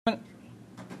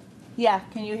Yeah,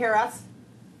 can you hear us?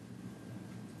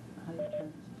 I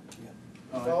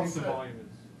think the volume is.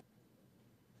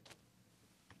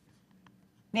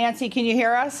 Nancy, can you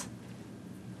hear us?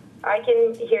 I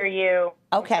can hear you.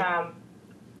 Okay.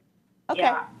 Okay.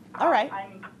 Yeah, All right.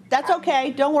 That's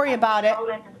okay. Don't worry about it.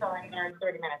 Until I'm there in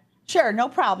 30 minutes. Sure, no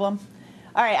problem.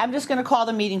 All right, I'm just going to call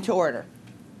the meeting to order.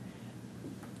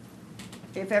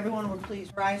 If everyone would please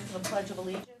rise for the Pledge of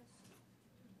Allegiance.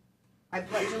 I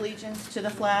pledge allegiance to the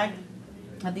flag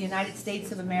of the United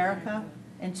States of America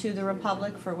and to the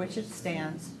republic for which it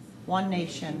stands, one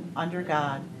nation, under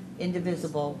God,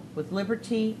 indivisible, with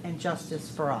liberty and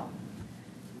justice for all.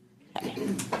 Okay.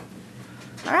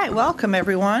 All right, welcome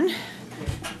everyone.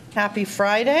 Happy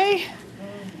Friday.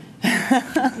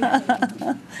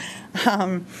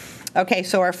 Okay,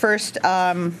 so our first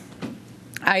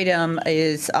item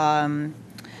is the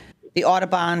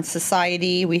Audubon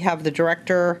Society. We have the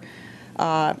director,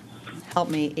 help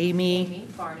me, Amy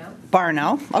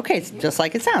Barno. Okay, it's just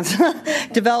like it sounds.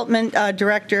 Development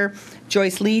Director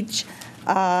Joyce Leach,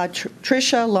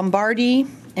 Tricia Lombardi,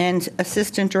 and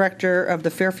Assistant Director of the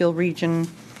Fairfield Region.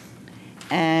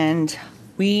 And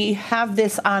we have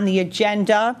this on the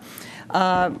agenda.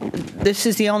 This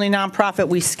is the only nonprofit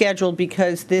we scheduled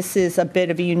because this is a bit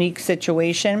of a unique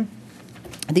situation.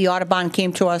 The Audubon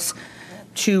came to us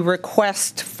to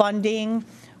request funding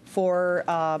for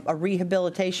a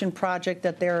rehabilitation project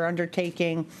that they're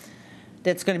undertaking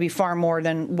that's going to be far more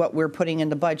than what we're putting in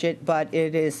the budget, but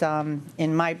it is,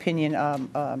 in my opinion,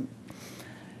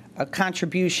 a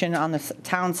contribution on the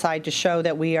town side to show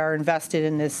that we are invested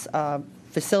in this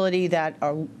facility that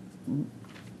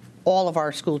all of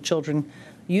our school children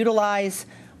utilize.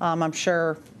 I'm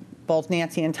sure both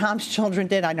Nancy and Tom's children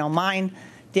did. I know mine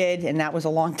did, and that was a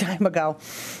long time ago.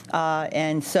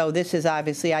 And so this is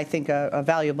obviously, I think, a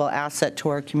valuable asset to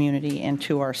our community and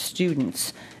to our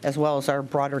students, as well as our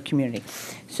broader community.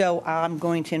 So I'm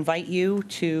going to invite you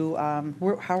to,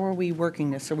 how are we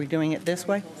working this? Are we doing it this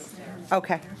way?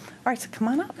 Okay. All right, so come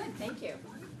on up. Good, thank you.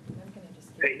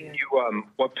 Hey, you,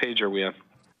 what page are we on?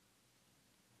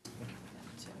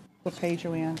 What page are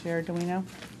we on, Jared? Do we know?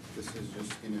 This is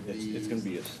just going to be... It's going to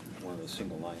be one of the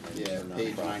single line items. Yeah,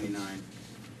 page 99.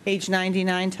 Page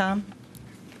 99, Tom?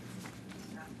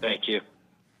 Thank you.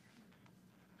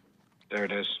 There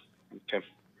it is. Okay.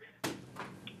 All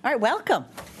right, welcome.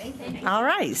 Thank you. All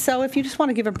right, so if you just want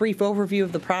to give a brief overview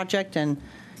of the project and,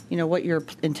 you know, what you're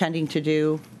intending to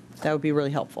do, that would be really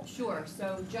helpful. Sure.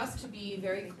 So just to be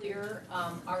very clear,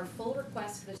 our full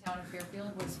request to the town of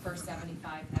Fairfield was for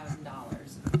 $75,000.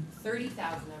 $30,000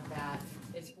 of that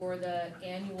is for the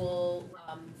annual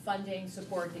funding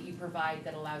support that you provide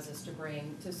that allows us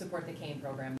to support the CANE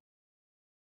program.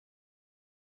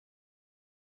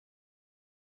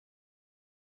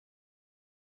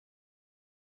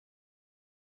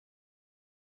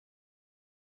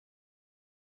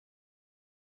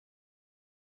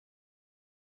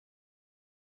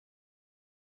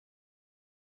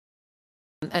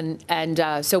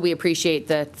 And so we appreciate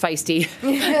the feisty,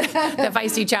 the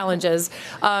feisty challenges.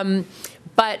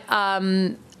 But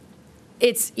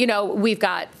it's, you know, we've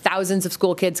got thousands of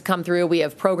school kids come through. We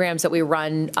have programs that we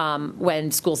run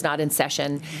when school's not in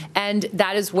session. And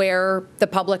that is where the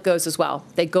public goes as well.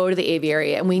 They go to the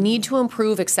aviary. And we need to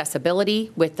improve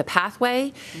accessibility with the pathway.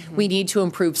 Mm-hmm. We need to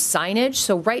improve signage.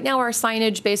 So right now our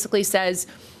signage basically says,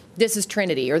 this is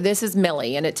Trinity or this is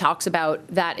Millie, and it talks about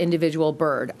that individual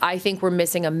bird. I think we're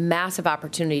missing a massive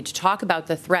opportunity to talk about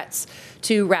the threats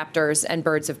to raptors and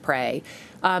birds of prey.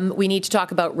 We need to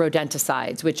talk about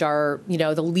rodenticides, which are, you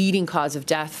know, the leading cause of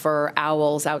death for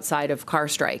owls outside of car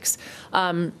strikes.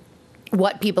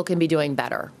 What people can be doing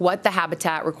better, what the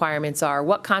habitat requirements are,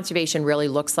 what conservation really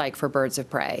looks like for birds of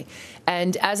prey.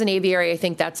 And as an aviary, I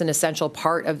think that's an essential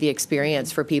part of the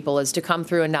experience for people, is to come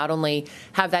through and not only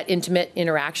have that intimate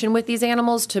interaction with these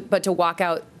animals, but to walk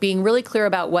out being really clear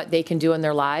about what they can do in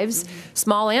their lives,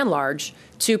 small and large,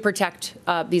 to protect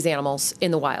these animals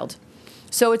in the wild.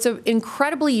 So it's an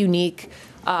incredibly unique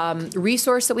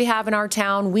resource that we have in our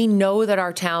town. We know that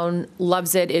our town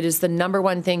loves it. It is the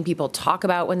 #1 thing people talk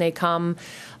about when they come.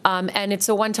 And it's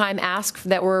a one-time ask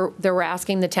that we're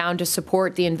asking the town to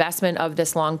support the investment of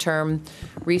this long-term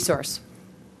resource.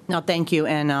 No, thank you.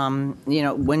 And, you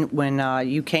know, when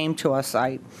you came to us,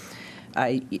 I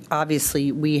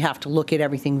obviously, we have to look at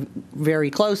everything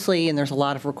very closely, and there's a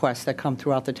lot of requests that come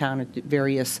throughout the town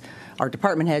at our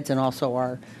department heads and also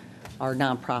our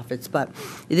nonprofits, but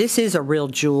this is a real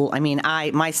jewel. I mean,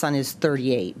 my son is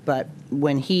 38, but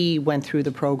when he went through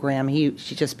the program, he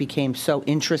just became so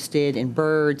interested in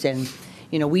birds, and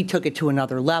you know, we took it to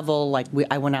another level. Like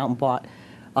I went out and bought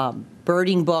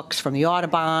birding books from the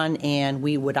Audubon, and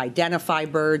we would identify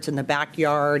birds in the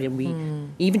backyard, and we,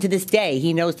 even to this day,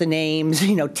 he knows the names,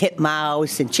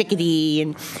 titmouse and chickadee,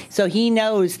 and so he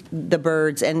knows the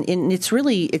birds, and it's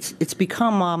really, it's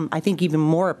become, I think, even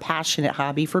more a passionate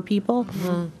hobby for people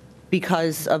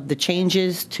because of the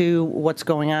changes to what's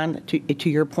going on, to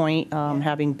your point,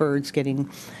 having birds getting,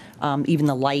 even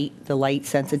the light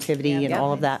sensitivity and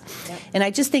all of that. And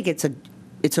I just think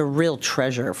it's a real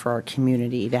treasure for our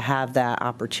community to have that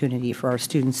opportunity for our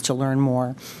students to learn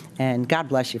more. And God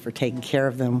bless you for taking care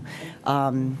of them.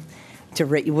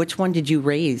 Which one did you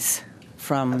raise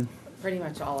from? Pretty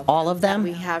much all of them. All of them? That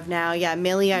we have now. Yeah,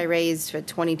 Millie I raised for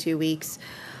 22 weeks.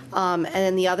 And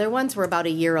then the other ones were about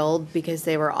a year old because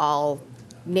they were all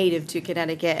native to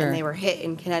Connecticut Sure. and they were hit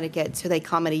in Connecticut, so they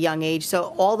come at a young age.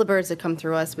 So all the birds that come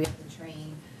through us, we have to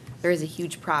train. There is a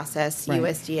huge process, Right.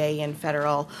 USDA and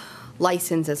federal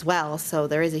license as well, so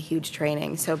there is a huge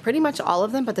training. So pretty much all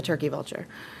of them, but the turkey vulture.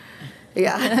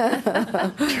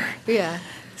 Yeah. Yeah.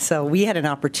 So we had an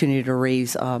opportunity to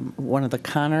raise one of the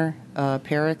Connor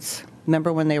parrots.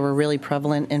 Remember when they were really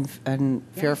prevalent in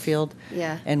Fairfield?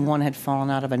 Yeah. And one had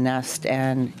fallen out of a nest,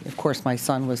 and of course my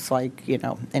son was like,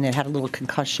 and it had a little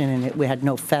concussion, and we had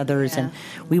no feathers, and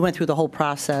we went through the whole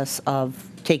process of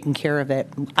taking care of it.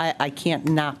 I can't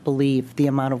not believe the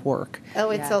amount of work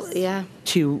Oh, it's yeah.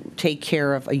 to take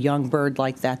care of a young bird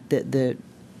like that.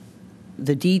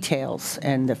 The details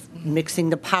and the mixing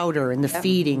the powder and the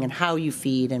feeding and how you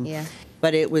feed and. Yeah.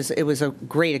 But it was a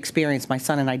great experience. My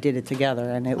son and I did it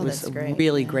together, and it was that's a great.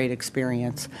 really great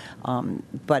experience.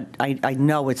 But I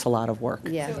know it's a lot of work.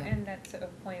 Yeah. So, and that's a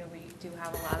point, we do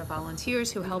have a lot of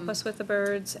volunteers who help us with the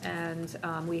birds, and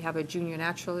we have a junior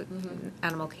natural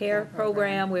animal care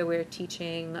program where we're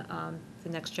teaching the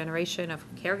next generation of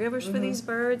caregivers for these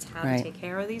birds, how Right. to take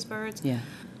care of these birds. Yeah.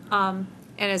 And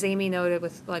as Amy noted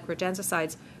with like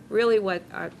rodenticides, really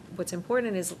what's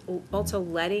important is also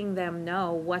letting them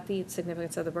know what the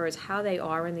significance of the birds, how they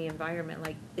are in the environment.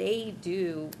 Like they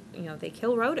do, they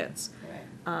kill rodents.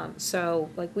 So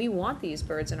like we want these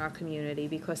birds in our community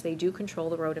because they do control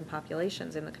the rodent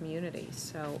populations in the community.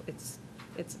 So it's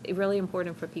really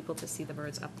important for people to see the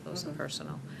birds up close and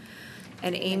personal.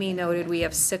 And Amy noted we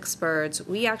have 6 birds.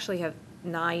 We actually have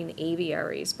 9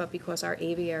 aviaries, but because our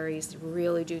aviaries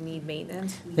really do need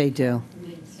maintenance, They do.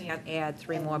 we can't add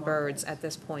 3 more birds at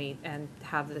this point and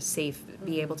have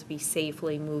be able to be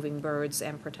safely moving birds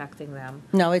and protecting them.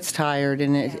 No, it's tired,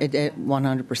 and it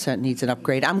 100% needs an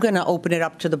upgrade. I'm going to open it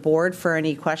up to the board for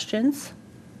any questions.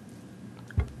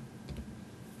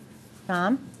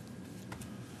 Tom?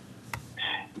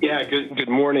 Yeah, good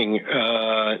morning.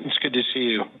 It's good to see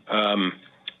you. A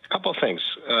couple of things.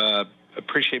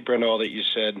 Appreciate, Brenda, all that you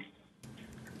said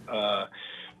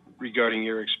regarding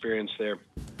your experience there.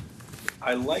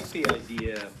 I like the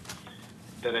idea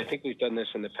that I think we've done this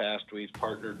in the past. We've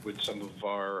partnered with some of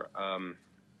our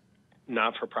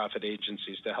not-for-profit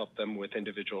agencies to help them with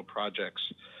individual projects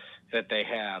that they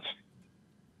have.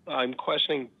 I'm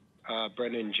questioning,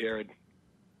 Brenda and Jared,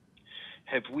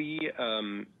 have we,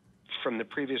 from the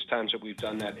previous times that we've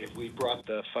done that, if we brought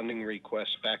the funding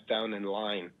requests back down in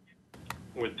line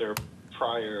with their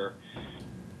prior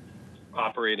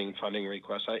operating funding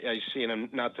requests? I see, and I'm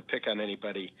not to pick on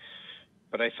anybody,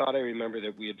 but I thought I remember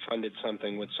that we had funded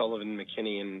something with Sullivan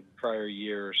McKinney in prior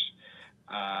years,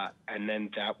 and then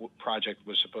that project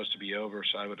was supposed to be over,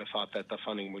 so I would have thought that the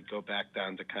funding would go back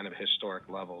down to kind of historic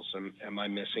levels. Am I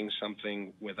missing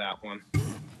something with that one?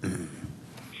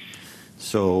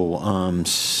 So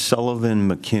Sullivan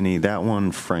McKinney, that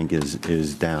one, Frank,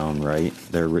 is down, right?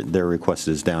 Their request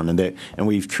is down, and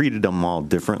we've treated them all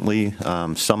differently.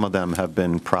 Some of them have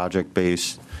been project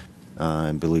based.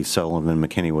 I believe Sullivan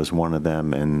McKinney was one of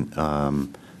them, and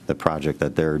the project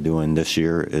that they're doing this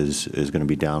year is going to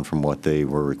be down from what they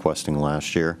were requesting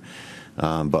last year.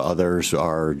 But others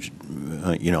are,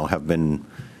 have been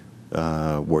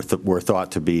were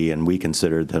thought to be, and we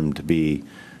considered them to be.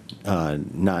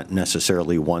 Not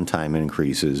necessarily one-time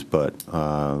increases, but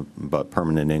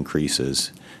permanent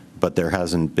increases. But there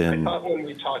hasn't been. I thought when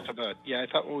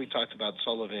we talked about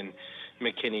Sullivan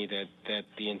McKinney that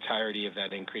the entirety of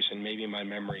that increase, and maybe my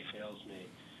memory fails me,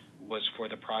 was for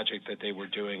the project that they were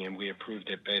doing, and we approved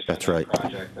it based on that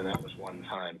project, and that was one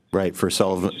time. Right, for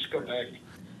Sullivan. Just go back.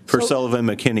 For Sullivan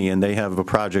McKinney, and they have a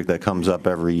project that comes up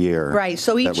every year. Right,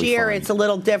 so each that we year fund. it's a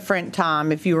little different,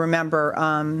 Tom, if you remember.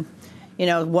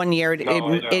 1 year,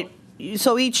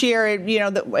 so each year,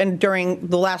 and during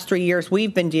the last 3 years,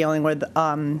 we've been dealing with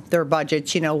their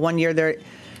budgets. 1 year,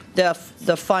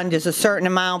 the fund is a certain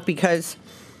amount because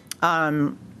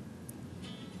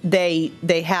they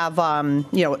have,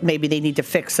 maybe they need to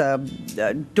fix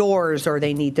doors, or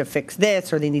they need to fix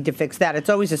this, or they need to fix that. It's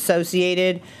always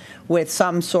associated with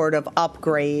some sort of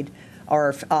upgrade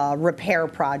or repair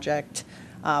project.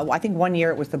 I think one year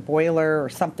it was the boiler or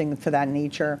something to that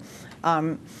nature.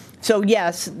 So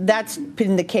yes, that's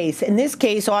been the case. In this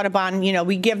case, Audubon,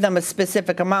 we give them a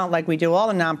specific amount like we do all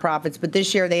the nonprofits, but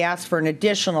this year they asked for an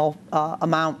additional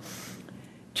amount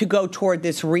to go toward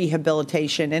this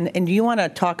rehabilitation. And do you want to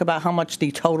talk about how much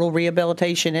the total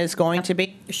rehabilitation is going to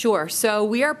be? Sure. So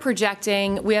we are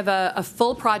projecting, we have a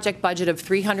full project budget of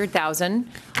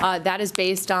 $300,000. That is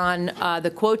based on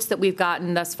the quotes that we've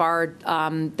gotten thus far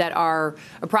that are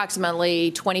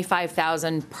approximately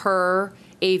 $25,000 per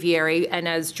aviary. And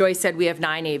as Joyce said, we have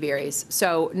 9 aviaries.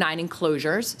 So 9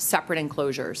 enclosures, separate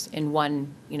enclosures in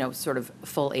one, sort of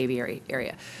full aviary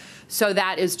area. So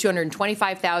that is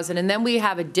 $225,000. And then we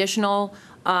have additional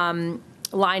line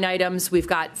items. We've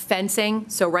got fencing.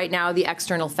 So right now the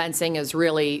external fencing is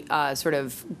really sort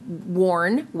of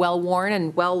well-worn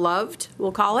and well-loved,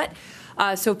 we'll call it.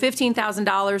 So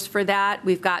 $15,000 for that.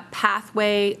 We've got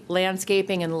pathway,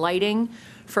 landscaping, and lighting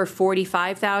for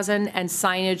 $45,000 and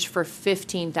signage for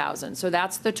 $15,000. So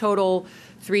that's the total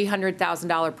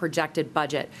 $300,000 projected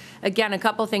budget. Again, a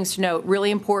couple things to note.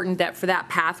 Really important that for that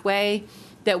pathway,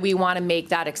 that we want to make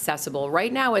that accessible.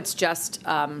 Right now, it's just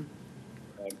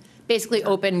basically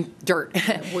open dirt,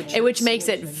 which makes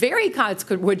it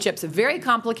wood chips, very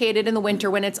complicated in the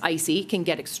winter when it's icy, can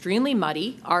get extremely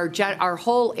muddy. Our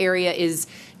whole area is,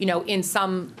 in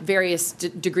some various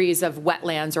degrees of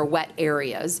wetlands or wet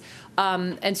areas.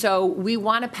 And so we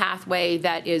want a pathway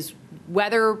that is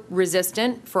weather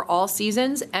resistant for all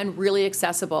seasons and really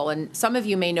accessible. And some of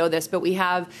you may know this, but we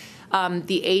have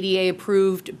the ADA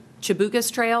approved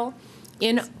Chabucas Trail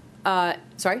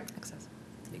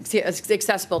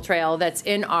accessible trail that's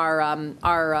in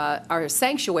our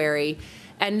sanctuary,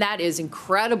 and that is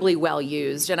incredibly well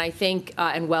used, and I think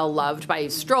and well loved by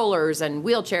strollers and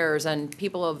wheelchairs and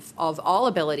people of all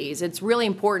abilities. It's really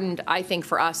important, I think,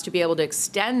 for us to be able to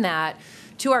extend that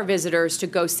to our visitors to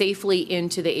go safely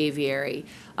into the aviary.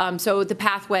 So the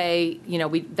pathway,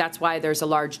 that's why there's a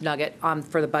large nugget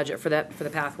for the budget for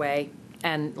the pathway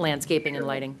and landscaping and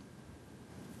lighting.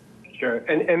 Sure,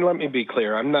 and let me be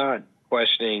clear. I'm not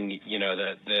questioning,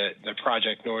 the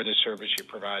project nor the service you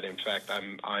provide. In fact,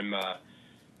 I'm a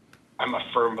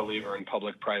firm believer in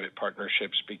public-private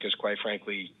partnerships because, quite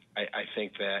frankly, I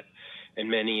think that in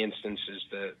many instances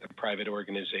the private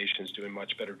organizations do a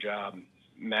much better job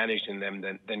managing them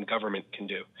than government can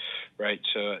do, right?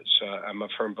 So I'm a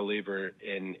firm believer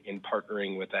in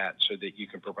partnering with that so that you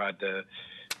can provide the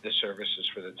services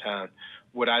for the town.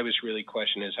 What I was really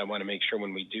questioning is I want to make sure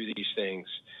when we do these things,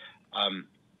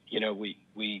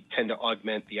 we tend to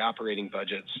augment the operating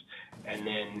budgets and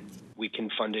then we can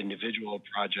fund individual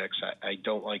projects. I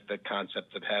don't like the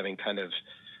concept of having kind of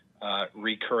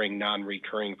recurring,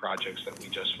 non-recurring projects that we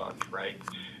just fund, right?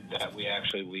 That we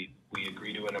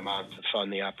agree to an amount to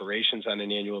fund the operations on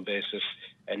an annual basis,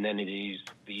 and then these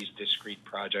discrete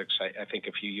projects. I think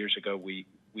a few years ago we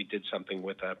did something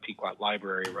with a Pequot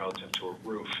Library relative to a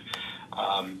roof.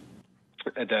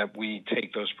 That we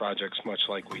take those projects much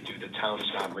like we do the town's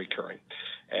non-recurring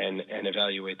and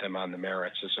evaluate them on the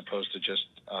merits as opposed to just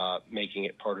making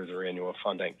it part of their annual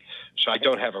funding. So I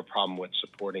don't have a problem with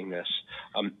supporting this.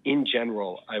 In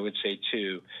general, I would say,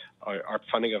 too, our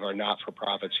funding of our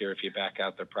not-for-profits here, if you back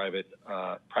out the private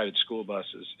school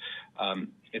buses,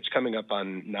 it's coming up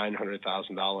on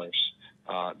 $900,000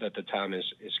 that the town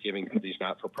is giving to these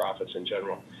not-for-profits in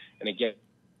general. And again,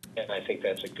 I think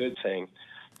that's a good thing.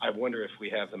 I wonder if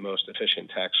we have the most efficient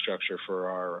tax structure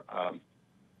for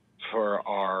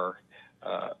our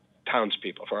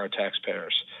townspeople, for our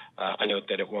taxpayers. I note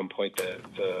that at one point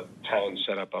the town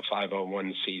set up a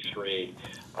 501c3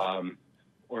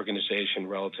 organization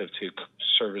relative to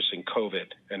servicing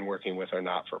COVID and working with our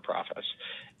not-for-profits.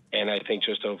 And I think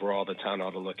just overall the town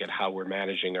ought to look at how we're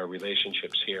managing our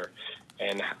relationships here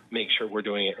and make sure we're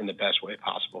doing it in the best way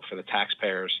possible for the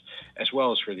taxpayers as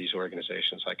well as for these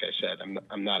organizations. Like I said,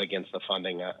 I'm not against the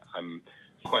funding. I'm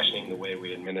questioning the way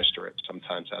we administer it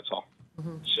sometimes, that's all.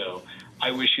 Mm-hmm. So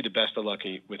I wish you the best of luck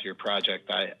with your project.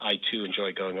 I too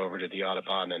enjoy going over to the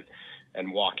Audubon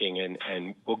and walking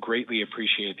and will greatly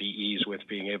appreciate the ease with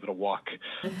being able to walk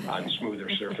on smoother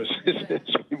surfaces as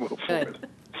we move forward.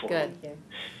 Good.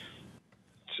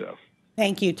 So.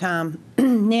 Thank you, Tom.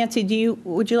 Nancy,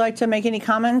 would you like to make any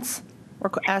comments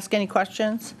or ask any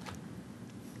questions?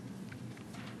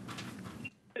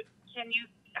 Can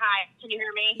you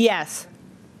hear me? Yes.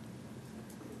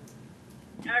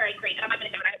 All right, great. I'm going to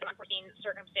go. I have 114 unforeseen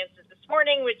circumstances this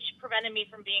morning, which prevented me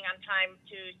from being on time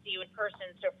to see you in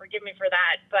person. So forgive me for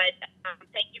that. But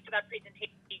thank you for that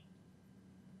presentation.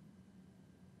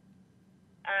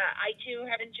 I too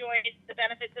have enjoyed the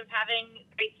benefits of having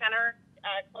Great Center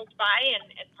close by and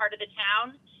part of the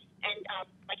town, and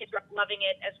my kids are loving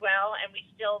it as well. And we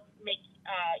still make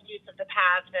use of the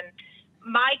paths. And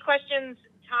my questions,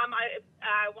 Tom,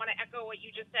 I want to echo what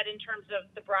you just said in terms of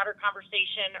the broader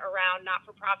conversation around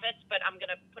not-for-profits, but I'm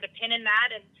going to put a pin in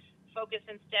that and focus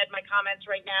instead my comments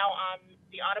right now on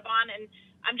the Audubon. And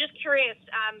I'm just curious,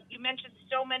 you mentioned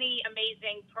so many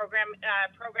amazing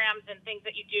programs and things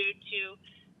that you do to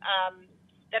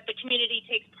that the community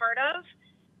takes part of.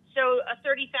 So a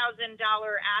 $30,000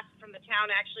 ask from the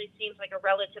town actually seems like a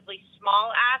relatively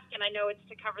small ask, and I know it's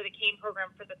to cover the CAME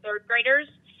program for the third graders.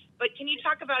 But can you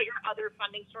talk about your other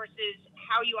funding sources,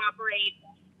 how you operate,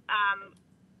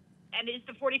 and is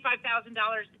the $45,000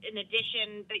 in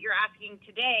addition that you're asking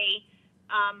today?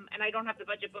 And I don't have the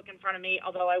budget book in front of me,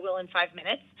 although I will in 5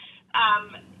 minutes.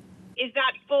 Is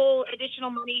that full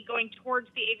additional money going towards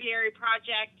the aviary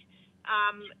project?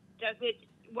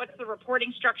 What's the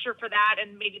reporting structure for that?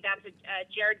 And maybe that's a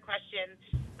Jared question.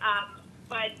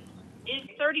 But is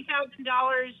 $30,000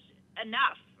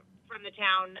 enough from the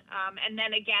town? And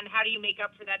then again, how do you make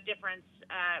up for that difference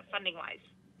funding-wise?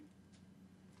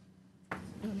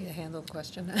 You want me to handle the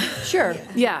question? Sure.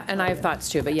 Yeah, and I have thoughts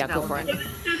too, but yeah, go for it. Sorry,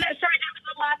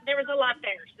 there was a lot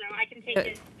there, so I can take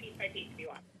it piece by piece if you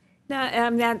want.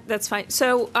 No, that's fine.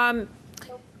 So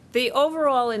the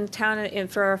overall in town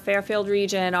for our Fairfield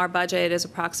region, our budget is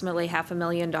approximately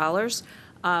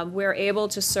 $500,000. We're able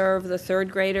to serve the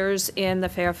third graders in the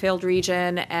Fairfield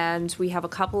region, and we have a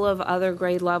couple of other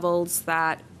grade levels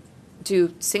that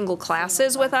do single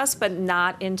classes with us, but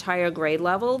not entire grade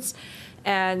levels.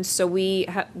 And so we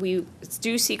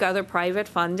do seek other private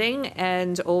funding,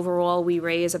 and overall we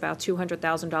raise about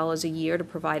 $200,000 a year to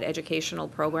provide educational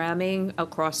programming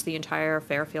across the entire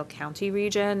Fairfield County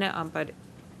region, but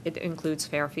it includes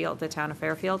Fairfield, the town of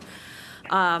Fairfield.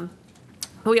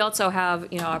 We also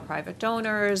have, our private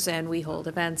donors, and we hold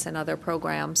events and other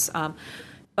programs.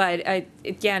 But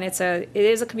again, it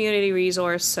is a community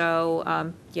resource,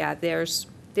 so yeah, there's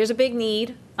a big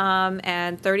need,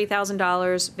 and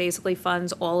 $30,000 basically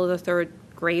funds all of the third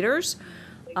graders,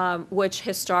 which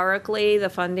historically the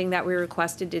funding that we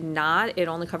requested did not. It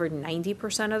only covered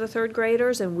 90% of the third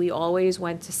graders, and we always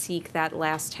went to seek that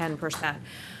last 10%.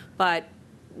 But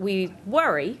we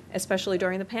worry, especially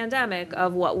during the pandemic,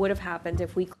 of what would have happened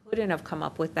if we couldn't have come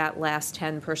up with that last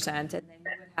 10%, and then we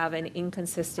would have an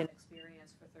inconsistent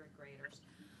experience for third graders.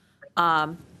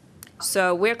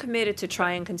 So we're committed to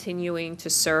try and continuing to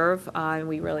serve, and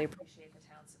we really appreciate the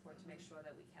town's support to make sure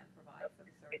that we can provide for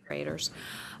the third graders.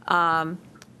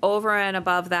 Over and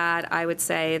above that, I would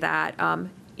say that,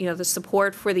 the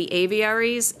support for the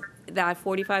aviaries, that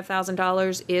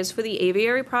 $45,000 is for the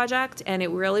aviary project, and it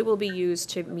really will be used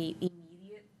to meet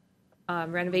immediate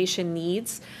renovation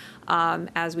needs.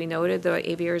 As we noted, the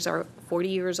aviaries are 40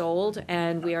 years old,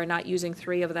 and we are not using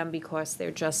 3 of them because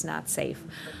they're just not safe.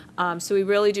 So we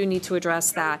really do need to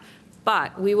address that.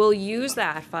 But we will use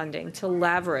that funding to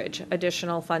leverage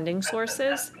additional funding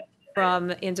sources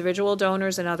from individual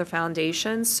donors and other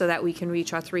foundations so that we can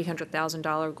reach our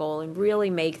 $300,000 goal and really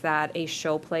make that a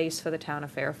showplace for the town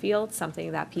of Fairfield,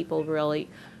 something that people really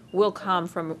will come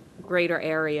from greater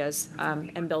areas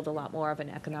and build a lot more of an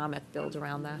economic build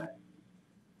around that.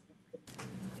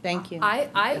 Thank you.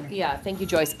 Thank you,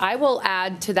 Joyce. I will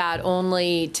add to that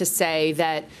only to say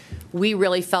that we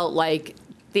really felt like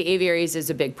the aviaries is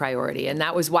a big priority, and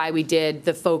that was why we did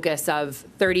the focus of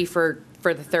 30 for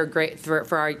the third grade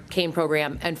for our CAME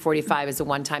program and 45 as a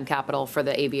one-time capital for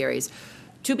the aviaries.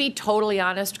 To be totally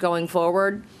honest, going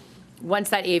forward, once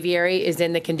that aviary is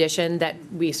in the condition that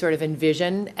we sort of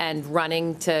envision and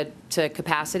running to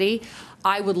capacity,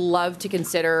 I would love to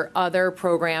consider other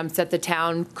programs that the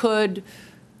town could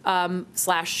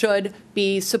 / should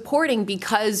be supporting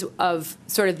because of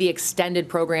sort of the extended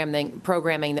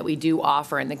programming that we do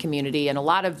offer in the community, and a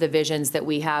lot of the visions that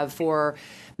we have for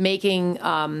making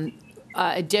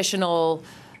additional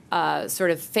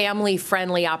sort of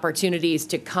family-friendly opportunities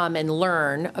to come and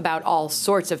learn about all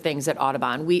sorts of things at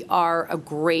Audubon. We are a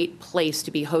great place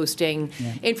to be hosting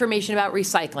information about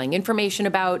recycling, information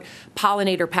about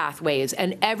pollinator pathways,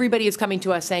 and everybody is coming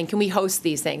to us saying, can we host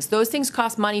these things? Those things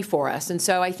cost money for us, and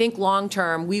so I think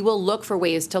long-term we will look for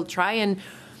ways to try and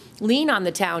lean on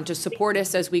the town to support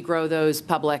us as we grow those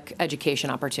public education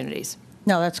opportunities.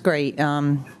 No, that's great.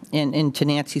 and to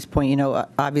Nancy's point,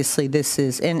 obviously this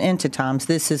is, and to Tom's,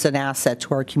 this is an asset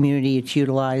to our community. It's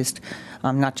utilized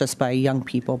not just by young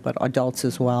people, but adults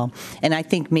as well. And I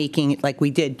think making it like we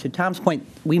did, to Tom's point,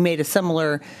 we made a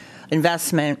similar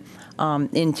investment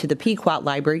into the Pequot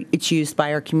Library. It's used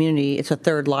by our community. It's a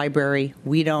third library.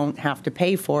 We don't have to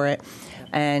pay for it,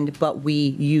 but we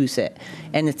use it.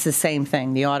 And it's the same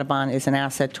thing. The Audubon is an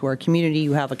asset to our community.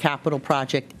 You have a capital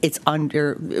project. It's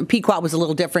under, Pequot was a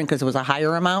little different because it was a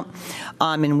higher amount,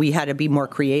 and we had to be more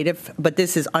creative. But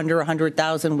this is under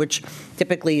 100,000, which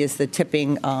typically is the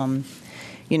tipping, a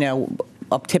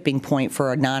tipping point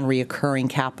for a non-reoccurring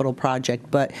capital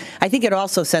project. But I think it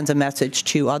also sends a message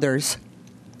to others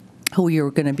who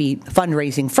you're going to be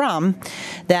fundraising from,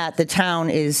 that the town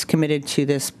is committed to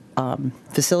this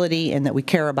facility and that we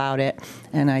care about it.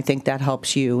 And I think that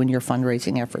helps you in your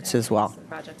fundraising efforts as well.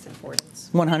 Project's importance.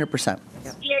 100%.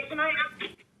 Yeah, can I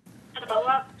ask a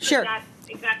follow-up? Sure. To that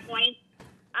exact point.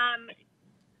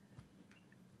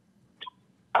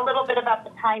 A little bit about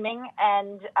the timing,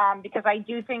 and because I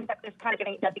do think that this kind of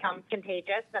going to become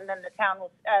contagious, and then the town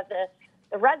will,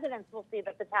 the residents will see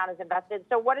that the town is invested.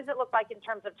 So what does it look like in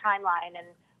terms of timeline, and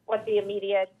what the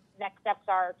immediate next steps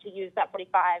are to use that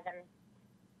 45? And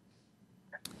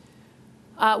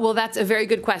Well, that's a very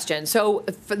good question. So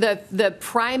for the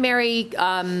primary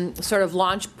sort of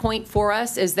launch point for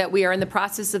us is that we are in the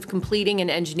process of completing an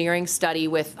engineering study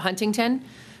with Huntington,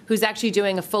 who's actually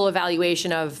doing a full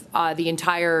evaluation of the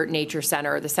entire nature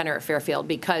center, the center at Fairfield,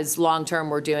 because long-term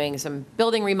we're doing some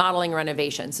building remodeling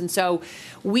renovations. And so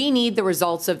we need the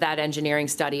results of that engineering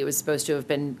study. It was supposed to have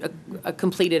been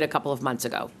completed a couple of months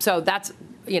ago. So that's,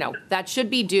 that should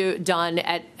be done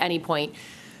at any point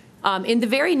in the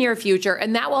very near future.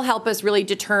 And that will help us really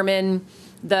determine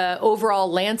the overall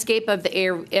landscape of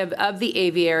the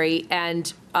aviary.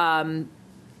 And,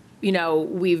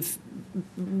 we've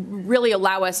really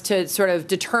allow us to sort of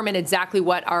determine exactly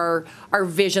what our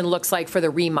vision looks like for the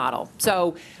remodel.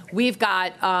 So we've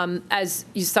got, as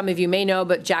some of you may know,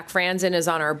 but Jack Franzen is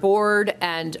on our board,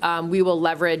 and we will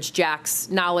leverage Jack's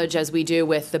knowledge as we do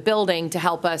with the building to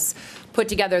help us put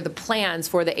together the plans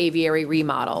for the aviary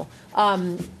remodel.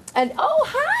 And oh,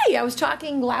 hi, I was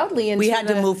talking loudly. We had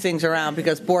to move things around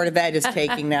because Board of Ed is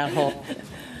taking that whole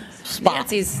spot.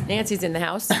 Nancy's in the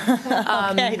house.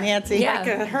 Okay, Nancy. Yeah. Like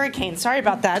a hurricane. Sorry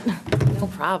about that. No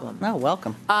problem. Oh,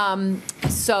 welcome.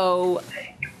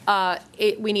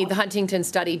 We need the Huntington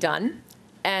study done,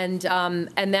 and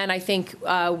then I think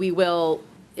we will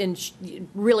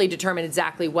really determine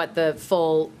exactly what the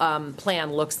full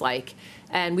plan looks like.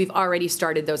 And we've already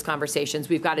started those conversations.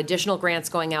 We've got additional grants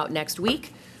going out next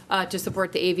week to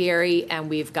support the aviary, and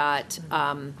we've got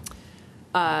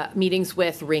meetings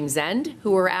with Rings End,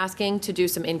 who are asking to do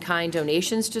some in-kind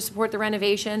donations to support the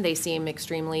renovation. They seem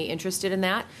extremely interested in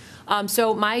that.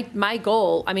 So my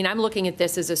goal, I'm looking at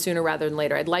this as a sooner rather than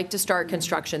later. I'd like to start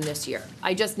construction this year.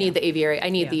 I just need the aviary. I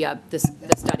need the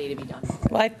study to be done.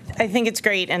 Well, I think it's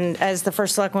great, and as the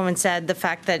first selectwoman said, the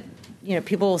fact that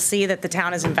people will see that the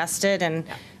town is invested, and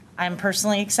I'm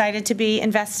personally excited to be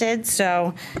invested.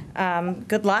 So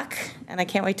good luck, and I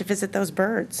can't wait to visit those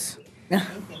birds.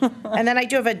 And then I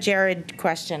do have a Jared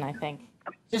question, I think.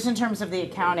 Just in terms of the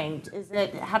accounting,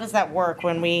 how does that work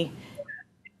when we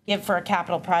give for a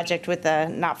capital project with a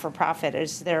not-for-profit?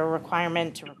 Is there a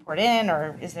requirement to report in,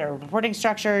 or is there a reporting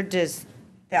structure? Does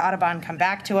the Audubon come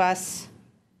back to us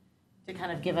to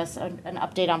kind of give us an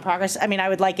update on progress? I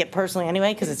would like it personally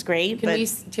anyway, because it's great.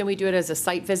 Can we do it as a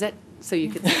site visit so you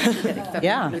can see?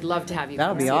 Yeah. We'd love to have you. That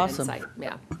would be awesome.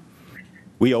 Yeah.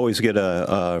 We always get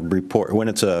a report, when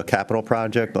it's a capital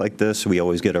project like this, we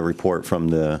always get a report from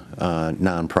the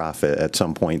nonprofit at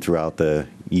some point throughout the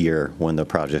year when the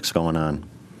project's going on.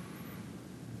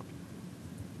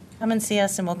 Come and see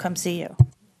us, and we'll come see you.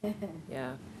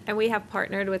 Yeah. And we have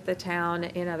partnered with the town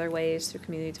in other ways through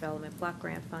community development block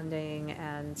grant funding,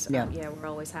 and we're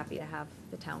always happy to have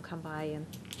the town come by and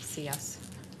see us.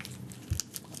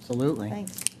 Absolutely.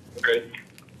 Thanks. Great.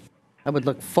 I would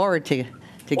look forward to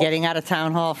getting out of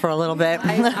town hall for a little bit.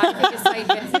 I think a site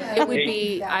visit, it would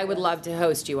be, I would love to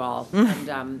host you all.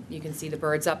 And you can see the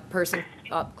birds up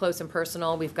close and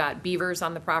personal. We've got beavers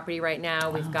on the property right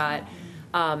now. We've got,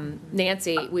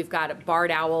 Nancy, we've got barred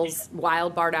owls,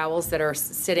 wild barred owls that are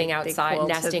sitting outside,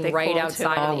 nesting right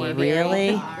outside of the aviary.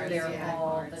 Really? They're there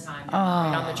all the time,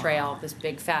 right on the trail. This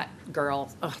big fat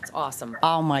girl. Oh, it's awesome.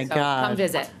 Oh, my So God. come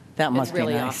visit. That must It's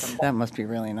really be nice. awesome. That must be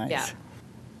really nice. Yeah.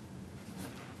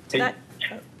 Hey,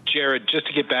 Jared, just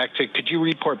to get back to, could you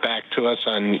report back to us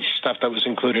on stuff that was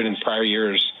included in prior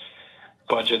years'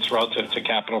 budgets relative to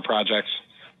capital projects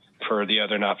for the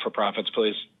other not-for-profits,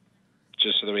 please?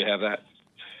 Just so that we have that.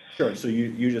 Sure, so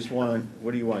you just want,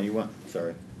 what do you want?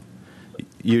 Sorry.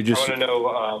 You just. I want to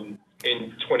know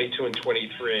in 22 and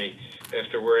 23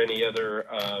 if there were any other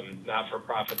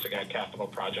not-for-profits that got capital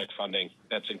project funding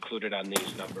that's included on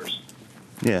these numbers.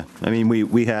 Yeah, I mean,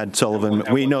 we had Sullivan,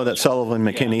 we know that Sullivan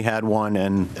McKinney had one,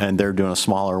 and they're doing a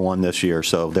smaller one this year,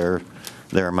 so their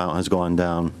amount has gone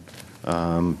down.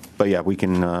 But yeah, we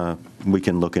can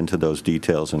look into those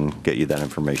details and get you that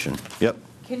information. Yep.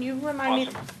 Can you remind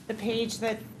me the page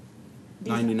that?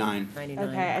 99. 99.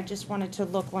 Okay, I just wanted to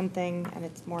look one thing, and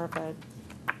it's more of a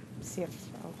CFO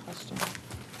question.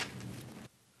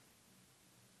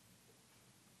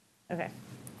 Okay.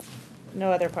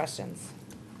 No other questions.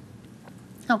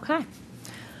 Okay.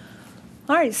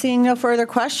 All right, seeing no further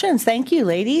questions, thank you,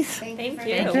 ladies. Thank Thank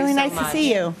you. you Really so nice to much.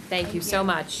 see you. Thank you so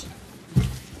much.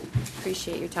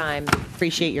 Appreciate your time.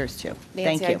 Appreciate yours too.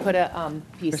 Thank Nancy, you. I put a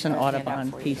piece. There's an of handout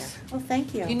Audubon for you piece. there. Well,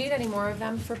 thank Do you you. need any more of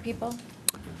them for people?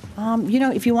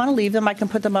 If you want to leave them, I can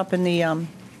put them up in the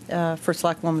First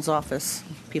Selectwoman's office.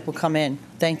 People come in.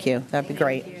 Thank you. That'd be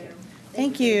great.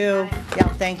 Thank you. Yeah,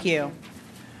 thank you.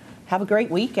 Have a great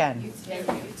weekend.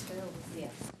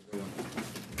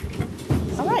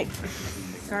 All right.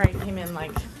 Sorry, I came in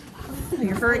like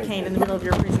your hurricane in the middle of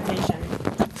your presentation.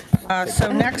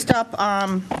 So next up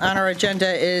on our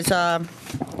agenda is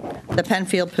the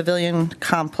Penfield Pavilion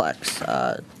Complex.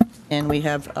 And we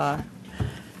have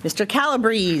Mr.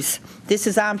 Calabrese. This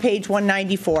is on page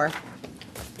 194.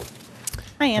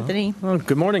 Hi, Anthony. Well,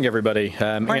 good morning, everybody.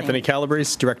 Morning. Anthony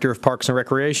Calabrese, Director of Parks and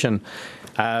Recreation.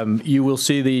 You will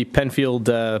see the Penfield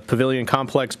Pavilion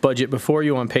Complex budget before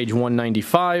you on page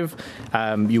 195.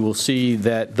 You will see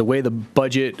that the way the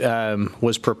budget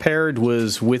was prepared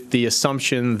was with the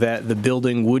assumption that the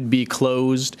building would be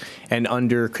closed and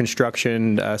under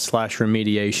construction /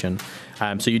 remediation.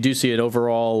 So you do see an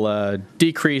overall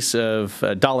decrease of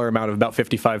a dollar amount of about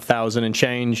 $55,000 and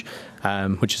change,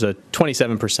 which is a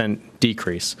 27%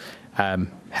 decrease.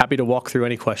 Happy to walk through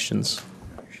any questions.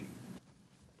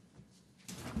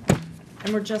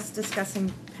 And we're just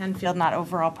discussing Penfield, not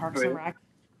overall Parks and Rec.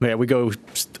 Yeah, we go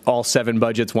all 7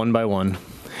 budgets one by one.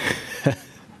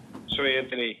 So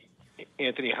Anthony,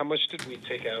 how much did we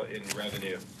take out in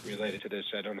revenue related to this?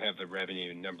 I don't have the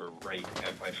revenue number right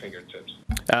at my fingertips.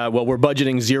 Well, we're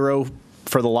budgeting 0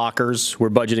 for the lockers, we're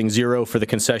budgeting 0 for the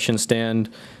concession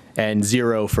stand, and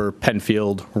 0 for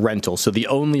Penfield rental. So the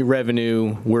only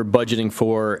revenue we're budgeting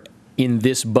for in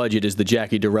this budget is the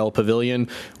Jackie Durrell Pavilion,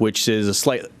 which is a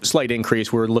slight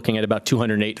increase. We're looking at about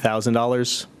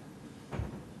 $208,000.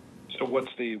 So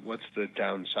what's the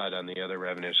downside on the other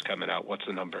revenues coming out? What's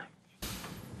the number?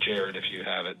 Jared, if you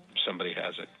have it, somebody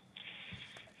has it.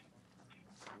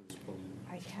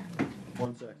 I can.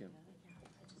 1 second.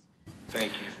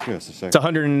 Thank you. Yes, a second. It's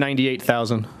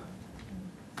 $198,000.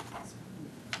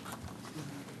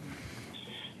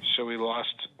 So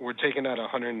we're taking out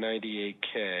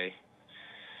 198K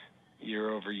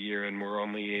year over year, and we're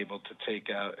only able to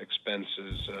take out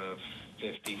expenses of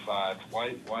 55.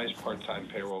 Why is part-time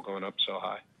payroll going up so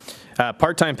high?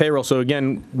 Part-time payroll, so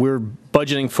again, we're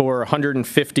budgeting for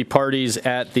 150 parties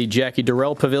at the Jackie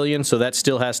Durrell Pavilion, so that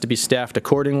still has to be staffed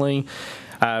accordingly.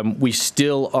 We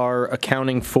still are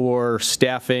accounting for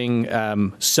staffing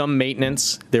some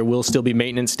maintenance. There will still be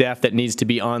maintenance staff that needs to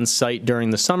be on site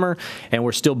during the summer, and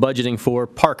we're still budgeting for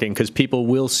parking because people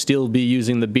will still be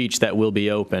using the beach that will be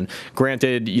open.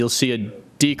 Granted, you'll see a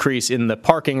decrease in the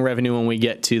parking revenue when we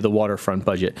get to the waterfront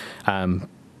budget,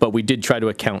 but we did try to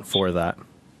account for that.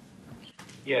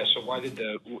 Yeah, so why did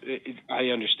I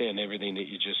understand everything that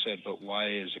you just said, but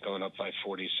why is it going up by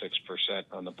 46%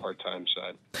 on the part-time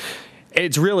side?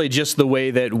 It's really just the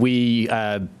way that we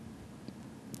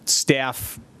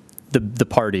staff the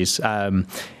parties.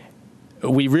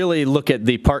 We really look at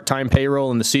the part-time payroll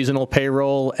and the seasonal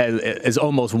payroll as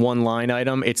almost one line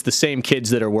item. It's the same kids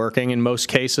that are working in most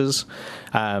cases,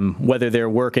 whether they're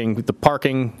working the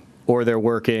parking or they're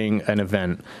working an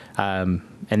event,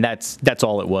 and that's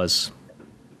all it was.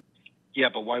 Yeah,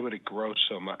 but why would it grow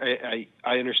so much? I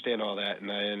understand all that,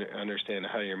 and I understand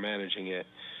how you're managing it,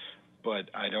 but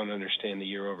I don't understand the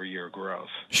year-over-year growth.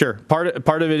 Sure. Part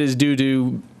of it is due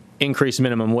to increased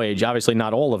minimum wage. Obviously,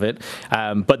 not all of it,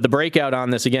 but the breakout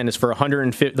on this again is for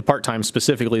 150. The part-time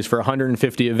specifically is for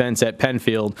 150 events at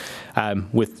Penfield,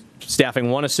 with staffing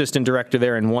 1 assistant director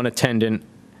there and 1 attendant,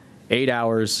 8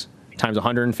 hours times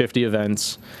 150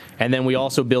 events. And then we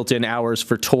also built in hours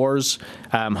for tours,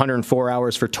 104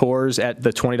 hours for tours at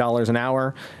the $20 an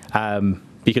hour,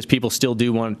 because people still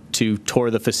do want to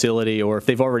tour the facility, or if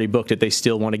they've already booked it, they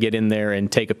still want to get in there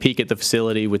and take a peek at the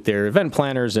facility with their event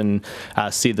planners and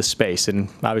see the space. And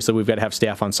obviously, we've got to have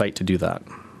staff on site to do that.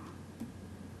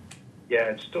 Yeah,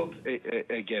 it's still,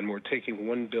 again, we're taking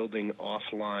one building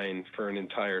offline for an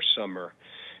entire summer.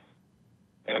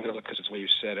 And I'm going to look, because it's what you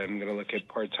said, I'm going to look at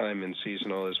part-time and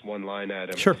seasonal as one line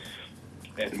item. Sure.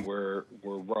 And we're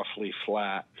roughly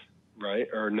flat, right?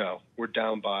 Or no, we're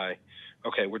down by,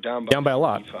 okay, we're down by a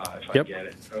lot. 45. Yep. I get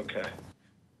it. Okay.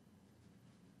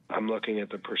 I'm looking at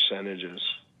the percentages.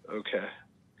 Okay.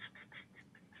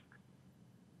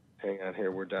 Hang on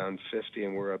here. We're down 50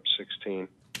 and we're up 16.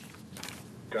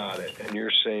 Got it. And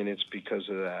you're saying it's because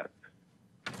of that.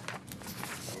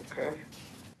 Okay.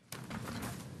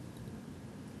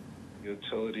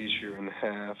 Utilities, you're in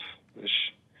half.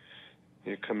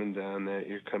 You're coming down that.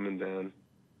 You're coming down.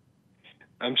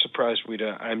 I'm surprised we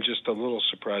don't. I'm just a little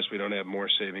surprised we don't have more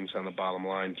savings on the bottom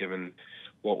line, given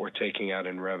what we're taking out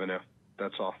in revenue.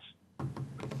 That's all.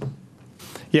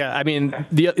 Yeah, I mean,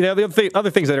 the other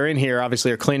things that are in here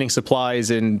obviously are cleaning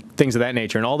supplies and things of that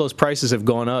nature, and all those prices have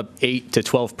gone up 8 to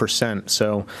 12%.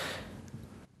 So,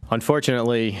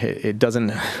 unfortunately, it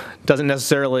doesn't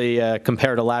necessarily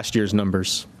compare to last year's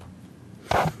numbers.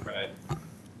 Right.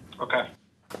 Okay.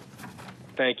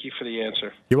 Thank you for the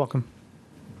answer. You're welcome.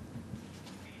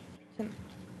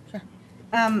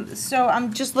 So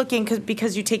I'm just looking,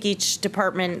 because you take each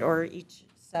department or each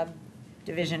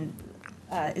subdivision,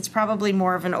 it's probably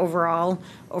more of an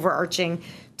overarching.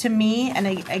 To me, and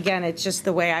again, it's just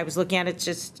the way I was looking at it,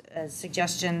 just a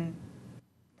suggestion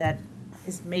that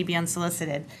is maybe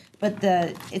unsolicited. But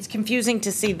it's confusing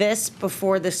to see this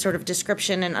before this sort of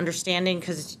description and understanding,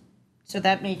 so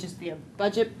that may just be a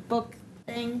budget book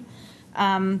thing.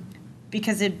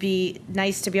 Because it'd be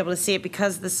nice to be able to see it,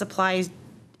 because the supplies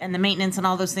and the maintenance and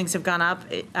all those things have gone up,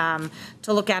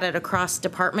 to look at it across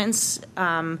departments,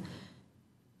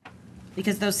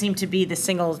 because those seem to be the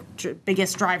single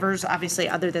biggest drivers, obviously,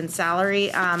 other than salary,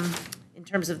 in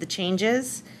terms of the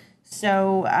changes.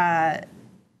 So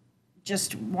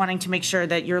just wanting to make sure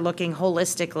that you're looking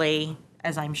holistically,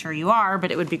 as I'm sure you are,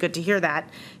 but it would be good to hear that,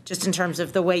 just in terms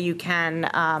of the way you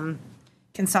can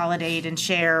consolidate and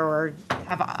share, or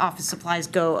have office supplies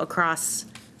go across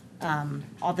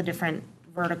all the different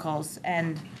verticals.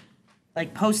 And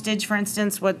like postage, for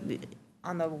instance, what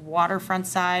on the waterfront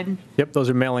side? Yep, those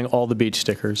are mailing all the beach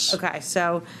stickers. Okay,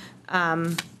 so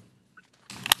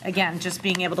again, just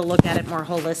being able to look at it more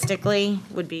holistically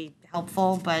would be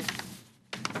helpful, but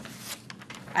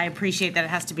I appreciate that it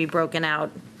has to be broken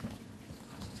out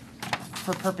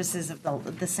for purposes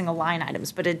of the single line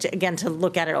items. But again, to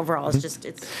look at it overall, it's just,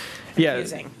 it's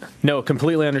confusing. Yeah, no,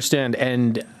 completely understand.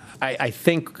 And I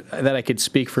think that I could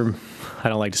speak for, I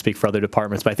don't like to speak for other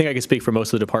departments, but I think I could speak for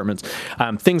most of the departments.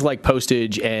 Things like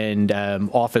postage and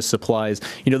office supplies,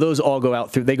 those all go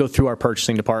out through, they go through our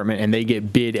purchasing department, and they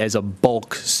get bid as a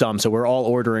bulk sum. So we're all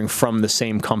ordering from the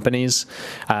same companies,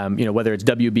 whether it's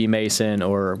WB Mason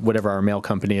or whatever our mail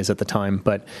company is at the time.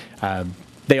 But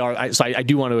they are, so I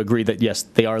do want to agree that, yes,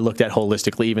 they are looked at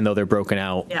holistically, even though they're broken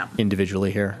out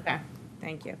individually here. Okay,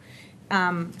 thank you.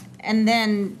 And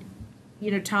then,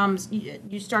 Tom,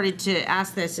 you started to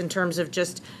ask this in terms of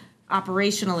just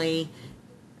operationally,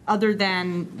 other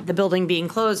than the building being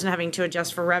closed and having to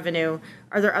adjust for revenue,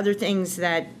 are there other things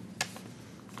that,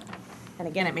 and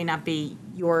again, it may not be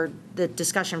the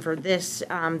discussion for this,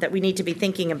 that we need to be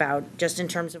thinking about, just in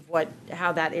terms of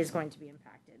how that is going to be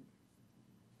impacted,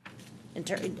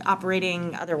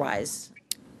 operating otherwise?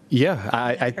 Yeah,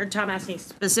 I heard Tom asking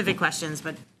specific questions,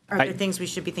 but are there things we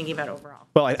should be thinking about overall?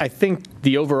 Well, I think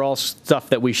the overall stuff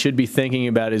that we should be thinking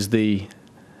about is the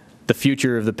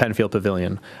future of the Penfield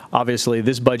Pavilion. Obviously,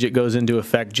 this budget goes into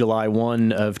effect July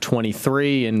 1 of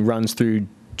 23 and runs through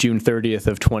June 30th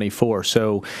of 24.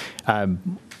 So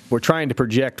we're trying to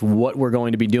project what we're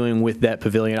going to be doing with that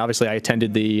pavilion. Obviously, I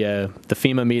attended the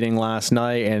FEMA meeting last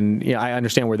night, and I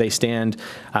understand where they stand,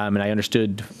 and I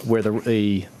understood where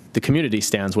the community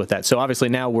stands with that. So obviously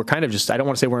now we're kind of just, I don't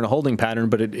want to say we're in a holding pattern,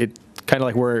 but it kind of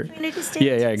like we're,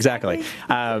 yeah, exactly.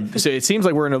 So it seems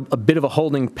like we're in a bit of a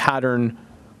holding pattern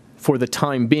for the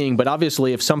time being, but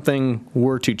obviously if something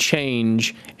were to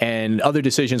change and other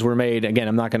decisions were made, again,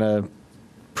 I'm not going to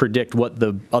predict what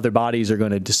the other bodies are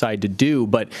going to decide to do,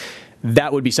 but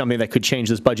that would be something that could change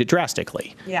this budget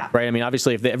drastically. Yeah. Right? I mean,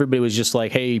 obviously if everybody was just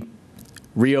like, hey,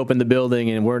 reopen the building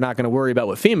and we're not going to worry about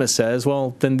what FEMA says,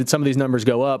 well, then some of these numbers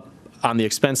go up on the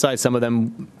expense side. Some of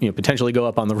them, potentially go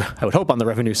up on I would hope on the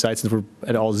revenue side, since we're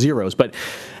at all zeros. But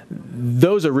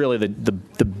those are really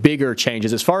the bigger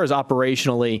changes. As far as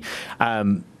operationally,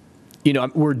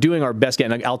 we're doing our best.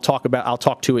 And I'll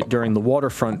talk to it during the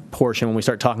waterfront portion when we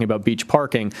start talking about beach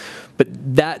parking. But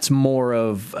that's more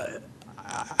of,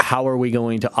 how are we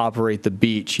going to operate the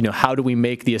beach? How do we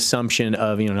make the assumption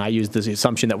of, and I use this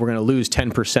assumption that we're going to lose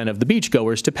 10% of the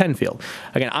beachgoers to Penfield.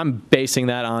 Again, I'm basing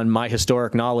that on my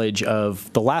historic knowledge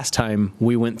of the last time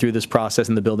we went through this process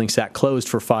and the building sat closed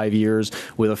for 5 years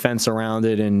with a fence around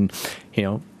it, and,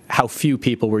 how few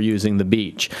people were using the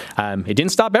beach. It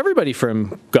didn't stop everybody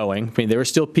from going. I mean, there were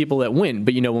still people that went,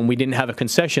 but when we didn't have a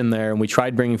concession there and we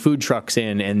tried bringing food trucks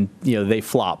in, and they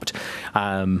flopped.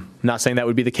 Not saying that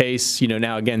would be the case,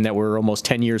 now again that we're almost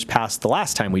 10 years past the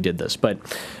last time we did this, but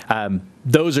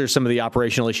those are some of the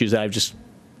operational issues that I've just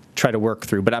tried to work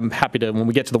through. But I'm happy to, when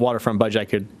we get to the waterfront budget, I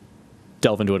could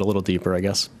delve into it a little deeper, I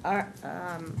guess. All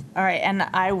right, and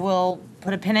I will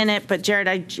put a pin in it, but Jared,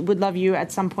 I would love you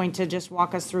at some point to just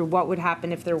walk us through what would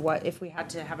happen if we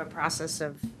had to have a process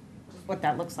of what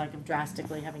that looks like, of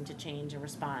drastically having to change and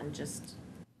respond, just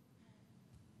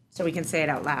so we can say it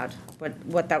out loud,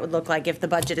 what that would look like if the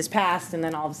budget is passed and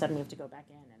then all of a sudden we have to go back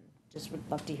in, and just would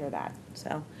love to hear that,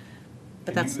 so.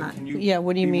 But that's not. Yeah,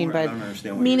 what do you mean by?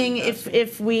 Meaning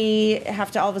if we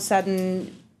have to all of a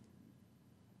sudden,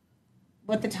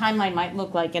 what the timeline might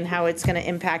look like and how it's going to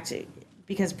impact,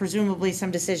 because presumably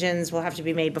some decisions will have to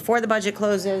be made before the budget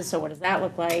closes. So what does that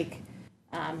look like,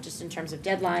 just in terms of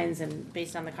deadlines and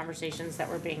based on the conversations that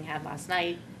were being had last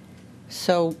night?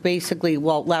 So basically,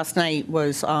 last night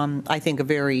was, I think, a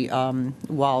very,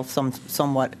 while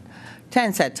somewhat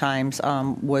tense at times,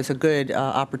 was a good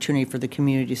opportunity for the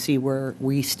community to see where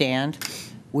we stand,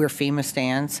 where FEMA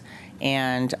stands.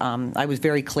 And I was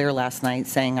very clear last night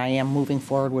saying I am moving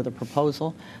forward with a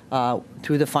proposal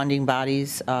through the funding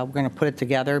bodies. We're going to put it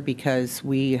together because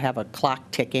we have a clock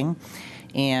ticking,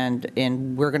 and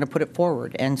we're going to put it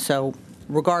forward. And so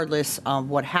regardless of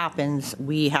what happens,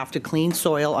 we have to clean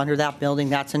soil under that building.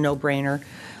 That's a no-brainer.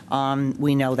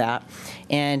 We know that.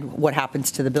 And what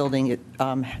happens to the building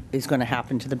is going to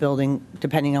happen to the building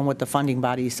depending on what the funding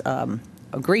bodies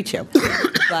agree to.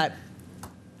 But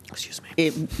excuse me,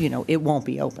 it won't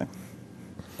be open.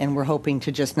 And we're hoping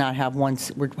to just not have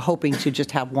we're hoping to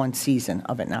just have one season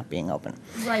of it not being open.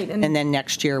 Right. And then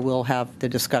next year we'll have the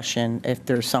discussion if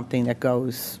there's something that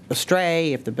goes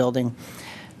astray, if the building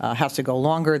has to go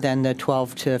longer than the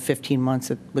 12 to 15 months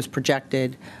that was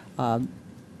projected,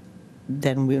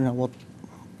 then we'll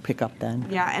pick up then.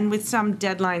 Yeah, and with some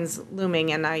deadlines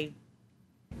looming, and I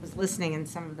was listening and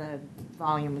some of the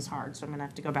volume was hard, so I'm going to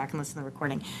have to go back and listen to the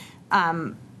recording.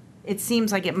 It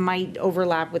seems like it might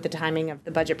overlap with the timing of the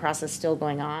budget process still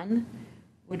going on.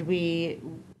 Would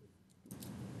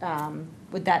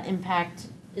that impact,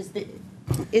 is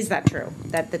that true?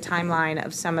 That the timeline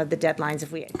of some of the deadlines,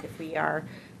 if we are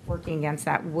working against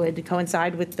that, would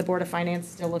coincide with the Board of Finance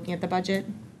still looking at the budget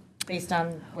based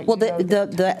on what you know? Well, the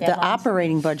deadlines?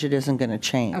 operating budget isn't going to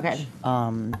change. Okay.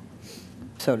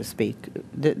 So to speak.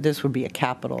 This would be a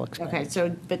capital expense. Okay,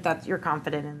 so, but you're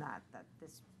confident in that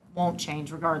this won't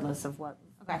change regardless of what,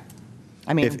 okay.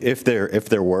 I mean, If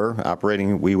there were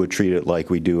operating, we would treat it like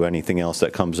we do anything else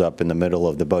that comes up in the middle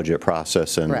of the budget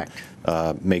process and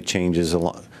Correct. Make changes,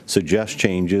 suggest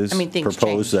changes, I mean, things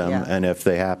propose change, them, yeah. and if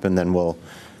they happen, then we'll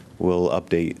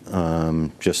update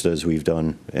just as we've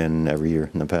done in every year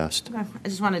in the past. Okay. I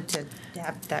just wanted to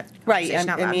have that right, conversation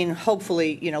out loud. I mean,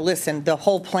 hopefully, listen, the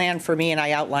whole plan for me, and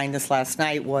I outlined this last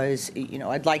night, was,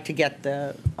 I'd like to get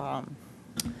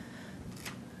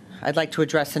I'd like to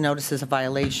address the notices of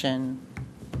violation.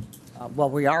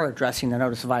 We are addressing the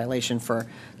notice of violation for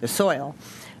the soil.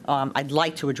 I'd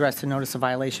like to address the notice of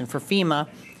violation for FEMA,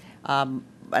 and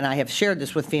I have shared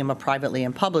this with FEMA privately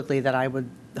and publicly, that I would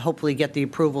hopefully get the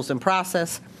approvals in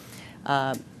process,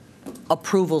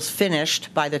 approvals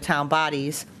finished by the town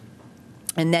bodies,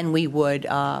 and then we would,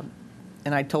 and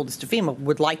I told this to FEMA,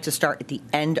 would like to start at the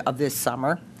end of this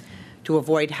summer to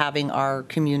avoid having our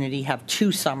community have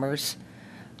 2 summers,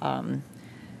 and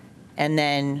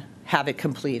then have it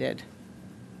completed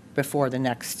before the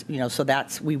next, so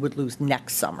we would lose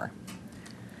next summer.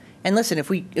 And listen, if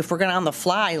we're going to on the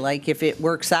fly, like if it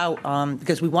works out,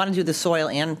 because we want to do the soil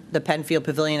and the Penfield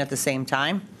Pavilion at the same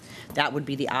time, that would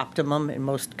be the optimum and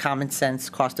most common sense,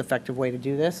 cost-effective way to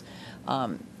do this,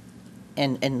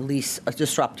 and least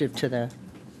disruptive to the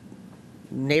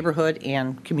neighborhood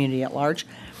and community at large.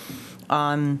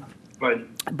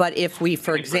 But if we,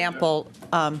 for example,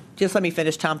 just let me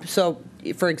finish, Tom. So,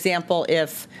 for example,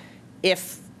 if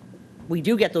we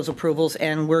do get those approvals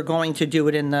and we're going to do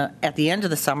it at the end of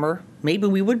the summer, maybe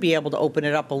we would be able to open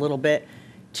it up a little bit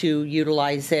to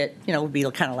utilize it. It would be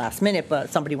kind of last minute, but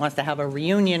somebody wants to have a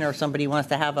reunion or somebody wants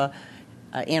to have a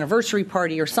anniversary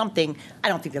party or something. I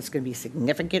don't think that's going to be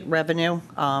significant revenue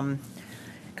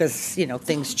because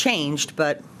things changed,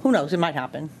 but who knows? It might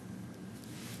happen.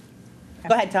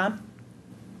 Go ahead, Tom.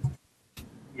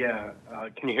 Yeah,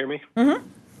 can you hear me? Mm-hmm.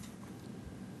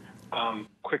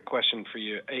 Quick question for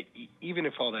you. Even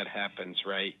if all that happens,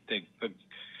 right,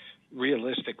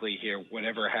 realistically here,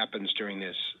 whatever happens during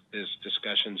this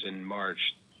discussions in March,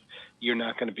 you're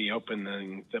not going to be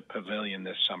opening the pavilion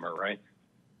this summer, right?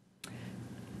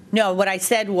 No, what I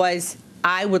said was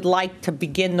I would like to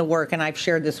begin the work, and I've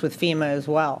shared this with FEMA as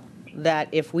well, that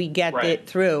if we get it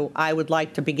through, I would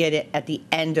like to begin it at the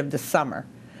end of the summer.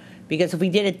 Because if we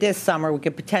did it this summer, we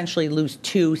could potentially lose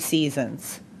 2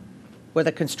 seasons with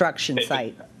a construction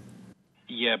site.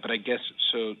 Yeah, but I guess,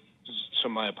 so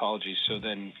my apologies. So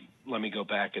then let me go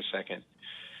back a second.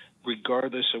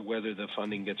 Regardless of whether the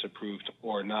funding gets approved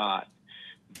or not,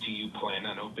 do you plan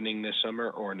on opening this summer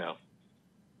or no?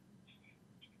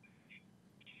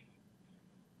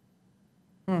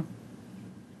 I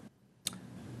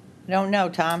don't know,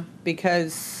 Tom,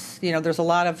 because, there's a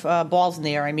lot of balls in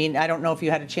the air. I mean, I don't know if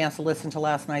you had a chance to listen to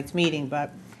last night's meeting,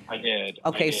 but. I did.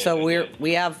 Okay, so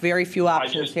we have very few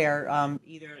options here.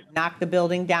 Either knock the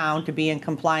building down to be in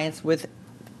compliance with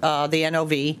the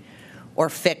NOV, or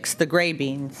fix the gray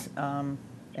beams and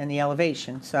the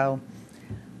elevation. So,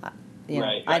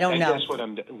 right. I don't know. I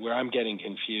guess where I'm getting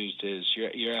confused is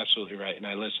you're absolutely right, and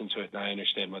I listened to it and I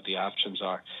understand what the options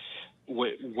are.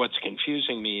 What's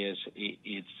confusing me is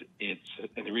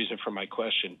and the reason for my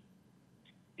question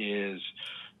is,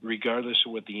 regardless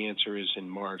of what the answer is in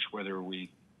March, whether we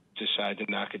decide to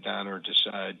knock it down or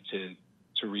decide to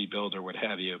rebuild or what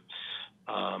have you,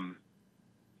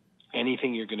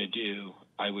 anything you're going to do,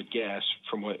 I would guess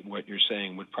from what you're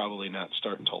saying, would probably not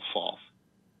start until fall.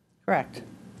 Correct.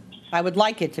 I would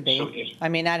like it to be. I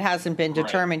mean, that hasn't been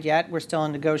determined yet. We're still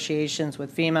in negotiations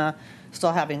with FEMA,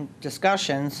 still having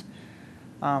discussions.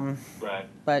 Right.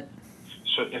 But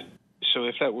so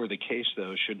if that were the case,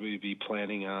 though, should we be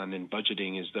planning on and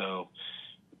budgeting as though,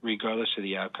 regardless of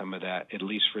the outcome of that, at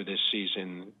least for this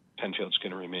season, Penfield's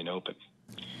going to remain open?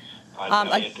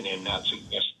 Anthony, I'm not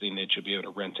suggesting that you'll be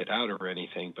able to rent it out or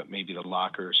anything, but maybe the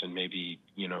lockers and maybe,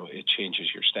 it changes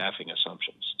your staffing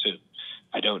assumptions too.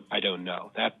 I don't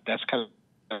know. That's kind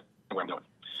of where I'm going.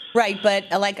 Right, but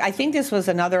I think this was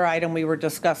another item we were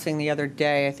discussing the other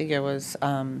day. I think it was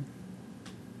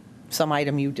some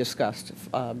item you discussed,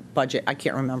 budget. I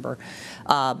can't remember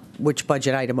which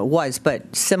budget item it was,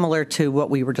 but similar to what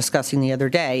we were discussing the other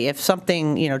day. If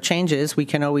something, changes, we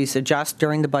can always adjust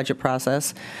during the budget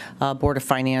process, Board of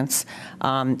Finance.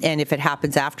 And if it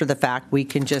happens after the fact, we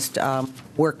can just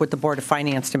work with the Board of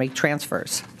Finance to make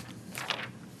transfers,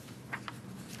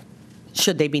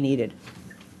 should they be needed.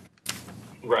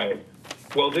 Right.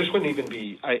 Well, this wouldn't even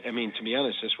be, I mean, to be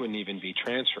honest, this wouldn't even be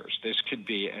transfers. This could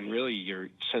be, and really,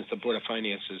 since the Board of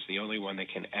Finance is the only one that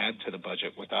can add to the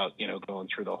budget without, going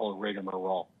through the whole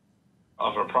rigmarole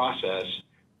of a process,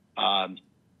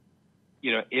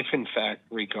 if in fact,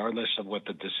 regardless of what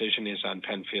the decision is on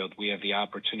Penfield, we have the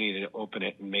opportunity to open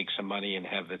it and make some money and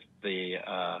have the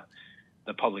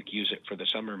public use it for the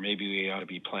summer, maybe we ought to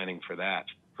be planning for that,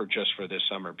 for this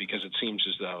summer, because it seems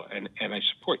as though, and I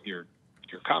support your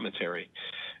commentary,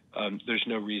 there's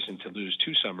no reason to lose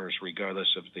 2 summers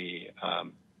regardless of the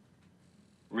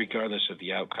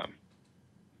outcome.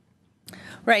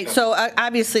 Right. So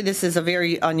obviously, this is a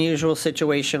very unusual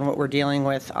situation what we're dealing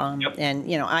with, and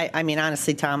I mean,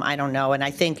 honestly, Tom, I don't know. And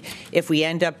I think if we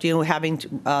end up having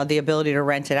the ability to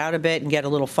rent it out a bit and get a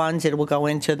little funds, it'll go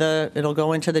into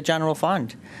the general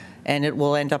fund, and it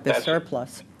will end up as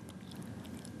surplus.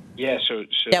 Yeah, so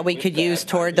that we could use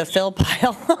toward the fill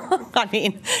pile. I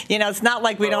mean, it's not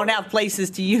like we don't have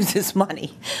places to use this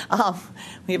money.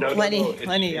 We have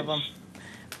plenty of them.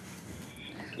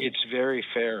 It's very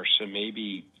fair. So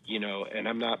maybe, and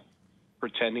I'm not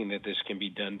pretending that this can be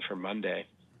done for Monday,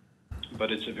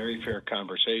 but it's a very fair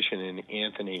conversation. And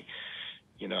Anthony,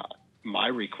 my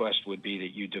request would be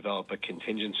that you develop a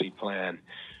contingency plan,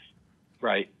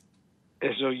 right,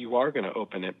 as though you are going to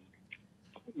open it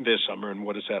this summer, and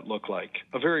what does that look like?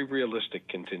 A very realistic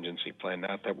contingency plan,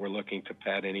 not that we're looking to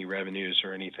pad any revenues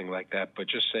or anything like that, but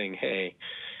just saying, hey,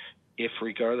 if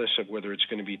regardless of whether it's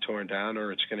going to be torn down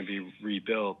or it's going to be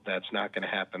rebuilt, that's not going to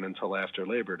happen until after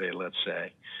Labor Day, let's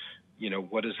say,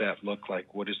 what does that look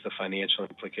like? What is the financial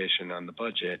implication on the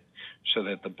budget, so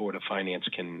that the Board of Finance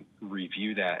can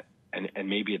review that, and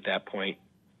maybe at that point,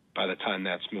 by the time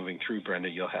that's moving through, Brenda,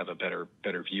 you'll have a better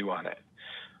view on it.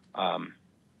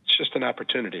 It's just an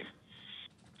opportunity.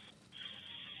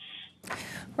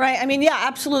 Right. I mean, yeah,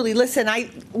 absolutely. Listen,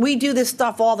 we do this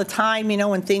stuff all the time,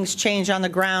 when things change on the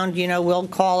ground, we'll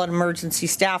call an emergency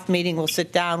staff meeting, we'll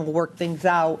sit down, we'll work things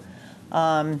out,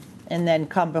 and then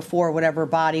come before whatever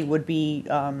body would be,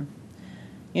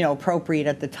 appropriate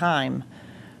at the time.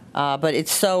 But there's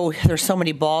so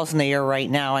many balls in the air right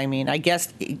now. I mean, I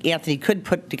guess Anthony could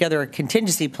put together a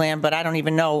contingency plan, but I don't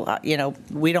even know,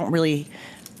 we don't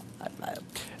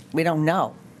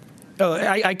know. Oh,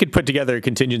 I could put together a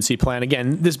contingency plan.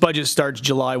 Again, this budget starts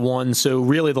July 1, so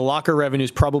really the locker revenue is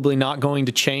probably not going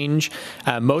to change.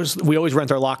 We always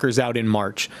rent our lockers out in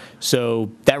March.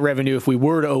 So that revenue, if we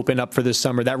were to open up for this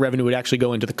summer, that revenue would actually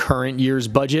go into the current year's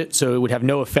budget, so it would have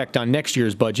no effect on next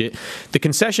year's budget. The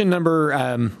concession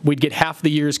number, we'd get half the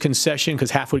year's concession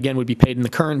because half, again, would be paid in the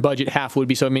current budget, half would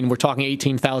be, so I mean, we're talking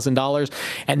 $18,000.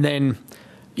 And then,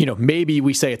 maybe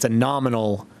we say it's a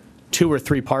nominal 2 or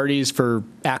 3 parties for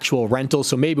actual rentals,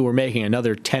 so maybe we're making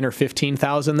another 10 or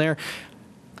 15,000 there.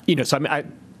 So I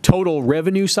mean, total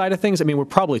revenue side of things, I mean, we're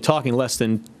probably talking less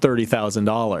than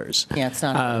 $30,000. Yeah, it's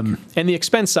not. And the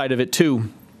expense side of it too,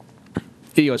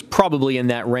 is probably in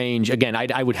that range. Again,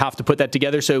 I would have to put that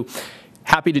together. So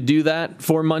happy to do that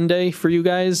for Monday for you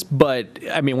guys, but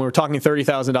I mean, when we're talking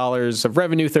 $30,000 of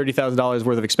revenue, $30,000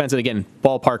 worth of expense, and again,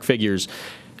 ballpark figures.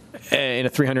 In a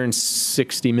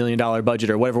 $360 million budget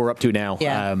or whatever we're up to now.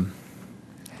 Yeah.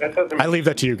 I leave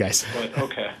that to you guys.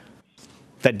 Okay.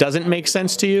 That doesn't make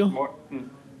sense to you?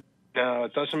 No,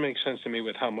 it doesn't make sense to me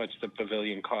with how much the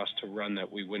pavilion costs to run that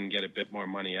we wouldn't get a bit more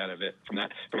money out of it from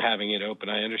having it open.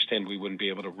 I understand we wouldn't be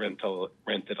able to rent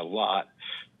it a lot,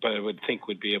 but I would think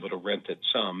we'd be able to rent it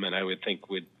some, and I would think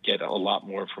we'd get a lot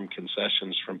more from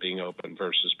concessions from being open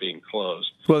versus being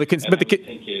closed. Well, I think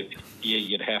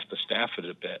you'd have to staff it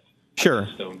a bit. Sure.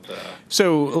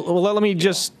 So let me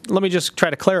just try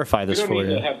to clarify this for you. We don't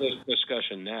need to have this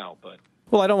discussion now, but.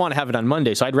 Well, I don't want to have it on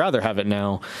Monday, so I'd rather have it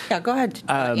now. Yeah, go ahead,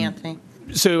 Anthony.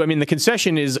 So, I mean, the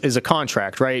concession is a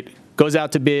contract, right? Goes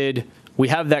out to bid. We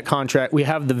have that contract. We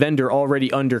have the vendor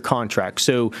already under contract.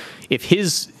 So if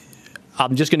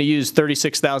I'm just going to use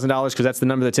 $36,000 because that's the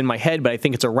number that's in my head, but I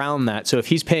think it's around that. So if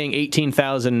he's paying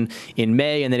 $18,000 in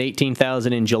May and then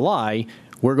 $18,000 in July,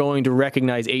 we're going to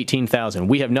recognize $18,000.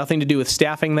 We have nothing to do with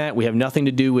staffing that. We have nothing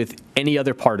to do with any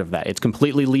other part of that. It's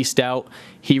completely leased out.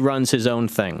 He runs his own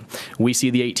thing. We see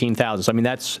the $18,000. So I mean,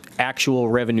 that's actual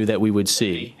revenue that we would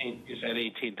see. Is that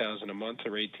 $18,000 a month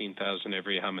or $18,000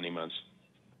 every how many months?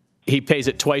 He pays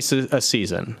it twice a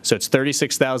season. So it's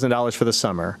 $36,000 for the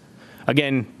summer.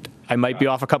 Again, I might be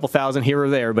off a couple thousand here or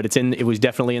there, but it was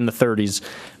definitely in the 30s.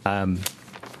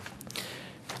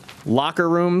 Locker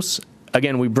rooms.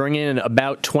 Again, we bring in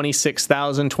about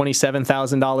 $26,000,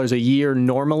 $27,000 a year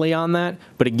normally on that.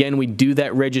 But again, we do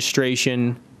that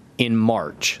registration in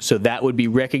March. So that would be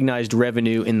recognized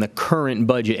revenue in the current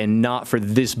budget and not for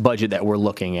this budget that we're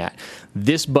looking at.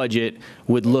 This budget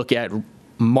would look at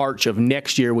March of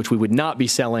next year, which we would not be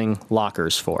selling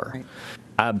lockers for.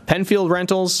 Right. Penfield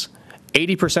rentals.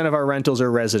 80% of our rentals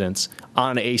are residents.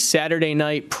 On a Saturday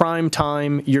night, prime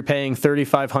time, you're paying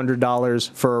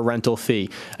 $3,500 for a rental fee.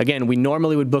 Again, we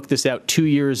normally would book this out 2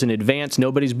 years in advance.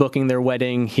 Nobody's booking their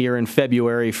wedding here in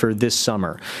February for this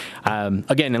summer.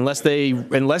 Again, unless they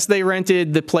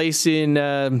rented the place in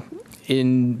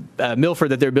Milford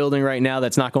that they're building right now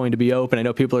that's not going to be open. I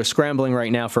know people are scrambling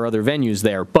right now for other venues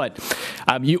there. But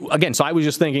again, so I was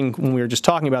just thinking when we were just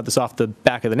talking about this off the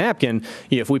back of the napkin,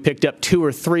 if we picked up 2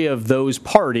 or 3 of those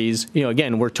parties,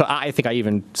 again, I think I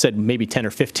even said maybe 10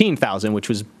 or 15,000, which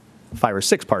was 5 or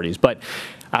 6 parties. But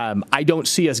I don't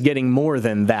see us getting more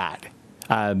than that.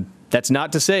 That's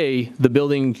not to say the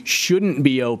building shouldn't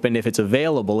be open if it's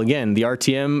available. Again, the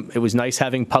RTM, it was nice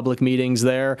having public meetings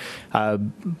there.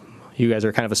 You guys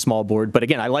are kind of a small board. But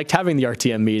again, I liked having the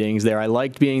RTM meetings there. I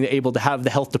liked being able to have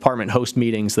the health department host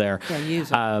meetings there. Yeah,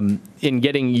 use it. In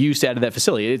getting use out of that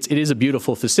facility. It is a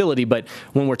beautiful facility, but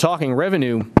when we're talking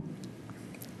revenue,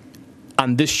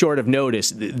 on this short of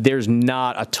notice, there's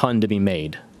not a ton to be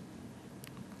made.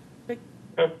 Can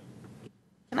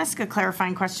I ask a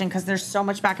clarifying question? Because there's so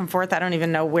much back and forth, I don't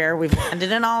even know where we've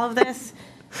landed in all of this.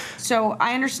 So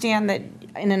I understand that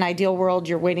in an ideal world,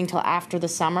 you're waiting till after the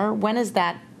summer. When is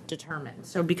that determined?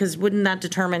 So because wouldn't that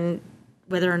determine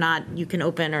whether or not you can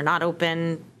open or not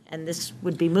open, and this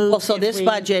would be moved? Well, so this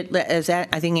budget, as I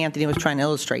think Anthony was trying to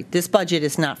illustrate, this budget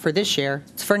is not for this year,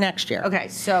 it's for next year. Okay,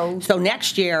 so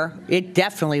next year, it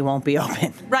definitely won't be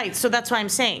open. Right, so that's what I'm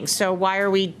saying. So why are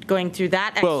we going through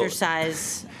that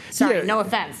exercise? Sorry, Yeah. no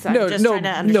offense. I'm No, just no, trying to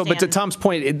understand. no. But to Tom's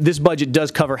point, this budget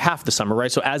does cover half the summer,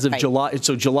 right? So as of Right.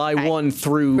 July 1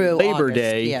 through Through Labor August,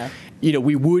 Day, yeah.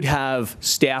 we would have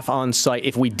staff on site.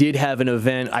 If we did have an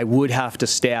event, I would have to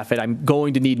staff it. I'm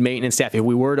going to need maintenance staff. If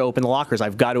we were to open the lockers,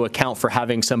 I've got to account for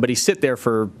having somebody sit there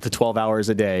for the 12 hours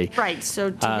a day. Right,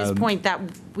 so to his point, that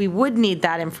we would need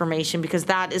that information because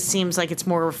that seems like it's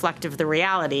more reflective of the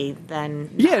reality than.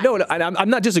 Yeah, no, and I'm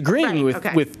not disagreeing Right,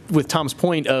 okay. with Tom's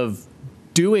point of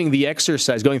doing the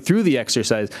exercise, going through the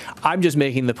exercise. I'm just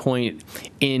making the point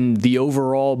in the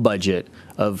overall budget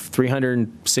of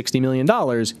 $360 million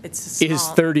It's is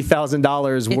small.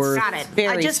 $30,000 worth Got it.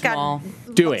 Very I just small.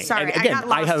 got doing. Sorry, And again, I got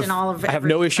lost in all of I have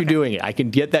no issue doing it. I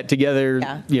can get that together,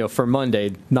 Yeah. for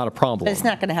Monday, not a problem. But it's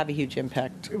not going to have a huge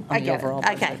impact I on the get it. overall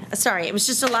Okay, budget. sorry, it was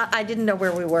just a lot, I didn't know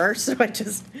where we were, so I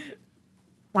just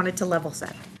wanted to level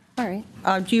set. All right.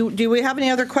 Do we have any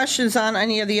other questions on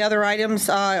any of the other items?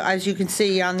 As you can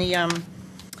see on the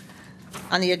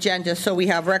agenda, so we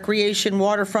have recreation,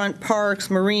 waterfront, parks,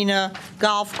 marina,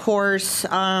 golf course,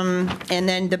 and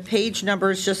then the page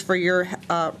numbers, just for your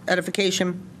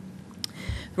edification.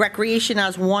 Recreation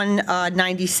has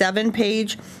 197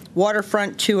 page,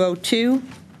 waterfront 202,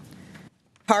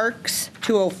 parks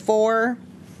 204,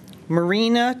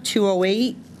 marina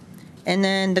 208, and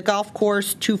then the golf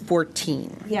course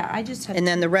 214. Yeah, I just had. And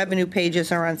then the revenue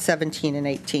pages are on 17 and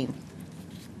 18.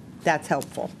 That's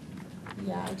helpful.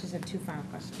 Yeah, I just have two final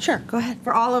questions. Sure, go ahead.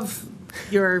 For all of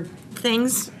your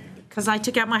things, because I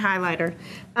took out my highlighter,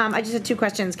 I just had two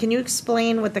questions. Can you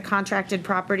explain what the contracted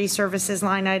property services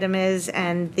line item is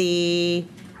and the,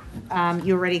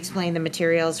 you already explained the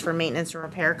materials for maintenance and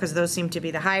repair, because those seem to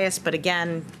be the highest, but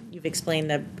again, you've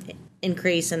explained the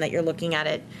increase and that you're looking at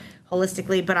it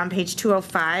holistically, but on page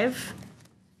 205,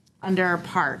 under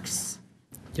parks,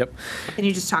 Yep. can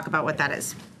you just talk about what that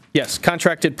is? Yes,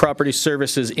 contracted property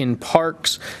services in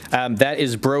parks. That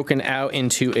is broken out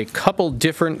into a couple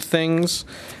different things.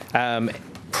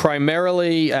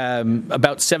 Primarily,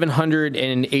 about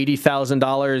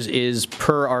 $780,000 is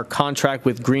per our contract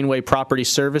with Greenway Property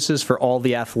Services for all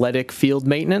the athletic field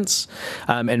maintenance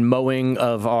and mowing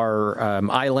of our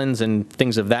islands and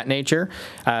things of that nature.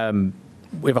 We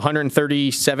have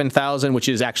 137,000, which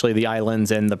is actually the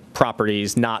islands and the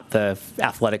properties, not the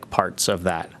athletic parts of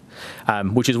that.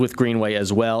 Which is with Greenway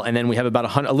as well. And then we have about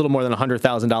a little more than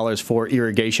 $100,000 for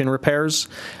irrigation repairs.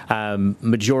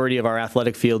 Majority of our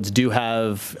athletic fields do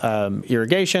have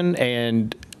irrigation,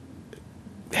 and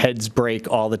heads break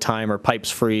all the time, or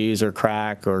pipes freeze or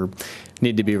crack or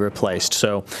need to be replaced.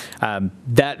 So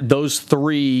those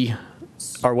three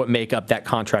are what make up that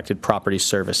contracted property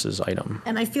services item.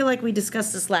 And I feel like we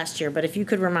discussed this last year, but if you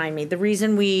could remind me, the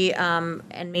reason we,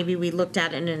 and maybe we looked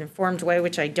at it in an informed way,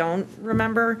 which I don't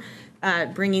remember,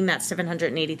 bringing that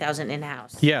 780,000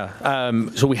 in-house. Yeah,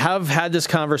 so we have had this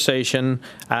conversation,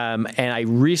 and I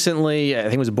recently, I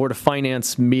think it was a Board of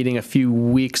Finance meeting a few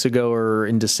weeks ago or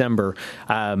in December,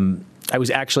 I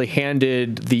was actually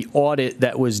handed the audit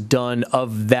that was done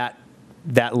of that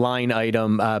line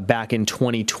item back in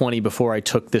 2020 before I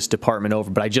took this department over.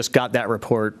 But I just got that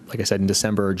report, like I said, in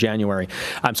December or January.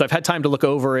 So I've had time to look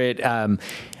over it.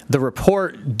 The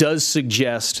report does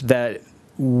suggest that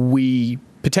we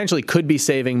potentially could be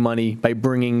saving money by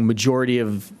bringing majority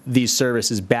of these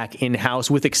services back in-house,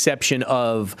 with exception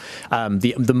of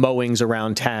the mowings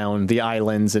around town, the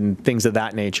islands, and things of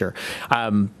that nature.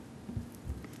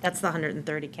 That's the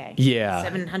 130K. Yeah.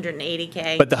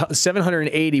 780K. But the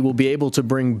 780 will be able to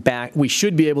bring back, we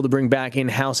should be able to bring back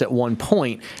in-house at one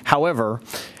point. However,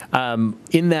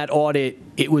 in that audit,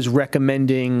 it was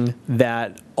recommending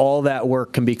that all that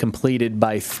work can be completed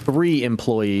by three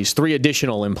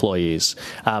additional employees,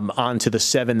 onto the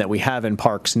 7 that we have in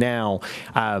parks now.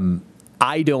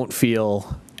 I don't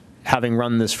feel, having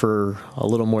run this for a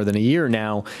little more than a year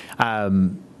now,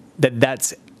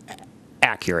 that's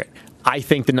accurate. I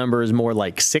think the number is more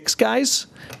like 6 guys,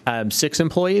 6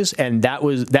 employees, and that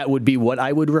would be what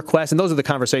I would request. And those are the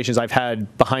conversations I've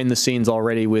had behind the scenes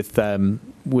already with the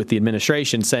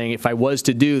administration, saying if I was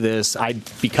to do this, I'd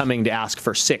be coming to ask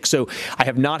for 6. So I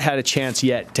have not had a chance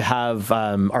yet to have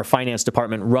our finance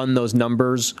department run those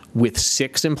numbers with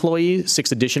 6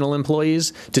 additional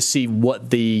employees, to see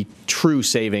what the true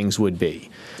savings would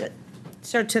be.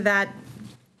 So to that,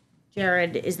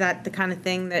 Jared, is that the kind of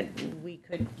thing that we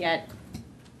could get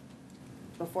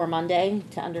before Monday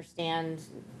to understand?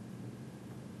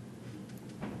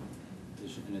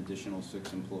 An additional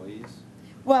 6 employees?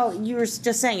 Well, you were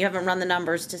just saying you haven't run the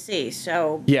numbers to see,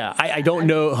 so. Yeah, I don't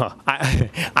know.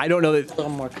 I don't know that. A little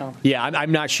more complicated. Yeah,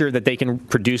 I'm not sure that they can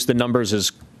produce the numbers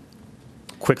as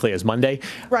quickly as Monday.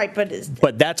 Right,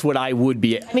 But that's what I would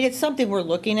be. I mean, it's something we're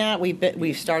looking at,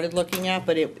 we've started looking at,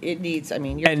 but it needs, I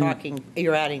mean,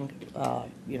 you're adding,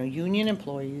 union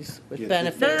employees with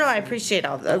benefits. no, I appreciate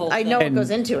all the that. whole I know thing. what goes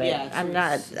into it. Yeah, I'm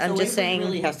just It saying.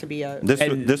 really has to be a.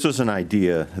 This was an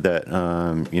idea that,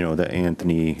 that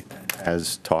Anthony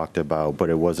has talked about, but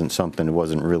it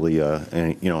wasn't really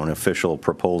an official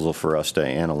proposal for us to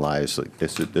analyze. Like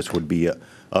this would be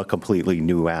a completely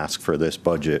new ask for this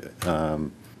budget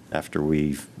after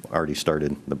we've already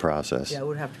started the process. Yeah, it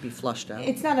would have to be flushed out.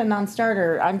 It's not a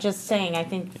non-starter. I'm just saying, I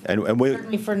think And we,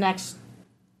 certainly for next,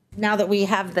 now that we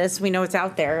have this, we know it's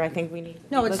out there, I think we need to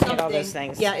No, it's look at all those something,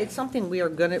 things. yeah, it's something we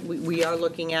are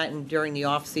looking at, and during the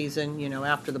off-season,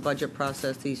 after the budget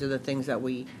process, these are the things that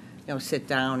we, sit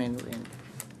down and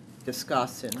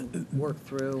discuss and work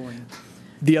through and.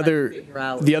 The try to other, figure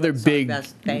out the other what's our big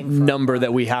best bang for our number that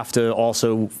buck. we have to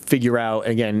also figure out,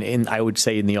 again, I would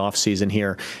say in the off season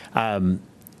here,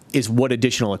 is what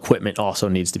additional equipment also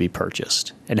needs to be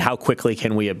purchased, and how quickly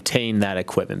can we obtain that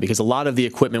equipment? Because a lot of the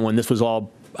equipment, when this was all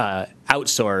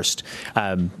outsourced,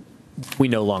 we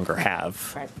no longer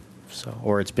have. Right. So,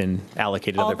 or it's been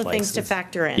allocated All other the places. things to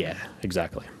factor in. Yeah,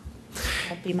 exactly.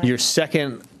 That'd be my- Your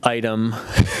second item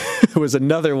was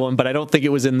another one, but I don't think it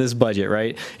was in this budget,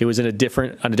 right? It was on a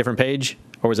different page,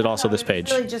 or was it also this It's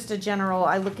page? really just a general,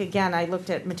 I looked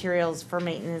at materials for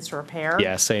maintenance repair.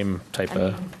 Yeah, same type I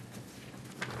of. mean,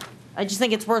 I just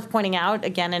think it's worth pointing out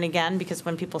again and again, because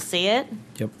when people see it,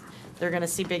 Yep. they're going to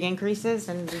see big increases,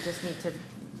 and we just need to,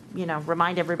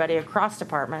 remind everybody across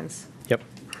departments, Yep.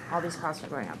 all these costs are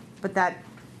going up. But that,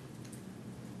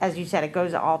 as you said, it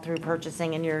goes all through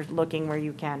purchasing, and you're looking where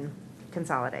you can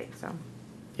consolidate, so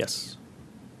Yes.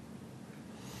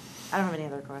 I don't have any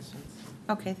other questions.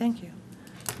 Okay, thank you.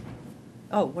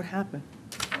 Oh, what happened?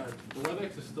 The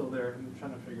WebEx is still there, I'm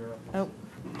trying to figure out. Oh,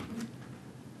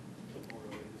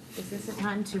 is this the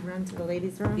time to run to the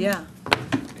ladies' room? Yeah.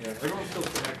 Yeah, everyone's still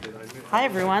connected. Hi,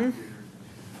 everyone.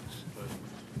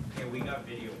 Yeah, we got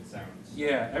video and sounds.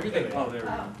 Yeah, everything, oh, there we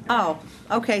go. Oh,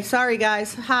 okay, sorry,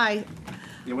 guys. Hi.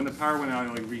 Yeah, when the power went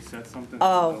out, it reset something.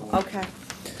 Oh, okay.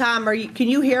 Tom, can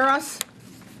you hear us?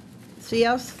 See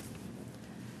us?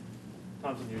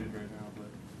 Tom's muted right now,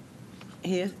 but.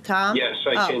 Here, Tom? Yes,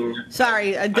 I Oh, can.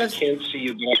 Sorry, I can't see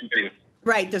you, but I can hear you.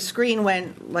 right, the screen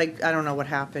went, I don't know what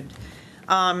happened.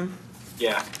 Yeah.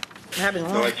 We're having a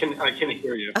No, long. I can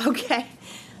hear you. Okay.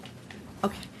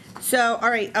 Okay. So, all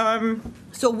right,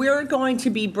 so we're going to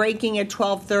be breaking at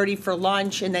 12:30 for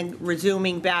lunch and then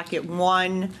resuming back at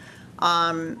 1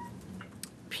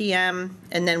 PM.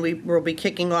 And then we'll be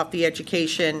kicking off the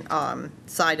education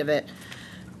side of it.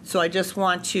 So I just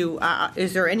want to,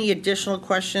 is there any additional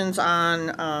questions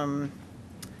on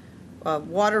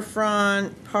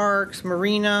waterfront, parks,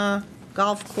 marina,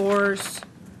 golf course?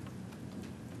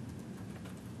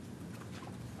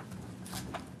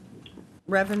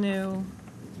 Revenue?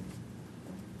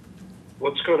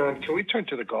 What's going on? Can we turn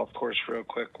to the golf course real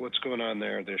quick? What's going on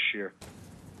there this year?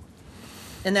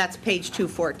 And that's page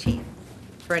 214,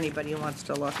 for anybody who wants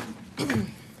to look.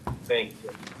 Thank you.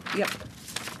 Yep.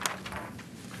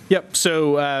 Yep.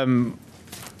 So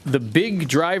the big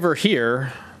driver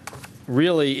here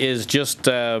really is just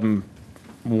one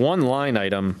line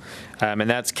item, and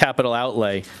that's capital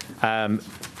outlay.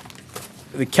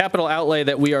 The capital outlay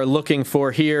that we are looking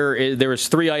for here, there was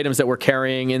 3 items that we're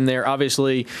carrying in there.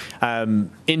 Obviously,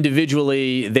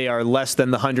 individually, they are less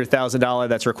than the $100,000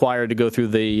 that's required to go through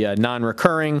the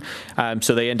non-recurring,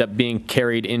 so they end up being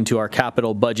carried into our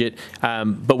capital budget.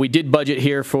 But we did budget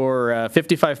here for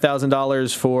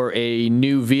 $55,000 for a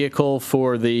new vehicle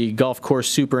for the golf course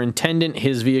superintendent.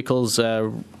 His vehicle's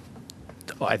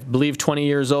I believe 20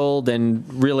 years old and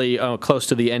really close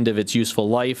to the end of its useful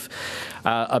life.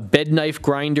 A bed knife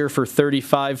grinder for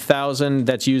 $35,000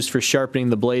 that's used for sharpening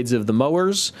the blades of the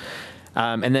mowers.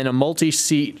 And then a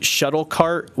multi-seat shuttle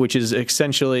cart, which is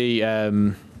essentially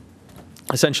an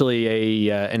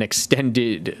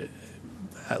extended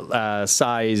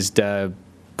sized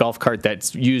golf cart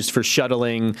that's used for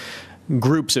shuttling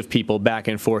groups of people back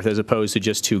and forth as opposed to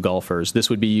just 2 golfers. This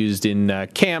would be used in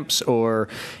camps, or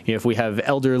if we have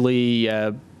elderly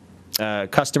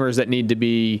customers that need to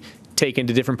be taken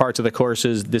to different parts of the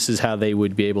courses, this is how they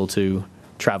would be able to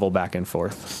travel back and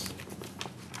forth.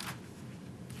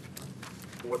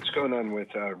 What's going on with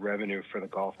revenue for the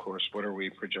golf course? What are we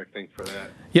projecting for that?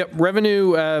 Yep,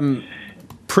 revenue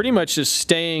pretty much is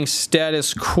staying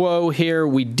status quo here.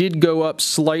 We did go up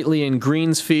slightly in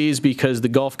greens fees because the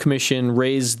Golf Commission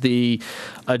raised the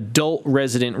adult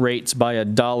resident rates by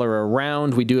 $1 a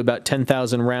round. We do about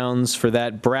 10,000 rounds for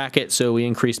that bracket, so we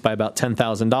increased by about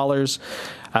 $10,000.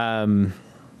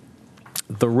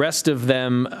 The rest of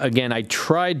them, again, I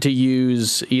tried to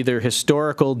use either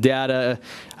historical data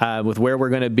with where we're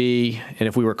going to be, and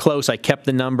if we were close, I kept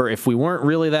the number. If we weren't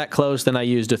really that close, then I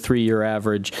used a 3-year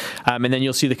average. And then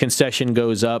you'll see the concession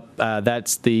goes up.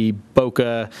 That's the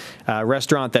Boca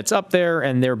restaurant that's up there,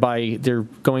 and they're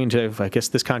going to, I guess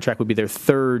this contract would be their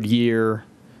 3rd year.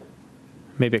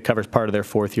 Maybe it covers part of their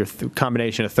 4th year,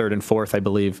 combination of 3rd and 4th, I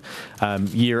believe,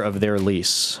 year of their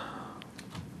lease.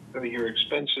 So your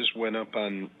expenses went up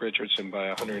on Richardson by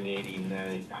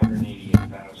 188,000.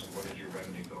 What did your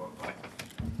revenue go up by?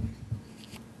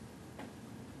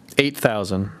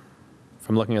 8,000, if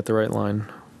I'm looking at the right line.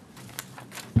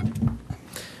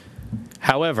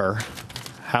 However,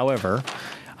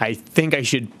 I think I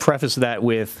should preface that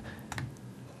with,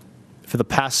 for the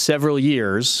past several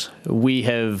years, we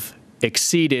have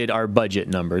exceeded our budget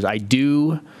numbers. I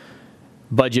do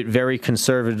budget very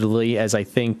conservatively, as I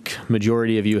think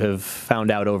majority of you have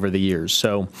found out over the years.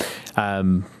 So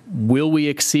will we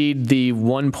exceed the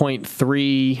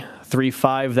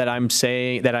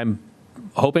 1.335 that I'm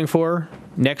hoping for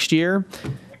next year?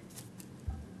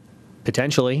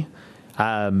 Potentially.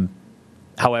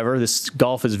 However, this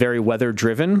golf is very weather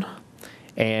driven,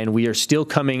 and we are still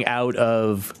coming out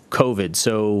of COVID.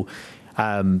 So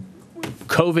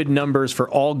COVID numbers for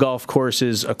all golf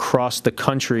courses across the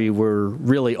country were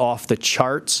really off the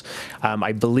charts.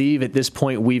 I believe at this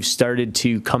point we've started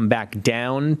to come back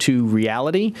down to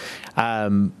reality.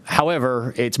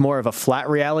 However, it's more of a flat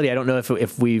reality. I don't know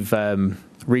if we've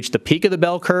reached the peak of the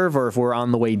bell curve or if we're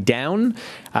on the way down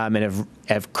and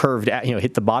have curved,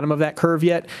 hit the bottom of that curve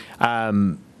yet.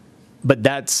 But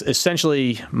that's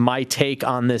essentially my take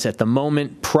on this at the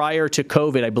moment. Prior to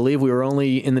COVID, I believe we were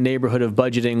only in the neighborhood of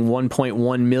budgeting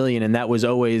 1.1 million, and that was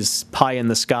always pie in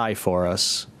the sky for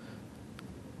us.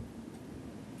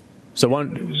 So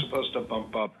It was supposed to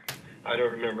bump up. I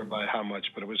don't remember by how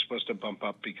much, but it was supposed to bump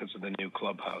up because of the new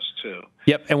clubhouse too.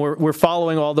 Yep, and we're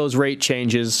following all those rate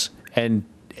changes, and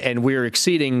we're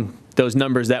exceeding those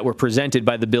numbers that were presented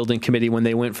by the building committee when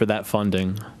they went for that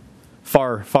funding.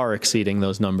 Far exceeding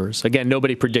those numbers. Again,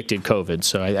 nobody predicted COVID,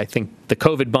 so I think the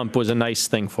COVID bump was a nice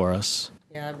thing for us.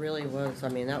 Yeah, it really was. I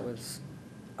mean, that was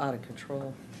out of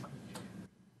control.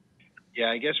 Yeah,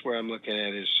 I guess where I'm looking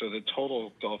at is, so the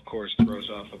total golf course throws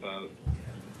off about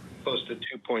close to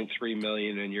 2.3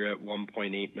 million, and you're at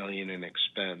 1.8 million in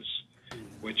expense,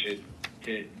 which it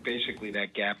basically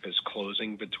that gap is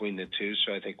closing between the two.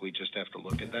 So I think we just have to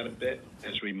look at that a bit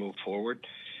as we move forward,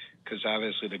 because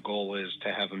obviously the goal is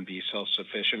to have them be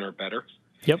self-sufficient or better.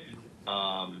 Yep.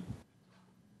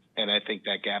 And I think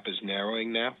that gap is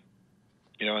narrowing now,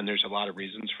 and there's a lot of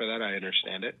reasons for that. I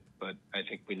understand it, but I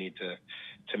think we need to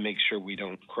make sure we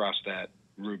don't cross that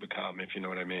Rubicon, if you know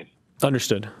what I mean.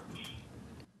 Understood.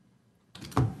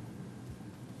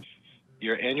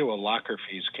 Your annual locker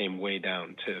fees came way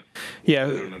down too. Yeah.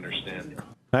 I don't understand.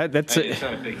 It's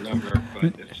not a big number, but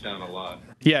it's down a lot.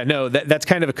 Yeah, no, that's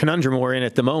kind of a conundrum we're in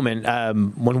at the moment.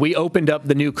 When we opened up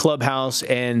the new clubhouse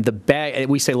and the bag,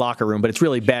 we say locker room, but it's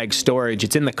really bag storage.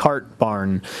 It's in the cart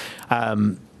barn.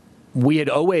 We had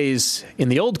always, in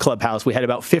the old clubhouse, we had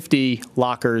about 50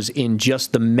 lockers in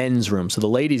just the men's room. So the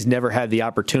ladies never had the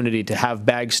opportunity to have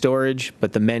bag storage,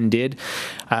 but the men did.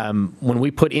 When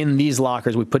we put in these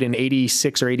lockers, we put in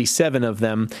 86 or 87 of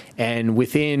them, and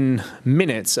within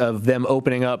minutes of them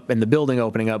opening up and the building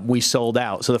opening up, we sold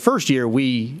out. So the first year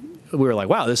we were like,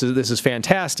 wow, this is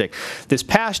fantastic. This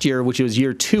past year, which was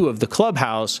year 2 of the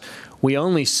clubhouse, we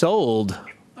only sold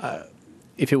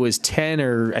if it was 10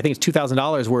 or I think it's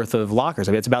 $2,000 worth of lockers.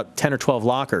 I mean, it's about 10 or 12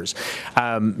 lockers.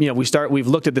 We've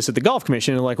looked at this at the Golf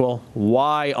Commission and like, well,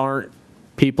 why aren't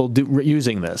people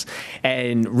using this?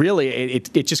 And really,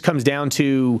 it just comes down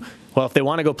to, well, if they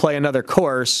want to go play another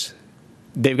course,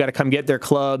 they've got to come get their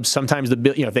clubs. Sometimes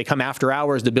if they come after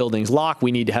hours, the building's locked.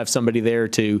 We need to have somebody there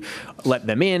to let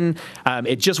them in.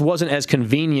 It just wasn't as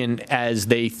convenient as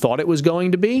they thought it was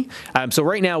going to be. So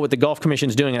right now, what the Golf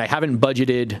Commission's doing, and I haven't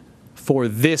budgeted for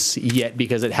this yet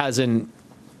because we haven't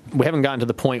gotten to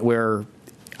the point where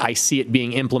I see it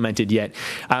being implemented yet.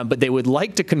 But they would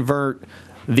like to convert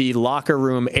the locker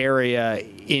room area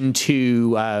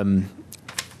into an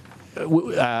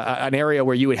area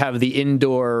where you would have the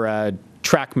indoor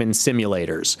TrackMan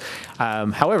simulators.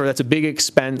 However, that's a big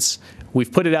expense.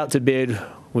 We've put it out to bid.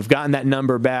 We've gotten that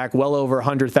number back, well over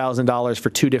 $100,000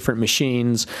 for 2 different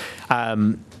machines.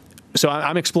 So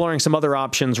I'm exploring some other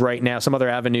options right now, some other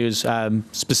avenues,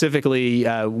 specifically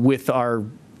with our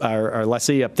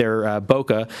lessee up there,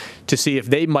 Boca, to see if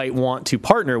they might want to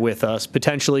partner with us,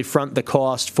 potentially front the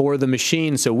cost for the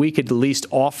machine so we could at least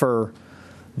offer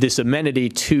this amenity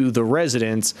to the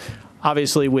residents.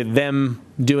 obviously, with them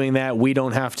doing that, we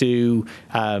don't have to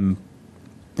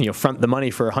front the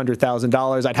money for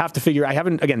 $100,000. I'd have to figure. I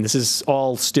haven't. Again, this is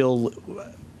all still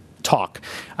talk.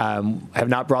 I have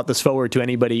not brought this forward to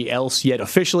anybody else yet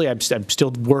officially. I'm still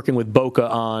working with Boca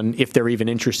on if they're even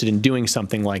interested in doing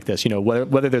something like this.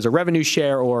 Whether there's a revenue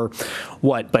share or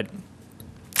what. But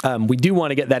we do want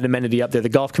to get that amenity up there. The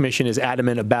Golf Commission is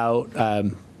adamant about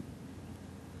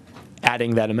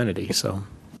adding that amenity. So.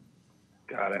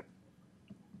 Got it.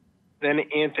 Then,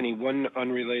 Anthony, one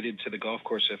unrelated to the golf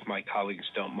course, if my colleagues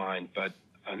don't mind, but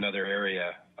another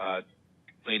area.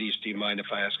 Ladies, do you mind if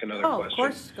I ask another question? Of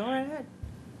course. Go right ahead.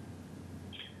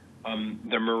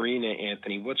 The marina,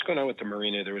 Anthony, what's going on with the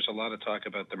marina? There was a lot of talk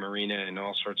about the marina and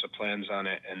all sorts of plans on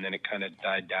it, and then it kind of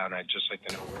died down. I'd just like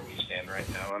to know where we stand right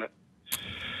now on it.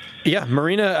 Yeah,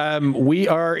 marina, we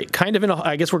are kind of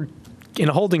I guess we're in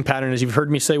a holding pattern, as you've heard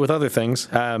me say with other things.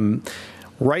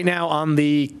 Right now with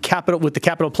the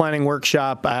capital planning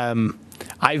workshop,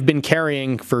 I've been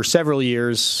carrying for several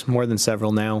years, more than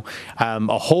several now,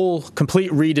 a whole complete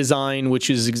redesign,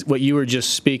 which is what you were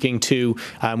just speaking to,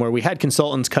 where we had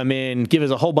consultants come in, give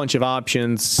us a whole bunch of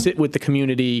options, sit with the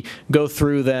community, go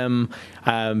through them,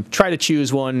 try to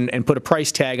choose one and put a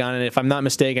price tag on it. If I'm not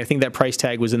mistaken, I think that price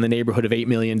tag was in the neighborhood of $8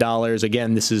 million.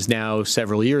 Again, this is now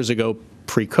several years ago,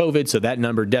 pre-COVID, so that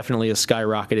number definitely has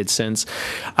skyrocketed since.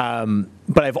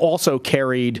 But I've also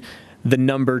carried the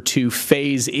number to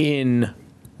phase in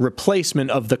replacement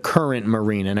of the current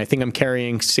marina, and I think I'm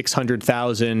carrying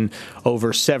 $600,000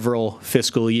 over several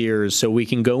fiscal years, so we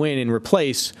can go in and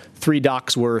replace 3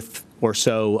 docks worth or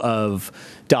so of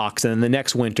docks, and then the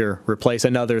next winter replace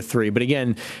another 3. But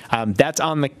again, that's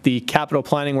on the capital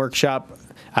planning workshop,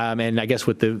 and I guess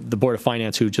with the Board of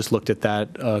Finance, who just looked at that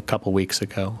a couple weeks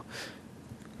ago.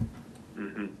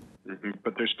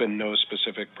 But there's been no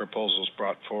specific proposals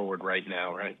brought forward right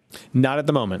now, right? Not at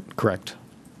the moment, correct.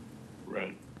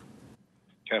 Right.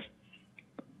 Okay.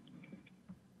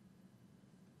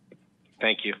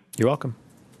 Thank you. You're welcome.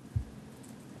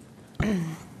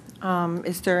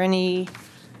 Is there any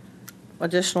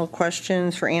additional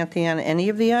questions for Anthony on any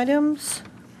of the items?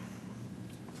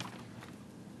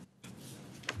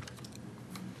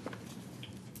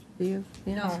 Do you?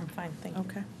 No, I'm fine, thank you.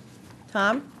 Okay.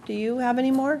 Tom, do you have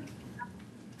any more?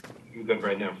 I'm good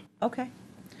right now. Okay.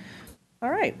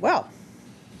 All right, well.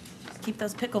 Keep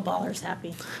those pickleballers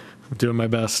happy. I'm doing my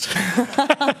best.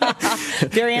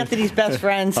 They're Anthony's best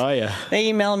friends. Oh, yeah. They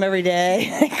email him every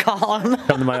day. They call him.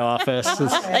 Come to my office.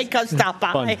 They come stop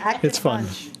by. Fun. It's fun.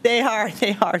 They are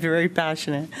very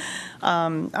passionate.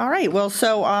 All right, well,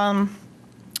 so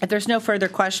if there's no further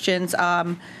questions,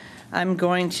 I'm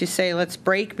going to say let's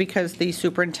break because the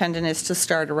superintendent is to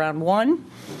start around 1.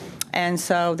 And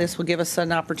so this will give us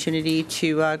an opportunity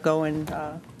to go and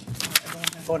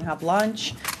have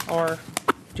lunch or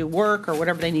do work or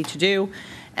whatever they need to do.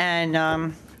 And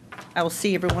I will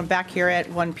see everyone back here at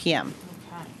 1 p.m.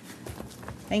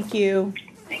 Thank you.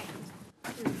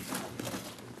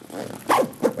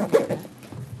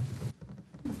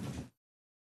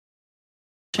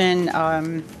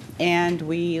 And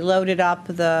we loaded up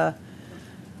the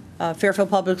Fairfield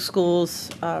Public Schools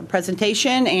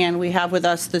presentation, and we have with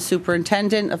us the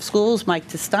superintendent of schools, Mike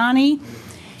Testani,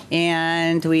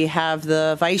 and we have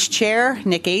the vice chair,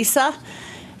 Nick Asa,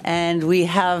 and we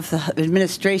have the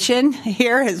administration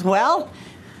here as well.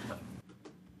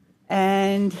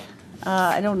 And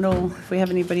I don't know if we have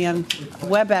anybody on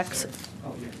WebEx.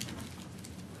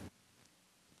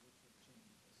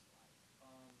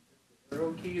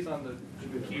 Arrow keys on the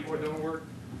keyboard don't work.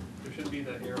 There should be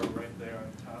the arrow right there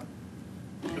on top.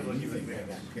 Should let you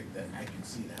advance. I can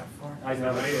see that far. I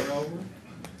know the arrow.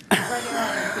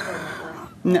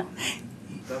 No.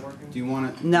 Is that working? Do you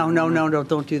want to? No,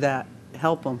 don't do that.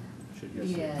 Help them.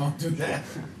 Yeah. Don't do that.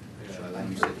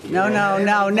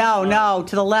 No,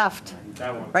 to the left.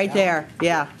 That one. Right there,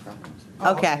 yeah.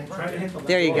 Okay, Try to hit the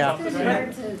there you go. It's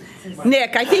hard to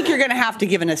Nick, I think you're going to have to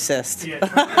give an assist. Yeah,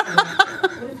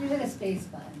 what if you hit a space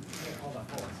button? hold on.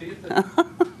 See if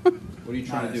What are you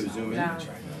trying to do? Zoom in?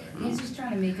 He's just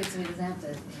trying to make it so he doesn't have to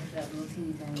hit that little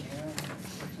teeny tiny arrow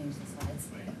and change the slides.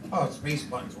 Oh, space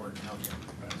button's working out. All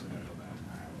right, we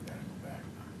gotta go back.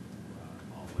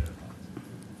 All the way to the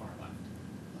far left.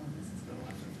 Oh, this is The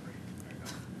left is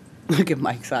great. Look at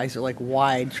Mike's eyes are like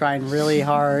wide, trying really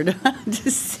hard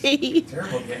to see.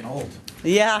 Terrible getting old.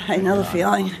 Yeah, I know the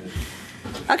feeling.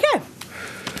 Okay.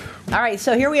 All right,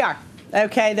 so here we are.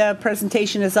 Okay, the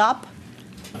presentation is up,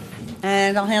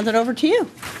 and I'll hand it over to you.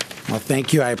 Well,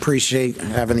 thank you. I appreciate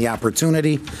having the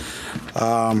opportunity.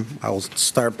 I will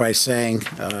start by saying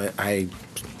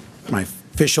my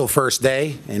official first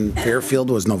day in Fairfield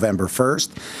was November 1st,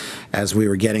 as we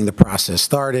were getting the process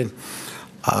started.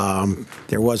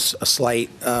 There was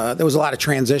a lot of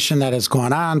transition that has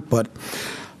gone on, but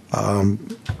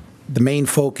the main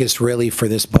focus really for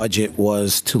this budget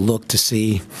was to look to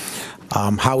see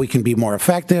how we can be more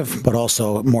effective, but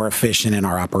also more efficient in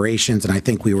our operations. And I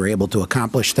think we were able to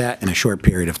accomplish that in a short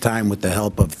period of time with the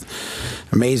help of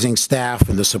amazing staff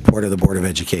and the support of the Board of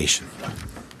Education.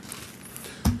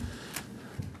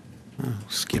 I'll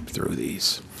skip through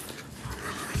these.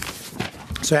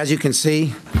 So as you can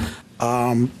see,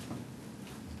 the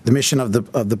mission of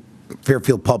the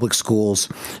Fairfield Public Schools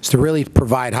is to really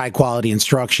provide high-quality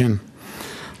instruction,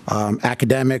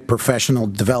 academic, professional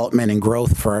development, and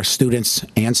growth for our students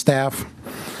and staff.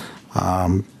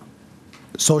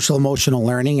 Social emotional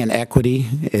learning and equity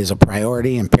is a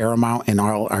priority and paramount in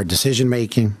all our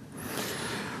decision-making.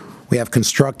 We have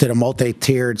constructed a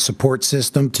multi-tiered support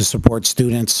system to support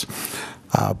students,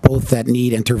 both that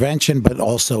need intervention but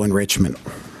also enrichment.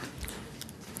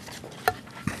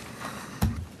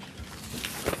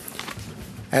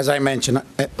 As I mentioned,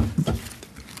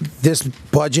 this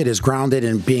budget is grounded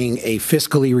in being a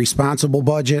fiscally responsible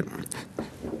budget.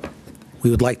 We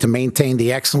would like to maintain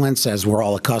the excellence, as we're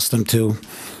all accustomed to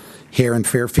here in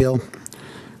Fairfield,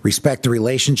 respect the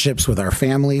relationships with our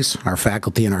families, our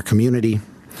faculty, and our community,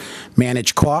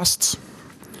 manage costs,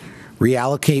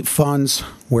 reallocate funds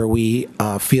where we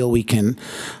feel we can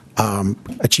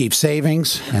achieve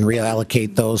savings and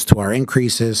reallocate those to our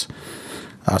increases,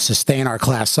 sustain our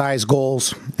class size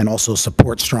goals, and also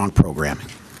support strong programming.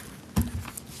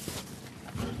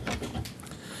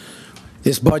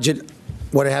 This budget,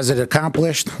 what has it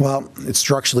accomplished? Well, it's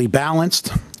structurally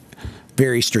balanced,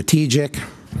 very strategic.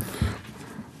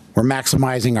 We're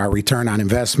maximizing our return on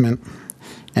investment,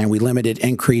 and we limited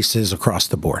increases across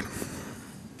the board.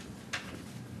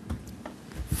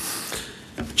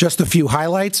 Just a few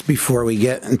highlights before we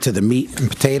get into the meat and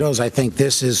potatoes. I think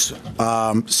this is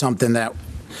something that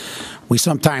we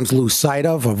sometimes lose sight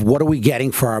of what are we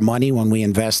getting for our money when we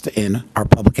invest in our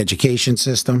public education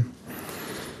system.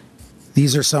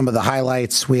 These are some of the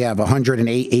highlights. We have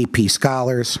 108 AP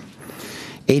scholars.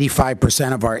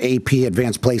 85% of our AP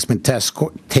advanced placement test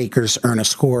takers earn a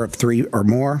score of 3 or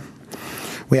more.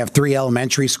 We have 3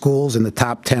 elementary schools in the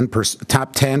top 10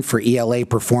 for ELA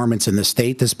performance in the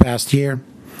state this past year.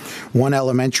 1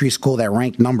 elementary school that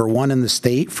ranked #1 in the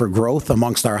state for growth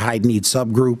amongst our high-need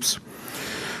subgroups.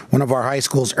 One of our high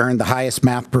schools earned the highest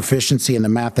math proficiency in the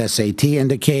math SAT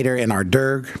indicator in our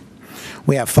DIRG.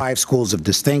 We have 5 schools of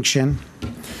distinction.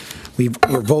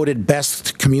 We're voted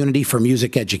best community for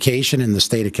music education in the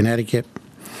state of Connecticut.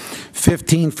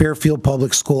 15 Fairfield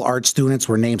Public School art students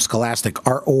were named Scholastic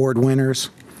Art Award winners.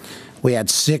 We had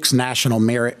 6 National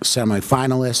Merit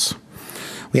semifinalists.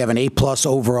 We have an A+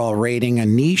 overall rating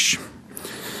in niche.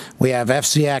 We have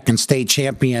FCAC and state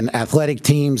champion athletic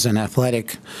teams and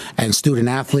athletic and student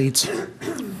athletes.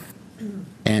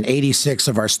 And 86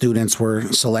 of our students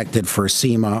were selected for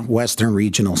SEMA Western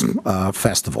Regional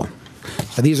Festival.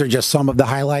 So these are just some of the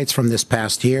highlights from this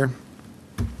past year.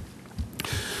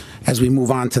 As we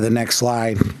move on to the next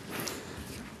slide,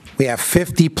 we have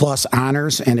 50+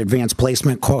 honors and advanced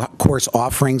placement course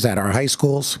offerings at our high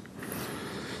schools.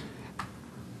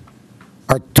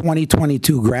 Our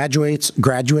 2022 graduates,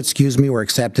 were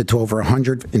accepted to over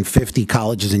 150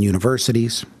 colleges and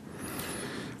universities.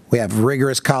 We have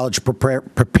rigorous college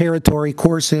preparatory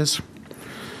courses.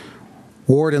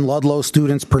 Ward and Ludlow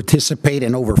students participate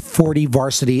in over 40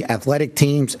 varsity athletic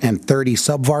teams and 30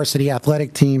 sub-varsity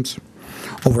athletic teams.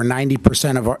 Over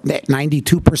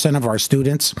 92% of our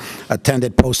students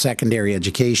attended post-secondary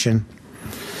education.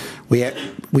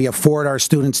 We afford our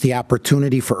students the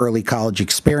opportunity for early college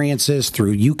experiences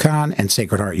through UConn and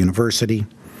Sacred Heart University.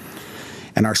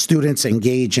 And our students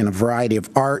engage in a variety of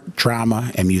art,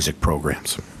 drama, and music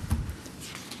programs.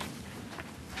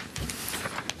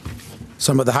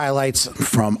 Some of the highlights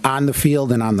from on the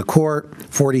field and on the court: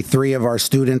 43 of our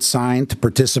students signed to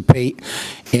participate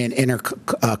in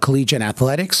intercollegiate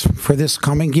athletics for this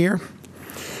coming year.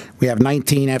 We have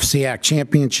 19 FCAC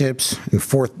championships and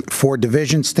 4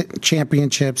 division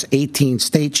championships, 18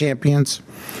 state champions,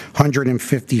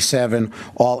 157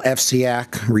 all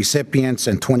FCAC recipients,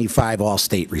 and 25 all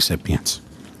state recipients.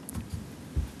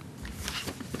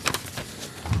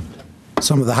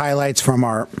 Some of the highlights from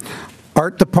our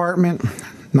art department: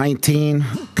 19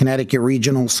 Connecticut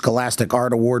Regional Scholastic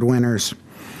Art Award winners.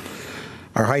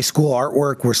 Our high school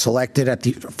artwork were selected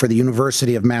for the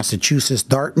University of Massachusetts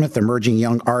Dartmouth Emerging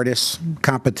Young Artists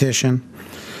competition.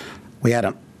 We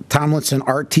had Tomlinson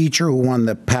art teacher who won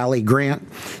the Pally Grant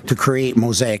to create a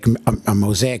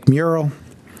mosaic mural.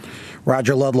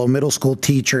 Roger Ludlow Middle School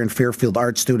teacher and Fairfield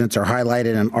art students are highlighted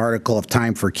in an article of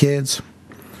Time for Kids.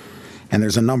 And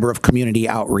there's a number of community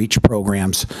outreach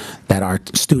programs that our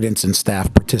students and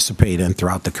staff participate in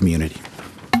throughout the community.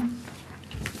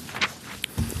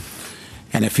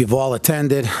 And if you've all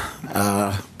attended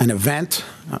an event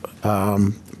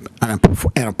and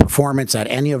a performance at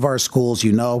any of our schools,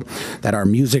 you know that our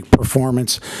music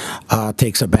performance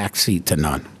takes a backseat to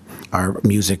none, our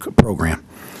music program.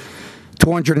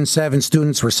 207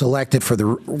 students were selected for the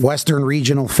Western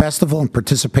Regional Festival and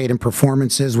participate in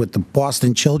performances with the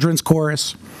Boston Children's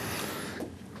Chorus,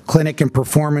 clinic and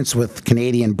performance with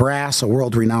Canadian Brass, a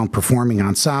world-renowned performing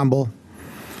ensemble,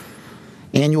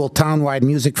 annual townwide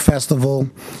music festival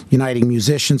uniting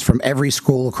musicians from every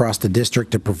school across the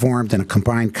district that performed in a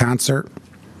combined concert.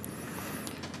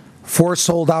 4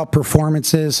 sold-out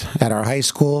performances at our high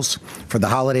schools for the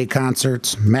holiday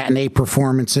concerts, matinee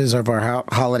performances of our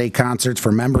holiday concerts for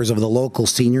members of the local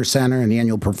senior center, and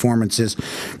annual performances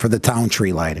for the town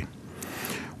tree lighting.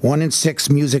 1 in 6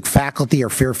 music faculty are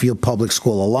Fairfield Public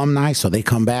School alumni, so they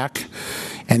come back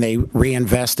and they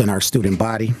reinvest in our student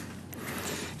body.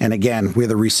 And again, we're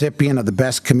the recipient of the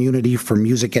best community for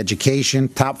music education,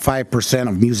 top 5%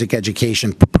 of music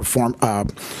education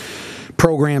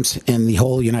programs in the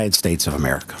whole United States of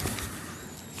America.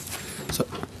 So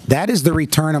that is the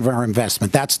return of our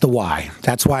investment. That's the why.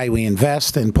 That's why we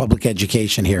invest in public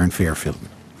education here in Fairfield.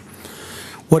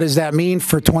 What does that mean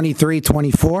for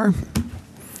 23-24?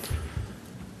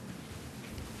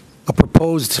 A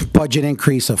proposed budget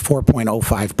increase of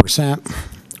 4.05%,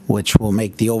 which will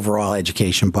make the overall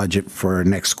education budget for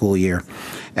next school year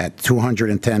at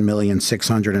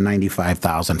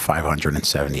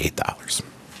 $210,695,578.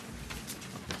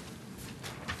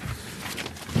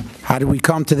 How did we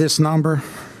come to this number?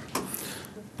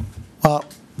 Well,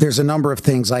 there's a number of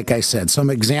things, like I said. Some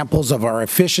examples of our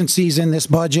efficiencies in this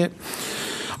budget: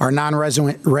 our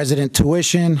non-resident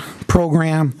tuition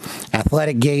program,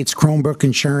 athletic gates, Chromebook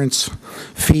insurance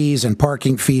fees, and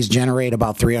parking fees generate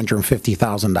about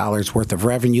 $350,000 worth of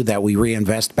revenue that we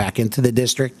reinvest back into the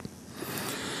district.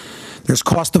 There's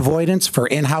cost avoidance for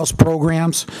in-house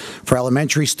programs for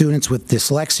elementary students with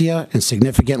dyslexia and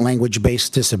significant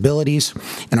language-based disabilities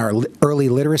in our Early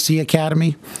Literacy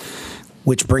Academy,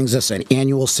 which brings us an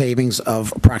annual savings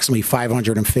of approximately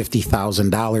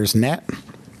 $550,000 net.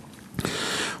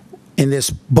 In this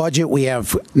budget, we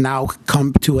have now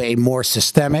come to a more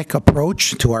systemic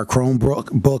approach to our Chromebook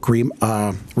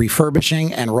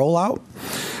refurbishing and rollout.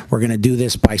 We're going to do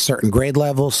this by certain grade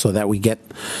levels so that we get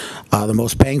the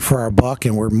most bang for our buck,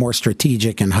 and we're more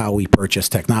strategic in how we purchase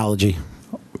technology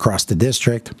across the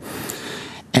district.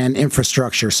 And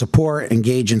infrastructure support,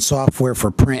 engage in software for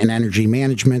print and energy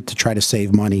management to try to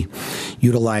save money,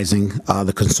 utilizing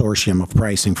the consortium of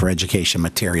pricing for education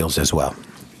materials as well.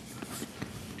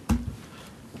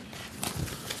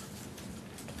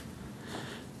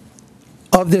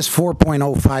 Of this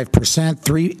 4.05%,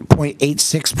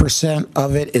 3.86%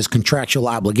 of it is contractual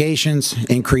obligations,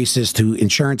 increases to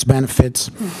insurance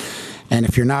benefits. And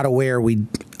if you're not aware, we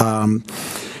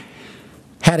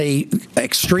had a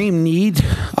extreme need in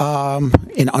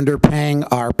underpaying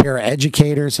our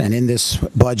paraeducators, and in this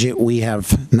budget we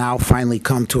have now finally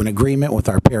come to an agreement with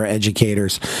our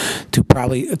paraeducators to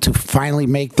finally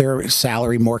make their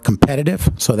salary more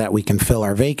competitive so that we can fill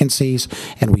our vacancies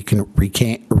and we can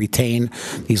retain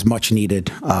these much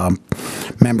needed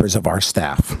members of our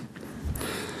staff.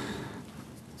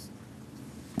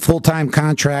 Full-time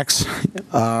contracts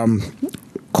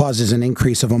causes an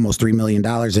increase of almost $3 million,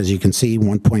 as you can see,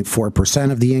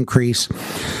 1.4% of the increase.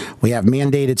 We have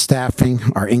mandated staffing,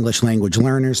 our English language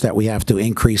learners, that we have to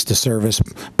increase to service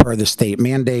per the state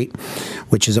mandate,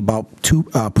 which is about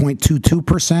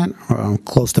 0.22%,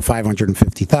 close to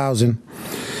 $550,000.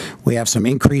 We have some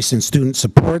increase in student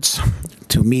supports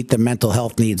to meet the mental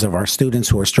health needs of our students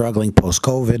who are struggling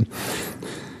post-COVID,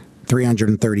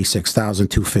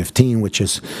 $336,215, which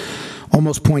is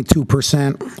almost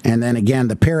 0.2%. And then again,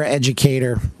 the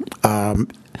paraeducator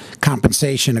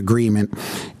compensation agreement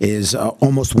is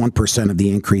almost 1% of the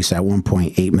increase at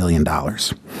 $1.8 million.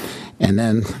 And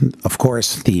then, of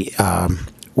course,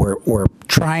 we're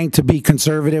trying to be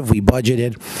conservative. We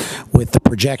budgeted with the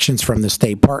projections from the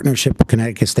state partnership,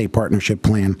 Connecticut State Partnership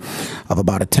Plan, of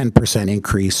about a 10%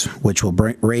 increase, which will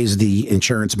raise the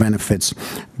insurance benefits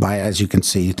by, as you can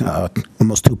see,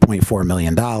 almost $2.4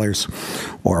 million,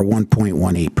 or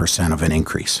 1.18% of an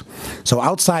increase. So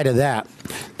outside of that,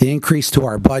 the increase to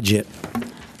our budget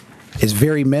is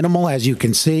very minimal, as you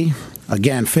can see.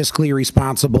 again, fiscally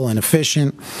responsible and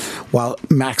efficient while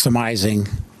maximizing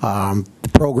the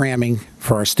programming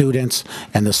for our students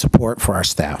and the support for our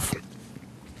staff.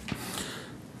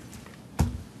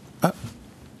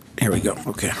 Here we go.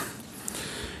 Okay.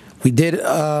 We did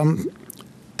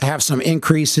have some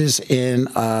increases in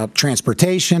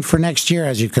transportation for next year,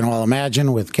 as you can all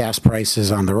imagine, with gas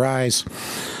prices on the rise.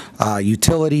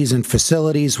 Utilities and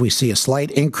facilities, we see a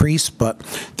slight increase, but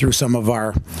through some of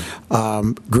our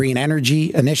green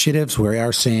energy initiatives, we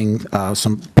are seeing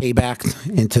some payback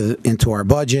into our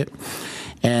budget.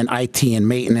 And IT and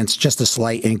maintenance, just a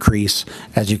slight increase,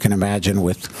 as you can imagine,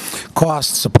 with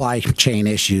costs, supply chain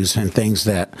issues, and things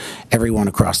that everyone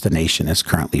across the nation is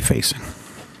currently facing.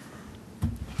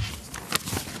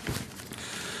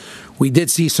 We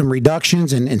did see some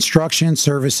reductions in instruction,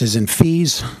 services, and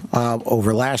fees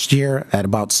over last year at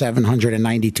about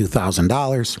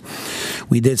 $792,000.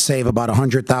 We did save about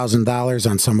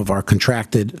 $100,000 on some of our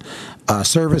contracted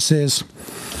services.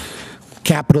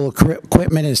 Capital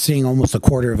equipment is seeing almost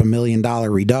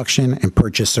 $250,000 reduction, and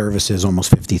purchase services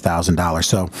almost $50,000.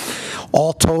 So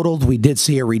all totaled, we did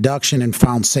see a reduction and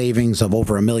found savings of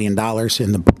over $1 million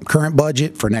in the current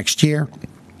budget for next year.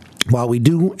 While we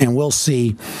do and will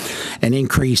see an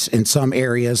increase in some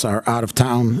areas, our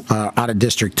out-of-town,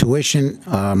 out-of-district tuition,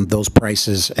 those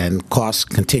prices and costs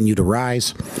continue to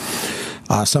rise.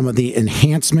 Some of the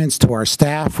enhancements to our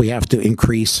staff, we have to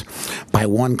increase by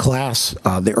one class,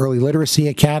 the Early Literacy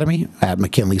Academy at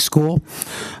McKinley School.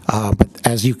 But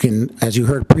as you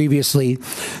heard previously,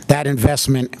 that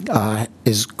investment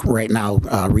is right now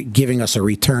giving us a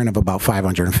return of about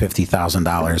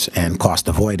 $550,000 in cost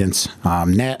avoidance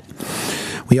net.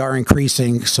 We are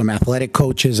increasing some athletic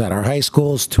coaches at our high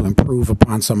schools to improve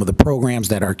upon some of the programs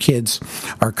that our kids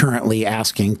are currently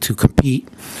asking to compete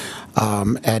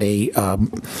at a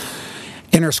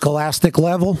interscholastic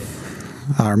level.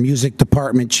 Our music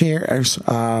department chairs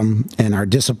and our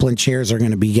discipline chairs are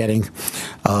going to be getting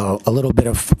a little bit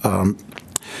of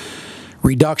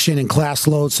reduction in class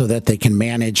load so that they can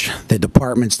manage the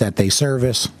departments that they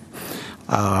service.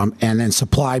 And then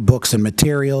supply books and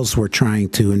materials, we're trying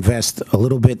to invest a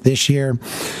little bit this year,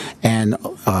 and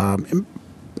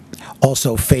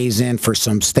also phase in for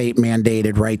some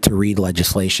state-mandated right-to-read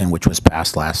legislation, which was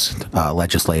passed last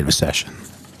legislative session.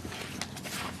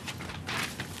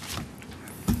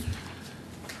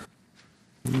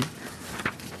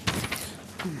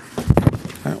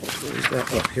 Oh,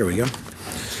 here we go.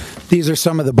 These are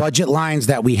some of the budget lines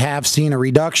that we have seen a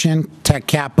reduction. Tech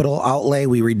capital outlay,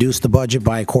 we reduced the budget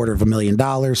by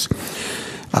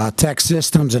 $250,000. Tech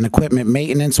systems and equipment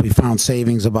maintenance, we found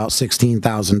savings about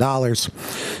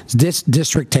 $16,000.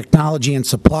 District technology and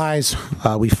supplies,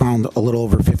 we found a little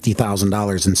over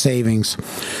 $50,000 in savings.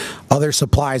 Other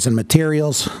supplies and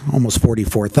materials, almost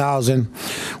 $44,000.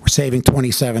 We're saving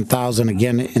 $27,000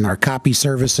 again in our copy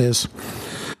services.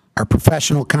 Our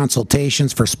professional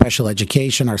consultations for special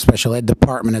education, our special ed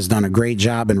department has done a great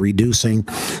job in reducing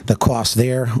the cost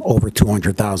there, over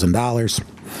 $200,000.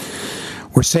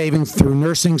 We're saving through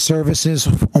nursing services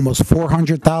almost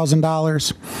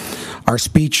 $400,000. Our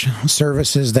speech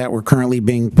services that were currently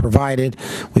being provided,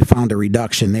 we found a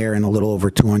reduction there in a little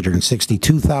over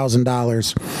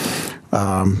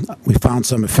 $262,000. We found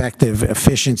some effective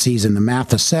efficiencies in the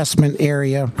math assessment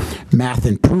area, math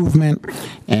improvement,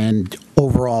 and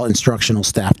overall instructional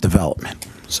staff development.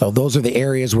 So those are the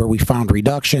areas where we found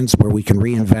reductions, where we can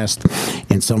reinvest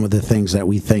in some of the things that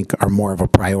we think are more of a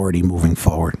priority moving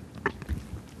forward.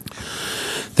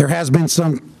 There has been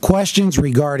some questions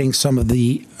regarding some of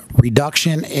the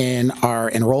reduction in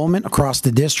our enrollment across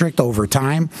the district over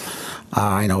time.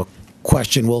 I know a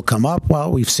question will come up,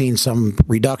 well, we've seen some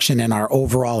reduction in our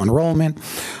overall enrollment.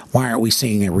 Why aren't we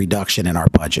seeing a reduction in our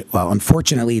budget? Well,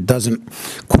 unfortunately, it doesn't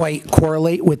quite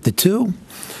correlate with the two.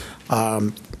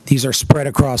 These are spread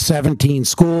across 17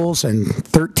 schools and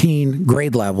 13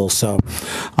 grade levels, so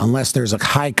unless there's a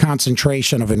high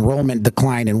concentration of enrollment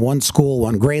decline in one school,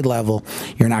 one grade level,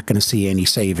 you're not going to see any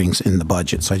savings in the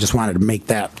budget. So I just wanted to make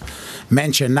that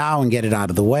mention now and get it out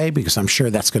of the way, because I'm sure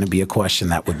that's going to be a question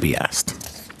that would be asked.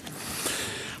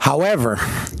 However,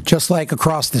 just like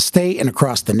across the state and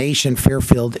across the nation,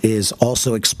 Fairfield is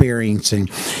also experiencing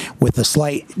with a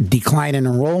slight decline in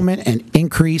enrollment and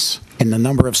increase in the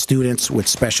number of students with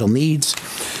special needs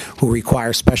who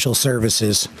require special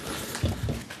services.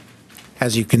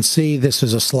 As you can see, this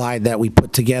is a slide that we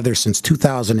put together since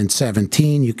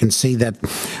 2017. You can see that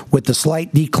with the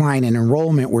slight decline in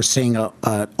enrollment, we're seeing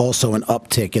also an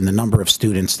uptick in the number of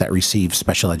students that receive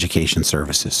special education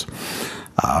services.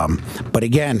 But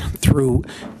again, through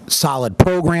solid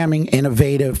programming,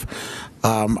 innovative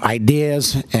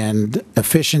ideas and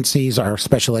efficiencies, our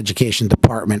special education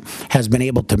department has been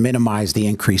able to minimize the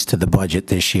increase to the budget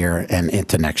this year and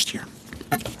into next year.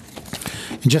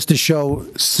 And just to show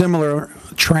similar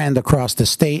trend across the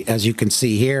state, as you can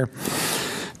see here,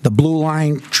 the blue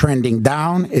line trending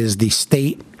down is the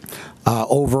state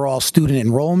overall student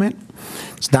enrollment.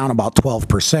 It's down about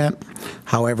 12%.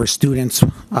 However, students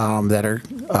that are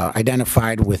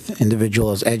identified with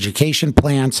individuals' education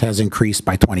plans has increased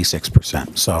by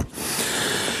 26%. So,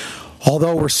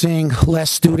 although we're seeing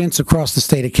less students across the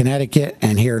state of Connecticut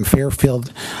and here in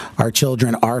Fairfield, our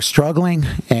children are struggling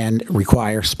and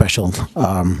require special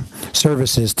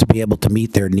services to be able to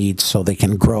meet their needs so they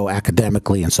can grow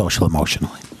academically and social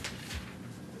emotionally.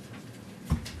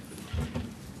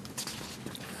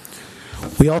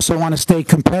 We also want to stay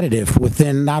competitive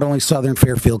within not only Southern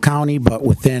Fairfield County, but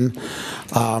within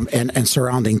and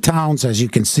surrounding towns. As you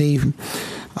can see,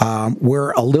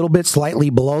 we're a little bit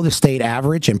slightly below the state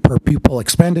average in per pupil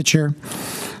expenditure.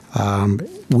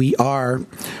 We are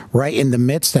right in the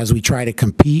midst as we try to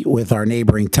compete with our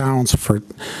neighboring towns for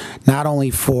not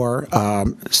only for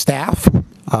staff,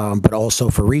 but also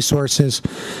for resources.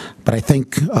 But I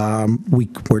think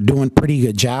we're doing a pretty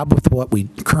good job with what we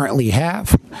currently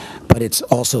have. But it's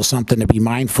also something to be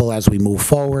mindful as we move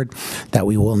forward that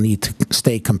we will need to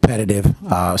stay competitive,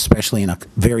 especially in a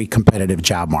very competitive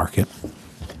job market.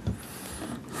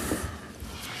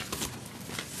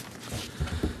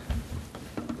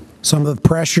 Some of the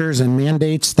pressures and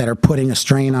mandates that are putting a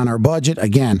strain on our budget,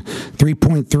 again,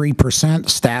 3.3%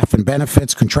 staff and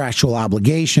benefits, contractual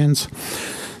obligations,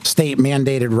 state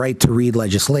mandated right to read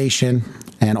legislation,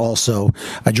 and also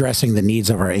addressing the needs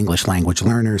of our English language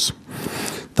learners.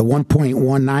 The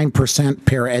 1.19%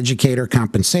 paraeducator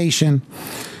compensation.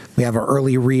 We have our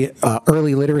early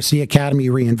literacy academy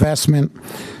reinvestment,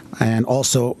 and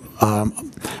also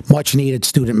much needed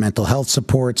student mental health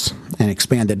supports and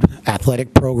expanded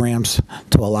athletic programs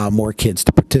to allow more kids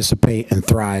to participate and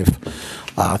thrive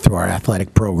through our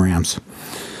athletic programs.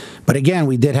 But again,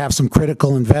 we did have some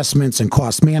critical investments in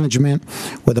cost management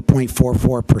with a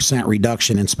 0.44%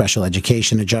 reduction in special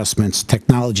education adjustments,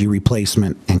 technology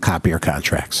replacement, and copier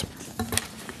contracts.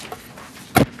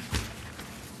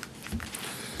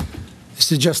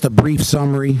 This is just a brief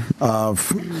summary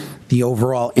of the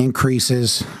overall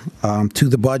increases to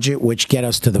the budget, which get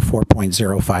us to the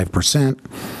 4.05%.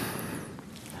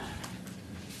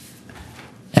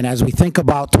 And as we think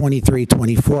about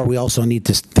 23-24, we also need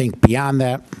to think beyond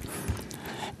that.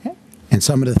 And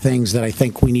some of the things that I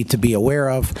think we need to be aware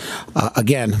of,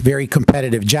 again, very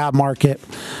competitive job market.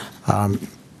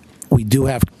 We do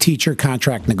have teacher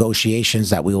contract negotiations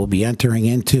that we will be entering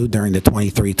into during the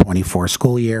 23-24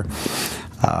 school year.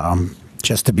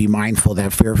 Just to be mindful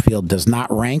that Fairfield does not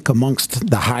rank amongst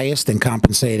the highest in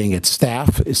compensating its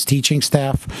staff, its teaching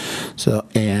staff. So,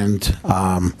 and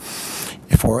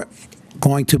if we're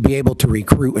going to be able to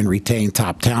recruit and retain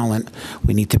top talent,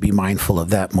 we need to be mindful of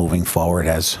that moving forward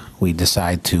as we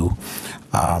decide to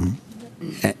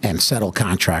and settle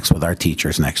contracts with our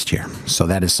teachers next year. So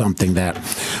that is something that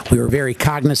we were very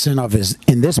cognizant of is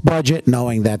in this budget,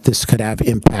 knowing that this could have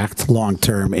impact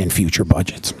long-term in future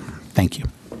budgets. Thank you.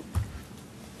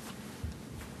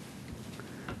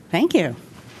 Thank you.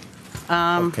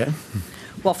 Okay.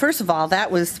 Well, first of all, that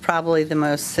was probably the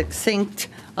most succinct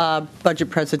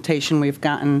budget presentation we've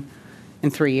gotten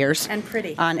in 3 years. And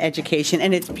pretty. On education,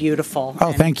 and it's beautiful. Oh,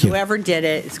 And thank you. Whoever did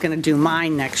it is going to do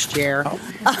mine next year.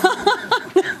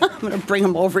 I'm going to bring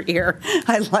them over here.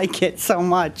 I like it so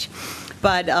much.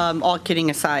 But all kidding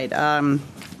aside,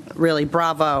 really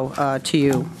bravo to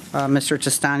you, Mr.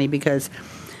 Testani, because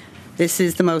this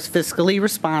is the most fiscally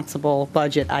responsible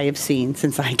budget I have seen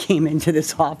since I came into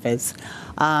this office.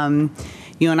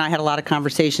 You and I had a lot of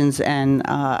conversations, and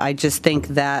I just think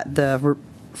that the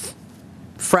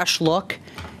fresh look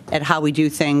at how we do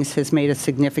things has made a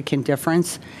significant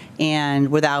difference, and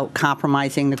without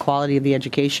compromising the quality of the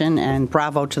education. And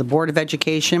bravo to the Board of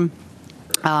Education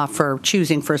for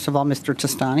choosing, first of all, Mr.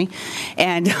 Testani,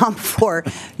 and for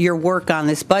your work on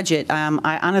this budget.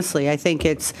 I think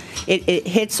it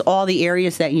hits all the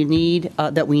areas that you need,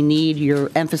 that we need. You're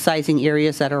emphasizing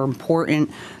areas that are important.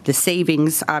 The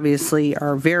savings, obviously,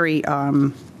 are very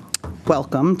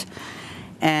welcomed,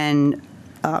 and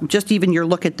just even your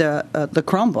look at the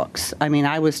Chromebooks. I mean,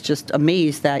 I was just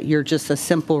amazed that you're just a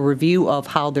simple review of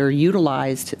how they're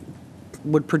utilized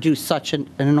would produce such an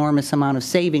enormous amount of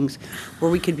savings,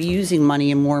 where we could be using money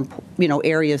in more,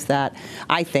 areas that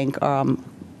I think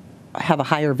have a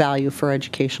higher value for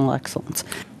educational excellence.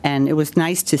 And it was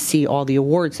nice to see all the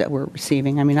awards that we're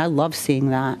receiving. I mean, I love seeing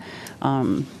that.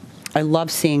 I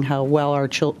love seeing how well our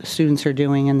students are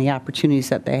doing and the opportunities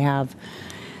that they have.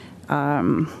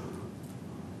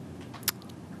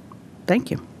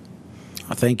 Thank you.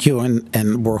 Thank you,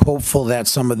 and we're hopeful that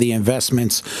some of the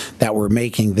investments that we're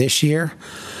making this year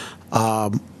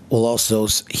will also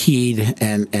heed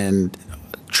and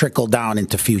trickle down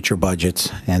into future budgets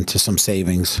and to some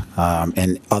savings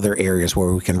and other areas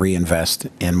where we can reinvest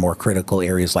in more critical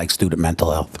areas like student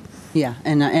mental health. Yeah,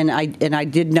 and I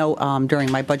did note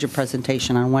during my budget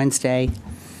presentation on Wednesday,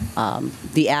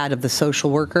 the ad of the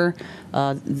social worker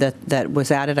that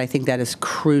was added. I think that is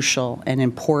crucial and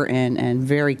important and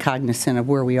very cognizant of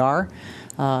where we are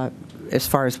as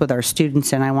far as with our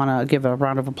students. And I want to give a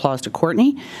round of applause to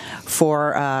Courtney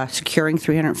for securing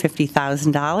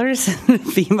 $350,000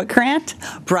 FEMA grant.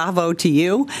 Bravo to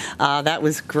you. That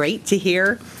was great to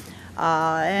hear.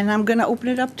 And I'm going to open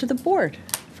it up to the board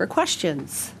for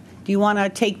questions. Do you want to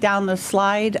take down the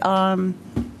slide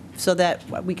so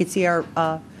that we could see our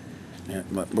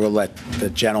We'll let the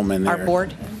gentleman there. our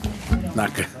board?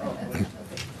 Not good.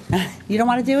 You don't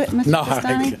want to do it, Mr. No,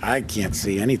 Castani? I can't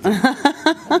see anything.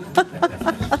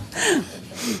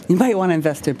 You might want to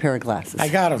invest in a pair of glasses. I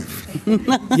got them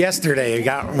yesterday.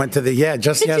 Went to the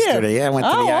just Did you? yesterday. Yeah, I went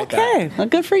to the eye doctor. Okay. Well,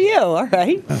 good for you. All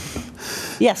right.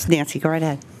 Yes, Nancy, go right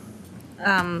ahead.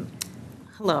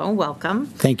 Hello, welcome.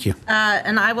 Thank you.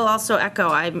 And I will also echo,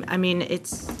 I mean,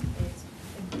 it's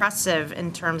impressive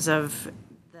in terms of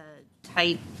the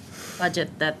tight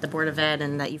budget that the Board of Ed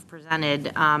and that you've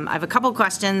presented. I have a couple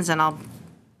questions, and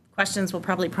questions will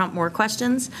probably prompt more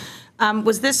questions.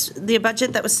 Was this, the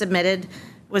budget that was submitted,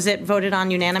 was it voted on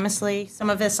unanimously?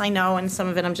 Some of this I know, and some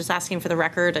of it I'm just asking for the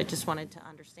record. I just wanted to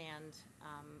understand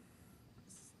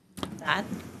that.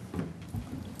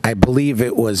 I believe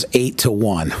it was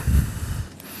 8-1.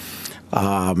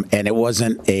 And it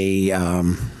wasn't the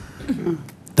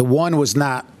one was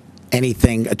not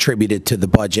anything attributed to the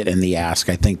budget and the ask.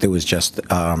 I think there was just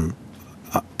an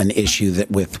issue that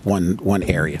with one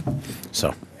area.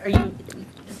 So.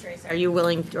 Are you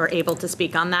willing or able to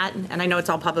speak on that? And I know it's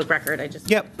all public record.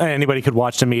 Yep, anybody could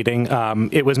watch the meeting.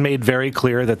 It was made very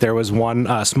clear that there was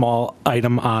one small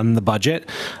item on the budget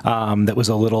that was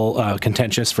a little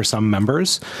contentious for some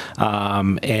members.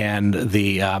 And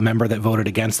the member that voted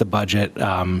against the budget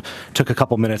took a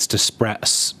couple minutes to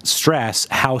stress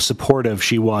how supportive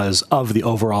she was of the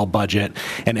overall budget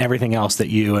and everything else that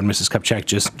you and Mrs.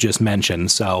 Kupchak just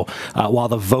mentioned. So while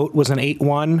the vote was an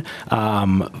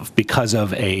 8-1, because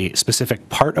of a specific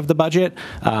part of the budget,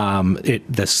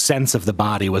 the sense of the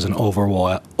body was an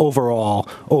overall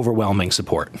overwhelming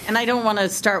support. And I don't want to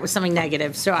start with something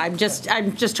negative, so I'm just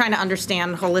trying to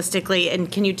understand holistically.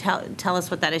 And can you tell us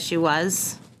what that issue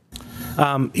was?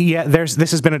 Yeah,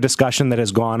 this has been a discussion that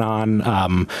has gone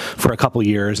on for a couple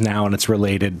years now, and it's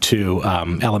related to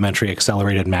elementary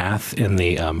accelerated math in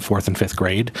the 4th and 5th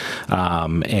grade.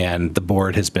 And the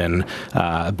board has been,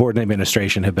 board and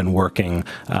administration have been working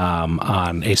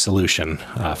on a solution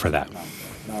for that.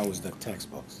 No, it was the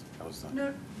textbooks. That was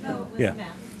the... No, it was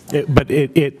math. But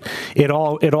it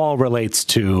all relates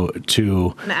to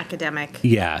an academic.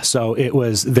 Yeah, so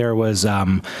there was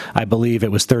I believe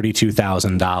it was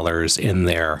 $32,000 in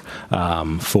there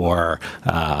for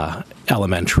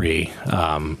elementary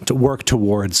to work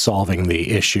towards solving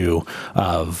the issue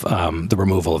of the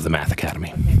removal of the Math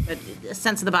Academy. But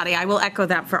sense of the body, I will echo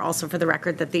that for the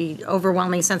record that the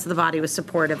overwhelming sense of the body was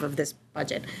supportive of this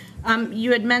budget.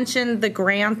 You had mentioned the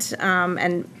grant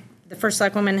and the first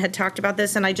Selectwoman had talked about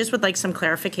this, and I just would like some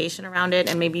clarification around it,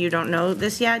 and maybe you don't know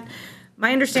this yet.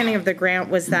 My understanding of the grant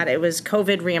was that it was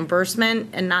COVID reimbursement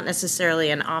and not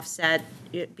necessarily an offset,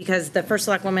 because the first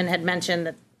Selectwoman had mentioned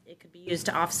that it could be used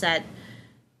to offset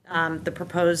the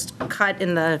proposed cut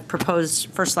in the proposed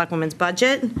first Selectwoman's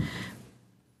budget. Do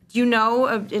you know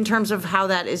in terms of how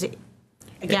that is?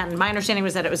 Again, my understanding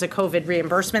was that it was a COVID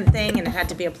reimbursement thing, and it had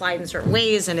to be applied in certain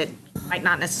ways, and it might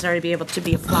not necessarily be able to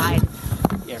be applied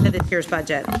to this year's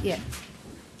budget. Yeah.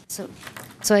 So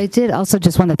I did also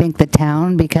just want to thank the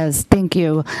town, because thank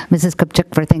you, Mrs.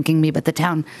 Kupchak, for thanking me, but the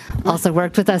town also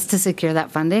worked with us to secure that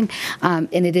funding, and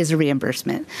it is a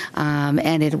reimbursement,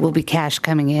 and it will be cash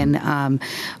coming in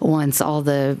once all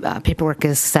the paperwork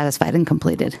is satisfied and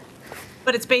completed.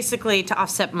 But it's basically to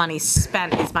offset money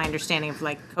spent, is my understanding of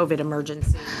like COVID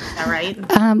emergency. Is that right?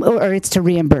 Or it's to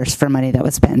reimburse for money that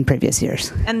was spent in previous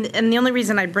years. And the only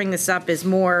reason I bring this up is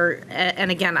more,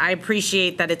 and again, I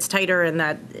appreciate that it's tighter and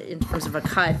that in terms of a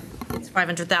cut, it's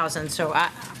 $500,000. So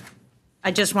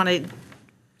I just want to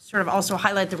sort of also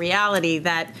highlight the reality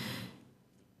that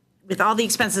with all the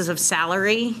expenses of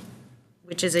salary,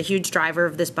 which is a huge driver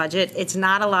of this budget, it's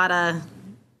not a lot of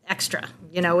extra.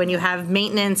 You know, when you have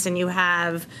maintenance and you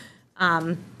have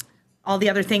all the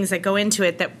other things that go into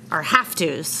it that are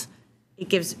have-tos, it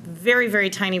gives very, very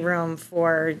tiny room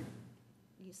for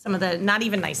some of the not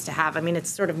even nice to have. I mean, it's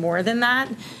sort of more than that.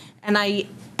 And I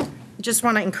just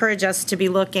want to encourage us to be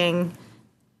looking,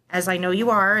 as I know you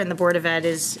are, and the Board of Ed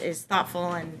is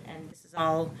thoughtful, and this is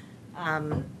all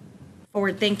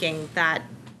forward-thinking, that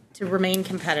to remain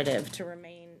competitive, to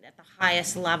remain at the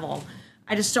highest level.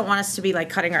 I just don't want us to be like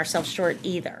cutting ourselves short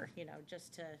either, you know,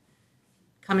 just to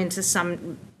come into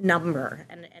some number.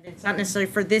 And it's not necessarily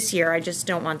for this year. I just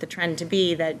don't want the trend to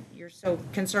be that you're so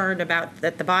concerned about,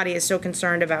 that the body is so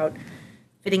concerned about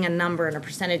fitting a number and a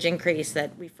percentage increase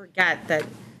that we forget that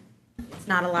it's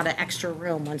not a lot of extra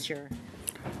room once you're.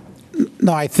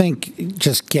 No, I think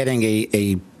just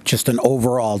getting just an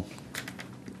overall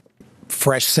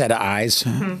fresh set of eyes,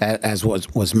 as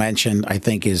was mentioned, I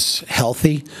think is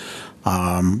healthy.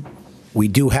 We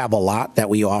do have a lot that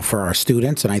we offer our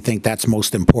students, and I think that's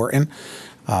most important.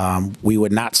 We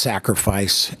would not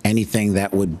sacrifice anything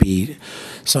that would be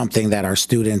something that our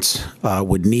students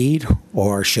would need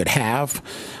or should have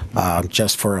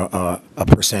just for a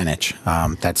percentage.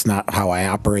 That's not how I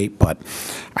operate, but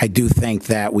I do think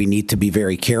that we need to be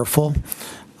very careful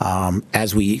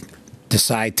as we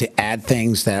decide to add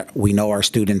things that we know our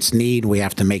students need. We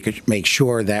have to make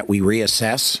sure that we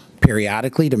reassess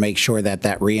periodically to make sure that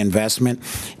that reinvestment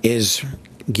is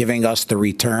giving us the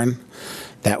return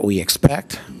that we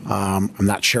expect. I'm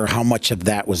not sure how much of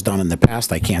that was done in the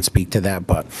past. I can't speak to that,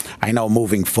 but I know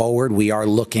moving forward, we are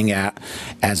looking at,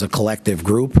 as a collective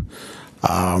group,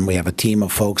 we have a team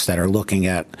of folks that are looking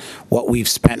at what we've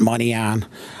spent money on,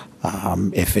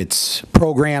 if it's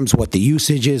programs, what the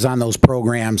usage is on those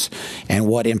programs, and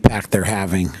what impact they're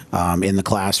having in the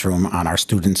classroom on our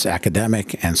students'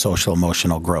 academic and social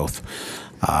emotional growth.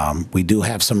 We do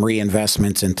have some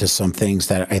reinvestments into some things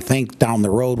that I think down the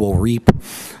road will reap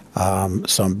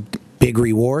some big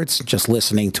rewards. Just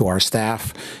listening to our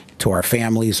staff, to our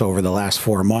families over the last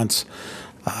 4 months,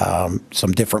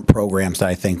 some different programs that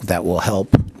I think that will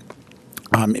help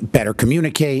better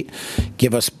communicate,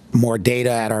 give us more data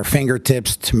at our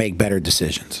fingertips to make better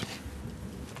decisions.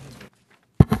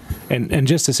 And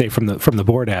just to say from the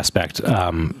board aspect,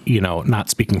 you know, not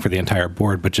speaking for the entire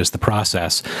board, but just the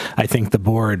process, I think the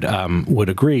board would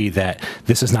agree that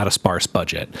this is not a sparse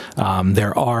budget.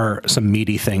 There are some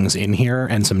meaty things in here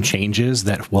and some changes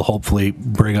that will hopefully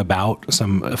bring about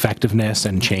some effectiveness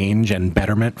and change and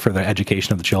betterment for the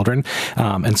education of the children.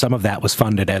 And some of that was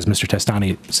funded, as Mr.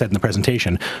 Testani said in the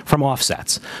presentation, from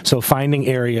offsets. So finding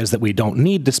areas that we don't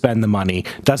need to spend the money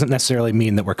doesn't necessarily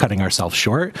mean that we're cutting ourselves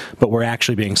short, but we're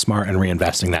actually being smart and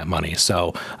reinvesting that money.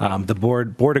 So the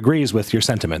board agrees with your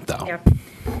sentiment, though. Yeah.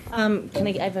 I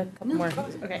have a couple more?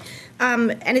 Okay.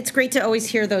 And it's great to always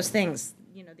hear those things,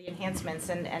 you know, the enhancements,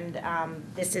 and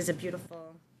this is a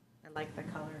beautiful, I like the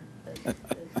color,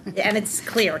 and it's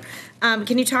clear.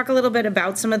 Can you talk a little bit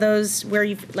about some of those where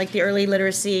you, like the early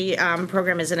literacy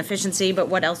program is an efficiency, but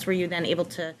what else were you then able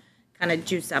to kind of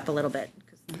juice up a little bit?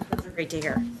 Those are great to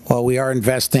hear. Well, we are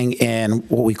investing in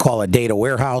what we call a data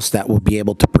warehouse that will be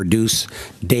able to produce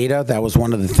data. That was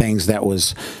one of the things that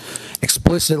was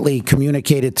explicitly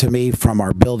communicated to me from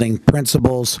our building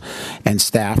principals and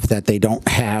staff, that they don't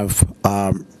have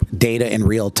data in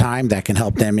real time that can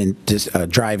help them in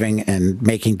driving and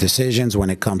making decisions when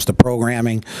it comes to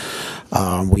programming.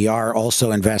 We are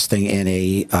also investing in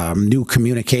a new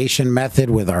communication method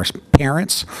with our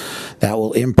parents that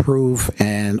will improve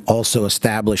and also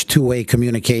establish two-way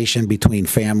communication between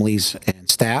families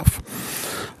and staff.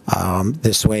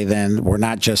 This way, then, we're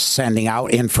not just sending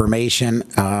out information,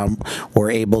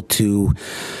 we're able to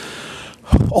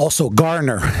also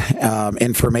garner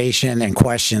information and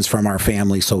questions from our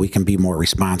families so we can be more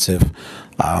responsive.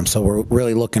 So we're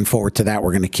really looking forward to that.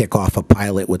 We're going to kick off a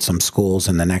pilot with some schools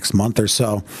in the next month or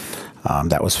so.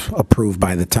 That was approved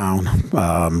by the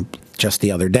town just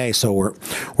the other day. So we're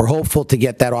hopeful to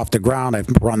get that off the ground. I've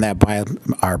run that by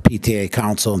our PTA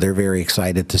council. They're very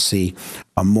excited to see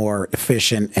a more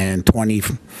efficient and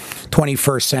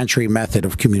 21st century method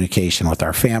of communication with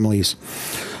our families.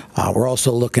 We're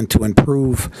also looking to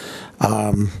improve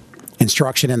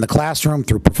instruction in the classroom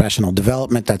through professional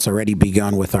development. That's already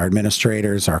begun with our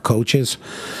administrators, our coaches.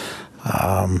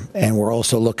 And we're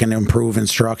also looking to improve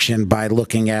instruction by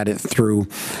looking at it through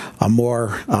a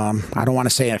more, I don't want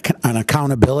to say an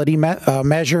accountability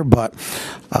measure, but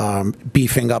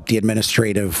beefing up the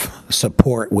administrative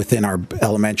support within our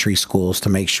elementary schools to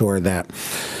make sure that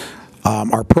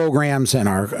our programs and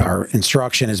our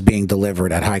instruction is being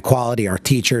delivered at high quality. Our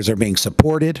teachers are being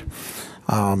supported.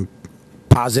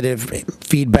 positive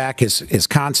feedback is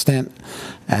constant,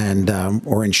 and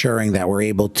we're ensuring that we're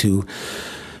able to.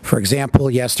 For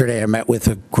example, yesterday I met with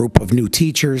a group of new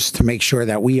teachers to make sure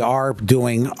that we are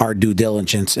doing our due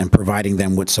diligence and providing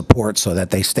them with support so that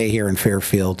they stay here in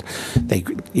Fairfield. They,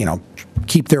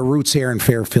 keep their roots here in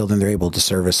Fairfield, and they're able to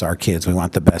service our kids. We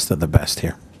want the best of the best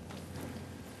here.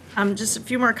 Just a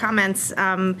few more comments.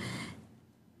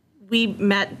 We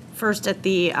met first at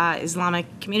the Islamic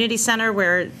Community Center,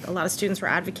 where a lot of students were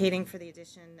advocating for the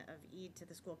addition of Eid to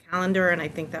the school calendar, and I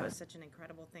think that was such an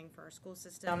incredible thing for our school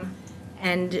system.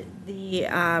 And the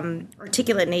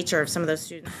articulate nature of some of those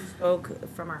students who spoke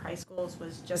from our high schools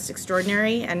was just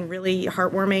extraordinary and really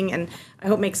heartwarming, and I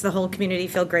hope makes the whole community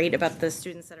feel great about the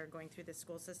students that are going through the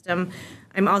school system.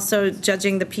 I'm also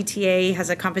judging the PTA has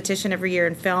a competition every year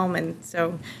in film, and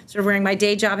so sort of wearing my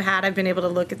day job hat, I've been able to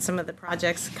look at some of the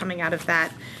projects coming out of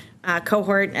that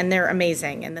cohort, and they're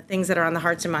amazing. And the things that are on the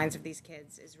hearts and minds of these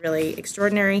kids is really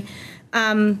extraordinary.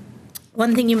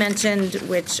 One thing you mentioned,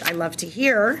 which I love to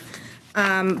hear,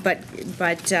 but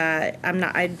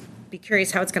I'd be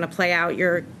curious how it's going to play out.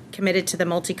 You're committed to the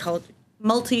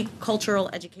multicultural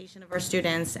education of our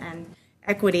students and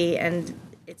equity, and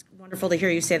it's wonderful to hear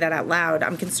you say that out loud.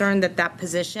 I'm concerned that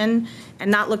position,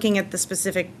 and not looking at the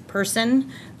specific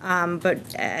person, but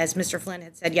as Mr. Flynn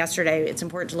had said yesterday, it's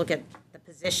important to look at the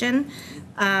position.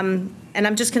 And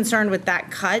I'm just concerned with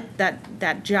that cut,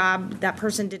 that job, that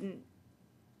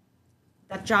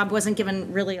job wasn't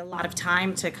given really a lot of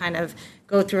time to kind of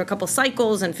go through a couple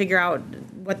cycles and figure out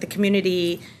what the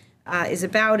community is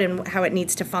about and how it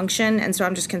needs to function. And so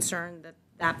I'm just concerned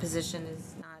that position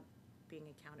is not being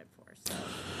accounted for.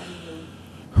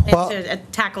 So to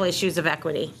tackle issues of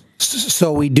equity.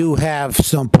 So we do have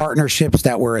some partnerships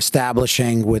that we're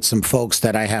establishing with some folks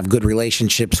that I have good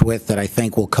relationships with that I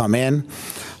think will come in,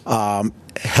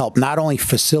 help not only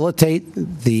facilitate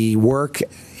the work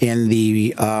in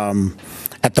the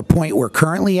at the point we're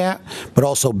currently at, but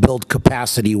also build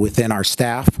capacity within our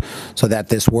staff so that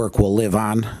this work will live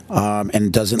on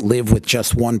and doesn't live with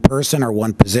just one person or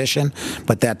one position,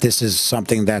 but that this is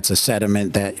something that's a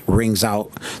sediment that rings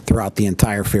out throughout the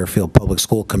entire Fairfield Public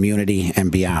School community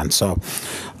and beyond. So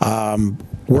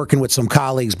working with some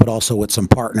colleagues, but also with some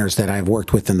partners that I've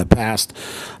worked with in the past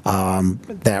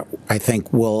that I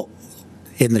think will,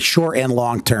 in the short and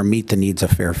long term, meet the needs of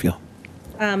Fairfield.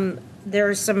 There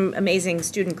are some amazing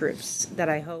student groups that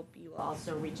I hope you will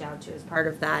also reach out to as part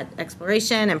of that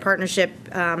exploration and partnership,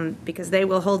 because they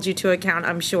will hold you to account,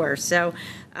 I'm sure. So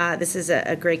this is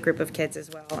a great group of kids as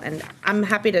well. And I'm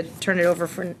happy to turn it over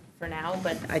for now,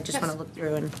 but I just want to look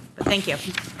through but thank you.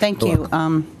 Thank you.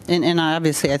 And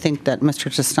obviously, I think that Mr.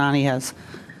 Testani has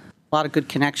a lot of good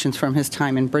connections from his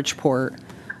time in Bridgeport,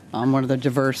 one of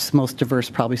the most diverse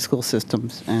probably school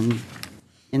systems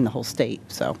in the whole state.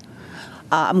 So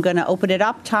I'm going to open it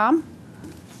up. Tom?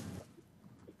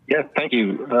 Yes, thank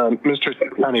you. Mr.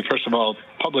 Testani, first of all,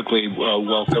 publicly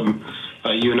welcome.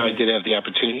 You and I did have the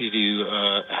opportunity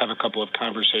to have a couple of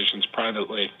conversations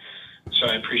privately, so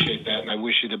I appreciate that, and I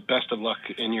wish you the best of luck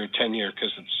in your tenure,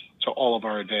 because it's to all of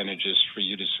our advantages for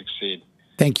you to succeed.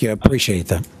 Thank you. I appreciate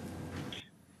that.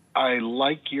 I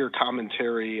like your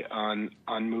commentary on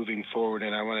moving forward,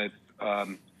 and I want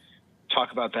to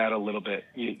talk about that a little bit.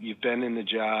 You've been in the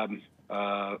job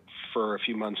for a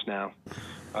few months now,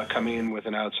 coming in with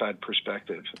an outside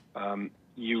perspective.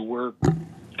 You were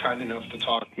kind enough to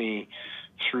talk me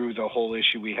through the whole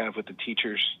issue we have with the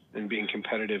teachers and being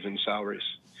competitive in salaries.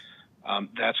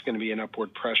 That's going to be an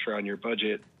upward pressure on your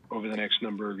budget over the next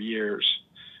number of years.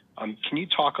 Can you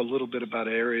talk a little bit about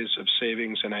areas of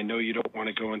savings? And I know you don't want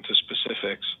to go into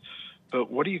specifics,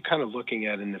 but what are you kind of looking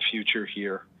at in the future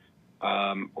here?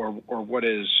 Or what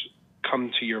has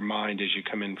come to your mind as you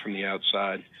come in from the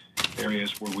outside,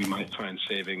 areas where we might find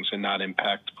savings and not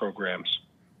impact programs?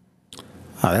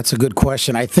 That's a good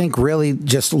question. I think really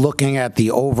just looking at the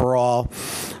overall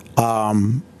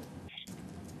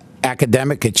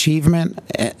academic achievement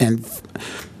and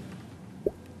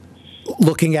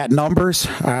looking at numbers,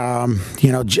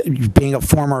 being a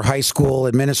former high school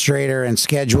administrator and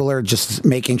scheduler, just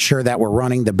making sure that we're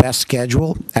running the best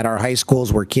schedule at our high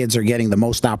schools where kids are getting the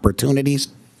most opportunities,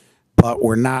 but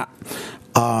we're not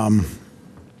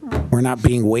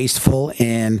being wasteful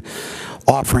in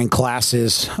offering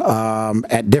classes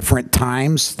at different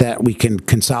times that we can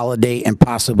consolidate and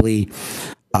possibly,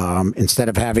 instead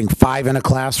of having 5 in a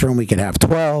classroom, we could have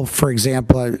 12, for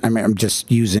example. I mean, I'm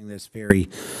just using this very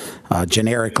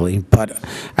generically, but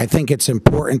I think it's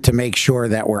important to make sure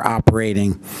that we're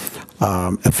operating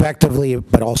effectively,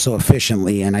 but also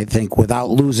efficiently. And I think without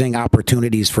losing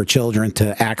opportunities for children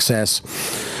to access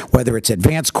whether it's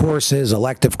advanced courses,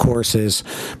 elective courses,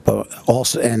 but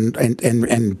also and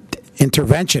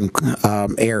intervention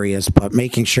areas, but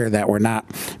making sure that we're not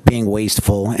being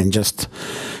wasteful. And just,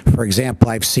 for example,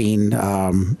 I've seen,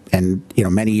 and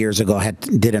many years ago,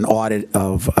 did an audit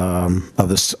of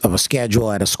a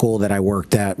schedule at a school that I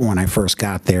worked at when I first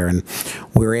got there, and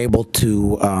we were able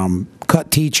to cut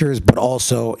teachers, but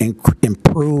also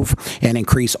improve and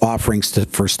increase offerings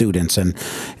for students. And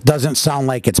it doesn't sound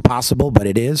like it's possible, but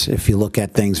it is if you look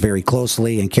at things very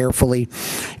closely and carefully,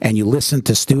 and you listen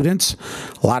to students.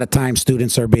 A lot of times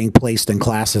students are being placed in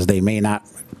classes they may not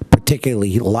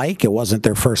particularly like. It wasn't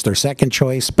their first or second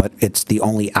choice, but it's the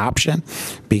only option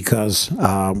because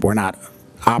we're not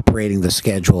operating the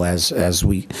schedule as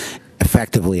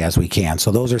effectively as we can.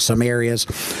 So those are some areas.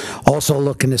 Also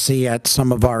looking to see at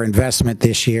some of our investment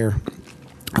this year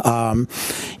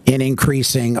in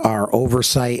increasing our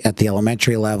oversight at the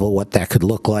elementary level, what that could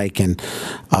look like, and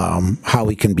how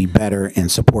we can be better in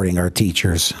supporting our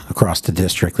teachers across the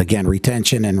district. Again,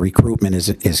 retention and recruitment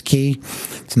is key.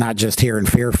 It's not just here in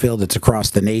Fairfield, it's across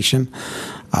the nation.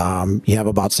 You have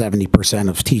about 70%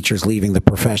 of teachers leaving the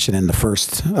profession in the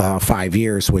first 5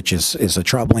 years, which is a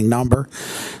troubling number.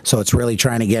 So it's really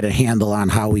trying to get a handle on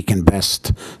how we can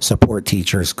best support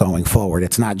teachers going forward.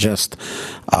 It's not just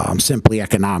simply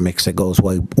economics. It goes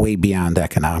way beyond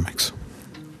economics.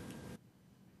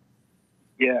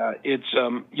 Yeah, it's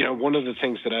one of the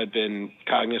things that I've been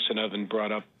cognizant of and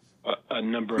brought up a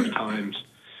number of times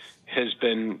has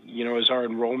been, as our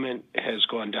enrollment has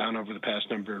gone down over the past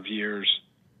number of years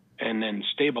and then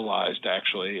stabilized,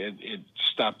 actually, it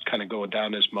stopped kind of going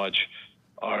down as much.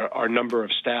 Our number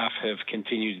of staff have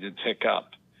continued to tick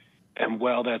up. And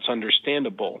while that's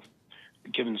understandable,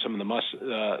 given some of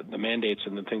the mandates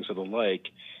and the things of the like,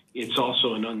 it's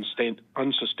also an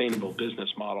unsustainable business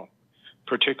model,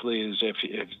 particularly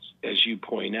as you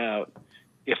point out,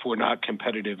 if we're not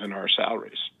competitive in our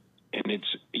salaries. And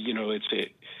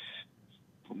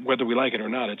whether we like it or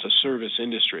not, it's a service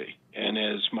industry. And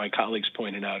as my colleagues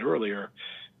pointed out earlier,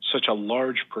 such a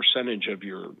large percentage of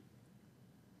your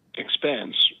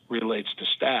expense relates to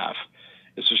staff.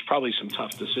 There's probably some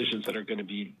tough decisions that are going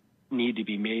to need to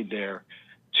be made there,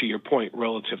 to your point,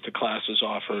 relative to classes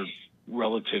offered,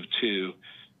 relative to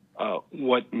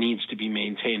what needs to be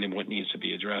maintained and what needs to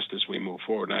be addressed as we move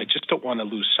forward. And I just don't want to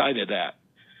lose sight of that,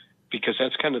 because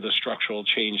that's kind of the structural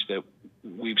change that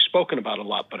we've spoken about a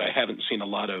lot, but I haven't seen a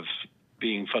lot of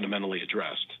being fundamentally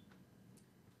addressed.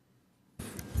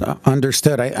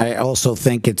 Understood. I also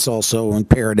think it's also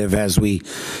imperative as we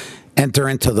enter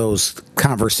into those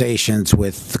conversations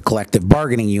with the collective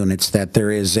bargaining units that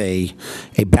there is a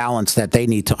balance that they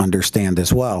need to understand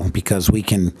as well, because we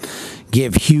can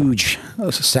give huge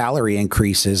salary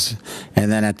increases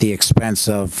and then at the expense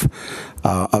of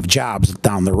jobs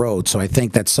down the road. So I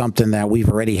think that's something that we've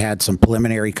already had some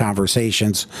preliminary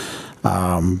conversations,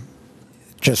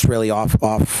 just really off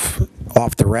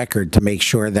the record, to make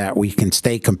sure that we can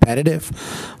stay competitive,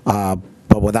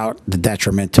 but without the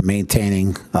detriment to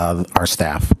maintaining our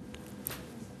staff.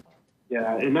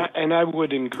 Yeah, and I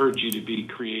would encourage you to be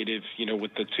creative,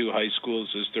 with the two high schools.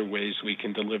 Is there ways we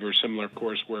can deliver similar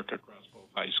coursework across both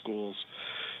high schools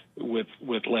with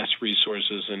less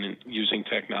resources and using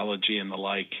technology and the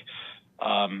like?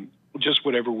 Just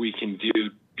whatever we can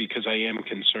do, because I am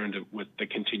concerned with the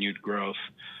continued growth.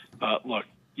 Look,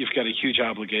 you've got a huge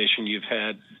obligation. You've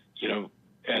had,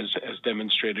 as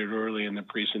demonstrated early in the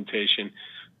presentation,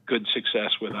 good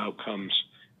success with outcomes.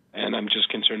 And I'm just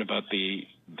concerned about the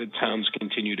town's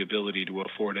continued ability to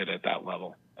afford it at that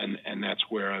level. And that's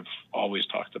where I've always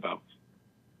talked about.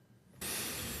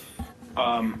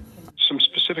 Some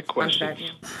specific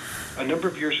questions. A number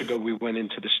of years ago, we went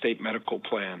into the state medical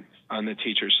plan on the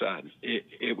teacher side.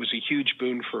 It was a huge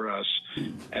boon for us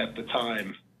at the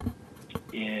time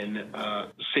in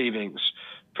savings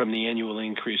from the annual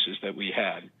increases that we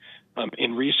had.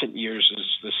 In recent years, as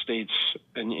the states,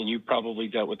 and you probably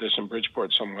dealt with this in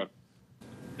Bridgeport somewhat,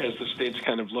 as the states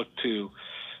kind of look to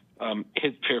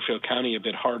hit Fairfield County a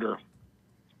bit harder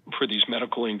for these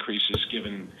medical increases,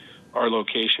 given our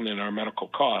location and our medical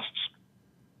costs,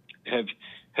 has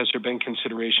there been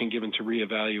consideration given to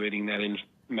reevaluating that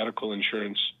medical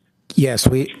insurance? Yes,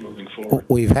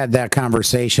 we've had that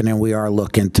conversation, and we are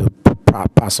looking to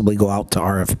possibly go out to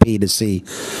RFP to see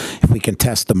if we can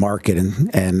test the market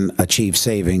and achieve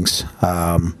savings.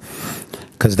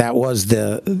 Because that was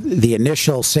the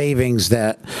initial savings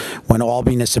that when all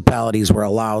municipalities were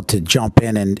allowed to jump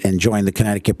in and join the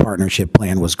Connecticut Partnership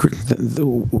Plan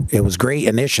it was great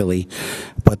initially,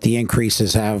 but the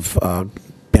increases have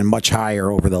been been much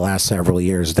higher over the last several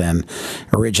years than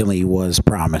originally was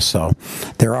promised. So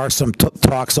there are some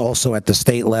talks also at the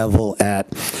state level at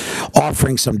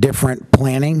offering some different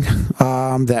planning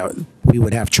that we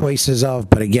would have choices of,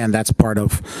 but again, that's part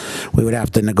of, we would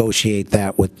have to negotiate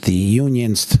that with the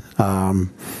unions.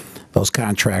 Those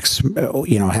contracts,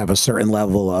 have a certain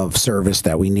level of service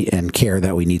that we need and care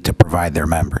that we need to provide their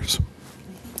members.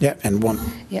 Yeah, and one.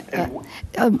 Yeah,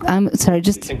 I'm sorry, Do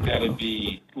you just. think that'd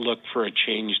be look for a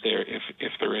change there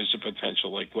if there is a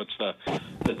potential? Like, what's the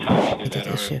timing of that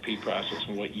RFP process,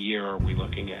 and what year are we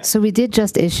looking at? So we did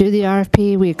just issue the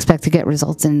RFP. We expect to get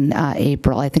results in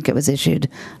April. I think it was issued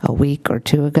a week or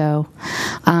two ago.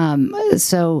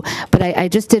 But I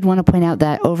just did want to point out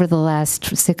that over the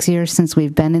last 6 years since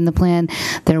we've been in the plan,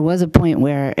 there was a point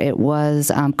where it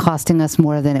was costing us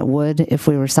more than it would if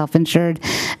we were self-insured.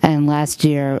 And last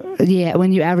year,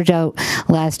 when you average out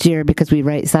last year, because we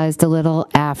right-sized a little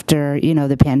after,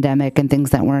 the pandemic and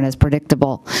things that weren't as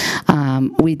predictable,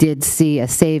 we did see a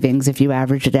savings if you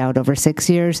average it out over 6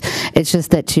 years. It's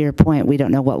just that, to your point, we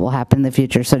don't know what will happen in the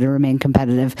future. So to remain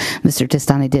competitive, Mr.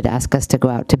 Testani did ask us to go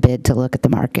out to bid to look at the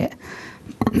market.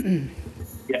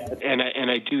 Yeah,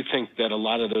 and I do think that a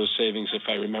lot of those savings, if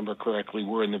I remember correctly,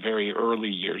 were in the very early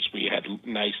years. We had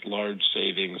nice large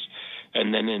savings,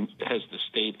 and then as the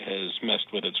state has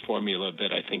messed with its formula a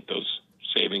bit, I think those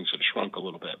savings have shrunk a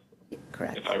little bit.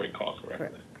 Correct. If I recall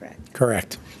correctly.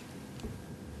 Correct.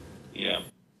 Yeah.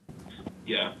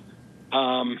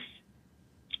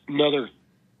 Another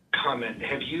comment.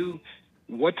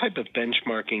 What type of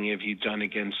benchmarking have you done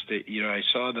against the, I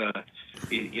saw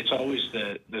it's always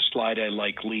the slide I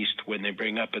like least when they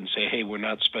bring up and say, hey, we're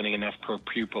not spending enough per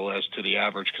pupil as to the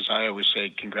average, because I always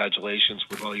say congratulations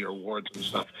with all your awards and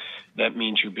stuff. That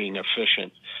means you're being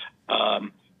efficient.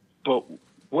 But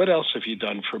what else have you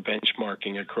done for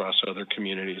benchmarking across other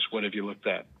communities? What have you looked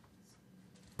at?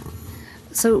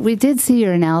 So we did see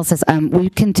your analysis. We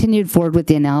continued forward with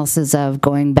the analysis of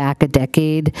going back a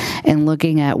decade and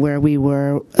looking at where we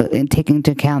were and taking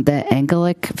into account the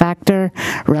Angelic factor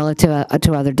relative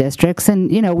to other districts.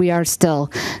 And, we are still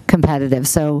competitive.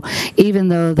 So even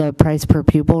though the price per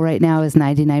pupil right now is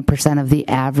 99% of the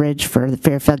average for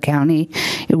Fairfield County,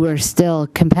 we're still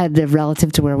competitive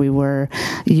relative to where we were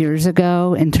years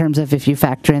ago in terms of if you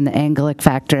factor in the Angelic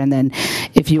factor, and then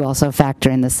if you also factor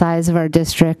in the size of our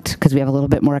district, because we have a little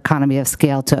bit more economy of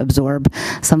scale to absorb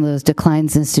some of those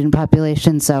declines in student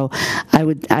population. So I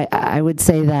would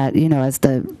say that, as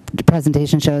the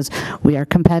presentation shows, we are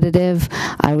competitive.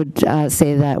 I would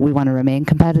say that we want to remain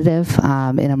competitive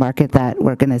in a market that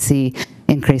we're going to see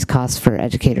increased costs for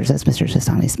educators, as Mr.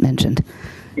 Sistani mentioned.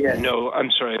 Yeah, no,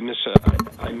 I'm sorry.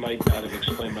 I might not have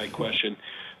explained my question.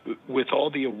 With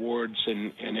all the awards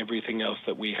and everything else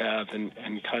that we have and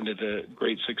kind of the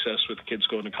great success with kids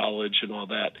going to college and all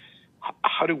that,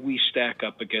 how do we stack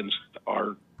up against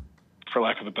our, for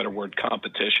lack of a better word,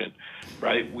 competition,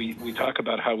 right? We talk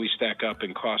about how we stack up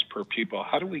in cost per pupil.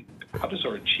 How does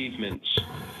our achievements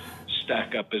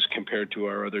stack up as compared to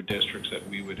our other districts that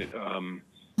we would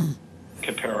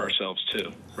compare ourselves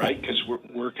to, right? Because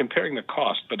we're comparing the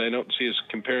cost, but I don't see us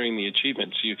comparing the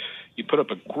achievements. You put up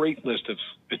a great list of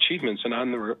achievements, and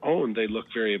on their own, they look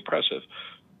very impressive.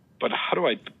 But how do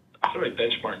I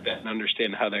benchmark that and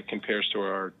understand how that compares to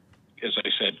our, as I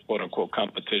said, quote unquote,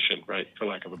 competition, right, for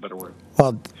lack of a better word?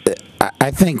 Well,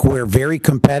 I think we're very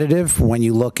competitive when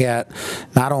you look at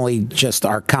not only just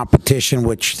our competition,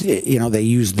 which, they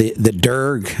use the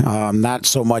DERG, not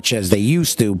so much as they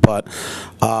used to, but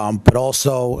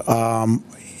also,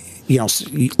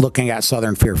 looking at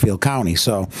Southern Fairfield County.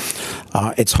 So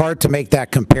it's hard to make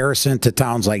that comparison to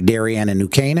towns like Darien and New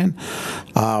Canaan.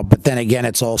 But then again,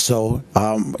 it's also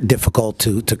difficult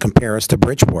to compare us to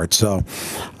Bridgeport. So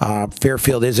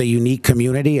Fairfield is a unique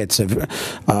community. It's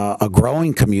a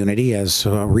growing community, as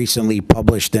recently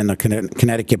published in a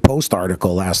Connecticut Post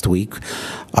article last week.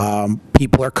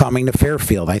 People are coming to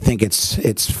Fairfield. I think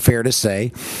it's fair to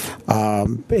say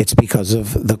it's because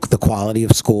of the quality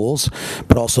of schools,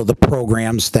 but also the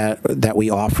programs that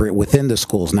we offer within the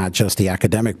schools, not just the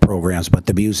academic programs, but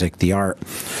the music, the art,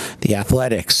 the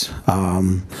athletics,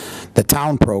 the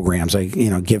town programs. I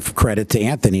give credit to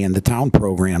Anthony, and the town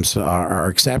programs are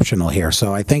exceptional here.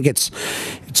 So I think it's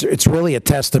really a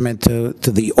testament to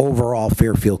the overall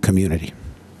Fairfield community.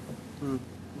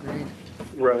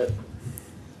 Right.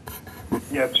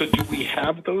 Yeah, so do we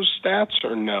have those stats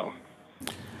or no?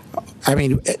 I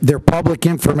mean, they're public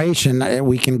information.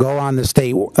 We can go on the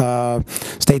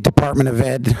State Department of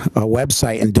Ed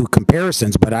website and do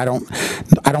comparisons, but I don't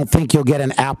think you'll get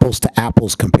an apples to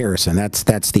apples comparison.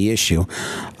 That's the issue.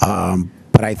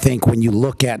 But But I think when you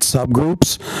look at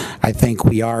subgroups, I think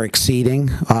we are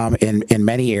exceeding in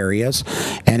many areas,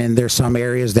 and then there's some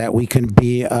areas that we can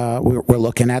be we're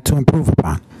looking at to improve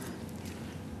upon.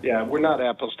 Yeah, we're not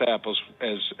apples to apples,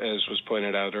 as was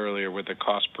pointed out earlier, with the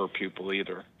cost per pupil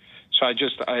either. So I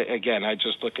just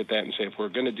look at that and say, if we're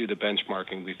going to do the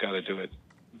benchmarking, we've got to do it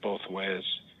both ways.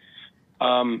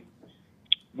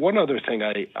 One other thing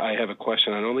I have a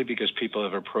question on, only because people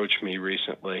have approached me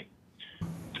recently.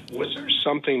 Was there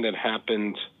something that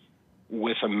happened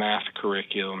with a math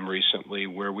curriculum recently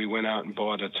where we went out and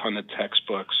bought a ton of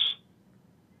textbooks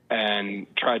and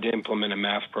tried to implement a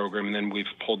math program, and then we've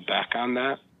pulled back on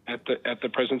that at the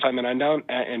present time? And I know,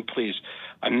 and please,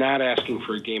 I'm not asking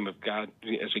for a game of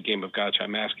gotcha.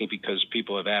 I'm asking because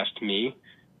people have asked me,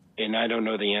 and I don't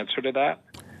know the answer to that.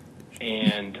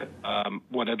 And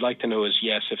what I'd like to know is,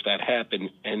 yes, if that happened,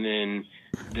 and then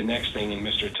the next thing, and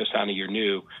Mr. Testani, you're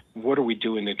new, what are we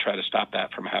doing to try to stop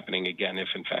that from happening again, if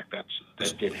in fact that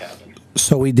did happen?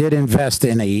 So we did invest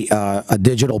in a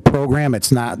digital program.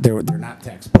 It's not they're not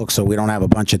textbooks, so we don't have a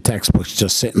bunch of textbooks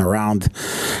just sitting around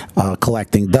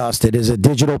collecting dust. It is a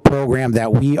digital program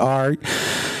that we are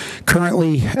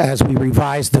currently, as we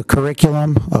revise the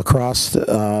curriculum across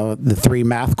the 3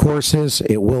 math courses,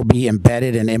 it will be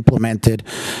embedded and implemented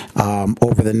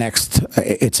over the next,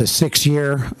 it's a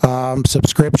 6-year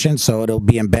subscription, so it'll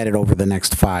be embedded over the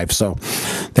next 5. So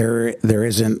there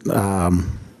isn't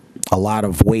a lot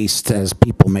of waste, as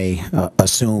people may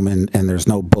assume, and there's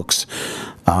no books.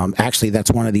 Actually,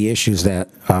 that's one of the issues that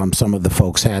some of the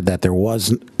folks had, that there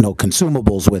was no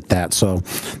consumables with that. So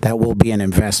that will be an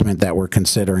investment that we're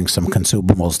considering, some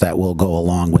consumables that will go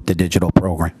along with the digital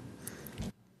program.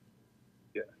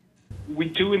 Yeah. We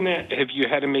doing that, have you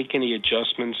had to make any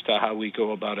adjustments to how we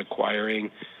go about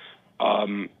acquiring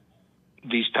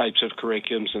these types of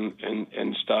curriculums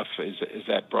and stuff? Is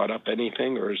that brought up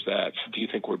anything, or do you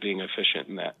think we're being efficient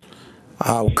in that?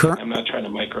 I'm not trying to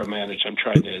micromanage. I'm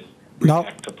trying to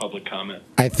react to public comment.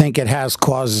 I think it has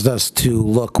caused us to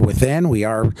look within. We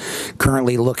are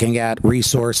currently looking at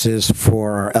resources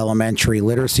for our elementary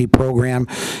literacy program,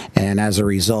 and as a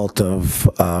result of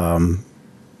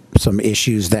some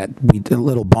issues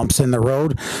little bumps in the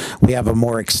road, we have a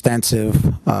more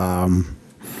extensive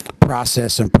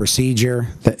process and procedure,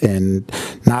 and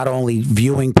not only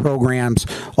viewing programs,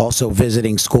 also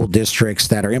visiting school districts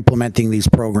that are implementing these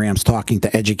programs, talking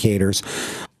to educators,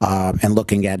 and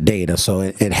looking at data. So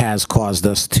it has caused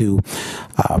us to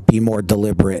be more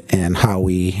deliberate in how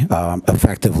we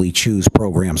effectively choose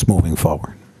programs moving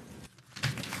forward.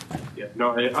 Yeah,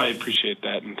 no, I appreciate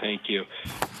that, and thank you.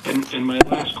 And my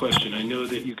last question, I know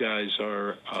that you guys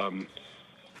are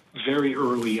very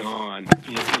early on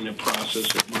in a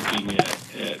process of looking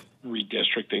at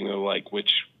redistricting the like,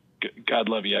 which, God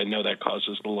love you, I know that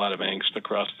causes a lot of angst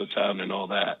across the town and all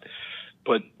that.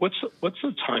 But what's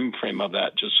the time frame of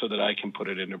that, just so that I can put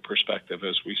it into perspective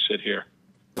as we sit here?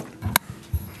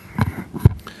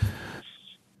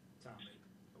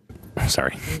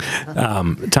 Sorry.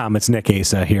 Tom, it's Nick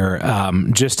Asa here.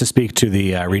 Just to speak to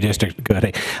the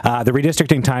the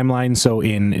redistricting timeline. So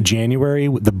in January,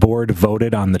 the board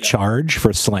voted on the charge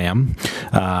for SLAM,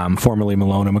 formerly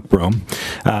Malone and McBroom.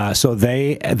 So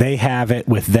they have it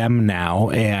with them now,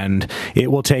 and it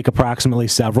will take approximately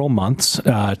several months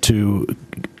to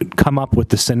come up with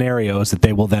the scenarios that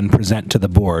they will then present to the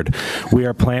board. We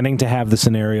are planning to have the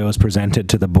scenarios presented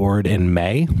to the board in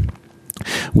May.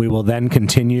 We will then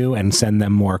continue and send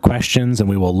them more questions, and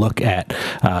we will look at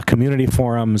community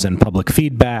forums and public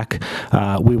feedback.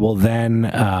 We will then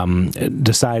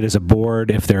decide as a board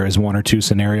if there is 1 or 2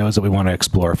 scenarios that we want to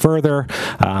explore further,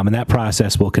 and that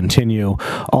process will continue,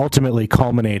 ultimately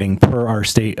culminating per our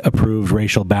state-approved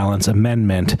racial balance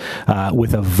amendment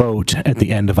with a vote at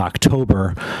the end of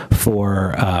October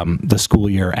for the school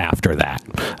year after that,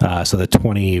 so the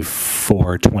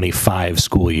 24-25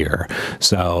 school year.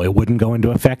 So it wouldn't go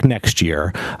into effect next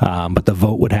year, but the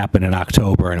vote would happen in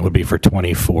October, and it would be for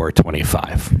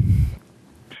 24-25.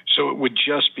 So it would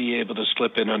just be able to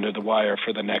slip in under the wire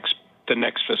for the next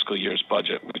fiscal year's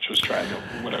budget, which was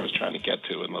what I was trying to get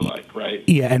to and the like, right?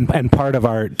 Yeah, and part of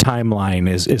our timeline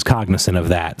is cognizant of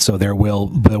that. So there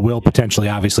will potentially,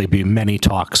 obviously, be many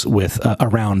talks with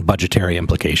around budgetary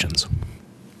implications.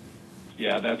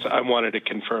 Yeah, I wanted to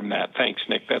confirm that. Thanks,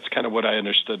 Nick. That's kind of what I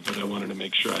understood, but I wanted to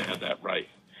make sure I had that right.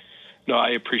 No,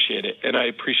 I appreciate it, and I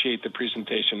appreciate the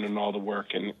presentation and all the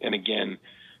work. And again,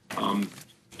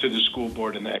 to the school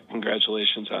board, and that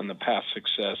congratulations on the past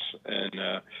success. And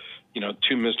to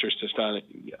Mr.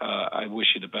 Stestani, I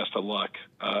wish you the best of luck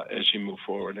as you move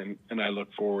forward, and I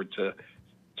look forward to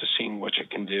seeing what you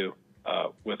can do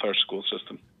with our school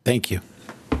system. Thank you.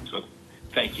 So,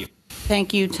 thank you.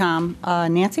 Thank you, Tom.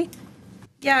 Nancy?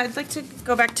 Yeah, I'd like to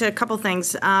go back to a couple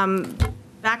things.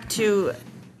 Back to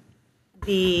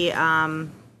the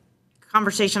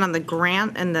conversation on the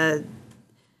grant and the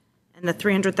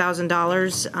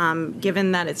 $300,000,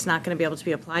 given that it's not going to be able to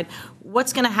be applied.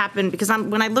 What's going to happen? Because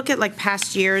when I look at like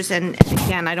past years, and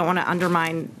again, I don't want to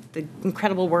undermine the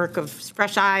incredible work of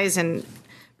Fresh Eyes, and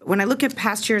when I look at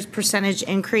past year's percentage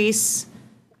increase,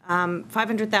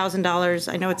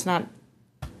 $500,000, I know it's not,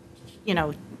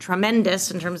 tremendous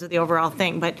in terms of the overall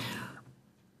thing, but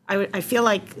I feel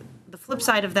like the flip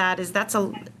side of that is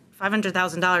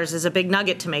 $500,000 is a big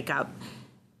nugget to make up.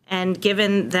 And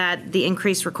given that the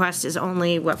increase request is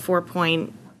only,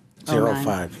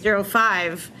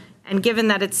 4.05, and given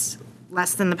that it's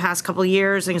less than the past couple of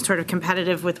years and sort of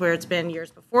competitive with where it's been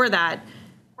years before that,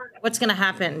 what's going to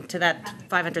happen to that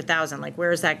 500,000? Like,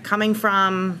 where is that coming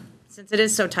from? Since it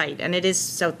is so tight and it is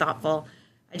so thoughtful,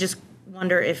 I just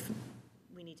wonder if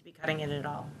we need to be cutting it at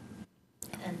all.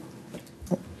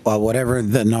 Well, whatever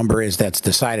the number is that's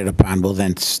decided upon, we'll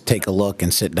then take a look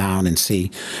and sit down and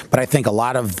see. But I think a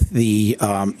lot of the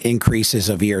increases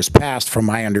of years past, from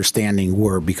my understanding,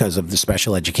 were because of the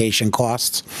special education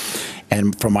costs.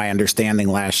 And from my understanding,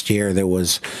 last year there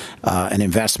was an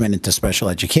investment into special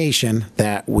education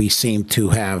that we seem to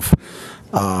have.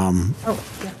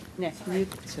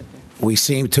 We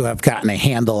seem to have gotten a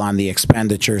handle on the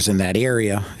expenditures in that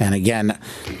area. And again,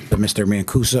 Mr.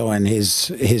 Mancuso and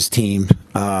his team,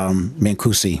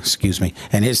 Mancusi, excuse me,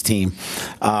 and his team,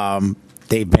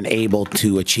 they've been able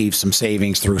to achieve some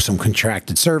savings through some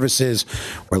contracted services.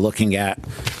 We're looking at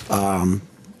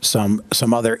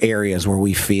some other areas where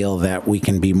we feel that we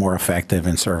can be more effective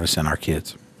in servicing our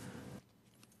kids.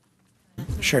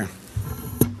 Sure.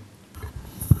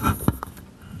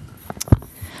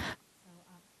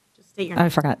 I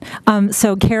forgot.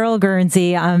 So Carol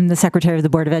Guernsey, I'm the Secretary of the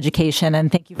Board of Education,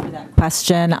 and thank you for that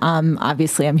question.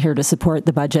 Obviously, I'm here to support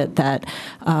the budget that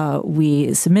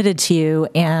we submitted to you,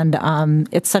 and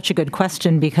it's such a good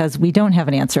question because we don't have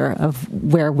an answer of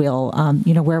where will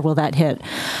that hit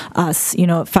us.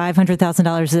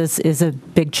 $500,000 is a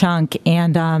big chunk,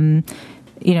 and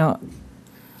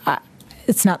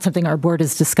it's not something our board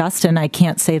has discussed, and I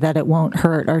can't say that it won't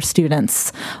hurt our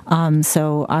students.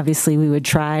 So obviously we would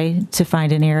try to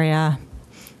find an area,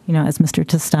 as Mr.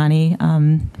 Tostani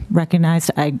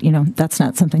recognized. That's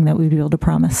not something that we'd be able to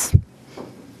promise.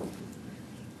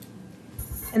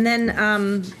 And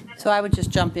then, so I would just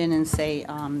jump in and say,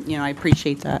 I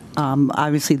appreciate that.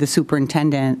 Obviously, the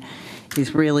superintendent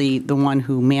is really the one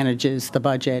who manages the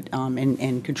budget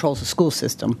and controls the school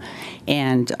system.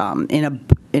 And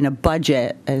in a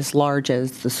budget as large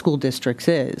as the school district's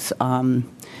is,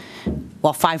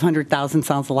 while 500,000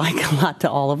 sounds like a lot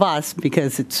to all of us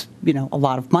because it's a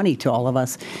lot of money to all of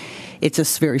us, it's a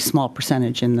very small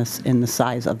percentage in the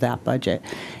size of that budget.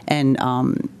 And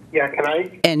yeah, can I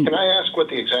ask what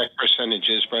the exact percentage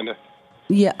is, Brenda?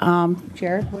 Yeah,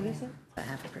 Jared, what is it? About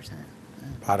 0.5%.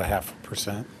 About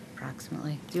 0.5%.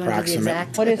 Approximately. Do you want to do the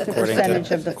exact? What is the percentage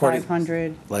of the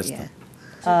 500 Less than.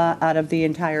 out of the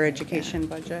entire education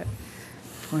budget?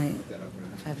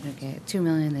 2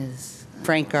 million is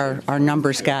Frank, our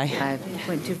numbers guy.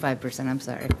 5.25%. I'm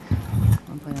sorry.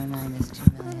 1.09 is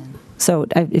 2 million. So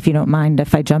if you don't mind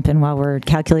if I jump in while we're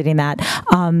calculating that.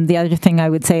 The other thing I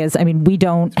would say is, we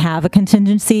don't have a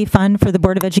contingency fund for the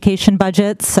Board of Education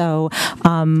budget. So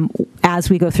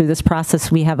as we go through this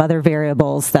process, we have other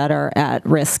variables that are at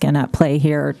risk and at play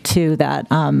here too that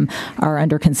are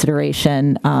under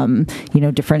consideration.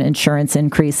 Different insurance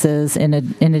increases. In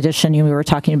addition, we were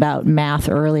talking about math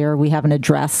earlier. We haven't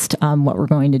addressed what we're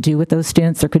going to do with those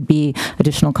students. There could be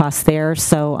additional costs there.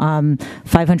 So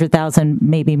 500,000,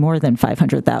 maybe more than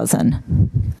 500,000.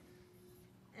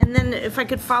 And then if I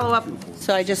could follow up.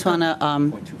 So I just want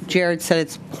to, Jared said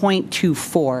it's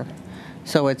 0.24,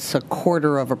 so it's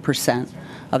 1/4%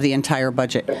 of the entire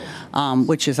budget,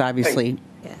 which is obviously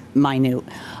minute.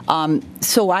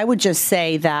 So I would just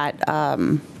say that,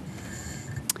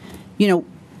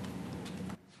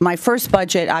 my first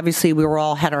budget, obviously, we were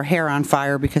all had our hair on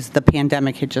fire because the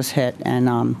pandemic had just hit,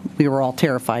 and we were all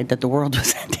terrified that the world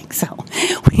was ending. So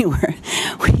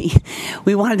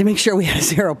we wanted to make sure we had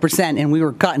 0%, and we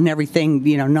were cutting everything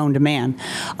known to man.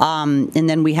 And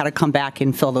then we had to come back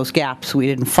and fill those gaps. We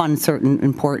didn't fund certain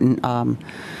important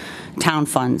town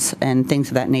funds and things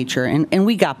of that nature, and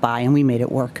we got by and we made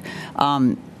it work.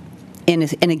 And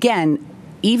again,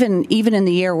 even in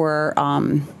the year where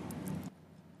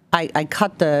I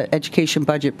cut the education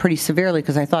budget pretty severely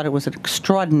because I thought it was an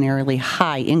extraordinarily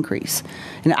high increase.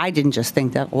 And I didn't just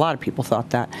think that, a lot of people thought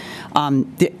that.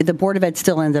 The Board of Ed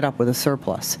still ended up with a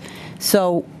surplus.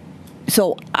 So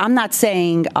I'm not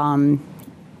saying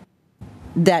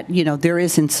that, there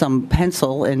isn't some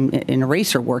pencil and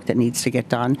eraser work that needs to get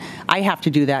done. I have to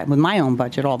do that with my own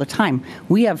budget all the time.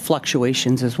 We have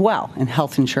fluctuations as well in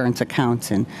health insurance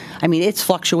accounts, and it's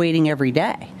fluctuating every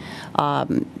day.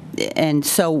 And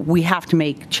so we have to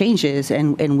make changes,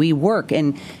 and we work.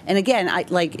 And again,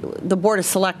 like the Board of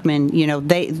Selectmen,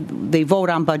 they vote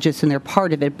on budgets and they're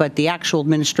part of it, but the actual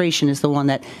administration is the one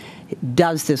that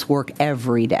does this work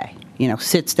every day.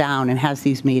 Sits down and has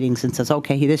these meetings and says,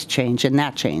 okay, this changed and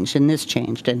that changed and this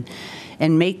changed, and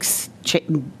makes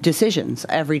decisions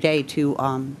every day to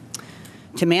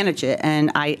manage it.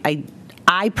 And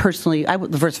I personally,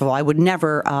 first of all, I would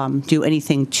never do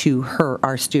anything to hurt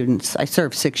our students. I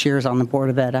served 6 years on the Board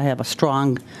of Ed. I have a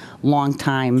strong,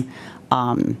 long-time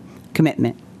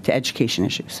commitment to education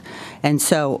issues. And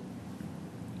so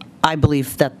I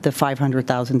believe that the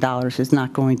 $500,000 is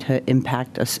not going to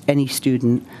impact any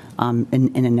student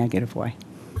in a negative way.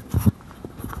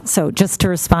 So just to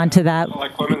respond to that,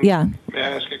 yeah. May I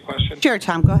ask a question? Sure,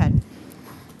 Tom, go ahead.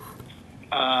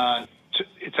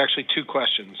 It's actually two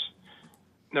questions.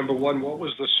 Number one, what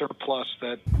was the surplus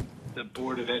that the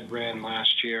Board of Ed ran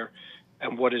last year,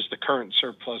 and what is the current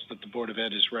surplus that the Board of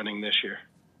Ed is running this year?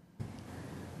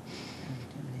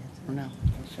 No.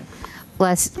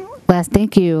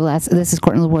 Thank you. This is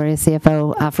Courtney Laboria,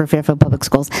 CFO for Fairfield Public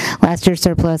Schools. Last year's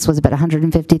surplus was about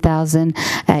 $150,000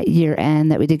 at year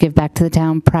end that we did give back to the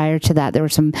town. Prior to that, there were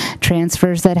some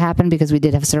transfers that happened because we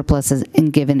did have surpluses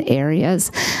in given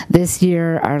areas. This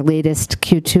year, our latest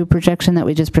Q2 projection that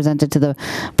we just presented to the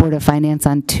Board of Finance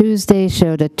on Tuesday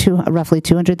showed a roughly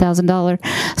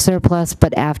 $200,000 surplus,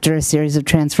 but after a series of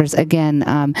transfers, again,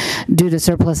 due to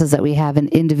surpluses that we have in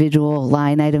individual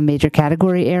line item major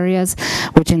category areas,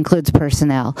 which includes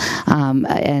personnel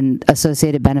and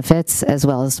associated benefits, as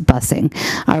well as busing.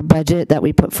 Our budget that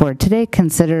we put forward today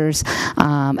considers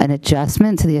an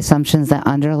adjustment to the assumptions that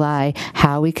underlie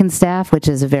how we can staff, which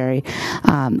is a very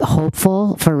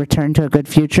hopeful for return to a good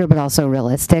future, but also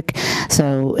realistic.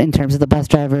 So in terms of the bus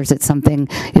drivers, it's something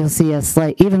you'll see a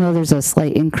slight, even though there's a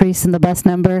slight increase in the bus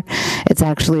number, it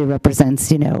actually represents,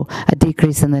 a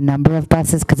decrease in the number of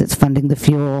buses because it's funding the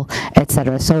fuel, et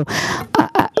cetera. So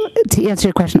to answer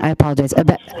your question, I apologize. For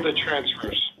the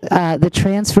transfers. The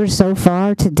transfers so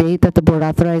far to date that the board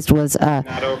authorized was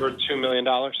Not over $2 million?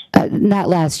 Not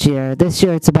last year. This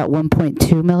year it's about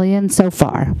 $1.2 million so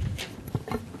far.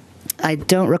 I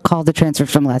don't recall the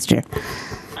transfers from last year.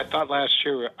 I thought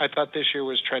this year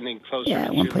was trending closer to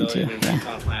 $2 million, and I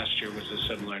thought last year was a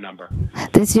similar number.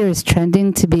 This year is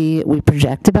trending to be, we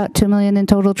project about $2 million in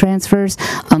total transfers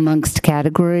amongst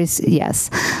categories,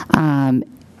 yes.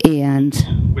 And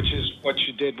which is what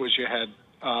you did was you had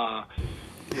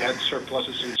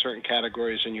surpluses in certain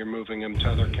categories and you're moving them to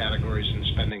other categories and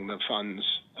spending the funds,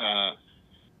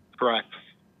 correct?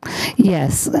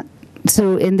 Yes.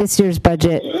 So in this year's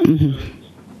budget,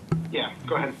 Yeah,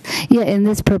 go ahead. Yeah, in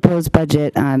this proposed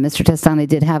budget, Mr. Testani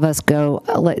did have us go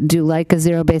do like a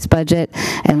zero-based budget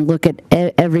and look at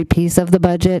every piece of the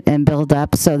budget and build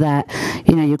up so that,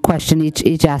 you question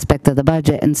each aspect of the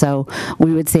budget. And so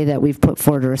we would say that we've put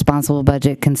forward a responsible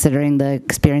budget considering the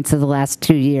experience of the last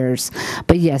 2 years.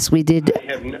 But yes, we did.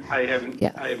 I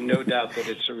have no doubt that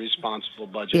it's a responsible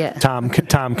budget. Yeah. Tom,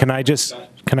 can I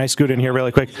scoot in here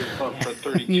really quick? For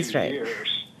 32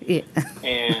 years. Yeah.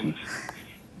 And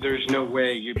there's no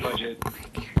way you budget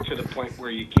to the point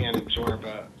where you can't absorb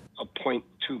a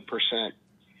 0.2%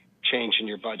 change in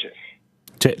your budget.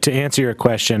 To answer your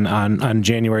question, on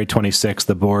January 26th,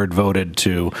 the board voted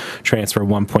to transfer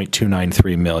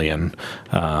 $1.293 million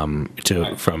so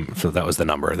that was the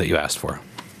number that you asked for.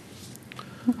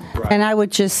 Right. And I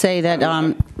would just say that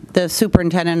the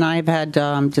superintendent and I have had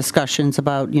discussions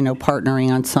about, partnering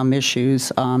on some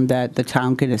issues that the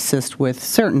town could assist with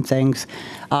certain things.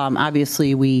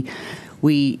 Obviously, in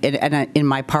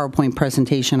my PowerPoint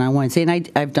presentation on Wednesday,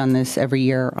 and I've done this every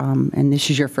year, and this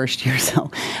is your first year,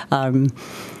 so I'm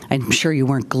sure you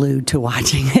weren't glued to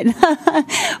watching it.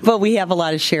 But we have a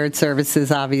lot of shared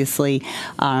services, obviously,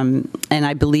 and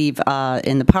I believe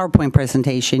in the PowerPoint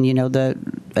presentation,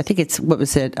 I think it's, what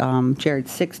was it, Jared,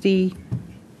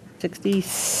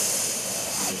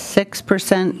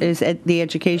 66% is at the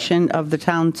education of the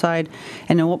town side.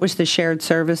 And then what was the shared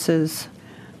services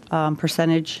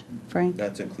percentage, Frank?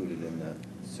 That's included in that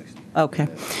 60. Okay.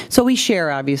 So we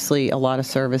share, obviously, a lot of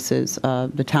services.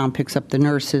 The town picks up the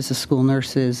nurses, the school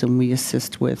nurses, and we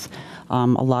assist with a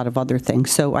lot of other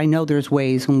things. So I know there's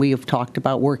ways, and we have talked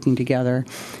about working together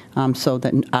so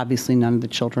that obviously none of the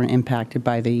children are impacted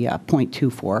by the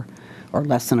 0.24 or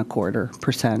less than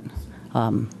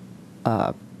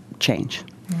 0.25% change.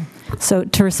 So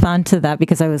to respond to that,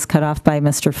 because I was cut off by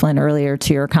Mr. Flynn earlier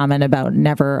to your comment about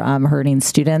never hurting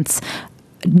students,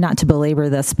 not to belabor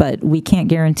this, but we can't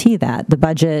guarantee that. The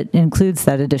budget includes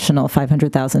that additional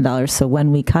 $500,000. So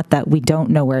when we cut that, we don't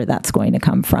know where that's going to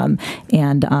come from.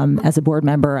 And as a board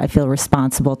member, I feel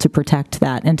responsible to protect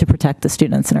that and to protect the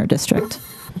students in our district.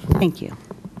 Thank you.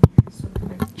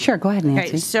 Sure, go ahead, Nancy.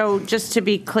 Okay, so just to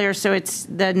be clear, so it's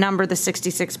the number, the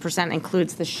 66%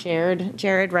 includes the shared,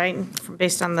 Jared, right?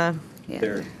 Based on the,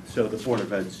 So the Board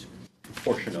of Ed's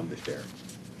portion of the share.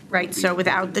 right, so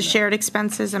without the shared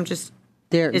expenses, I'm just,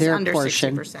 Their under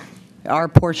portion. 60%. Our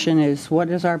portion is, what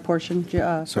is our portion?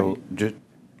 So,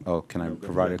 can I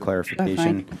provide a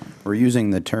clarification? We're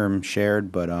using the term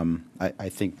shared, but I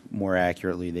think more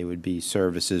accurately, they would be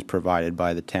services provided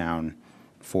by the town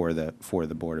for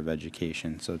the Board of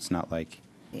Education. So it's not like,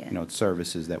 it's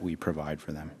services that we provide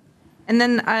for them. And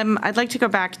then I'd like to go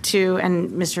back to,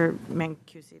 and Mr.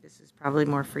 Mancusi, this is probably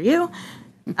more for you.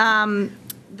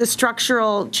 The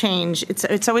structural change,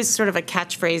 it's always sort of a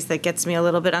catchphrase that gets me a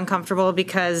little bit uncomfortable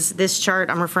because this chart,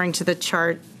 I'm referring to the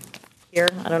chart here,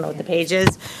 I don't know what the page is,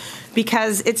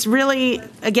 because it's really,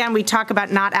 again, we talk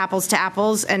about not apples to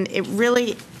apples, and it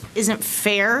really isn't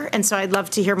fair, and so I'd love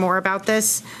to hear more about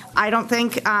this. I don't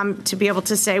think to be able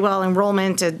to say, well,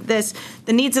 enrollment, the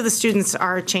needs of the students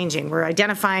are changing. We're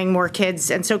identifying more kids,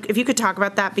 and so if you could talk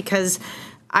about that, because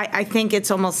I think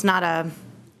it's almost not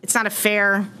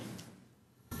fair.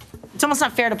 It's almost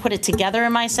not fair to put it together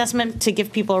in my assessment to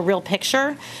give people a real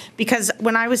picture, because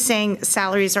when I was saying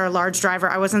salaries are a large driver,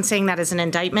 I wasn't saying that as an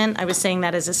indictment. I was saying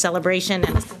that as a celebration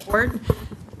and a support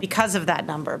because of that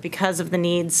number, because of the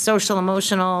needs, social,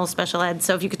 emotional, special ed.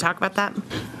 So if you could talk about that.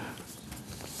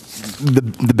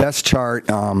 The best chart,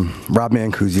 Rob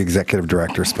Mancusi, Executive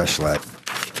Director, Special Ed.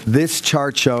 This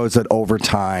chart shows that over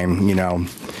time,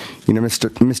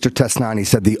 Mr. Tesnani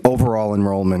said the overall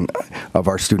enrollment of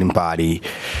our student body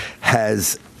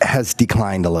has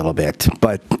declined a little bit,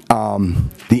 but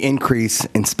the increase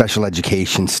in special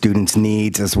education students'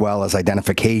 needs, as well as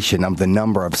identification of the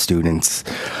number of students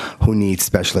who need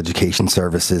special education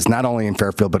services, not only in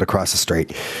Fairfield but across the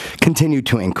state, continue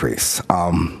to increase.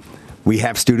 We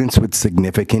have students with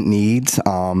significant needs,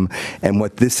 and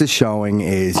what this is showing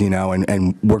is,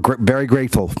 and we're very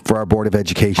grateful for our Board of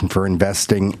Education for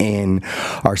investing in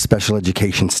our special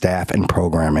education staff and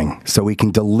programming, so we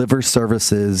can deliver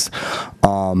services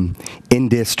in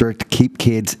district, keep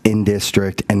kids in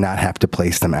district, and not have to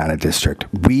place them out of district.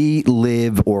 We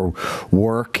live or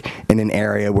work in an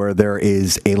area where there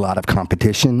is a lot of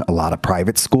competition, a lot of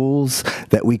private schools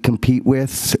that we compete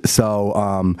with,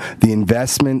 so the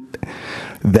investment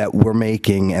that we're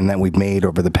making and that we've made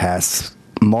over the past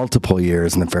multiple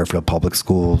years in the Fairfield Public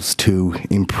Schools to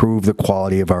improve the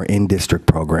quality of our in-district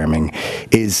programming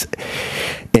is,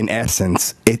 in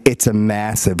essence, it's a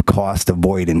massive cost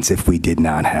avoidance if we did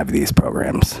not have these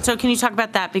programs. So can you talk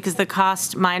about that? Because the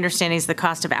cost, my understanding is the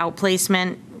cost of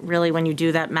outplacement, really when you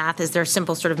do that math, is there a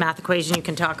simple sort of math equation you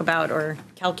can talk about or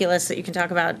calculus that you can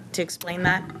talk about to explain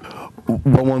that?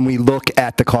 Well, when we look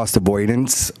at the cost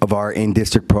avoidance of our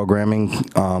in-district programming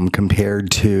compared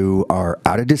to our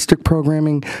out-of-district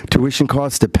programming, tuition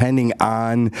costs, depending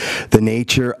on the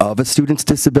nature of a student's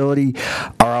disability,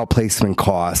 our outplacement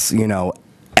costs,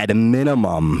 at a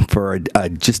minimum for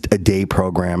just a day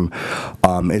program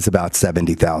is about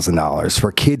 $70,000.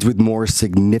 For kids with more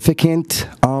significant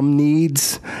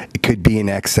needs, it could be in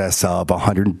excess of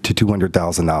 $100,000 to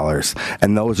 $200,000,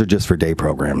 and those are just for day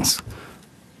programs.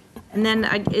 And then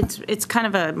it's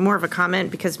kind of more of a comment,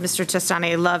 because Mr.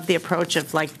 Testani, I love the approach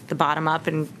of like the bottom up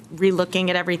and relooking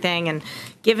at everything. And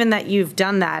given that you've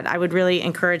done that, I would really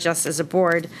encourage us as a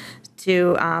board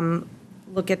to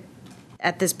look at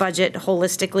this budget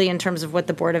holistically in terms of what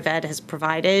the Board of Ed has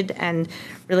provided and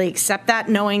really accept that,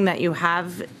 knowing that you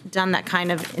have done that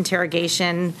kind of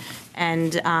interrogation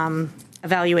and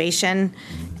evaluation.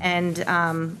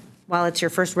 And while it's your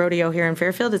first rodeo here in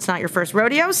Fairfield, it's not your first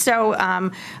rodeo. So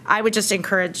I would just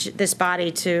encourage this body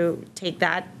to take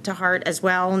that to heart as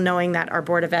well, knowing that our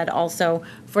Board of Ed also,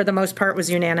 for the most part,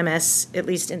 was unanimous, at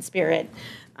least in spirit,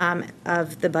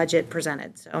 of the budget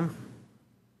presented. So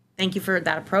thank you for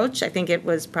that approach. I think it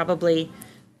was probably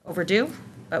overdue,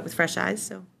 but with fresh eyes.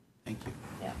 So thank you.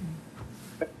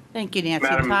 Thank you, Nancy.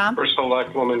 Madam Tom? First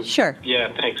Selectwoman. Sure.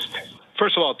 Yeah, thanks.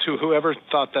 first of all, to whoever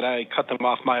thought that I cut them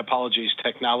off, my apologies.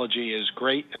 Technology is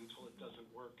great until it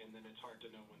doesn't work, and then it's hard to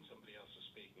know when somebody else is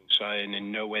speaking. So I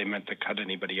in no way meant to cut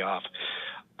anybody off.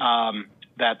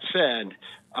 That said,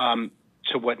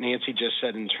 to what Nancy just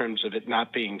said in terms of it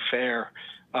not being fair,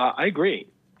 I agree.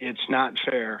 It's not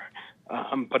fair,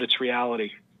 but it's reality.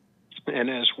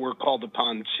 And as we're called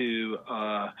upon to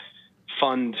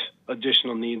fund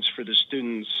additional needs for the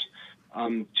students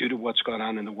due to what's going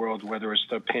on in the world, whether it's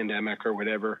the pandemic or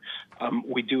whatever,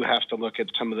 we do have to look at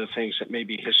some of the things that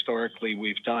maybe historically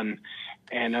we've done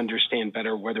and understand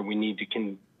better whether we need to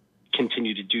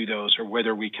continue to do those or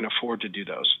whether we can afford to do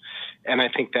those. And I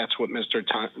think that's what Mr.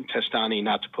 Testani,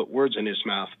 not to put words in his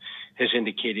mouth, has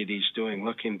indicated he's doing,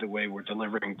 looking the way we're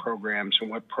delivering programs and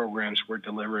what programs we're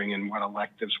delivering and what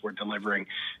electives we're delivering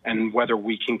and whether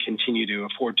we can continue to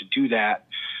afford to do that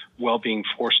while being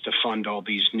forced to fund all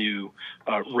these new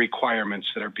requirements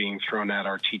that are being thrown at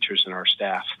our teachers and our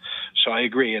staff. So I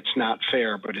agree, it's not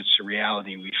fair, but it's a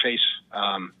reality we face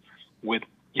with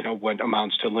what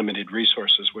amounts to limited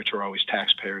resources, which are always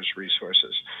taxpayers'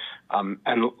 resources.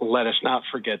 And let us not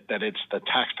forget that it's the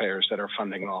taxpayers that are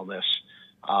funding all this.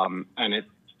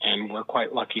 And we're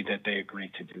quite lucky that they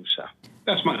agreed to do so.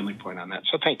 That's my only point on that.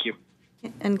 So thank you.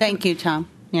 And thank you, Tom.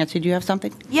 Nancy, do you have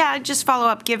something? Yeah, just follow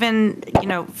up, given,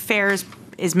 fair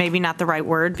is maybe not the right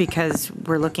word because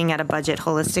we're looking at a budget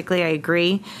holistically, I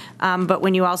agree. But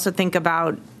when you also think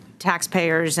about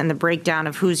taxpayers and the breakdown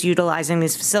of who's utilizing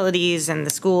these facilities and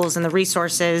the schools and the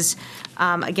resources,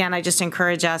 again, I just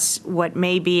encourage us what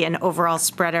may be an overall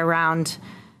spread around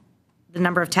the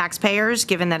number of taxpayers,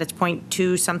 given that it's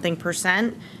 0.2 something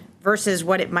percent, versus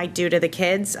what it might do to the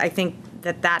kids. I think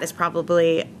that is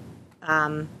probably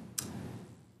a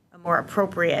more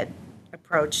appropriate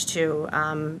approach to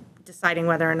deciding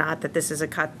whether or not that this is a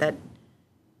cut that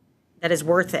is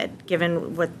worth it,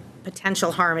 given what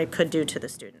potential harm it could do to the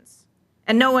students.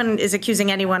 And no one is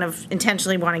accusing anyone of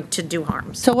intentionally wanting to do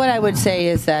harm. So what I would say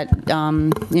is that,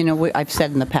 I've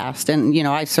said in the past, and,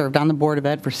 I served on the Board of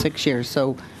Ed for 6 years,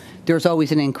 so there's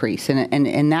always an increase.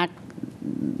 And that,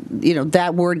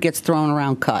 that word gets thrown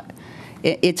around, cut.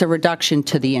 It's a reduction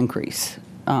to the increase.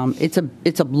 It's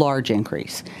a large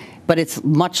increase, but it's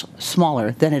much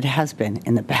smaller than it has been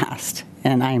in the past,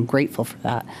 and I am grateful for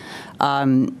that.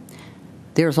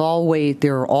 There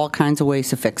are all kinds of ways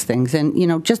to fix things,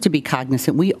 and just to be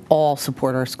cognizant, we all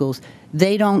support our schools.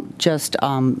 They aren't just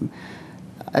an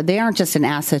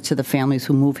asset to the families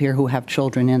who move here who have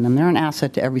children in them. They're an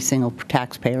asset to every single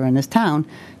taxpayer in this town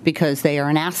because they are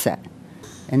an asset.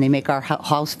 And they make our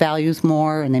house values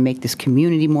more, and they make this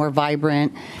community more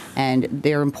vibrant, and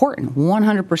they're important,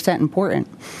 100% important.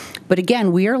 But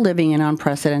again, we are living in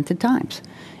unprecedented times.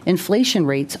 Inflation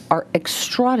rates are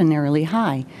extraordinarily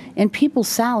high, and people's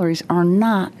salaries are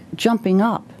not jumping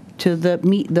up to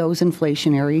meet those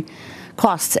inflationary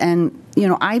costs. And,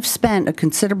 I've spent a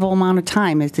considerable amount of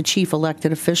time as the chief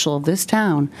elected official of this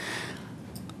town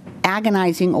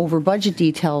agonizing over budget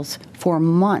details for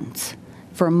months.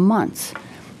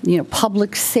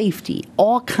 Public safety,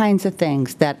 all kinds of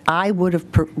things that I would have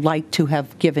liked to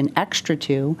have given extra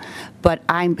to, but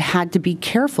I had to be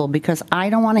careful because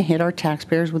I don't want to hit our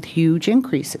taxpayers with huge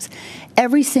increases.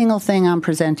 Every single thing I'm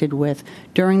presented with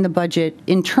during the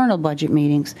internal budget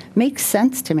meetings makes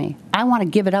sense to me. I want to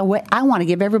give it away. I want to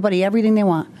give everybody everything they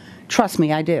want. Trust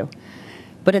me, I do.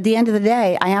 But at the end of the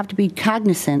day, I have to be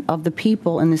cognizant of the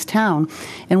people in this town.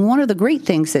 And one of the great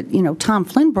things that, Tom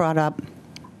Flynn brought up,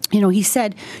 he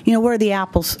said, what are the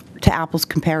apples to apples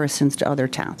comparisons to other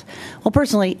towns? Well,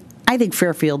 personally, I think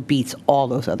Fairfield beats all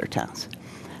those other towns.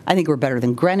 I think we're better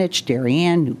than Greenwich,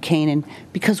 Darien, New Canaan,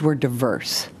 because we're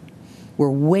diverse.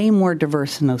 We're way more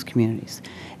diverse in those communities.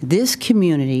 This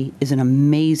community is an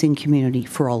amazing community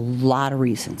for a lot of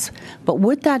reasons. But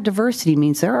with that diversity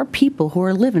means there are people who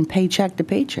are living paycheck to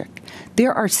paycheck.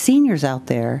 There are seniors out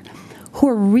there who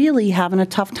are really having a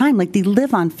tough time. Like, they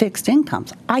live on fixed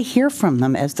incomes. I hear from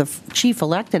them as the chief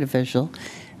elected official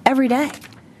every day.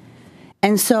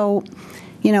 And so,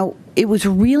 it was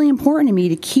really important to me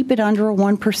to keep it under a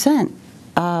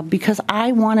 1% because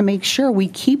I want to make sure we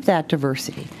keep that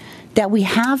diversity, that we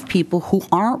have people who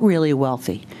aren't really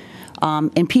wealthy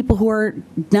and people who are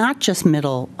not just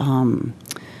middle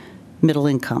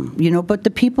income, but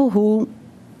the people who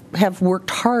have worked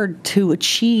hard to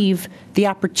achieve the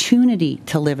opportunity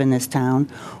to live in this town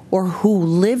or who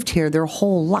lived here their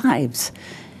whole lives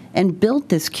and built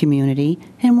this community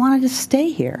and wanted to stay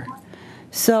here.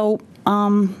 So,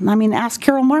 ask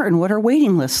Carol Martin what her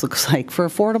waiting list looks like for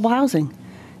affordable housing.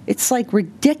 It's like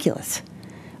ridiculous.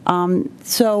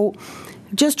 So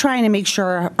just trying to make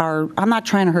sure I'm not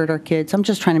trying to hurt our kids. I'm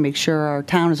just trying to make sure our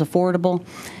town is affordable.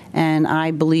 And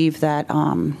I believe that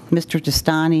Mr.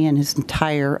 Testani and his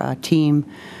entire team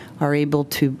are able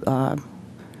to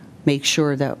make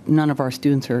sure that none of our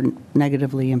students are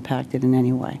negatively impacted in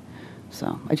any way.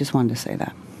 So I just wanted to say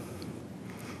that.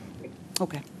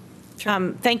 Okay.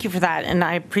 Thank you for that, and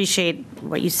I appreciate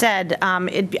what you said.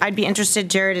 I'd be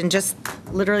interested, Jared, in just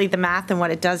literally the math and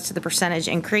what it does to the percentage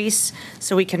increase,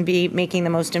 so we can be making the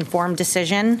most informed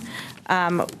decision.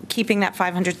 Keeping that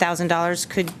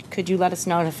 $500,000, could you let us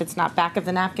know, if it's not back of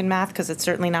the napkin math, because it's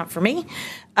certainly not for me,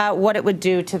 what it would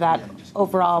do to that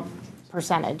overall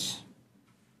percentage?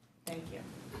 Thank you.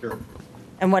 Sure.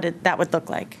 And what that would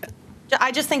look like.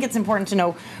 I just think it's important to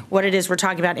know what it is we're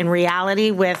talking about in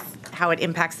reality with how it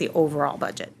impacts the overall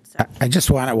budget. So. I just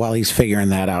want to, while he's figuring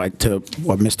that out, to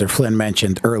what Mr. Flynn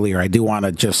mentioned earlier, I do want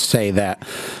to just say that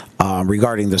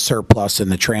regarding the surplus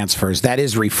and the transfers, that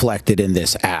is reflected in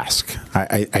this ask.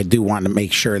 I do want to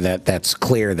make sure that that's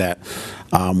clear, that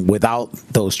without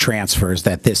those transfers,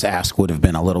 that this ask would have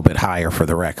been a little bit higher, for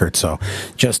the record. So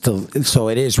so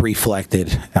it is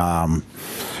reflected.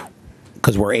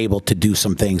 Because we're able to do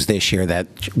some things this year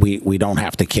that we don't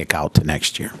have to kick out to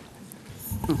next year.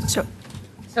 So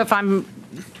if I'm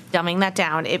dumbing that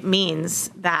down, it means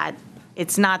that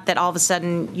it's not that all of a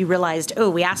sudden you realized, oh,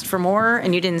 we asked for more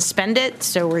and you didn't spend it,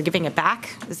 so we're giving it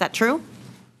back. Is that true?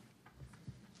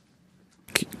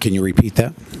 Can you repeat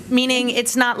that? Meaning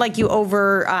it's not like you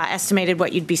overestimated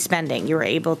what you'd be spending. You were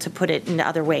able to put it into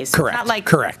other ways. Correct. It's not like,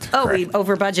 correct. oh, correct. we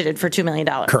over budgeted for $2 million.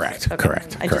 Correct. Okay.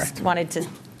 Correct. I just wanted to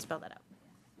spell that out.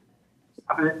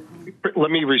 Let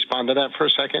me respond to that for a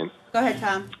second. Go ahead,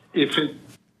 Tom. If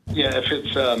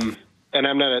it's, and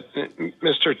I'm not,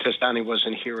 Mr. Testani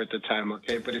wasn't here at the time,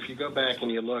 okay, but if you go back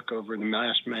and you look over the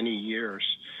last many years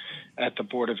at the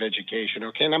Board of Education,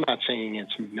 okay, and I'm not saying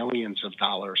it's millions of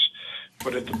dollars,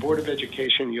 but at the Board of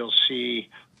Education, you'll see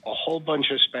a whole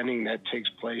bunch of spending that takes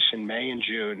place in May and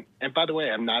June. And by the way,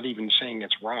 I'm not even saying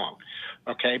it's wrong,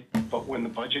 okay? But when the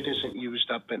budget isn't used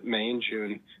up at May and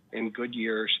June, in good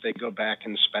years, they go back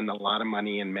and spend a lot of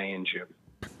money in May and June,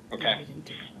 okay?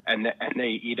 And they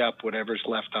eat up whatever's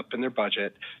left up in their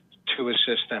budget to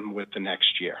assist them with the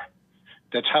next year.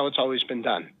 That's how it's always been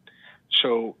done.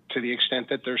 So to the extent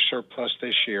that there's surplus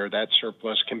this year, that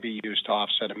surplus can be used to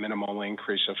offset a minimal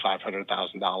increase of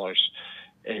 $500,000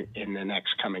 in the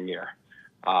next coming year.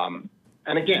 And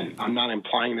again, I'm not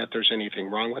implying that there's anything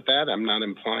wrong with that. I'm not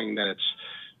implying that it's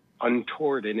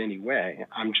untoward in any way.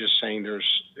 I'm just saying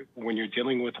when you're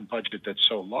dealing with a budget that's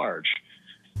so large,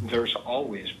 there's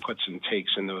always puts and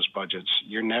takes in those budgets.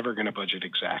 You're never going to budget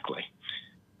exactly.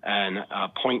 And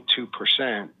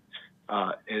 0.2%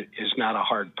 is not a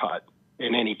hard putt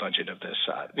in any budget of this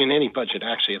size, in any budget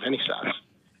actually of any size.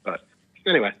 But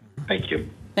anyway, thank you.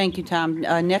 Thank you, Tom.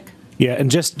 Nick? Yeah,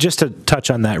 and just to touch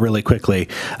on that really quickly,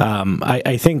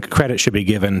 I think credit should be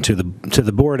given to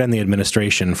the board and the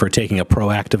administration for taking a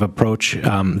proactive approach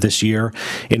this year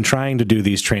in trying to do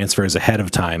these transfers ahead of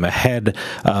time, ahead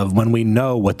of when we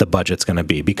know what the budget's going to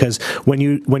be. Because when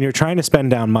you're trying to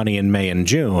spend down money in May and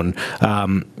June,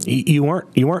 you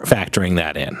weren't factoring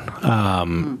that in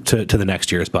to the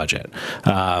next year's budget.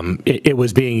 It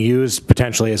was being used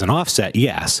potentially as an offset,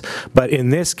 yes, but in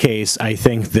this case, I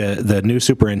think the new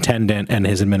superintendent and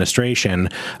his administration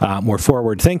were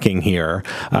forward-thinking here,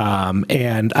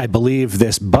 and I believe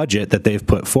this budget that they've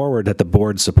put forward that the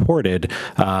board supported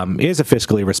is a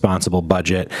fiscally responsible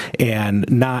budget and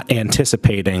not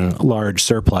anticipating large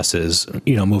surpluses,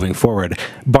 moving forward,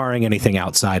 barring anything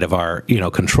outside of our,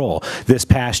 control. This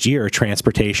past year,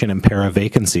 transportation and para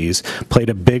vacancies played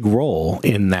a big role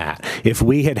in that. If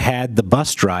we had had the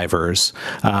bus drivers,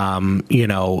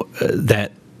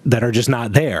 that are just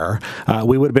not there,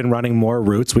 we would have been running more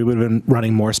routes, we would have been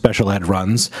running more special ed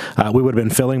runs, we would have been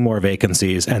filling more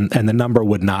vacancies, and the number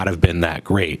would not have been that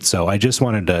great. So I just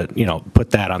wanted to,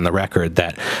 put that on the record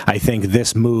that I think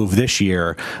this move this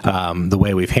year, the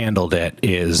way we've handled it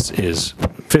is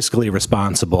fiscally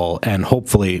responsible, and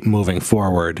hopefully moving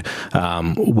forward,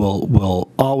 we'll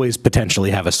always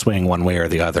potentially have a swing one way or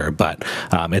the other, but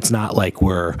it's not like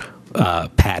we're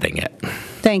padding it.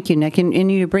 Thank you, Nick.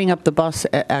 And you bring up the bus.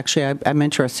 Actually, I'm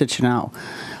interested to know.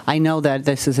 I know that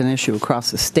this is an issue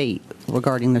across the state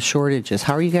regarding the shortages.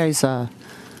 How are you guys,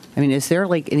 is there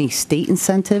any state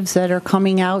incentives that are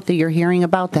coming out that you're hearing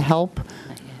about to help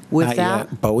with Not that?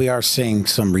 yet, but we are seeing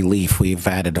some relief. We've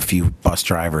added a few bus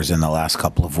drivers in the last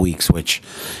couple of weeks, which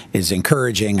is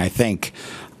encouraging. I think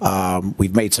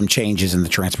we've made some changes in the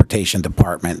transportation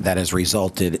department that has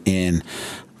resulted in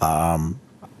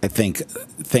I think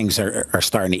things are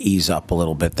starting to ease up a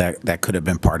little bit. That could have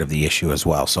been part of the issue as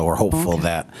well. So we're hopeful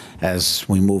that as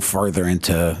we move further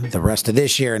into the rest of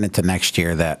this year and into next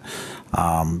year, that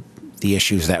the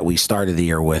issues that we started the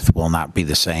year with will not be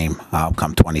the same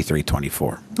come 23,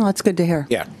 24. Oh, that's good to hear.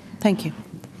 Yeah. Thank you.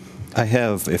 I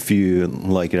have, if you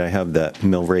like it, I have that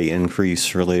mill rate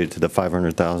increase related to the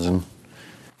 500,000.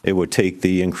 It would take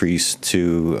the increase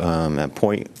to, at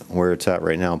point where it's at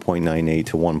right now, 0.98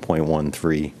 to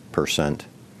 1.13%.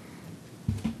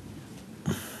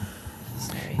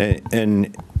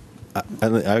 And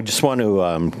I just want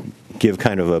to give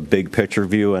kind of a big picture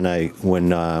view. And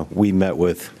when we met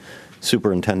with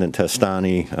Superintendent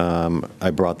Testani, I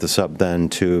brought this up then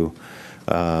to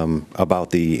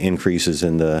about the increases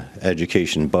in the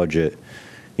education budget.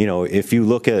 You know, if you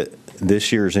look at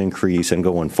this year's increase and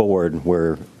going forward,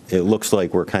 where it looks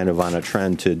like we're kind of on a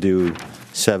trend to do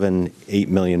 $7-8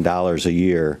 million a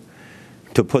year.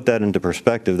 To put that into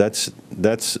perspective,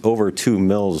 that's over 2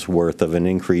 mils worth of an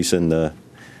increase in the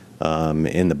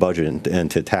budget and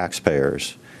to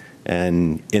taxpayers.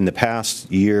 And in the past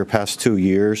 2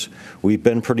 years, we've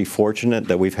been pretty fortunate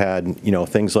that we've had, you know,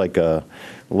 things like a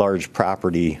large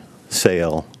property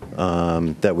sale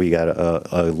that we got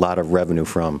a lot of revenue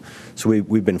from. So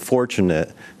we've been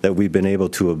fortunate that we've been able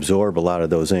to absorb a lot of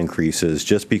those increases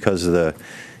just because of the,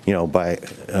 you know, by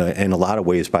in a lot of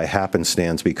ways by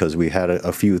happenstance, because we had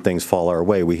a few things fall our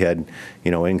way. We had, you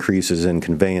know, increases in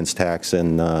conveyance tax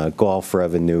and golf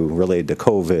revenue related to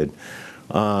COVID.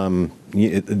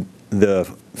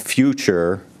 The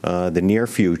future, the near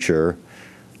future,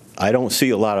 I don't see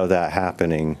a lot of that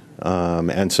happening.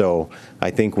 And so I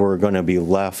think we're going to be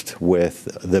left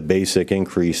with the basic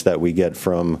increase that we get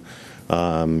from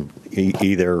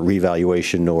either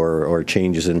revaluation or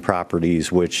changes in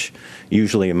properties, which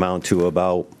usually amount to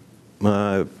about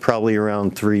probably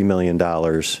around $3 million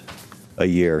a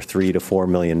year, $3 to $4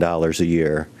 million a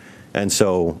year. And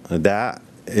so that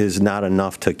is not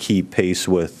enough to keep pace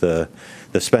with the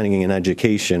spending in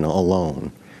education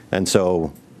alone. And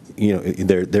so, you know,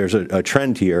 there's a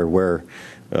trend here where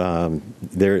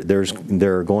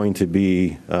there are going to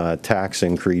be tax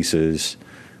increases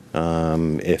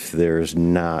if there's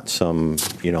not some,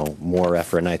 you know, more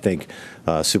effort. And I think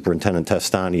Superintendent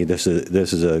Testani, this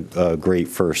is a great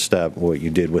first step, what you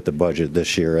did with the budget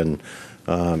this year, and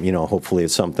you know, hopefully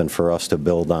it's something for us to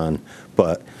build on.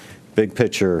 But big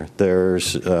picture,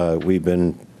 we've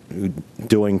been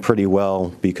doing pretty well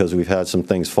because we've had some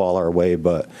things fall our way,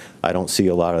 but I don't see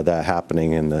a lot of that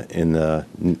happening in the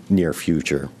near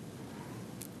future.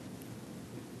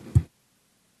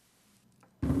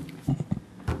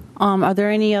 Are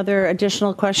there any other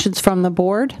additional questions from the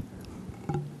board?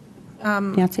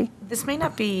 Nancy? This may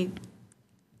not be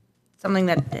something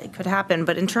that could happen,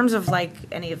 but in terms of like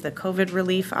any of the COVID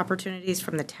relief opportunities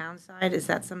from the town side, is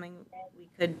that something we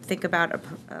could think about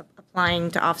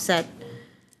applying to offset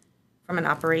from an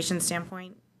operations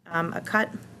standpoint, a cut?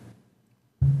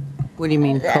 What do you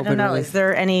mean, COVID I don't know, relief? is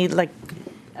there any like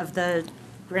of the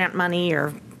grant money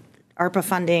or ARPA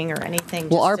funding or anything?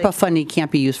 Well, just to- ARPA funding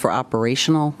can't be used for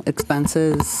operational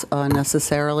expenses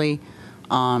necessarily.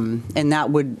 And that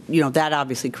would, you know, that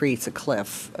obviously creates a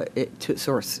cliff to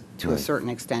a certain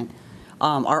extent.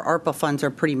 Our ARPA funds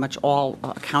are pretty much all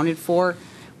accounted for.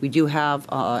 We do have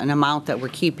an amount that we're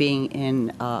keeping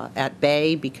in at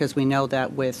bay because we know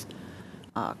that with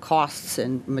costs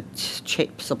and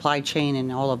supply chain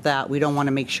and all of that, we don't want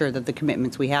to make sure that the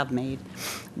commitments we have made,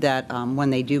 that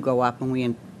when they do go up and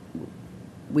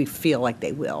we feel like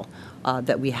they will,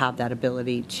 that we have that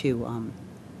ability to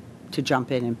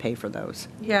jump in and pay for those.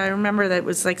 Yeah, I remember that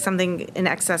was like something in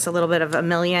excess a little bit of $1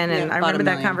 million, and Yeah, I about remember $1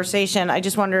 that million. conversation. I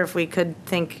just wonder if we could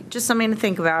think, just something to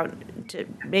think about, to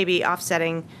maybe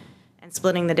offsetting and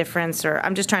splitting the difference, or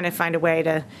I'm just trying to find a way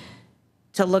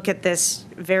to look at this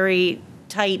very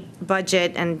tight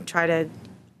budget and try to,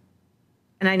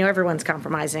 and I know everyone's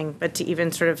compromising, but to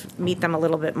even sort of meet them a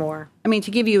little bit more. I mean,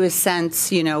 to give you a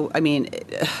sense, you know, I mean,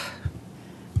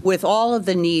 with all of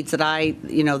the needs that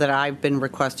I've been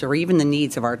requested, or even the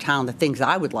needs of our town, the things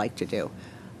I would like to do,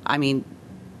 I mean,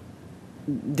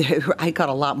 I got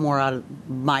a lot more out of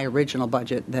my original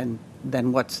budget than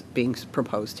what's being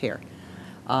proposed here.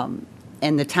 And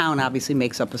the town obviously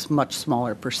makes up a much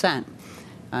smaller percent.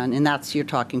 And that's, you're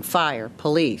talking fire,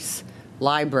 police,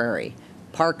 library,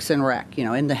 parks and rec, you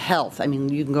know, in the health. I mean,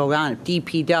 you can go on,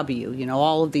 DPW, you know,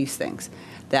 all of these things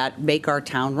that make our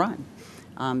town run.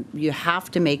 You have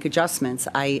to make adjustments.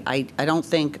 I don't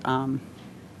think,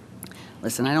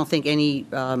 listen, I don't think any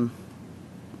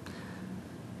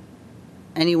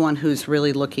anyone who's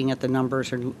really looking at the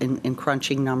numbers or in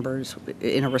crunching numbers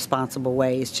in a responsible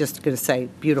way is just going to say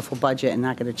beautiful budget and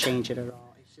not going to change it at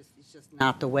all. It's just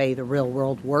not the way the real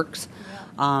world works.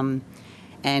 And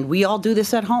we all do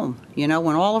this at home. You know,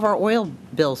 when all of our oil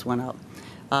bills went up,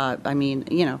 I mean,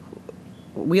 you know,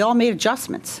 we all made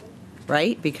adjustments,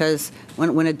 right? Because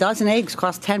when a dozen eggs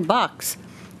cost $10,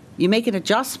 you make an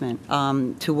adjustment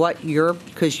to what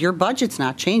because your budget's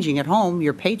not changing at home,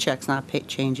 your paycheck's not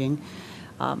changing.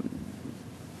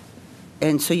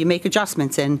 And so you make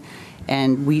adjustments, and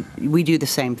we do the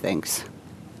same things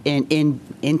in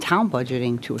town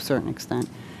budgeting to a certain extent.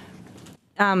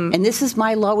 And this is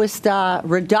my lowest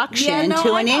reduction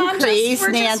to an increase,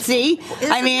 Nancy.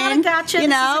 I mean, you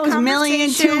know, it was $1 million,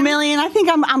 $2 million. I think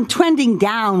I'm trending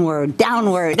downward.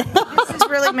 This is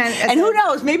really meant. And who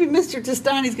knows? Maybe Mr.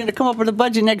 Testani's going to come up with a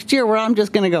budget next year where I'm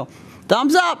just going to go,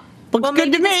 thumbs up. Looks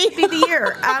good to me. This could be the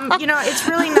year. You know, it's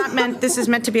really not meant. This is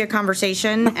meant to be a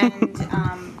conversation and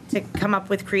to come up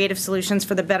with creative solutions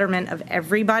for the betterment of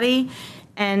everybody.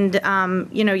 And,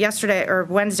 you know, yesterday or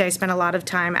Wednesday, I spent a lot of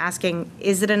time asking,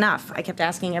 is it enough? I kept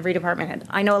asking every department head.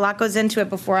 I know a lot goes into it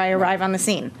before I arrive on the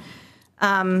scene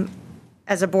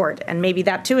as a board, and maybe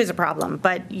that too is a problem.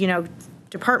 But, you know,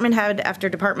 department head after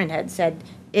department head said,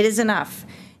 it is enough.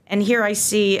 And here I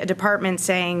see a department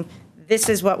saying, this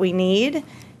is what we need.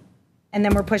 And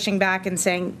then we're pushing back and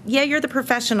saying, yeah, you're the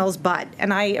professionals, but.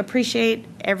 And I appreciate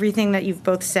everything that you've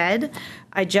both said.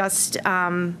 I just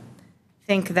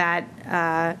think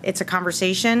that it's a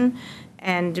conversation,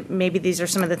 and maybe these are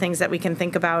some of the things that we can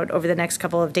think about over the next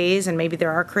couple of days, and maybe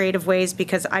there are creative ways,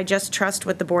 because I just trust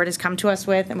what the board has come to us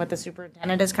with and what the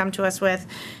superintendent has come to us with.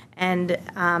 And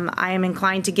I am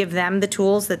inclined to give them the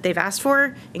tools that they've asked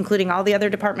for, including all the other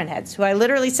department heads, who I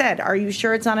literally said, are you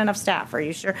sure it's not enough staff? Are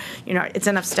you sure, you know, it's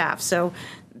enough staff? So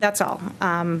that's all.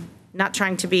 Not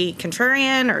trying to be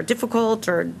contrarian or difficult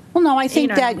or. Well, no, I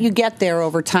think that you get there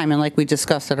over time. And like we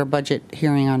discussed at our budget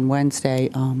hearing on Wednesday,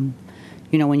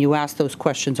 you know, when you ask those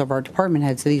questions of our department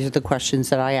heads, these are the questions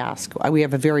that I ask. We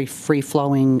have a very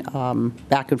free-flowing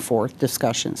back and forth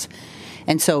discussions.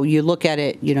 And so you look at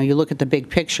it, you know, you look at the big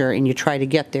picture and you try to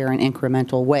get there in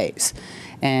incremental ways.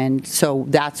 And so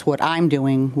that's what I'm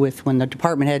doing with when the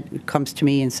department head comes to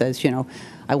me and says, you know,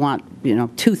 I want, you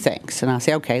know, 2 things. And I'll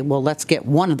say, okay, well, let's get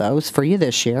one of those for you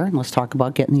this year, and let's talk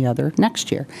about getting the other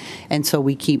next year. And so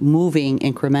we keep moving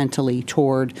incrementally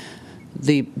toward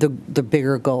the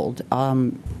bigger goal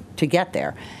to get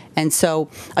there. And so,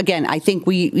 again, I think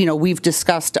we've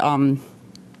discussed,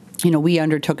 you know, we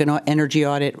undertook an energy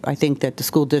audit. I think that the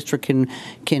school district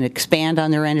can expand on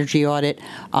their energy audit.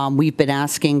 We've been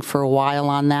asking for a while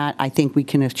on that. I think we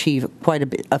can achieve quite a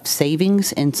bit of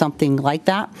savings in something like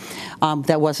that.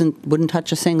 That wouldn't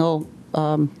touch a single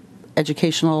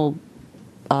educational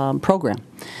program.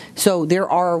 So there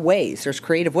are ways. There's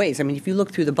creative ways. I mean, if you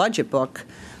look through the budget book,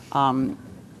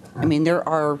 I mean, there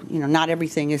are, you know, not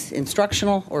everything is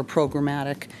instructional or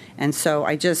programmatic. And so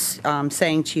I just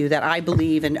saying to you that I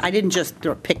believe, and I didn't just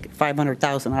pick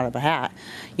 500,000 out of a hat,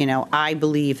 you know, I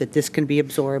believe that this can be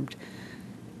absorbed.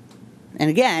 And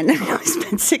again, I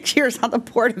spent 6 years on the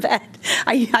Board of Ed.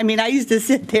 I mean, I used to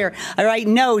sit there, I write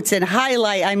notes and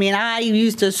highlight. I mean, I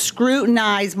used to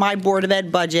scrutinize my Board of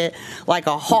Ed budget like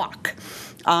a hawk.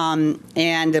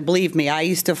 And believe me, I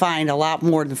used to find a lot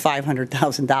more than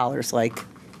 $500,000. Like,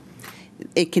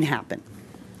 it can happen.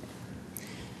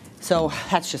 So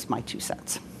that's just my 2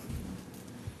 cents.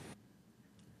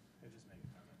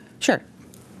 Sure.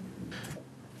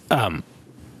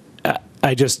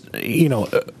 I just, you know,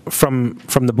 from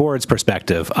the board's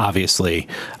perspective, obviously,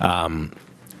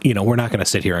 you know, we're not going to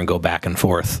sit here and go back and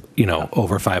forth, you know,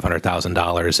 over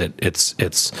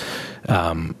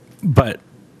 $500,000. But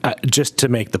just to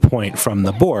make the point from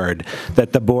the board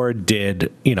that the board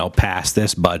did, you know, pass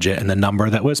this budget, and the number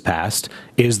that was passed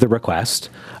is the request.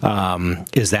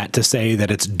 Is that to say that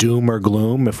it's doom or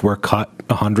gloom if we're cut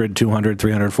 100, 200,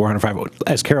 300, 400, 500?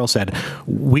 As Carol said,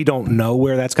 we don't know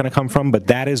where that's going to come from, but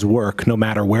that is work, no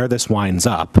matter where this winds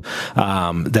up,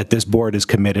 that this board is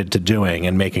committed to doing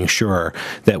and making sure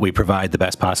that we provide the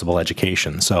best possible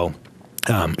education. So,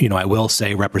 you know, I will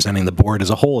say, representing the board as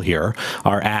a whole here,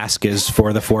 our ask is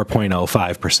for the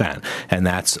 4.05%, and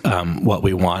that's what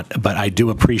we want. But I do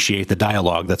appreciate the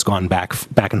dialogue that's gone back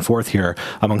and forth here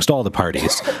amongst all the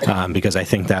parties, because I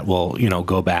think that will, you know,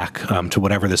 go back to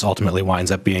whatever this ultimately winds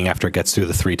up being after it gets through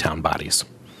the 3 town bodies.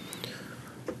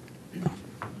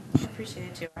 Appreciate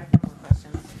it too. I have no more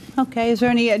questions. Okay, is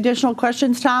there any additional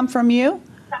questions, Tom, from you?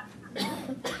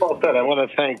 Well said. I want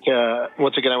to thank,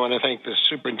 once again, I want to thank the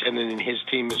superintendent and his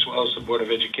team, as well as the Board of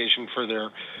Education, for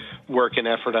their work and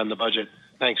effort on the budget.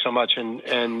 Thanks so much.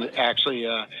 And actually,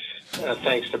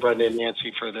 thanks to Brenda and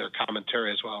Nancy for their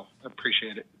commentary as well. I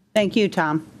appreciate it. Thank you,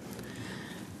 Tom.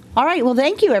 All right, well,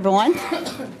 thank you, everyone.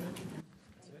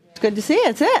 Good to see you.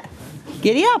 That's it.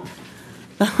 Giddy up.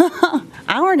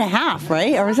 Hour and a half,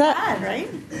 right? Or is that? Bad, right?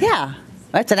 Yeah,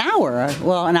 that's an hour.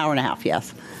 Well, an hour and a half,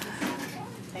 yes.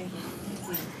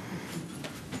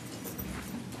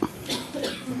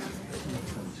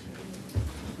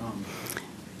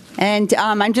 And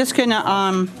I'm just going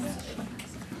to,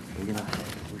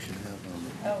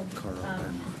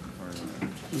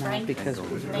 no, because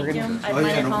we're going to, Oh,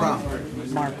 yeah, no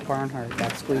problem. Mark Barnhart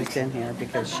got squeezed in here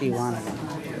because she wanted it.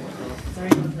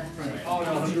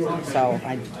 So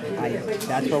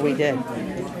that's what we did.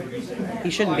 He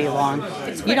shouldn't be long.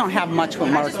 You don't have much with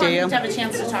Mark, do you? To have a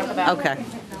chance to talk about. Okay,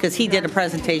 because he did a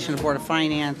presentation of Board of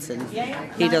Finance, and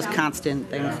he does constant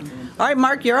things. All right,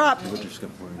 Mark, you're up.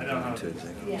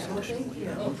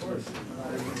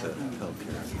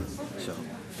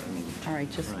 All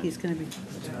right, just, he's going to be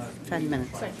 10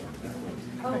 minutes.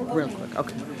 Real quick,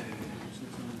 okay.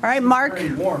 All right, Mark.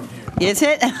 Is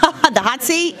it? The hot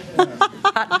seat?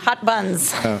 Hot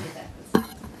buns.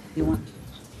 You want?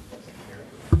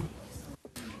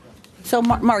 So,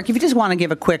 Mark, if you just want to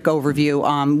give a quick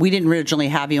overview, we didn't originally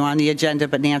have you on the agenda,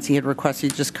 but Nancy had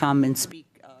requested you just come and speak.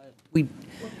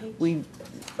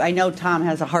 I know Tom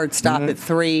has a hard stop at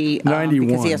 3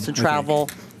 because he has to travel,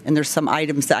 and there's some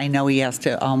items that I know he has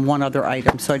to, one other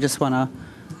item, so I just want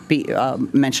to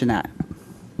mention that.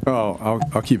 Oh,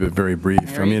 I'll keep it very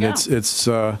brief. I mean, it's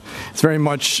very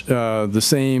much the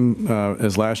same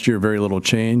as last year. Very little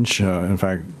change. In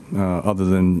fact, other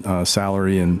than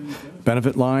salary and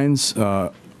benefit lines.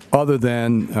 Other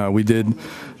than we did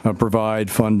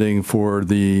provide funding for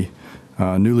the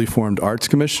newly formed Arts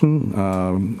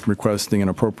Commission, requesting an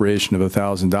appropriation of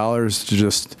 $1,000 to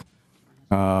just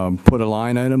put a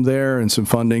line item there and some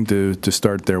funding to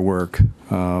start their work.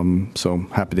 So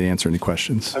happy to answer any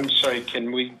questions. I'm sorry,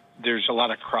 there's a lot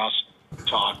of cross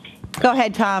talk. Go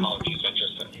ahead, Tom. Apologies,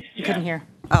 You couldn't hear.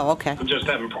 Oh, okay. I'm just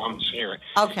having problems hearing.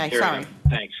 Okay, sorry.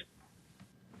 Thanks.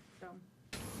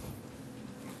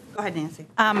 Go ahead, Nancy.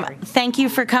 Thank you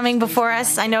for coming before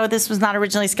us. I know this was not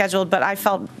originally scheduled, but I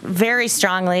felt very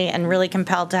strongly and really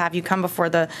compelled to have you come before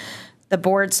the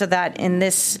board so that in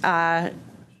this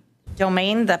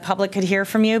domain, the public could hear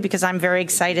from you, because I'm very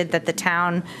excited that the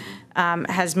town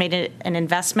has made an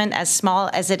investment, as small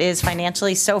as it is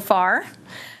financially so far,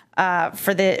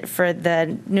 for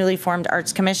the newly formed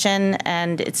Arts Commission,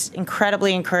 and it's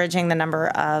incredibly encouraging the number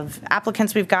of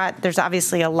applicants we've got. There's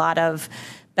obviously a lot of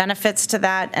benefits to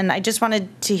that, and I just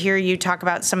wanted to hear you talk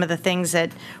about some of the things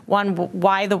that, one,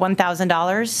 why the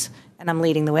 $1,000, and I'm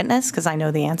leading the witness because I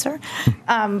know the answer,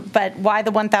 but why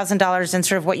the $1,000 and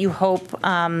sort of what you hope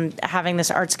having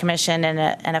this Arts Commission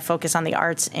and a focus on the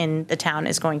arts in the town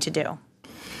is going to do.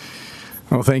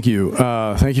 Well, thank you.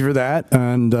 Thank you for that.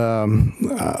 And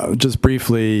just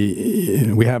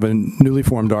briefly, we have a newly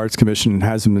formed Arts Commission. It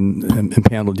hasn't been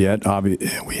impaneled yet.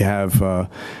 We have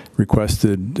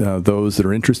requested those that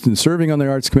are interested in serving on the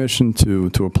Arts Commission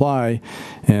to apply.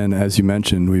 And as you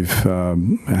mentioned, we've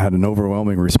had an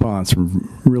overwhelming response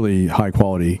from really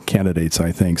high-quality candidates,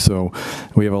 I think. So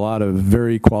we have a lot of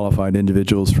very qualified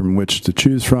individuals from which to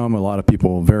choose from, a lot of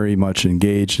people very much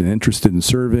engaged and interested in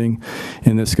serving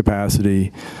in this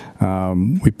capacity.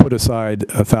 We put aside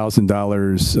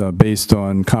 $1,000 based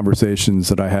on conversations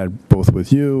that I had both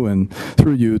with you and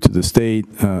through you to the state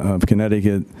of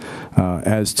Connecticut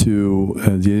as to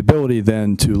the ability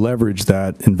then to leverage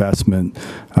that investment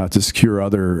to secure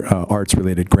other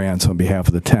arts-related grants on behalf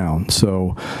of the town.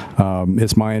 So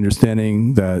it's my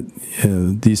understanding that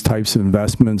these types of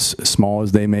investments, small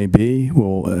as they may be,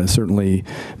 will certainly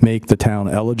make the town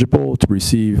eligible to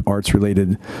receive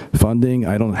arts-related funding.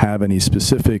 I don't have any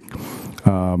specific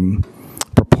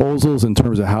proposals in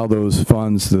terms of how those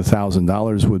funds, the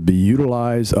 $1,000, would be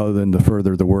utilized, other than to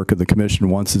further the work of the commission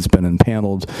once it's been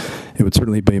impaneled. It would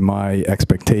certainly be my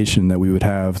expectation that we would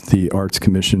have the Arts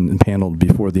Commission impaneled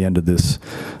before the end of this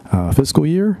fiscal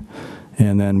year.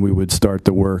 And then we would start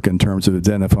the work in terms of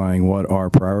identifying what our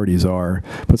priorities are.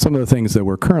 But some of the things that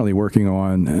we're currently working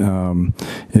on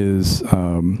is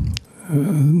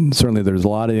certainly there's a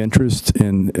lot of interest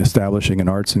in establishing an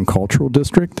arts and cultural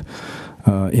district.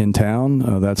 in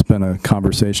town. That's been a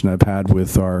conversation I've had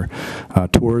with our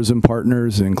tourism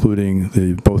partners,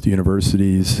 including both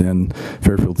universities and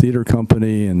Fairfield Theater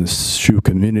Company and the Shoe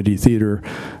Community Theater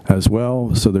as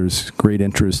well. So there's great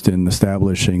interest in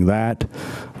establishing that.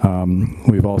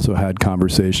 We've also had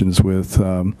conversations with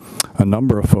a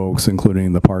number of folks,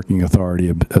 including the Parking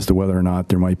Authority, as to whether or not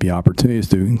there might be opportunities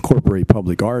to incorporate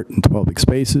public art into public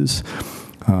spaces.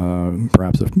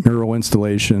 Perhaps a mural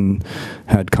installation.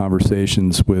 Had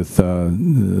conversations with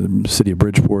the City of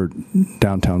Bridgeport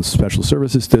Downtown Special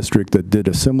Services District that did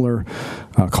a similar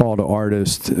call to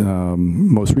artists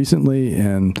most recently,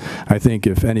 and I think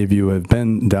if any of you have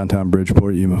been downtown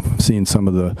Bridgeport, you've seen some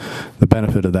of the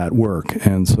benefit of that work.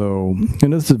 And so,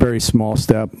 and this is a very small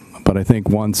step, but I think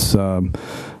once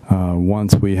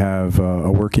we have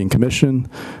a working commission,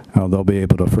 they'll be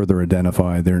able to further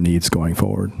identify their needs going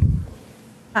forward.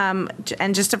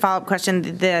 And just a follow-up question,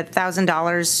 the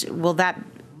 $1,000,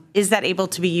 is that able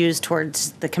to be used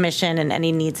towards the commission and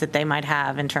any needs that they might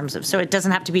have in terms of, so it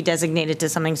doesn't have to be designated to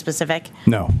something specific?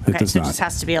 No, it does so not. it just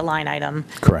has to be a line item.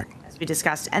 Correct. As we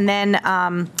discussed. And then,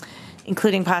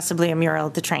 including possibly a mural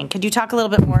at the train. Could you talk a little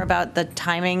bit more about the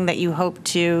timing that you hope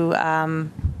to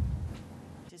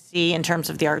see in terms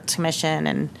of the Arts Commission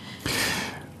and...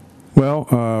 Well,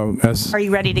 are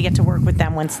you ready to get to work with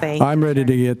them once they... I'm ready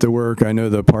to get to work. I know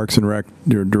the Parks and Rec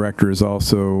director is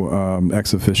also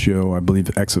ex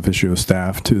officio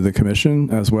staff to the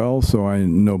commission as well. So I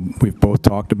know we've both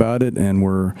talked about it, and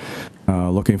we're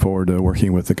looking forward to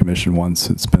working with the commission once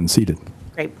it's been seated.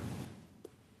 Great.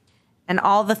 And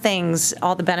all the things,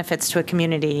 all the benefits to a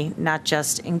community, not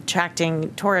just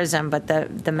attracting tourism, but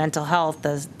the mental health,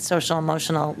 the social,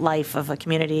 emotional life of a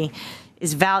community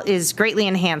is greatly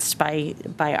enhanced by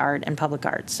art and public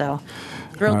art. So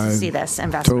thrilled to see this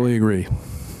investment. Totally agree.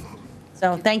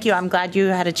 So thank you. I'm glad you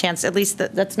had a chance. At least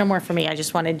that's no more for me. I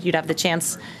just wanted you to have the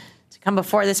chance to come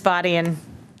before this body and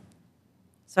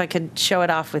so I could show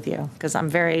it off with you because I'm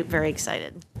very, very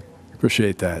excited.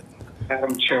 Appreciate that.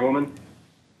 Madam Chairwoman?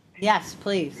 Yes,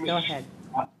 please. Go ahead.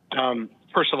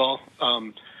 First of all,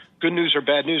 good news or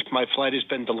bad news, my flight has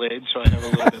been delayed, so I have a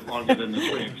little bit longer than the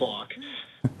 3 o'clock.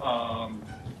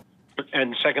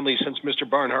 And secondly, since Mr.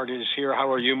 Barnhart is here,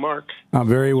 how are you, Mark? I'm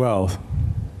very well.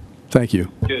 Thank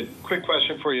you. Good. Quick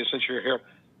question for you since you're here.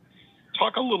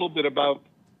 Talk a little bit about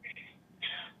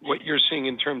what you're seeing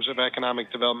in terms of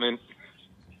economic development,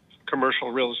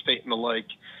 commercial real estate and the like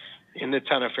in the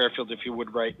town of Fairfield, if you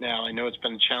would, right now. I know it's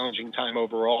been a challenging time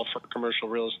overall for commercial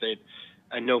real estate.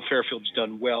 I know Fairfield's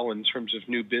done well in terms of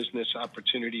new business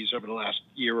opportunities over the last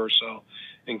year or so,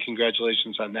 and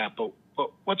congratulations on that. But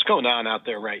what's going on out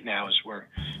there right now as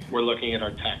we're looking at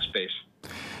our tax base?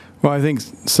 Well, I think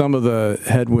some of the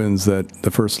headwinds that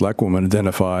the first Selectwoman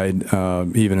identified,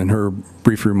 even in her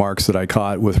brief remarks that I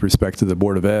caught with respect to the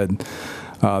Board of Ed,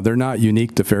 they're not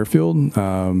unique to Fairfield.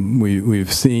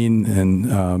 We've seen,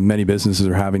 and many businesses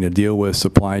are having to deal with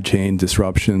supply chain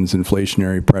disruptions,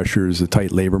 inflationary pressures, a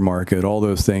tight labor market, all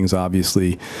those things,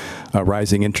 obviously, a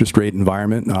rising interest rate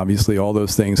environment. Obviously, all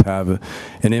those things have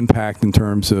an impact in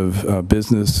terms of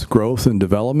business growth and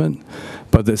development.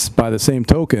 But by the same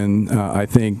token, I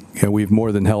think we've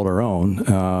more than held our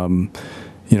own.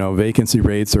 Vacancy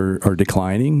rates are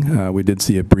declining. We did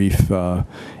see a brief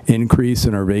increase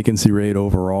in our vacancy rate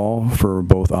overall for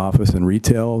both office and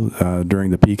retail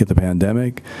during the peak of the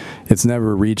pandemic. It's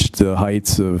never reached the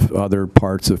heights of other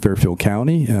parts of Fairfield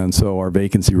County, and so our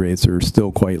vacancy rates are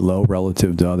still quite low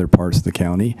relative to other parts of the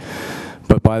county.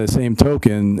 But by the same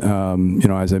token,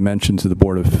 as I mentioned to the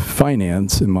Board of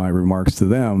Finance in my remarks to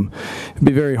them, it'd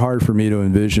be very hard for me to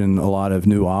envision a lot of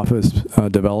new office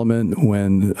development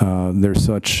when there's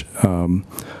such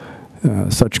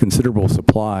considerable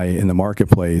supply in the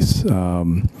marketplace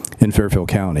in Fairfield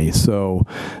County. So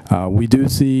we do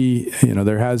see,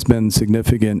 there has been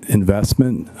significant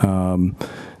investment.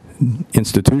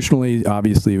 Institutionally,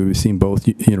 obviously, we've seen both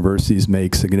universities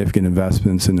make significant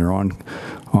investments in their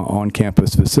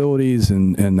on-campus facilities,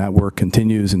 and that work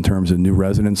continues in terms of new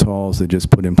residence halls. They just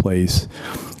put in place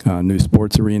new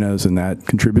sports arenas, and that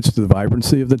contributes to the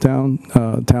vibrancy of the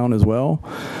town as well.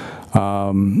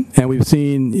 And we've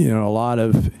seen, a lot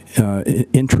of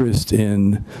interest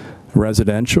in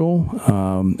residential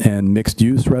and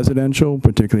mixed-use residential,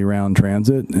 particularly around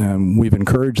transit. We've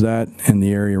encouraged that in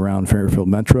the area around Fairfield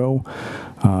Metro.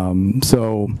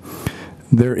 So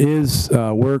There is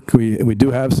work. We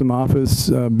do have some office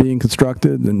being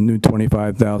constructed, the new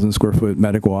 25,000 square foot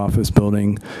medical office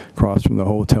building across from the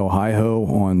Hotel Hi-Ho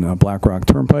on Black Rock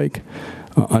Turnpike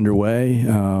underway,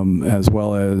 as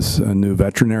well as a new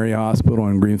veterinary hospital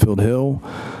in Greenfield Hill,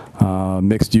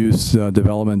 mixed-use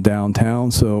development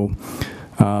downtown. So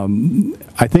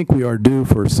I think we are due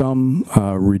for some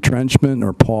retrenchment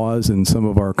or pause in some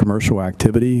of our commercial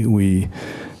activity. We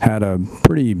had a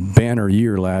pretty banner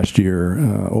year last year,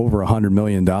 over $100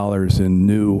 million in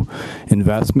new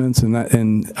investments,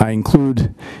 and I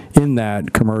include in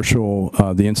that commercial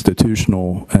the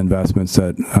institutional investments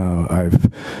that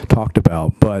I've talked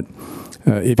about. But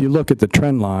if you look at the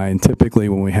trend line, typically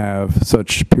when we have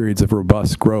such periods of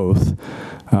robust growth,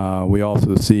 we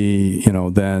also see,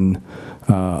 then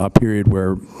a period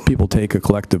where people take a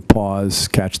collective pause,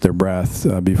 catch their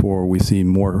breath before we see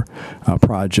more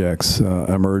projects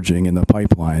emerging in the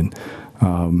pipeline.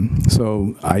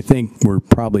 So I think we're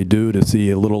probably due to see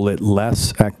a little bit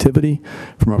less activity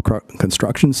from a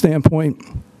construction standpoint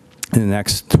in the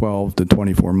next 12 to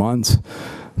 24 months.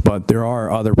 But there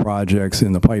are other projects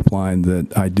in the pipeline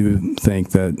that I do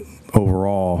think that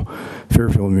overall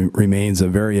Fairfield remains a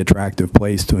very attractive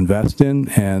place to invest in,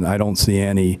 and I don't see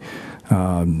any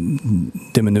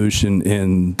diminution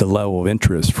in the level of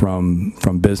interest from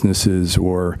businesses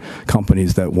or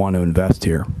companies that want to invest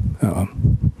here.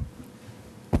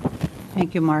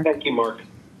 Thank you, Mark. Thank you, Mark.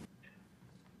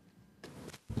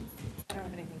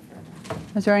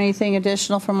 Is there anything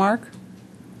additional for Mark?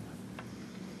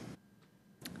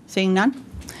 Seeing none?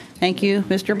 Thank you,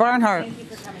 Mr. Barnhart. Thank you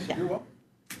for coming. Yeah.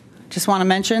 Just want to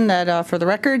mention that for the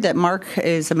record that Mark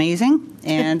is amazing,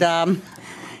 and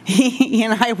he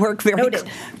and I work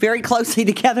very closely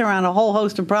together on a whole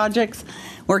host of projects,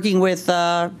 working with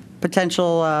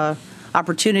potential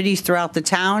opportunities throughout the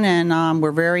town, and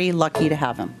we're very lucky to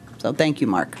have him. So thank you,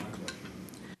 Mark.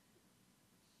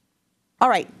 All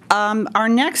right, our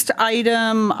next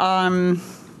item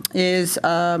is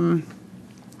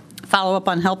follow-up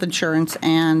on health insurance,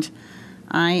 and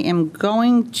I am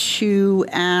going to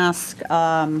ask,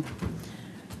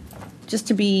 just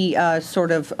to be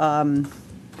sort of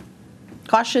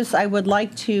cautious, I would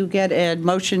like to get a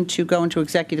motion to go into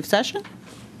executive session.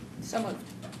 So moved.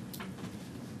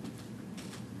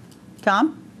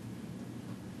 Tom?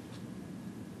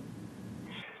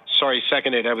 Sorry,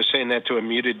 seconded. I was saying that to a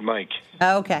muted mic.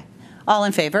 Okay. All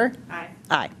in favor? Aye.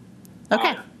 Aye. Okay.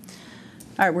 Aye.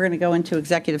 All right, we're going to go into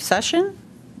executive session.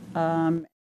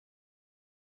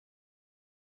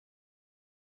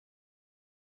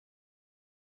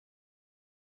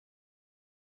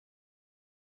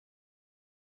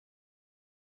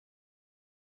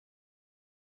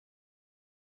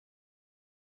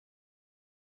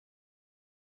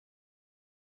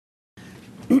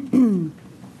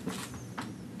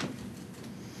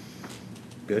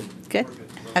 Good. Good.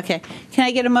 Okay. Can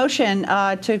I get a motion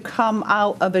to come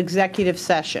out of executive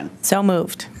session? So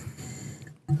moved.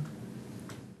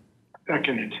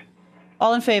 Seconded.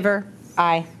 All in favor?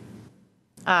 Aye.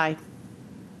 Aye.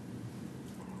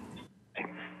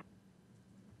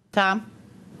 Tom?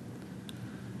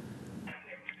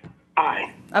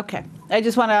 Aye. Okay. I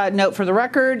just want to note for the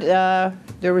record,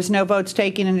 there was no votes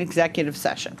taken in executive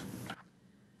session.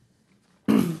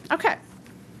 Okay.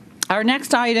 Our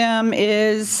next item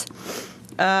is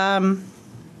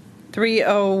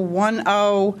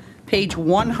 3010, page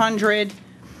 100,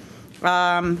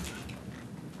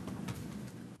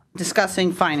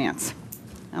 discussing finance.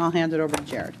 And I'll hand it over to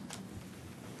Jared.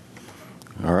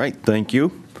 All right, thank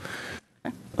you.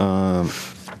 The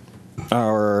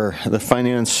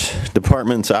finance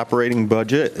department's operating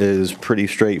budget is pretty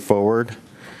straightforward.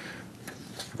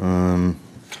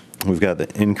 We've got the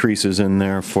increases in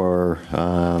there for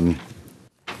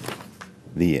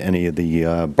any of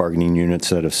the bargaining units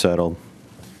that have settled.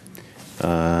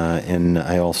 And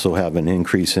I also have an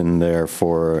increase in there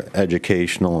for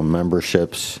educational and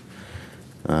memberships.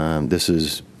 This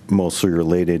is mostly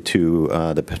related to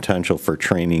the potential for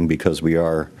training, because we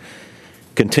are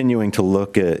continuing to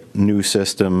look at new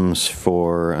systems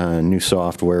for new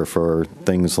software for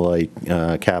things like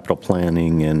capital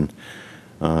planning and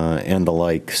the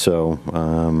like. So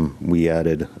we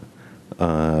added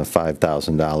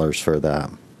 $5,000 for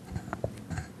that.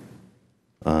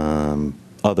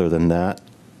 Other than that,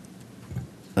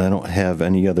 I don't have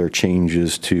any other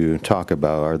changes to talk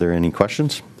about. Are there any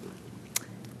questions?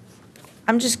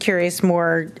 I'm just curious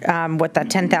more what that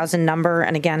 10,000 number,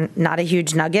 and again, not a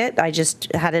huge nugget. I just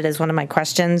had it as one of my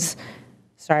questions.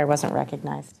 Sorry, I wasn't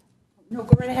recognized. No,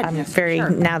 go right ahead. I'm Yes, very, sure.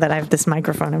 now that I have this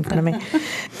microphone in front of me.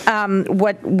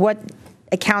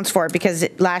 accounts for it, because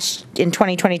in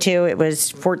 2022, it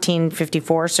was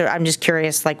 1454. So I'm just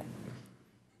curious, like,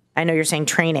 I know you're saying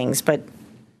trainings, but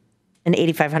an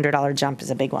 $8,500 jump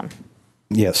is a big one.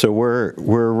 Yeah, so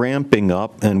we're ramping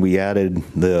up, and we added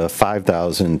the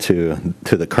 5,000 to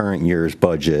the current year's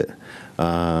budget.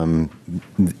 During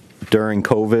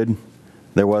COVID,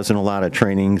 there wasn't a lot of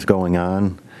trainings going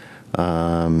on,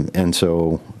 and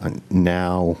so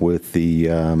now with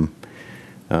the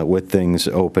with things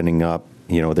opening up,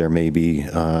 there may be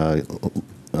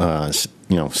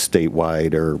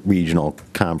statewide or regional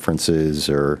conferences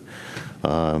or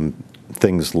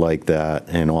things like that,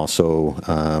 and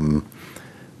also.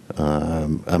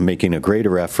 I'm making a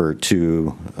greater effort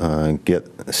to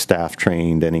get staff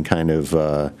trained, any kind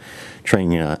of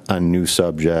training on new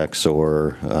subjects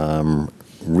or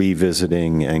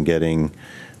revisiting and getting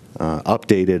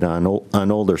updated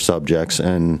on older subjects.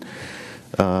 And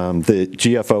the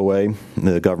GFOA,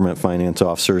 the Government Finance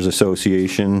Officers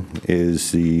Association,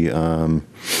 is the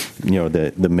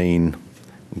the main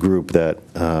group that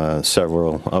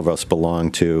several of us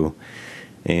belong to.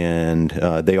 And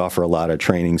they offer a lot of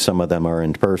training. Some of them are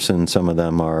in person, some of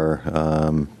them are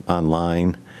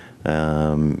online,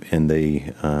 and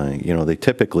they, they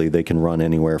typically can run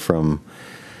anywhere from,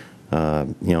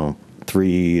 $300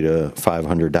 to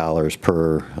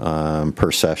 $500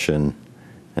 per session,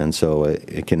 and so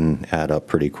it can add up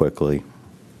pretty quickly.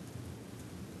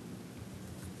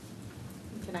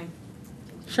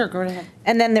 Sure, go ahead.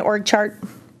 And then the org chart,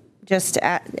 just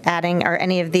adding, are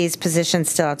any of these positions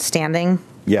still outstanding?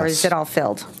 Yes. Or is it all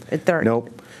filled?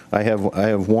 Nope. I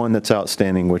have one that's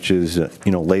outstanding, which is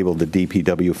labeled the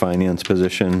DPW finance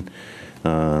position.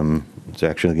 It's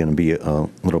actually going to be a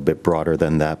little bit broader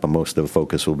than that, but most of the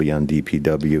focus will be on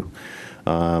DPW.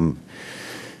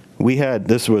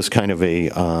 This was kind of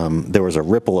there was a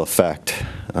ripple effect.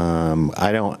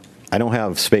 I don't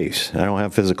have space. I don't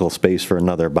have physical space for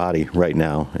another body right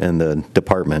now in the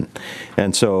department,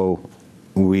 and so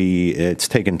it's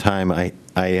taken time.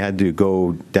 I had to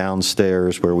go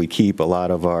downstairs where we keep a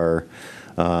lot of our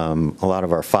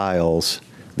files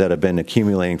that have been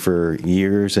accumulating for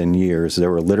years and years. There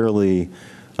were literally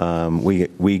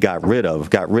we got rid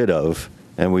of,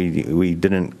 and we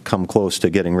didn't come close to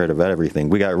getting rid of everything.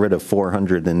 We got rid of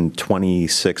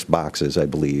 426 boxes, I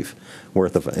believe,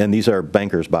 worth of, and these are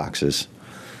bankers' boxes,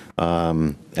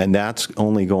 and that's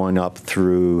only going up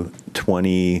through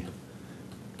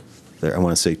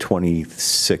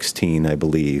 2016, I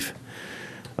believe.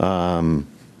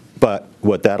 But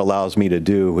what that allows me to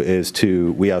do is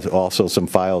we have also some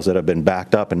files that have been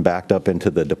backed up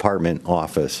into the department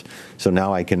office. So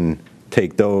now I can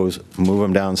take those, move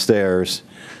them downstairs,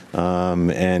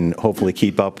 and hopefully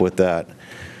keep up with that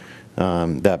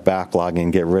backlog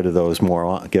and get rid of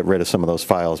some of those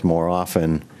files more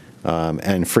often,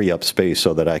 and free up space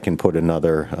so that I can put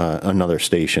another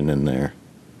station in there.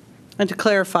 And to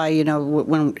clarify,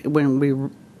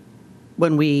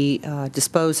 when we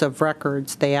dispose of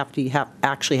records, they actually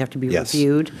have to be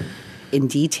reviewed in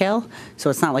detail. So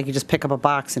it's not like you just pick up a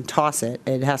box and toss it.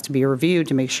 It has to be reviewed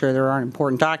to make sure there aren't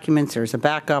important documents, there's a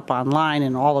backup online,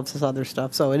 and all of this other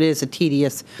stuff. So it is a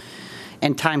tedious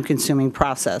and time-consuming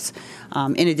process.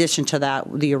 In addition to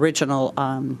that, the original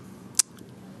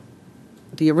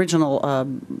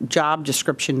job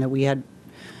description that we had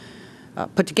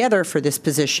put together for this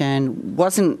position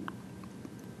wasn't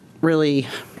really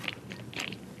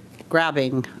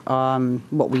grabbing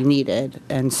what we needed.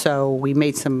 And so we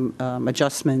made some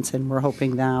adjustments, and we're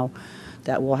hoping now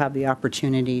that we'll have the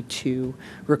opportunity to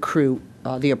recruit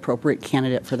the appropriate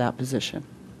candidate for that position.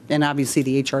 And obviously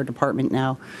the HR department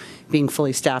now being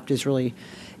fully staffed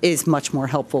is much more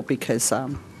helpful, because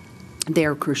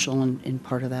they're crucial in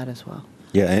part of that as well.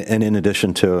 Yeah, and in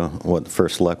addition to what the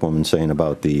First Selectwoman's saying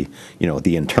about the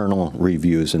internal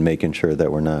reviews and making sure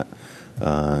that we're not,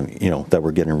 that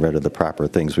we're getting rid of the proper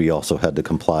things, we also had to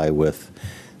comply with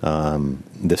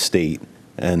the state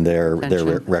and their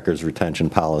records retention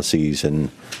policies, and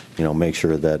make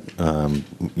sure that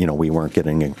we weren't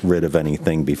getting rid of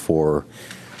anything before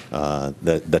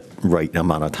the right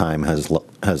amount of time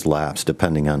has lapsed,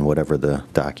 depending on whatever the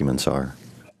documents are.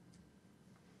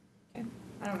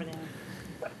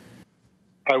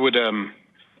 I would,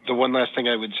 the one last thing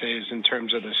I would say is in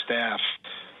terms of the staff,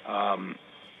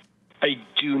 I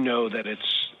do know that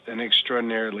it's an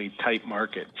extraordinarily tight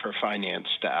market for finance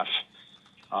staff.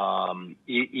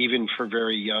 Even for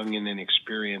very young and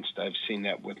inexperienced, I've seen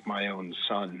that with my own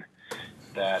son,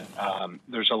 that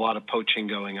there's a lot of poaching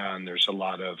going on. There's a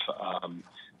lot of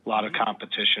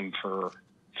competition for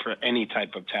any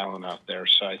type of talent out there.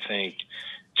 So I think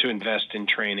to invest in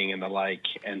training and the like,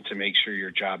 and to make sure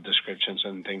your job descriptions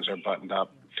and things are buttoned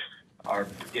up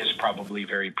is probably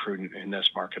very prudent in this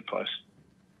marketplace.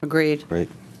 Agreed. Great.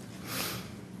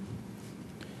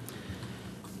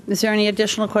 Is there any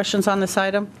additional questions on this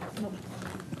item?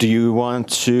 Do you want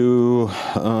to,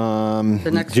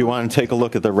 do you want to take a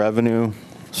look at the revenue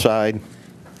side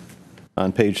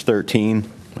on page 13?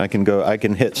 I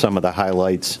can hit some of the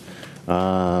highlights.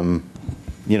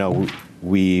 You know,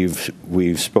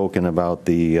 we've spoken about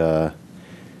the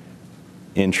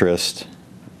interest,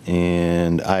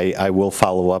 and I will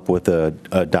follow up with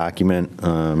a document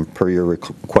per your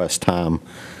request, Tom.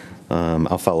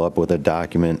 I'll follow up with a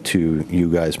document to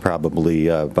you guys probably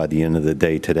by the end of the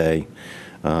day today,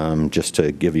 just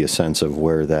to give you a sense of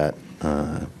where that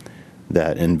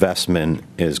investment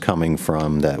is coming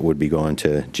from that would be going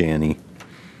to Janney.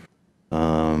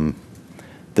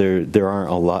 There aren't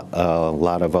a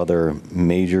lot of other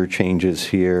major changes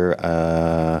here.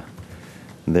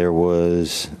 There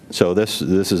was, so this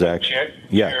is actually,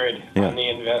 Jared, on the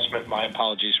investment, my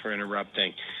apologies for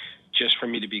interrupting. Just for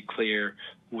me to be clear,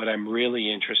 what I'm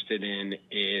really interested in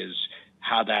is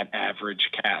how that average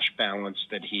cash balance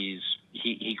that he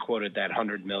quoted, that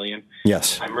 100 million.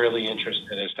 Yes. I'm really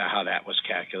interested as to how that was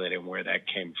calculated and where that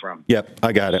came from. Yep,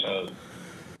 I got it. So,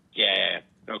 yeah.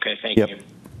 Okay, thank Yep. you.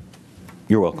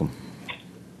 You're welcome.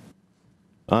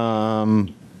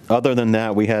 Other than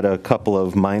that, we had a couple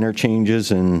of minor changes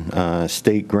in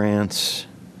state grants.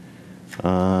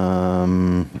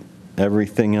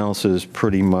 Everything else is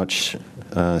pretty much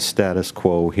status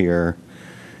quo here.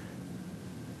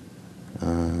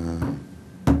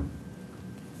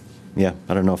 Yeah,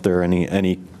 I don't know if there are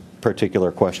any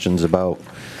particular questions about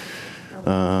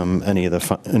any of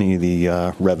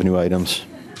the revenue items.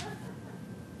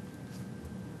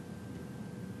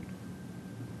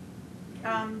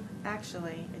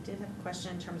 Actually, I did have a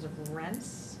question in terms of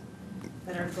rents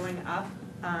that are going up.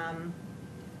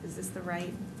 Is this the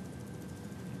right?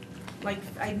 Like,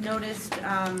 I noticed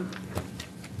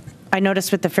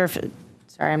with the Fairfield,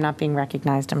 sorry, I'm not being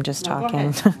recognized, I'm just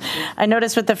talking. I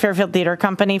noticed with the Fairfield Theater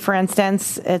Company, for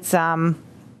instance, it's an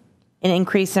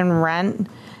increase in rent.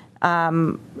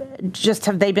 Just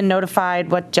have they been notified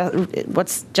what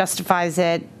justifies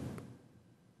it?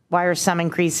 Why are some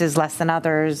increases less than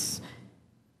others?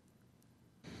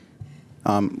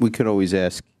 We could always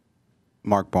ask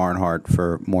Mark Barnhart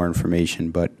for more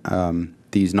information, but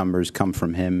these numbers come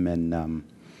from him and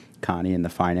Connie in the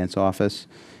finance office.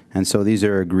 And so these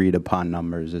are agreed upon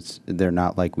numbers. They're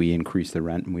not like we increase the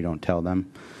rent and we don't tell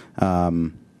them.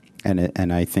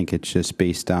 And I think it's just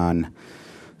based on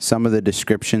some of the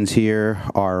descriptions here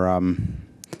are,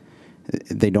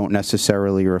 they don't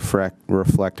necessarily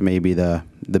reflect maybe the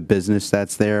business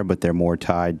that's there, but they're more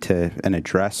tied to an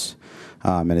address.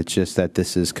 And it's just that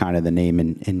this is kind of the name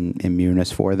in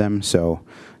Munis for them. So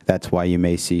that's why you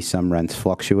may see some rents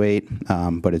fluctuate.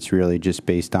 But it's really just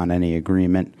based on any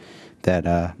agreement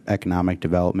that economic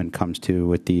development comes to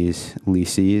with these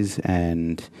leases.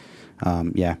 And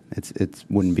yeah, it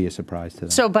wouldn't be a surprise to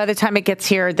them. So by the time it gets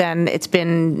here, then it's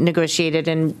been negotiated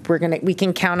and we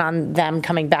can count on them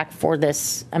coming back for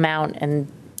this amount.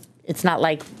 And it's not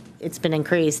like it's been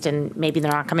increased and maybe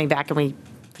they're not coming back and we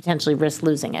potentially risk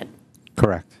losing it.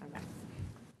 Correct. Okay.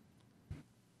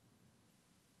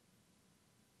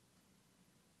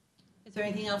 Is there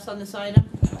anything else on this item?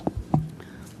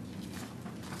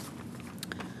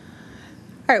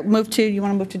 All right, you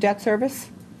want to move to debt service?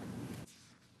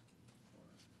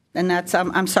 And that's,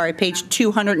 I'm sorry, page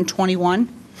 221.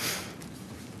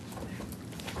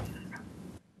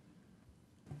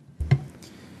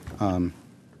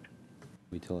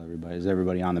 We tell everybody, is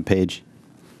everybody on the page?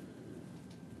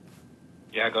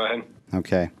 Yeah, go ahead.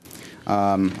 Okay.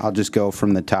 I'll just go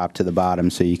from the top to the bottom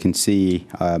so you can see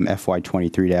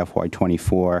FY23 to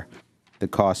FY24, the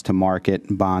cost to market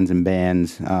bonds and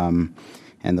bands,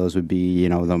 and those would be,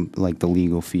 like the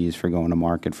legal fees for going to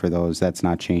market for those. That's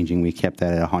not changing. We kept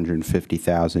that at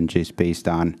 $150,000 just based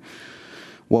on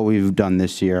what we've done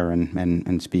this year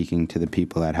and speaking to the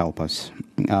people that help us.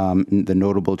 The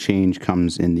notable change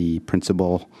comes in the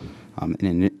principal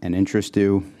and interest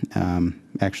due.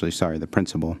 Actually, sorry, the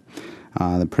principal.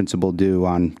 The principal due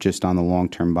on the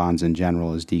long-term bonds in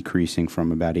general is decreasing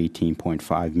from about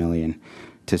 18.5 million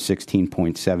to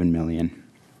 16.7 million.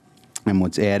 And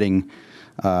what's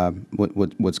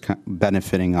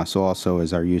benefiting us also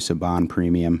is our use of bond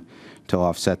premium to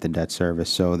offset the debt service.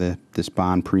 So this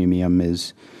bond premium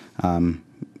is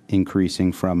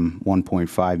increasing from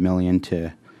 1.5 million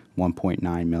to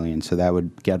 1.9 million. So that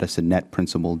would get us a net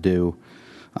principal due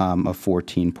of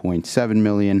 14.7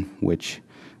 million, which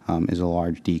is a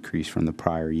large decrease from the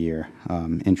prior year.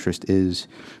 Interest is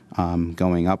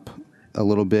going up a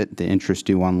little bit. The interest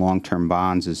due on long-term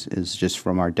bonds is just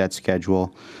from our debt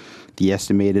schedule. The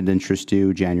estimated interest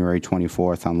due January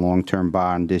 24th on long-term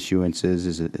bond issuances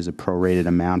is a prorated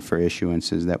amount for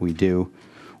issuances that we do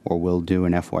or will do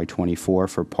in FY24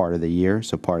 for part of the year,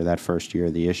 so part of that first year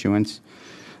of the issuance.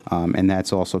 And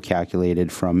that's also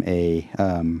calculated from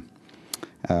an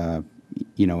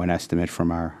estimate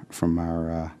from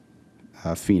our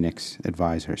Phoenix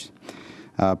advisors.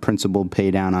 Principal pay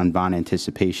down on bond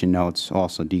anticipation notes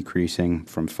also decreasing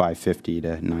from $550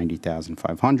 to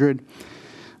 $90,500.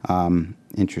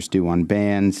 Interest due on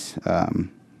bands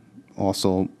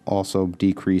also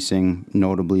decreasing.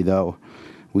 Notably, though,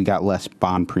 we got less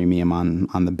bond premium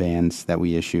on the bands that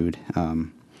we issued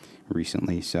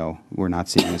recently, so we're not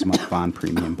seeing as much bond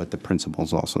premium, but the principal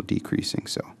is also decreasing.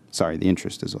 So, sorry, the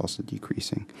interest is also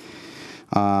decreasing.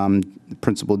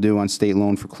 Principal due on state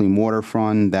loan for Clean Water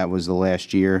Fund, that was the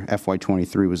last year.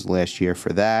 FY23 was the last year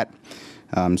for that.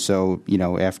 So,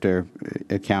 after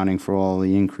accounting for all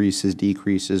the increases,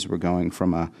 decreases, we're going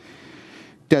from a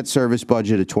debt service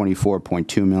budget of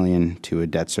 $24.2 million to a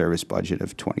debt service budget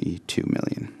of $22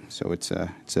 million. So it's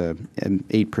an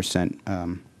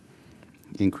 8%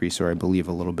 increase, or I believe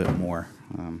a little bit more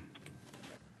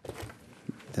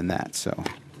than that. So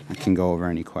I can go over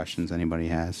any questions anybody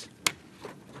has.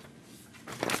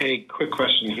 Hey, quick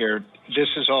question here. This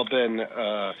has all been,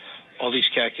 all these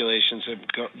calculations have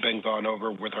been gone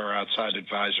over with our outside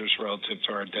advisors relative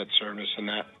to our debt service and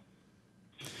that?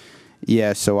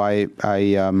 Yeah, so I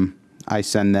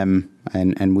send them,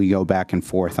 and we go back and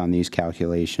forth on these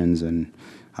calculations, and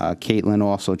Caitlin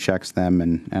also checks them,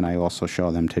 and I also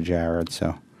show them to Jared,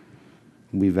 so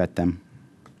we vet them.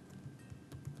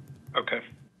 Okay.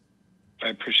 I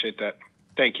appreciate that.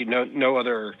 Thank you. No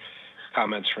other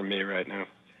comments from me right now.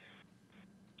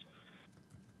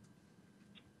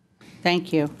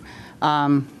 Thank you. You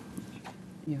have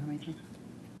anything?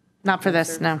 Not for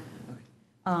this, no.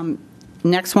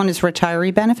 Next one is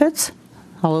retiree benefits.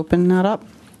 I'll open that up.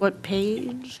 What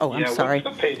page? Oh, I'm sorry.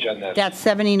 What's the page on this? That's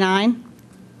 79.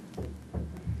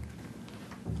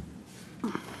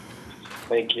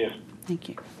 Thank you. Thank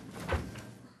you.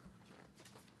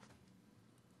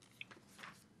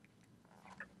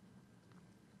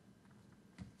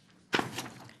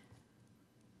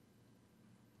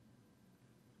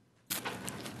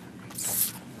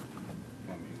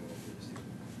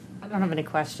 I don't have any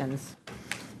questions.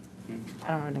 I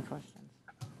don't have any questions.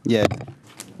 Yeah.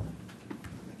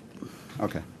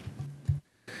 Okay.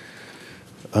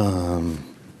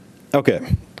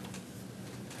 Okay.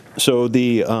 So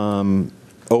the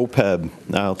OPEB,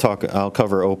 I'll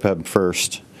cover OPEB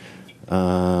first.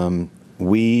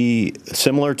 We,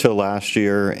 similar to last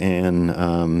year and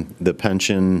the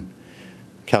pension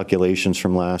calculations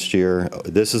from last year,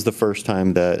 this is the first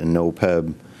time that an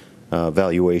OPEB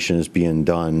valuation is being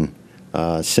done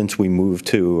since we moved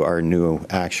to our new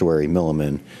actuary,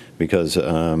 Milliman, because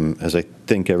as I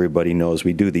think everybody knows,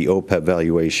 we do the OPEB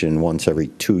valuation once every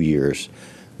 2 years,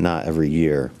 not every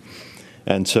year.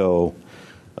 And so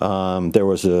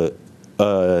there's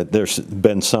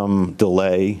been some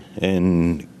delay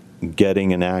in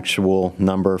getting an actual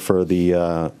number for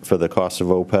the cost of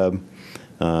OPEB,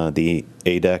 the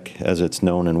ADEC as it's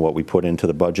known, and what we put into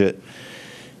the budget.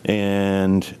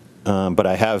 And but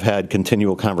I have had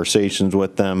continual conversations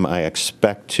with them. I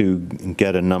expect to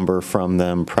get a number from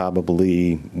them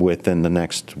probably within the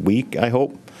next week, I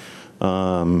hope.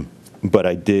 But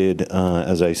I did,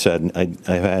 as I said,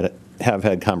 I have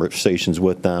had conversations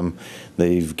with them.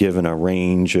 They've given a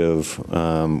range of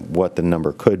what the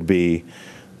number could be,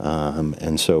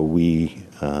 and so we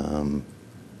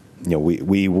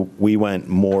went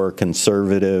more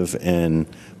conservative and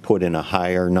put in a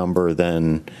higher number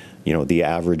than the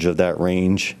average of that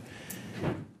range,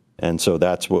 and so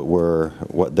that's what we're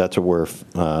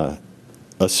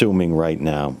assuming right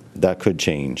now. That could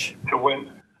change.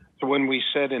 So when we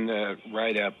said in the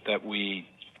write-up that we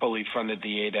fully funded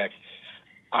the ADEC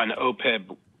on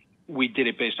OPEB, we did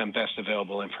it based on best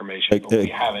available information, but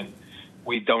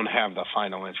we don't have the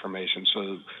final information.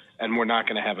 So, and we're not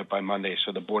going to have it by Monday.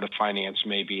 So the Board of Finance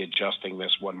may be adjusting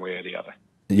this one way or the other.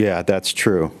 Yeah, that's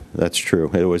true. That's true.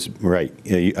 It was right.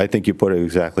 I think you put it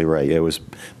exactly right. It was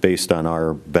based on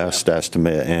our best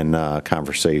estimate and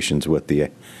conversations with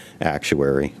the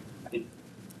actuary.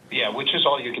 Yeah, which is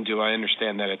all you can do. I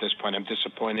understand that at this point. I'm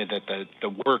disappointed that the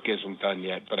work isn't done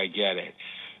yet, but I get it.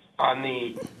 On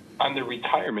the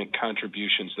retirement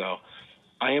contributions, though,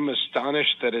 I am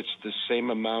astonished that it's the same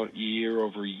amount year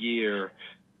over year,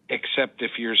 except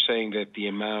if you're saying that the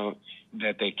amount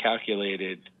they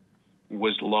calculated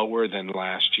was lower than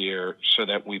last year, so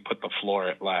that we put the floor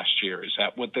at last year. Is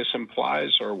that what this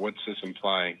implies, or what's this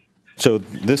implying? So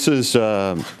this is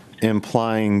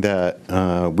implying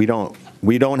that we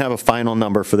don't have a final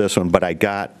number for this one, but I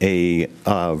got a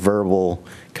verbal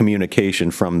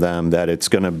communication from them that it's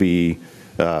going to be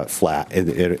flat.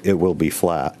 It will be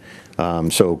flat.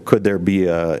 So could there be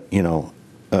a $10,000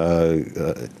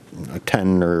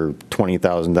 or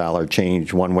 $20,000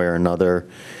 change one way or another?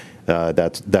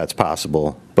 That's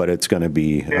possible, but it's going to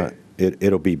be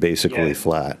it'll be basically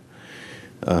flat.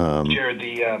 Jared,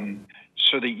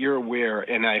 so that you're aware,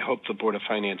 and I hope the Board of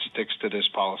Finance sticks to this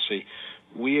policy.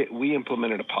 We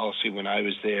implemented a policy when I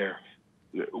was there.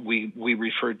 We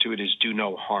referred to it as do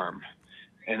no harm,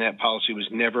 and that policy was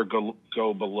never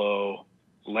go below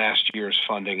last year's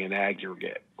funding in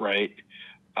aggregate, right?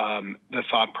 The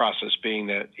thought process being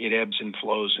that it ebbs and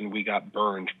flows, and we got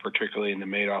burned, particularly in the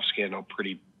Madoff scandal,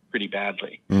 pretty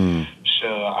badly. So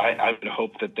I would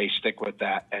hope that they stick with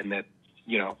that, and that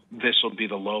this will be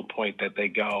the low point that they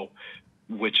go,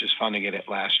 which is funding it at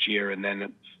last year, and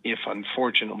then if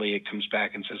unfortunately it comes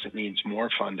back and says it needs more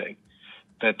funding,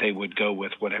 that they would go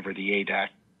with whatever the ADAC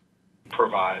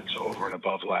provides over and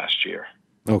above last year.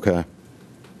 Okay.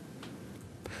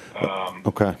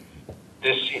 Okay.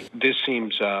 This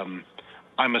seems, I'm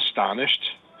astonished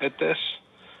at this.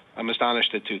 I'm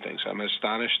astonished at two things. I'm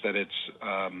astonished that it's,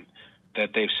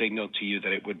 that they've signaled to you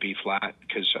that it would be flat,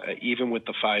 because even with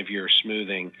the 5-year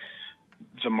smoothing,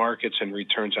 the markets and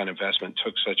returns on investment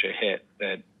took such a hit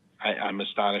that I'm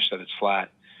astonished that it's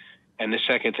flat. And the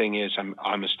second thing is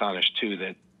I'm astonished too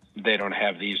that they don't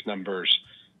have these numbers.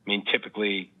 I mean,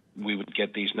 typically we would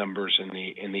get these numbers in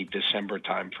the December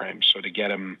timeframe. So to get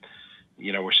them,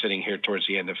 we're sitting here towards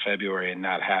the end of February and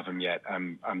not have them yet.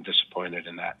 I'm disappointed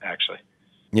in that, actually.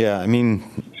 Yeah, I mean,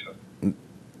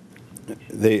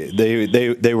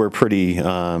 they were pretty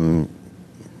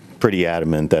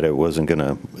adamant that it wasn't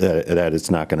gonna that it's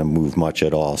not gonna move much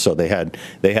at all. So they had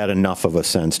enough of a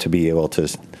sense to be able to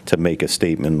make a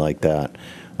statement like that.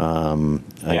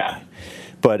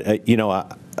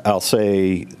 I'll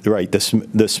say, right,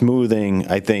 the smoothing,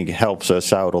 I think, helps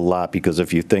us out a lot, because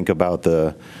if you think about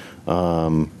the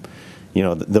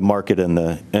the market and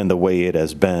the way it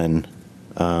has been.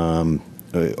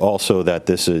 Also, that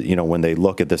this is, when they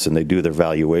look at this and they do their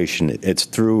valuation, it's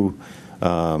through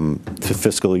to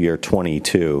fiscal year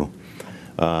 22,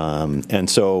 and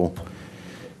so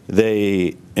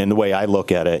and the way I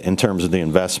look at it in terms of the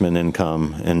investment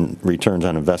income and returns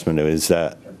on investment is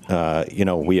that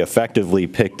we effectively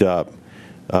picked up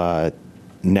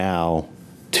now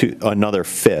to another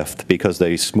fifth, because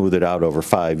they smooth it out over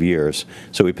 5 years.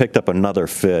 So we picked up another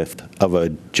fifth of a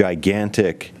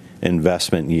gigantic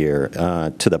investment year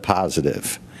to the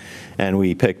positive, and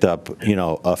we picked up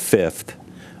a fifth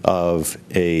of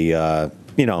a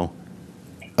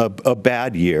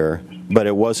bad year, but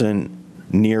it wasn't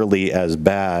nearly as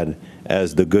bad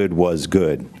as the good was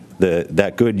good.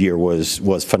 That good year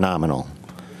was phenomenal,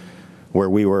 where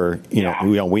we were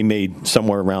we made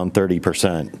somewhere around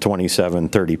 30%,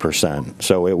 27-30%.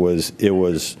 So it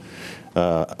was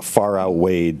far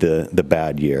outweighed the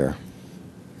bad year.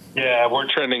 Yeah, we're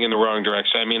trending in the wrong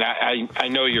direction. I mean, I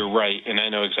know you're right, and I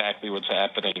know exactly what's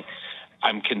happening.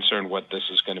 I'm concerned what this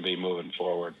is going to be moving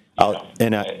forward. As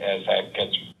that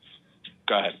gets,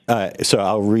 go ahead. So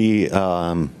I'll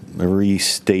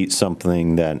restate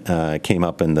something that came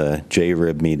up in the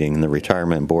JRIB meeting, the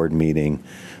retirement board meeting,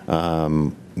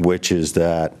 which is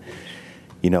that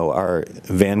our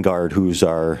Vanguard, who's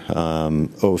our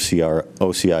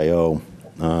OCIO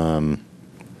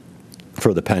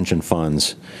for the pension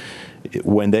funds,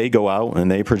 when they go out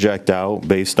and they project out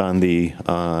based on the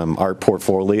our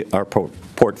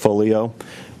portfolio,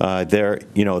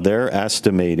 they're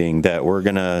estimating that we're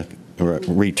going to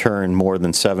return more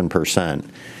than 7%.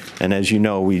 And as you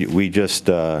know, we just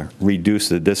reduced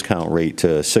the discount rate to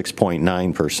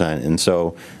 6.9%, and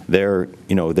so they're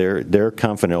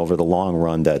confident over the long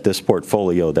run that this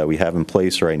portfolio that we have in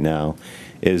place right now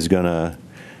is going to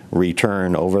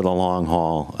return over the long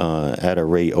haul at a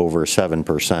rate over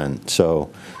 7%. So,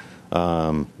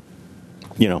 and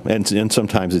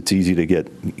sometimes it's easy to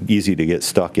get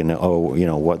stuck in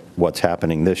what's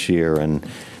happening this year and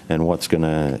what's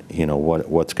gonna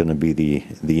what's gonna be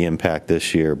the impact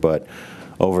this year. But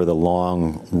over the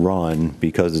long run,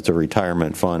 because it's a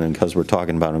retirement fund and because we're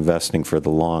talking about investing for the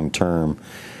long term,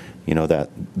 that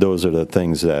those are the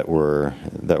things that we're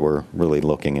really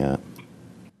looking at.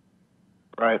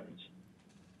 Right.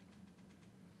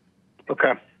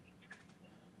 Okay.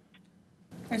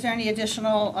 Is there any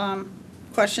additional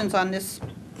questions on this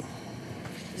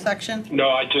section? No,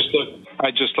 I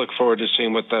just look forward to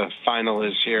seeing what the final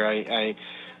is here.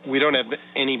 We don't have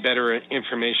any better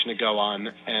information to go on,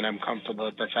 and I'm comfortable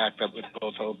with the fact that with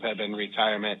both OPEB and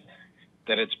retirement,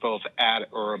 that it's both at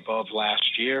or above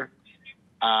last year.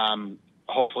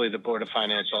 Hopefully the Board of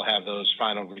Finance will have those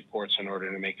final reports in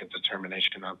order to make a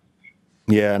determination on.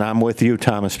 Yeah, and I'm with you,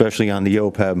 Tom, especially on the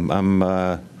OPEB. I'm,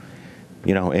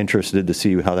 interested to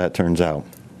see how that turns out.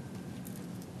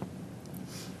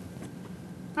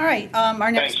 All right,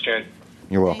 our next. Thanks, Jared.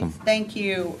 You're welcome. Thank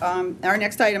you. Our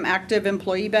next item, active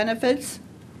employee benefits.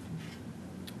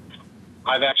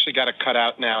 I've actually got to cut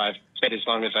out now. I've stayed as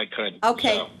long as I could.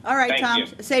 Okay, so, all right, thank Tom, you.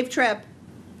 safe trip.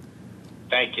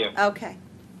 Thank you. Okay.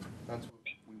 That's what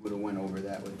we would have went over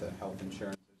that with the health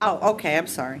insurance. Oh, okay, I'm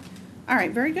sorry. All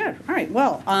right, very good. All right,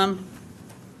 well,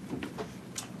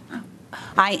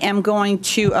 I am going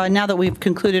to, now that we've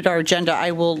concluded our agenda,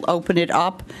 I will open it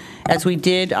up as we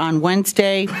did on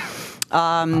Wednesday.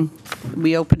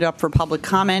 We opened it up for public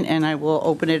comment, and I will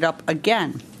open it up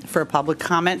again for public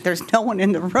comment. There's no one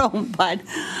in the room, but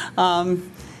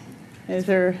is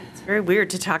there? It's very weird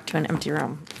to talk to an empty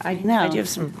room. I know. I do have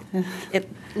some, it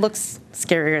looks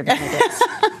scarier than it is.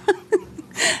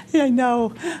 I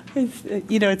know.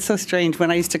 It's so strange.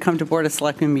 When I used to come to Board of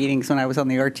Selectmen meetings when I was on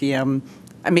the RTM,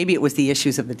 maybe it was the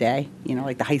issues of the day,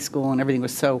 like the high school and everything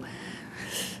was so,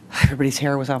 everybody's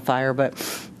hair was on fire, but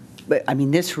I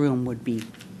mean, this room would be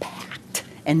packed,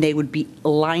 and they would be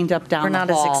lined up down We're the not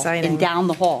as hall. exciting. And down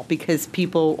the hall, because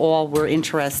people all were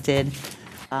interested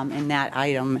in that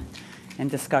item and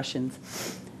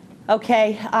discussions.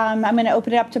 Okay, I'm going to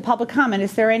open it up to public comment.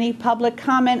 Is there any public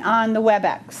comment on the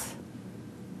WebEx?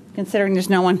 Considering there's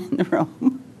no one in the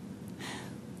room.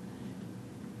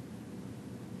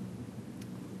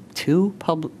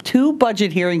 Two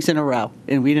budget hearings in a row,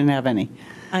 and we didn't have any.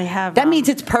 I have. That means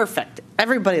it's perfect.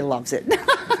 Everybody loves it.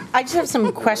 I just have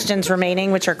some questions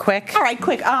remaining, which are quick. All right,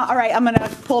 quick. All right, I'm going to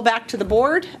pull back to the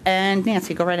board, and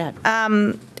Nancy, go right ahead.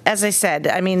 As I said,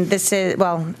 I mean, this is,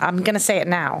 well, I'm going to say it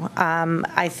now.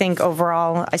 I think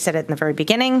overall, I said it in the very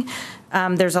beginning,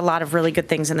 there's a lot of really good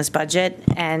things in this budget,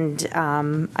 and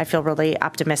I feel really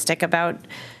optimistic about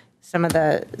some of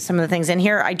the things in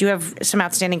here. I do have some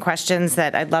outstanding questions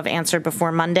that I'd love answered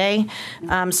before Monday,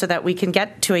 so that we can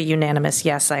get to a unanimous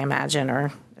yes, I imagine,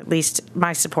 or at least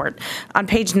my support. On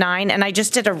page 9, and I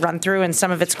just did a run through, and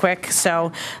some of it's quick.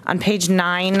 So on page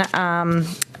 9,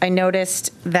 I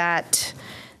noticed that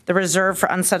the reserve for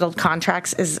unsettled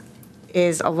contracts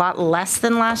is a lot less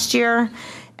than last year,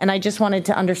 and I just wanted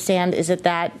to understand, is it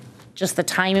that just the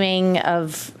timing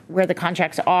of where the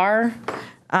contracts are?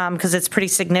 Because it's pretty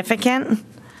significant.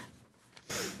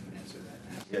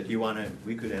 Yeah, do you want to,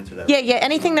 we could answer that. Yeah,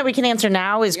 anything that we can answer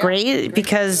now is great,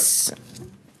 because.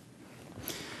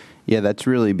 Yeah, that's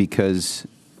really because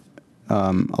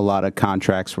a lot of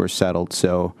contracts were settled.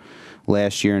 So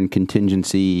last year in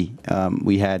contingency,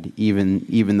 we had,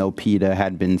 even though PETA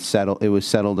had been settled, it was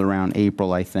settled around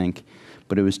April, I think,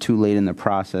 but it was too late in the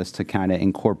process to kind of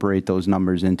incorporate those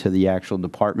numbers into the actual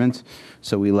departments.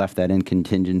 So we left that in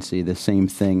contingency. The same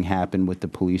thing happened with the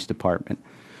police department.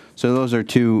 So those are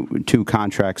two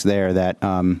contracts there that,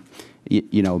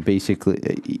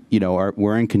 basically,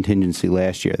 were in contingency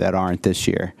last year that aren't this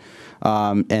year.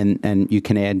 And you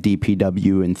can add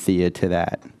DPW and THEA to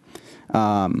that.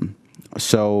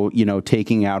 So,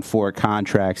 taking out 4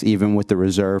 contracts, even with the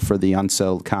reserve for the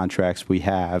unsettled contracts we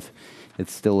have,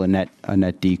 it's still a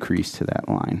net decrease to that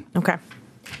line. Okay.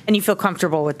 And you feel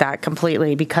comfortable with that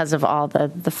completely because of all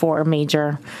the 4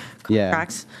 major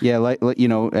contracts? Yeah,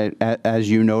 as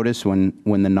you notice, when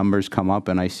the numbers come up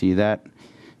and I see that,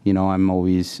 I'm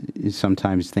always,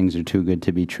 sometimes things are too good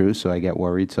to be true, so I get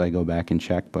worried, so I go back and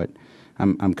check, but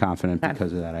I'm confident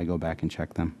because of that. I go back and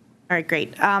check them. All right,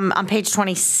 great. On page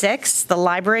 26, the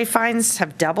library fines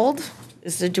have doubled. I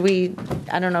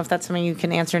don't know if that's something you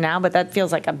can answer now, but that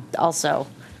feels like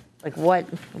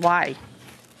why?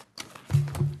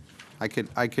 I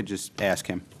could just ask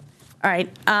him. All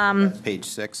right. Page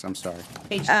 6, I'm sorry.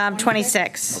 Page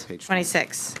 26. Oh, page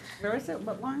 26. Where is it?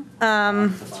 What line?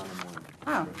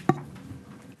 Oh.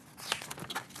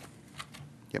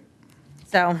 Yep.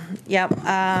 So, yep. The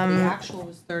actual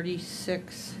was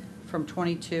 36 from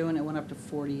 22, and it went up to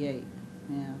 48.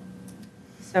 Yeah.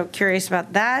 So curious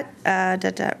about that.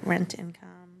 Rent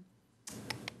income.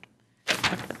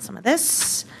 Talk about some of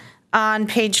this. On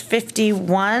page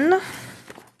 51,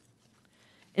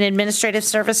 in administrative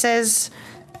services,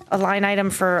 a line item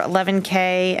for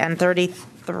 11K and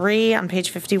 33 on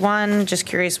page 51. Just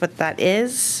curious what that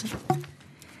is.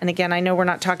 And again, I know we're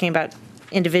not talking about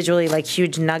individually like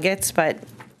huge nuggets, but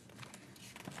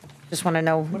Just want to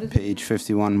know. Page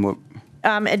 51, what,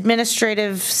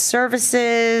 Administrative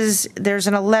services, there's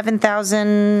an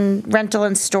 11,000 rental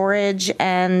and storage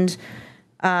and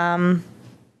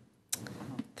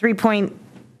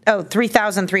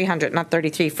 3,300, not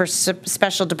 33, for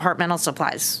special departmental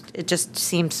supplies. It just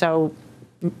seems so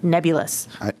nebulous.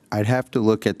 I'd have to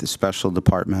look at the special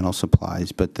departmental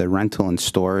supplies, but the rental and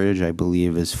storage, I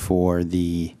believe, is for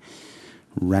the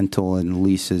rental and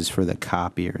leases for the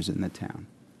copiers in the town.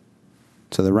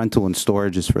 So the rental and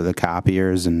storage is for the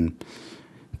copiers, and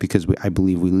because I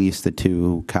believe we lease the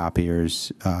 2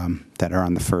 copiers that are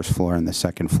on the first floor and the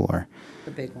second floor.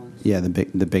 The big ones. Yeah,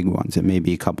 the big ones. It may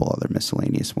be a couple other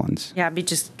miscellaneous ones. Yeah, I'd be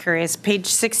just curious. Page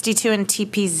 62 in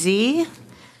TPZ.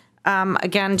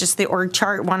 Again, just the org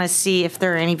chart, want to see if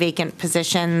there are any vacant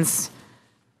positions.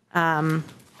 In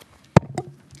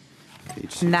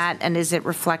that, and is it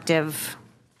reflective?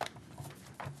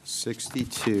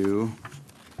 62.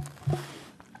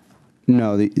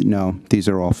 No, these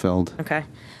are all filled. Okay.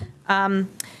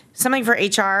 Something for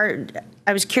HR,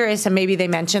 I was curious, and maybe they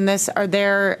mentioned this,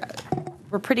 we're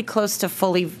pretty close to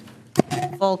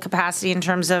full capacity in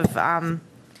terms of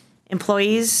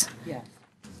employees? Yeah.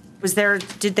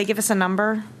 Did they give us a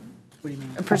number? What do you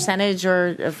mean? A percentage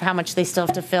or of how much they still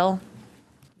have to fill?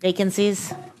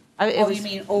 Vacancies? You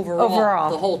mean overall?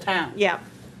 Overall. The whole town? Yeah.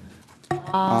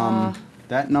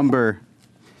 That number,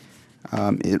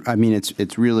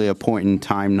 it's really a point in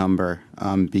time number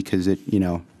because it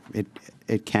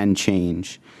can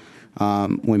change.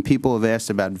 When people have asked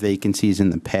about vacancies in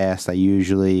the past, I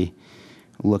usually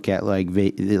look at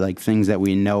like things that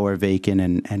we know are vacant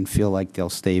and feel like they'll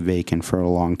stay vacant for a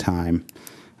long time.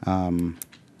 I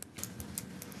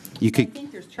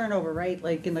think there's turnover, right?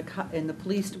 Like in the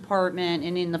police department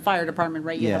and in the fire department,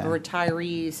 right? You have Yeah.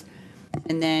 retirees,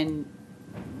 and then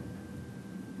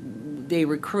they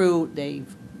recruit. Then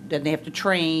they have to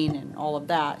train and all of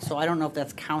that. So I don't know if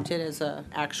that's counted as a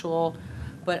actual,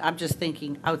 but I'm just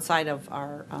thinking outside of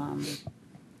our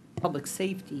public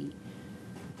safety.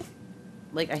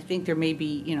 Like I think there may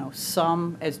be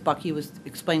some, as Bucky was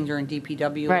explaining during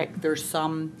DPW. Right. There's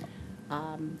some.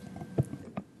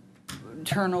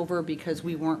 Turnover because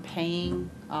we weren't paying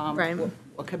a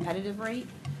competitive rate.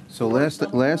 So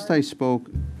last I spoke,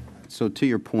 so to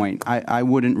your point, I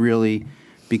wouldn't really,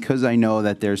 because I know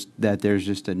that there's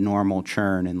just a normal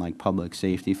churn in like public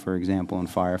safety, for example, and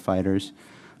firefighters.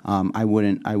 I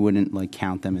wouldn't like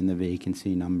count them in the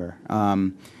vacancy number.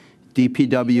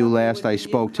 DPW, last I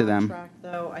spoke to them.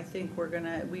 Though I think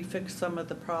we fixed some of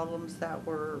the problems that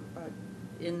were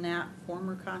in that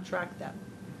former contract that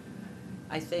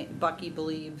I think Bucky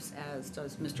believes, as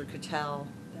does Mr. Cattell,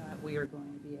 that we are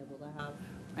going to be able to have.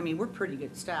 I mean, we're pretty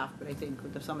good staff, but I think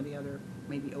with some of the other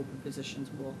maybe open positions,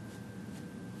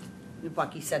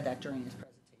 Bucky said that during his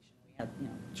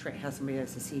presentation. We have somebody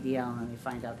as a CDL and they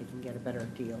find out they can get a better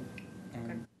deal.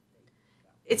 And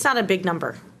It's not a big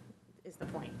number, is the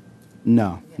point.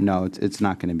 No, it's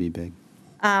not going to be big.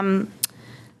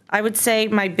 I would say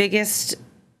my biggest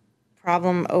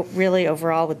problem really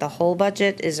overall with the whole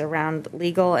budget is around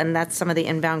legal, and that's some of the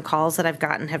inbound calls that I've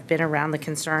gotten have been around the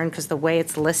concern because the way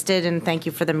it's listed, and thank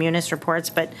you for the Munis reports,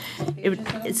 but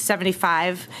it's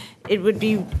 75. It would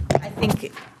be, I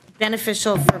think,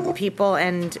 beneficial for people,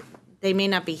 and they may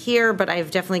not be here, but I've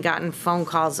definitely gotten phone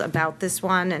calls about this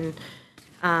one, and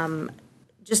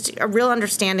just a real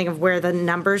understanding of where the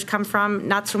numbers come from,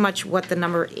 not so much what the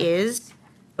number is,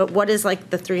 but what is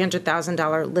like the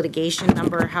 $300,000 litigation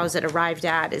number? How is it arrived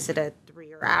at? Is it a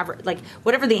 3-year average? Like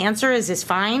whatever the answer is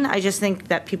fine. I just think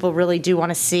that people really do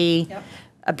want to see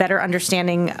a better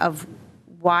understanding of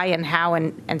why and how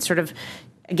and sort of,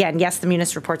 again, yes, the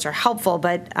Munis reports are helpful,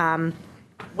 but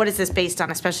what is this based on,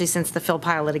 especially since the Phil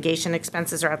Pyle litigation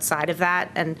expenses are outside of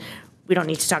that, and we don't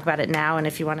need to talk about it now, and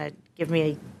if you want to give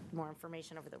me more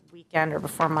information over the weekend or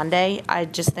before Monday, I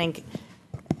just think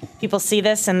people see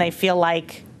this and they feel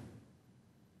like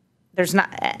there's not,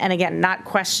 and again, not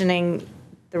questioning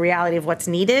the reality of what's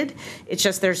needed. It's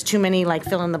just there's too many like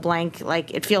fill in the blank.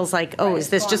 Like it feels like, oh, is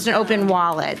this just an open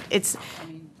wallet? It's. I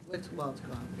mean, it's gone.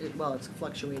 It's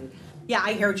fluctuated. Yeah,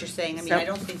 I hear what you're saying. I mean, I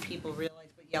don't think people realize,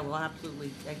 but yeah, we'll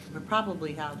absolutely. We'll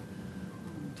probably have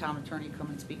town attorney come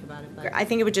and speak about it. But I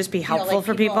think it would just be helpful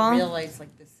for people. Don't realize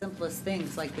like the simplest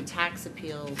things, like the tax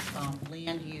appeals,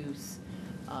 land use.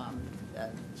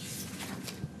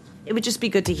 It would just be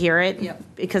good to hear it,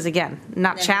 because again,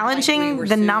 not Then, challenging like, we were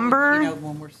the sued, number.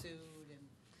 when we're sued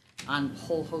and on a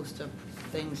whole host of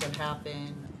things that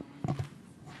happen.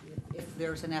 If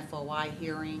there's an FOI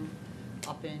hearing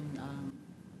up in,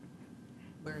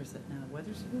 where is it now,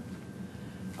 Weathersfield?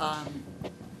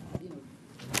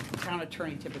 town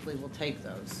attorney typically will take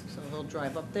those. So he'll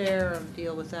drive up there and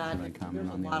deal with that. There's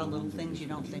a lot of little things you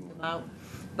don't think about.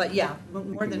 But yeah,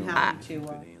 more than happy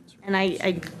to. And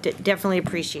I definitely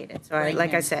appreciate it. So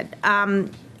like I said,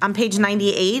 on page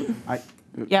 98.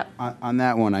 Yep. On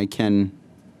that one, I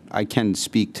can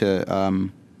speak to,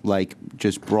 like,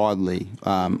 just broadly,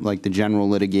 like the general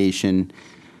litigation.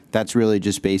 That's really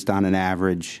just based on an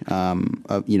average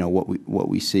of, you know, what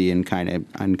we see in kind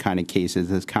of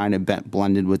cases. It's kind of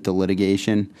blended with the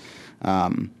litigation,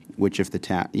 which if the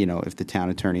town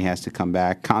attorney has to come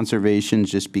back. Conservation's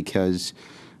just because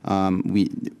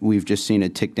we've just seen a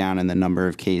tick down in the number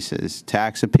of cases.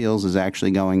 Tax appeals is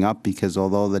actually going up because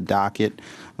although the docket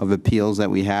of appeals that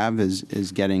we have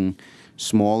is getting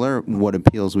smaller, what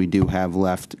appeals we do have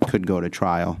left could go to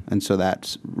trial. And so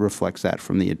that reflects that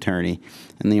from the attorney.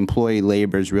 And the employee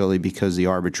labor is really because the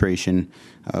arbitration,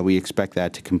 we expect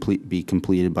that to be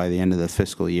completed by the end of the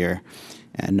fiscal year.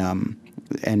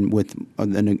 And with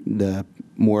the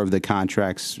more of the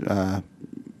contracts,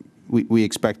 we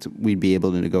expect we'd be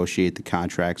able to negotiate the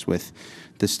contracts with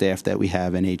the staff that we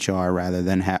have in HR rather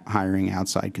than hiring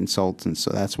outside consultants.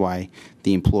 So that's why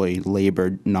the employee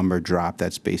labor number dropped.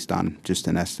 That's based on just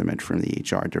an estimate from the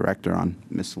HR director on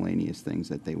miscellaneous things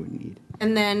that they would need.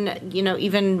 And then, you know,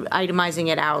 even itemizing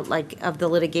it out, like of the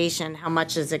litigation, how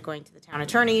much is it going to the town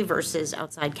attorney versus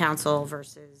outside counsel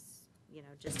versus, you know,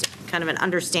 just kind of an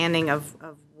understanding of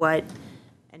what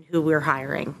and who we're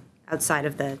hiring outside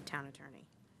of the town attorney.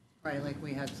 Right, like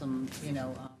we had some, you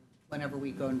know, whenever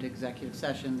we go into executive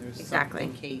session, there's Exactly.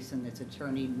 something case and it's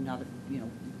attorney, not, you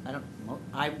know,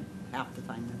 I half the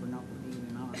time never know what they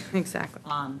even are. Exactly.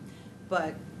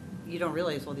 But you don't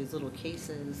realize all these little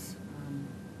cases,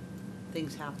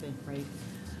 things happen, right?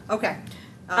 Okay.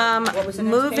 What was the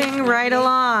next Moving page? right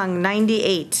along,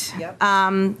 98. Yep.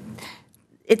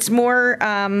 It's more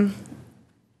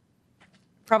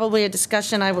probably a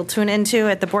discussion I will tune into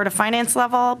at the Board of Finance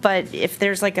level, but if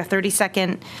there's like a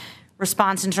 30-second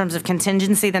response in terms of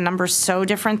contingency, the number's so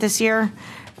different this year.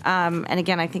 And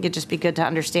again, I think it'd just be good to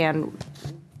understand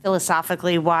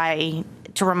philosophically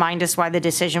to remind us why the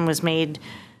decision was made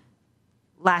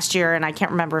last year, and I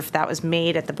can't remember if that was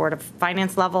made at the Board of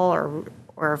Finance level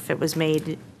or if it was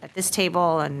made at this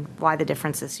table, and why the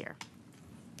difference this year.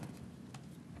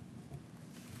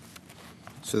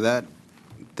 So that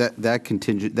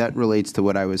relates to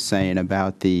what I was saying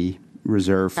about the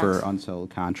reserve for unsold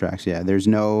contracts. Yeah,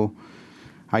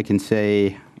 I can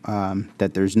say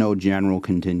that there's no general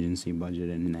contingency budget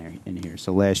in here.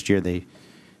 So last year the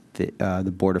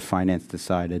Board of Finance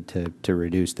decided to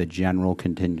reduce the general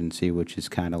contingency, which is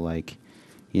kind of like,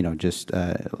 you know, just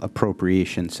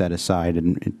appropriation set aside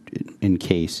in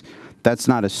case. That's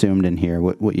not assumed in here.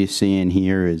 What you see in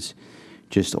here is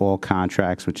just all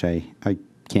contracts, which I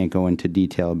can't go into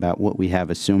detail about what we have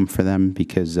assumed for them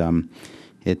because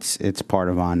it's part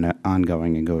of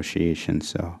ongoing negotiations.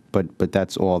 So, but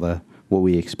that's all what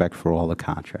we expect for all the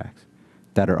contracts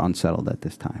that are unsettled at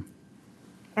this time.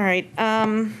 All right.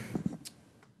 And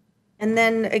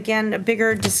then again, a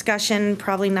bigger discussion,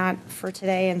 probably not for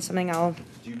today, and something I'll.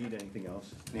 Do you need anything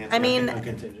else? I mean, on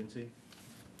contingency?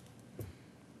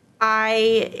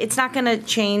 It's not going to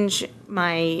change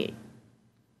my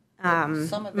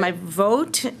my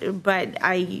vote, but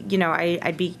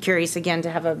I'd be curious again to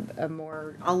have a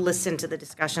more. I'll listen to the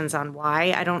discussions on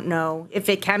why. I don't know if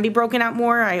it can be broken out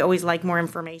more. I always like more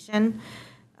information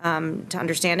to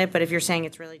understand it. But if you're saying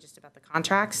it's really just about the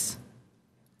contracts,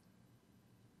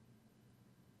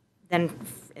 then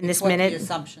in this minute, the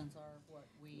assumptions are what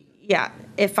we. Yeah,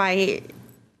 if I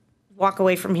walk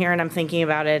away from here and I'm thinking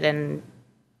about it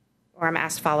or I'm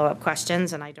asked follow-up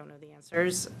questions and I don't know the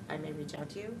answers, I may reach out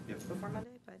to you before Monday.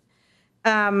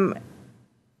 But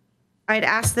I'd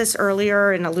asked this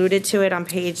earlier and alluded to it on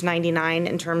page 99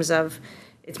 in terms of,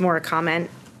 it's more a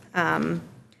comment,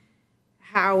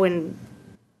 how and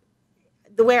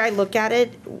the way I look at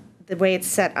it, the way it's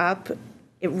set up,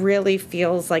 it really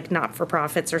feels like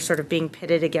not-for-profits are sort of being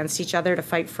pitted against each other to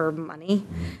fight for money.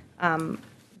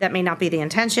 That may not be the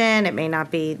intention, it may not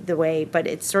be the way, but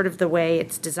it's sort of the way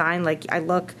it's designed. Like, I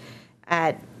look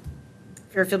at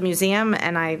Fairfield Museum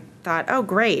and I thought, oh,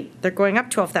 great, they're going up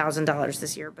 $12,000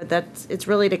 this year, but it's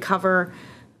really to cover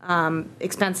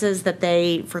expenses that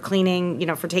for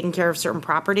cleaning, for taking care of certain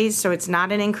properties. So it's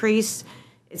not an increase.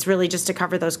 It's really just to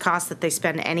cover those costs that they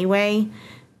spend anyway.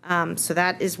 So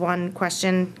that is one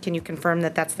question. Can you confirm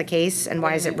that that's the case, and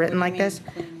why is it written like this?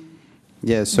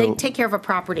 Yeah, so they take care of a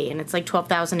property, and it's like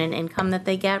 $12,000 in income that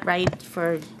they get, right,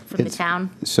 from the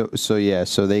town. So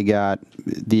they got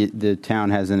the town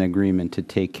has an agreement to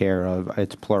take care of,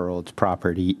 it's plural, it's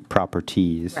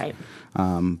properties. Right.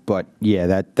 But yeah,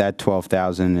 that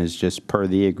 12,000 is just per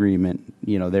the agreement,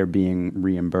 they're being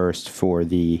reimbursed for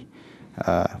the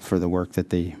work that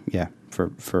they,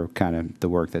 for kind of the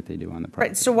work that they do on the property.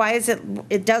 Right, so why is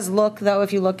it does look, though,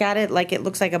 if you look at it, like it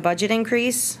looks like a budget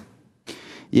increase?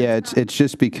 Yeah, it's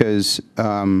just because,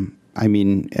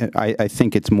 I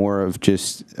think it's more of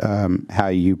just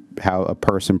how a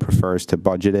person prefers to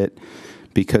budget it,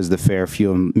 because the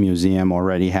Fairfield Museum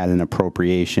already had an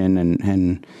appropriation,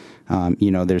 and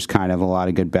there's kind of a lot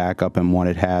of good backup in what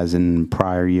it has in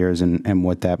prior years and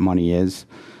what that money is.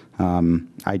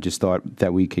 I just thought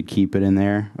that we could keep it in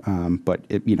there, but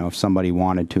if somebody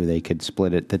wanted to, they could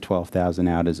split it, the 12,000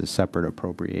 out as a separate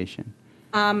appropriation.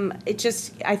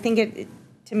 I think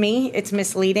to me, it's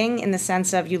misleading in the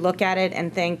sense of you look at it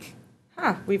and think,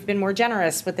 we've been more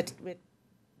generous with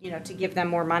to give them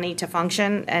more money to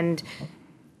function, and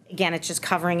again, it's just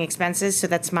covering expenses. So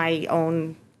that's my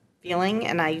own feeling,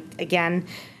 and I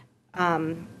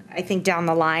think down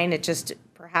the line, it just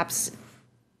perhaps.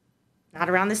 Not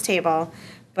around this table,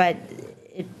 but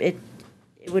it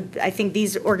would, I think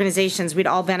these organizations, we'd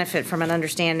all benefit from an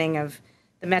understanding of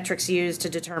the metrics used to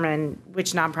determine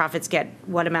which nonprofits get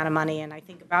what amount of money. And I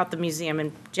think about the museum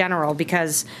in general,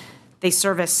 because they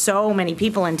service so many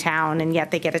people in town, and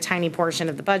yet they get a tiny portion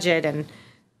of the budget. And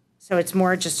so it's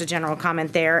more just a general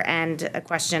comment there, and a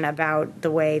question about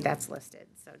the way that's listed.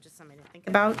 So just something to think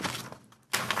about.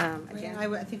 Again,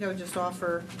 I think I would just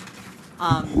offer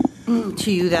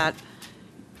to you that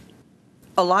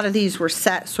a lot of these were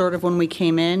set sort of when we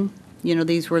came in.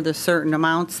 These were the certain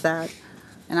amounts that,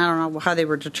 and I don't know how they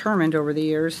were determined over the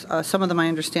years. Some of them I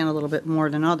understand a little bit more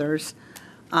than others.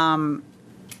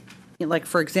 Like,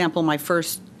 for example, my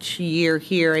first year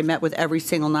here, I met with every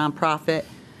single nonprofit.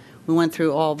 We went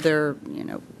through all of their,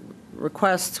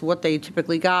 requests, what they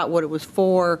typically got, what it was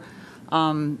for.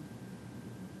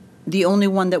 The only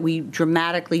one that we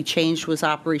dramatically changed was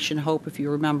Operation Hope, if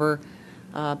you remember,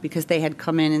 because they had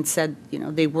come in and said,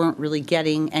 they weren't really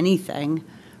getting anything,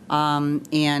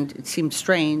 and it seemed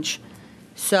strange.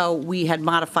 So we had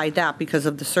modified that because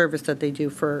of the service that they do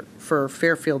for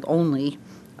Fairfield only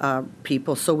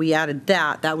people. So we added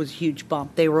that. That was a huge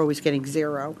bump. They were always getting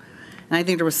zero. And I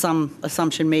think there was some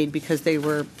assumption made because they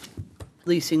were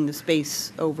leasing the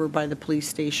space over by the police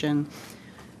station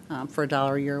for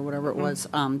 $1 a year or whatever it was,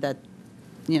 that,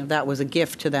 that was a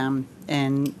gift to them.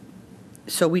 And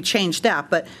so we changed that.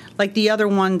 But like the other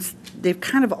ones, they've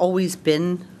kind of always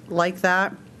been like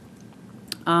that.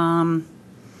 I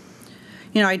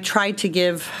tried to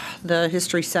give the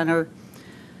History Center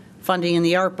funding in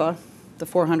the ARPA, the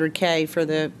 $400K for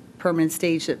the permanent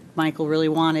stage that Michael really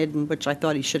wanted, and which I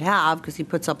thought he should have, because he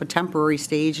puts up a temporary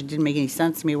stage. It didn't make any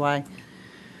sense to me why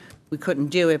we couldn't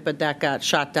do it, but that got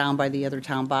shot down by the other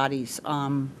town bodies.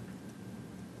 I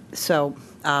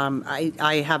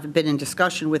have been in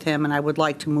discussion with him, and I would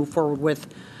like to move forward with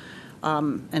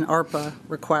an ARPA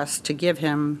request to give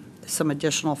him some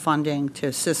additional funding to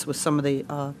assist with some of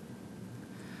the,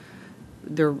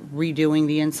 they're redoing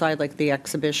the inside, like the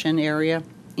exhibition area.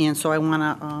 And so I want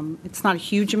to, it's not a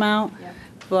huge amount,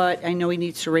 but I know he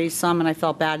needs to raise some, and I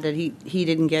felt bad that he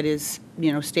didn't get his,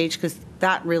 stage, because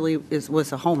that really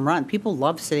was a home run. People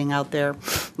love sitting out there,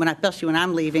 especially when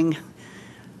I'm leaving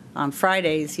on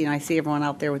Fridays. I see everyone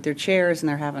out there with their chairs, and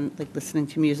they're listening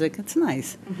to music. It's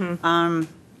nice.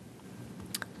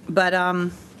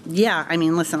 Yeah,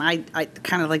 listen, I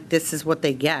kind of like, this is what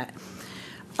they get.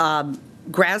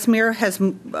 Grasmere has,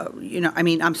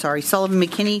 Sullivan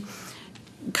McKinney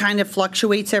kind of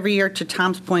fluctuates every year, to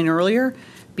Tom's point earlier,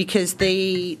 because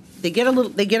they get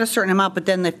a certain amount, but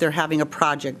then if they're having a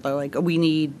project, they're like, we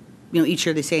need, each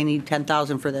year they say I need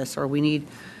 10,000 for this, or we need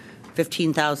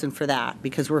 15,000 for that,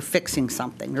 because we're fixing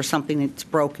something. There's something that's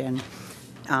broken,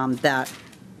 and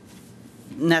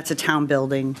that's a town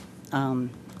building,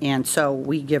 and so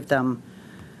we give them,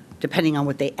 depending on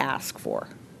what they ask for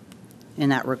in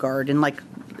that regard. And like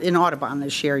in Audubon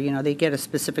this year, they get a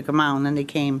specific amount, and then they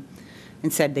came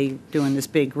and said they doing this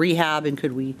big rehab, and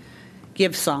could we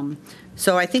give some?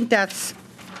 So I think that's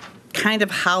kind of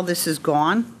how this has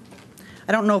gone.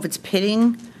 I don't know if it's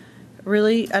pitting,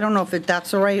 really. I don't know if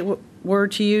that's the right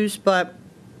word to use, but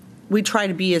we try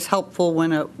to be as helpful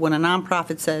when a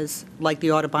nonprofit says, like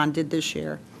the Audubon did this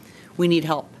year, we need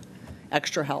help,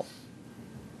 extra help.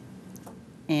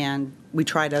 And we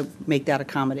try to make that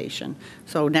accommodation.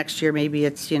 So next year, maybe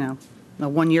it's,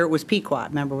 1 year it was Pequot.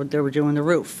 Remember, they were doing the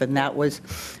roof, and that was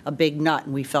a big nut,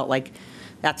 and we felt like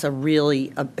that's a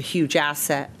really a huge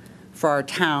asset for our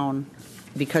town,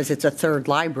 because it's a third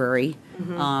library,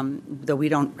 that we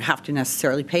don't have to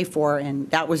necessarily pay for, and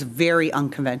that was very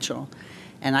unconventional.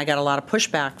 And I got a lot of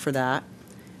pushback for that,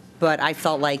 but I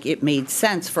felt like it made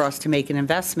sense for us to make an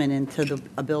investment into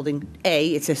a building. A,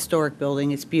 it's a historic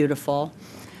building, it's beautiful,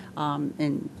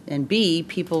 and B,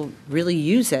 people really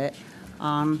use it.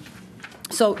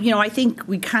 So, I think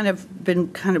we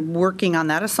been working on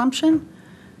that assumption.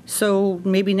 So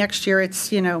maybe next year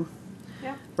it's,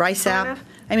 RISAP.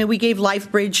 I mean, we gave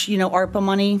LifeBridge, ARPA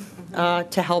money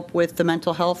to help with the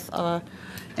mental health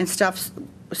and stuff.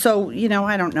 So,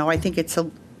 I don't know. I think it's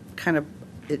it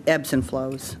ebbs and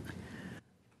flows.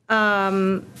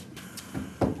 On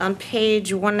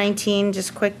page 119,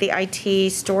 just quick, the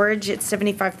IT storage, it's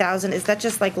 75,000. Is that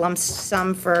just like lump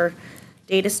sum for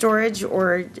data storage,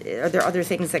 or are there other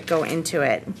things that go into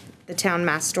it? The town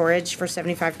mass storage for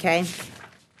 75K?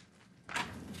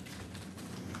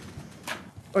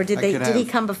 Or did he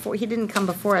come before? He didn't come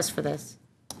before us for this.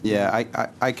 Yeah,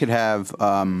 I could have,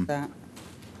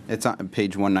 it's on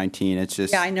page 119, it's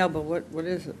just. Yeah, I know, but what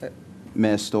is it?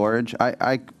 Mass storage.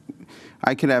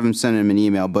 I could have him send him an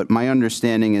email, but my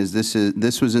understanding is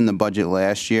this was in the budget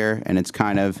last year, and it's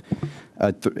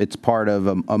it's part of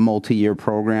a multi-year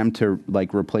program to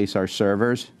replace our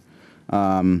servers.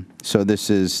 So this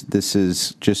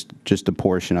is just a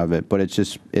portion of it, but it's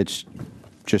just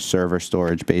server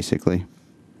storage basically.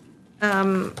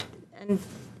 And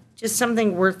just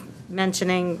something worth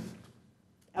mentioning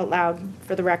out loud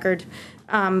for the record.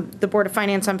 The Board of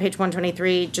Finance on page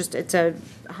 123, it's a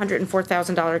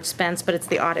 $104,000 expense, but it's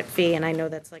the audit fee, and I know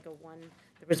that's there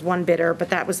was one bidder, but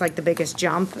that was the biggest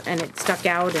jump, and it stuck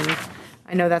out, and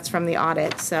I know that's from the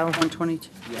audit, so. 122.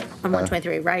 Yes. On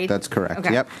 123, right? That's correct,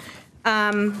 Okay. Yep.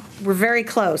 We're very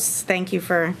close. Thank you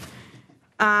for,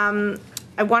 I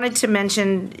wanted to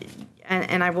mention,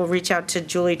 and I will reach out to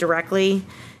Julie directly,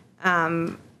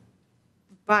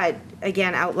 but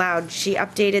again, out loud, she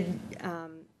updated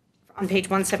on page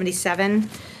 177,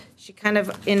 she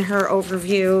in her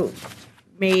overview,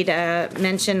 made a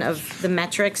mention of the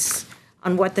metrics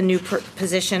on what the new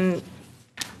position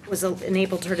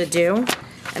enabled her to do.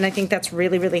 And I think that's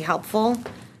really, really helpful.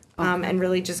 And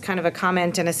really just a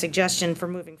comment and a suggestion for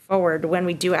moving forward. When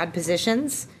we do add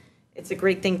positions, it's a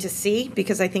great thing to see,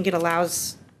 because I think it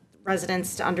allows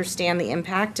residents to understand the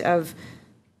impact of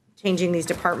changing these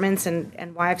departments,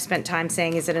 and why I've spent time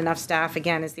saying, is it enough staff?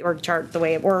 Again, is the org chart the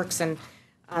way it works? And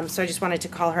so I just wanted to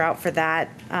call her out for that.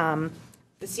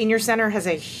 The senior center has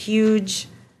a huge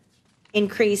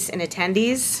increase in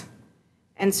attendees.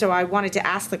 And so I wanted to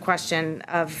ask the question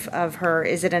of her,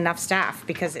 is it enough staff?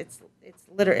 Because it's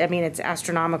literally, it's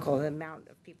astronomical, the amount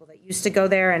of people that used to go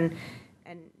there and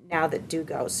now that do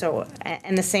go. So,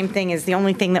 and the same thing is, the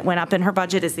only thing that went up in her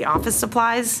budget is the office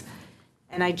supplies.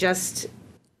 And I just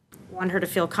want her to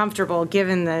feel comfortable,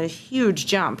 given the huge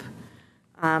jump,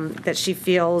 that she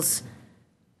feels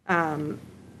that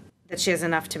she has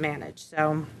enough to manage.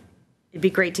 So it'd be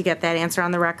great to get that answer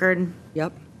on the record.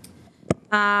 Yep.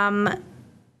 I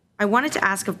wanted to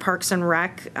ask of Parks and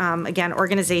Rec, again,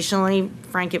 organizationally,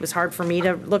 Frank, it was hard for me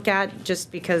to look at just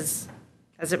because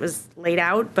as it was laid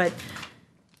out, but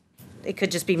it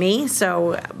could just be me.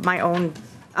 So my own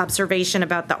observation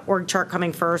about the org chart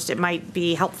coming first, it might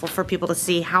be helpful for people to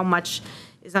see how much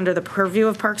is under the purview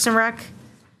of Parks and Rec.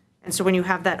 And so when you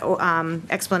have that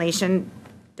explanation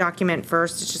document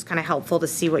first, it's just helpful to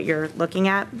see what you're looking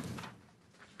at,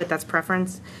 but that's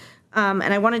preference. And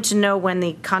I wanted to know when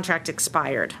the contract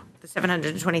expired, the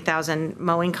 $720,000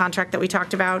 mowing contract that we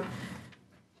talked about.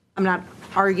 I'm not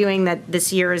arguing that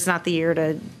this year is not the year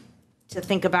to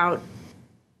think about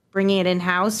bringing it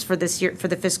in-house for this year, for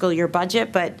the fiscal year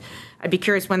budget, but I'd be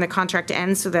curious when the contract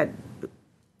ends so that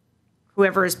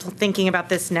whoever is thinking about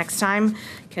this next time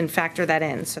can factor that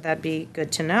in. So that'd be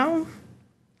good to know.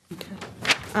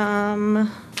 And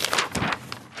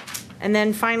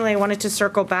then finally, I wanted to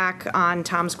circle back on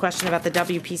Tom's question about the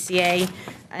WPCA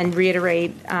and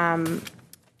reiterate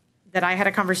that I had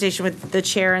a conversation with the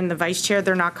chair and the vice chair.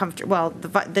 They're not comfortable. Well,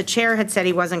 the chair had said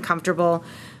he wasn't comfortable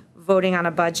voting on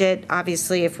a budget.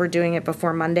 Obviously, if we're doing it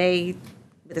before Monday,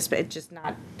 it's just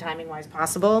not timing-wise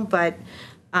possible. But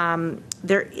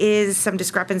there is some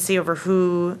discrepancy over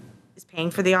who is paying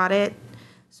for the audit.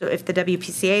 So if the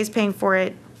WPCA is paying for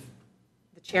it,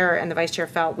 the chair and the vice chair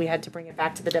felt we had to bring it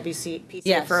back to the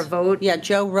WPCA for a vote. Yeah,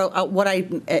 Joe wrote, what I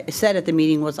said at the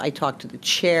meeting was I talked to the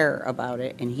chair about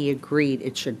it, and he agreed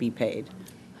it should be paid.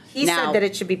 He said that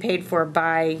it should be paid for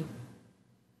by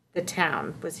the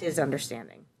town, was his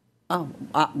understanding. Oh,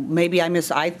 maybe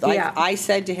I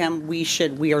said to him,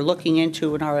 we are looking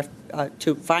into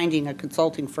to finding a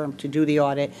consulting firm to do the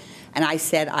audit, and I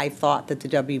said I thought that the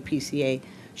WPCA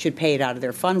should pay it out of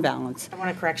their fund balance. I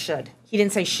want to correct should. He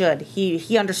didn't say should.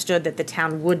 He understood that the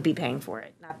town would be paying for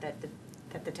it, not that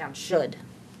the town should.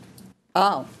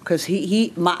 Oh, because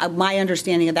my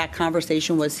understanding of that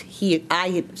conversation was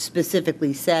I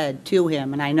specifically said to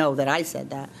him, and I know that I said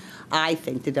that, I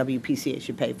think the WPCA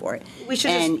should pay for it.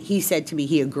 And he said to me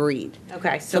he agreed.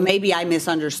 Okay. So maybe I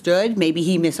misunderstood. Maybe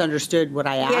he misunderstood what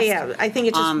I asked. Yeah. I think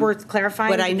it's just worth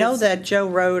clarifying. But I know that Joe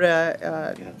wrote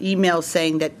a email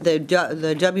saying that the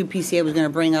WPCA was going to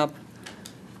bring up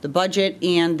the budget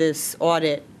and this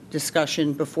audit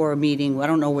discussion before a meeting. I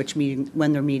don't know which meeting,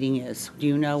 when their meeting is. Do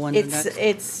you know when the next?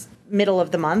 It's middle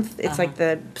of the month. It's like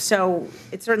so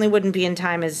it certainly wouldn't be in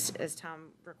time as Tom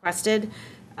requested.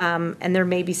 And there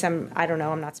may be some, I don't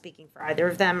know, I'm not speaking for either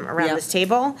of them around this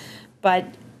table, but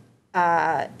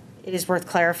it is worth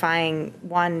clarifying,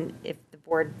 one, if the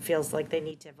board feels like they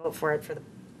need to vote for it for the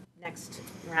next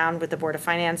round with the Board of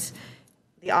Finance,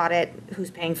 the audit,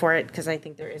 who's paying for it, because I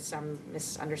think there is some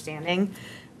misunderstanding.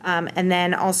 And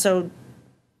then also,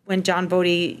 when John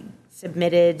Bodie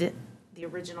submitted the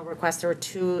original request, there were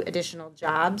 2 additional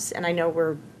jobs, and I know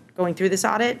we're going through this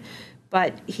audit,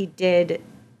 but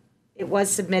it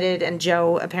was submitted, and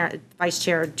Vice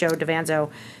Chair Joe DeVanzo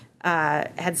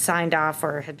had signed off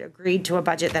or had agreed to a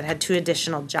budget that had 2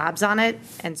 additional jobs on it.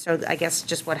 And so I guess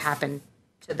just what happened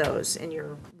to those in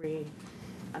your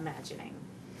reimagining.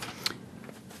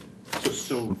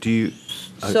 So do you,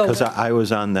 because I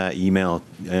was on that email,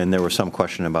 and there was some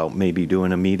question about maybe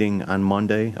doing a meeting on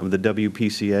Monday of the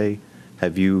WPCA.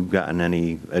 Have you gotten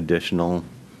any additional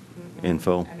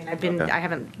info? I mean, I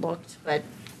haven't looked, but.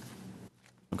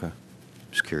 Okay.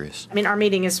 Just curious. I mean, our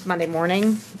meeting is Monday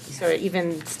morning, so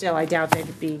even still, I doubt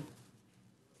they'd be,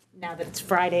 now that it's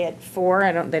Friday at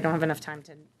 4, they don't have enough time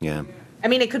to. Yeah. I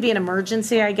mean, it could be an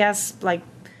emergency, I guess, like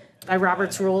by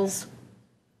Robert's rules.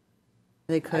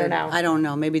 They could. I don't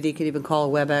know. Maybe they could even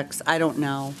call a WebEx. I don't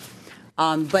know.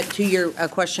 But to your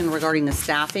question regarding the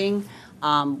staffing,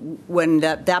 when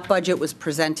that budget was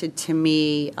presented to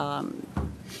me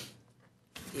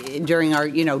during our,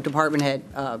 department head,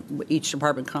 each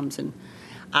department comes and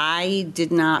I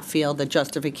did not feel the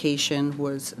justification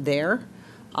was there,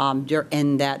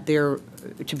 and that there,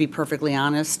 to be perfectly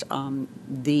honest,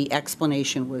 the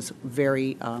explanation was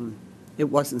very, it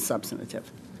wasn't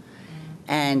substantive.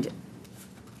 And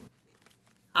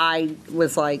I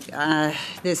was like,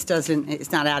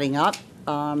 it's not adding up.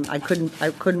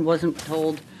 Wasn't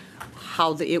told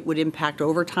how it would impact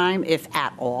overtime, if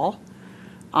at all.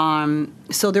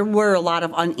 So there were a lot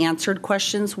of unanswered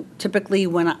questions. Typically,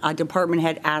 when a department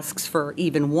head asks for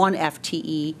even 1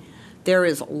 FTE, there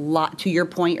is a lot, to your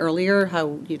point earlier,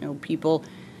 how, people,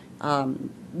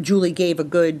 Julie gave a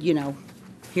good,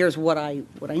 here's what I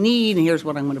need, and here's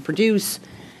what I'm going to produce,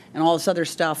 and all this other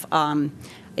stuff. I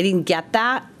didn't get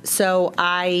that, so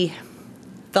I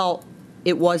felt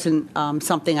it wasn't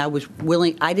something I was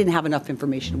willing, I didn't have enough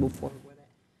information to move forward with it.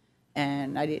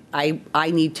 And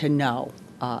I need to know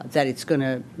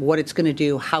that what it's going to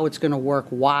do, how it's going to work,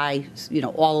 why,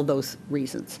 all of those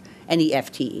reasons, any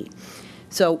FTE.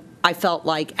 So I felt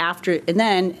like and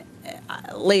then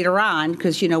later on,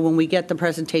 because, when we get the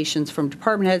presentations from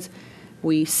department heads,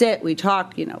 we sit, we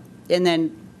talk, and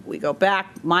then we go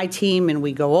back, my team, and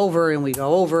we go over, and we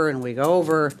go over, and we go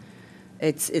over.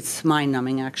 It's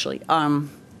mind-numbing, actually. But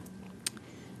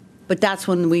that's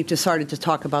when we decided to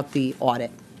talk about the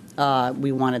audit.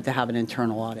 We wanted to have an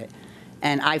internal audit.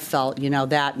 And I felt,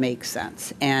 that makes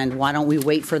sense. And why don't we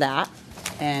wait for that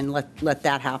and let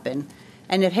that happen?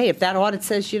 And if that audit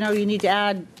says, you need to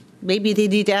add, maybe they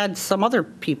need to add some other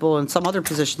people and some other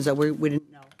positions that we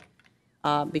didn't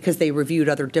know. Because they reviewed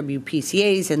other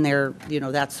WPCAs and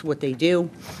that's what they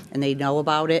do. And they know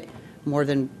about it more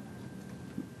than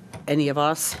any of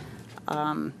us.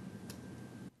 I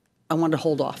wanted to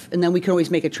hold off. And then we can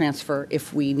always make a transfer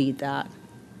if we need that,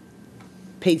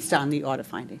 based on the audit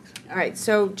findings. All right,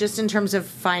 so just in terms of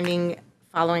following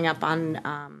up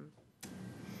on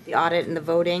the audit and the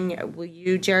voting, will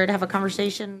you, Jared, have a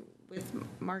conversation with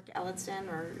Mark Ellison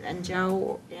and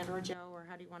Joe, or Joe, or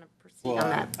how do you want to proceed on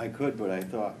that? I could, but I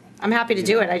thought. I'm happy to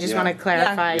do it, I just want to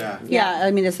clarify. Yeah,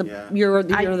 I mean, you're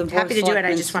the I'm Board happy of to do it,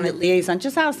 I just Selectmen's wanna- liaison.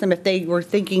 Just ask them if they were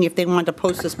thinking if they wanted to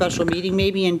post a special meeting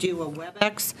maybe and do a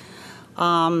WebEx.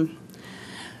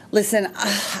 Listen,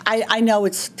 I know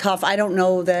it's tough. I don't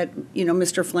know that,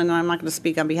 Mr. Flynn, and I'm not going to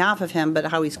speak on behalf of him, but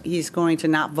how he's going to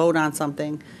not vote on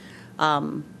something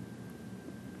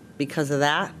because of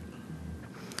that.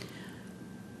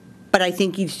 But I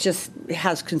think he's just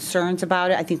has concerns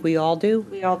about it. I think we all do.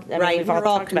 We all, I mean, Right, we've all we're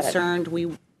all talked about it. concerned.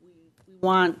 We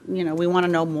want, we want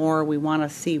to know more. We want to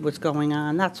see what's going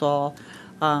on. That's all.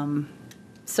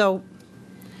 So,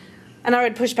 And I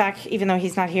would push back, even though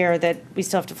he's not here, that we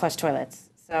still have to flush toilets.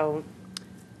 So,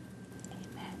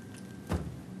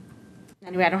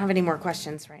 anyway, I don't have any more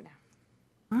questions right now.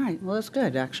 all right, well, that's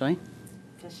good, actually.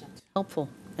 Efficient. Helpful,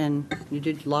 and you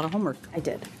did a lot of homework. I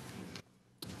did.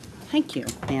 Thank you,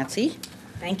 Nancy.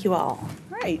 Thank you all.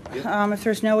 Right, if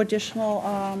there's no additional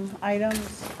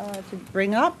items to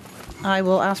bring up, I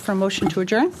will ask for a motion to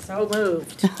adjourn. So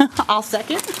moved. I'll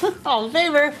second. All in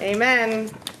favor? Amen.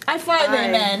 High five, Aye.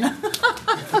 amen.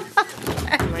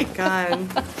 Oh my God.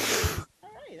 All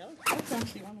right, that's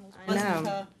actually one of the most I know.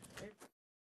 pleasant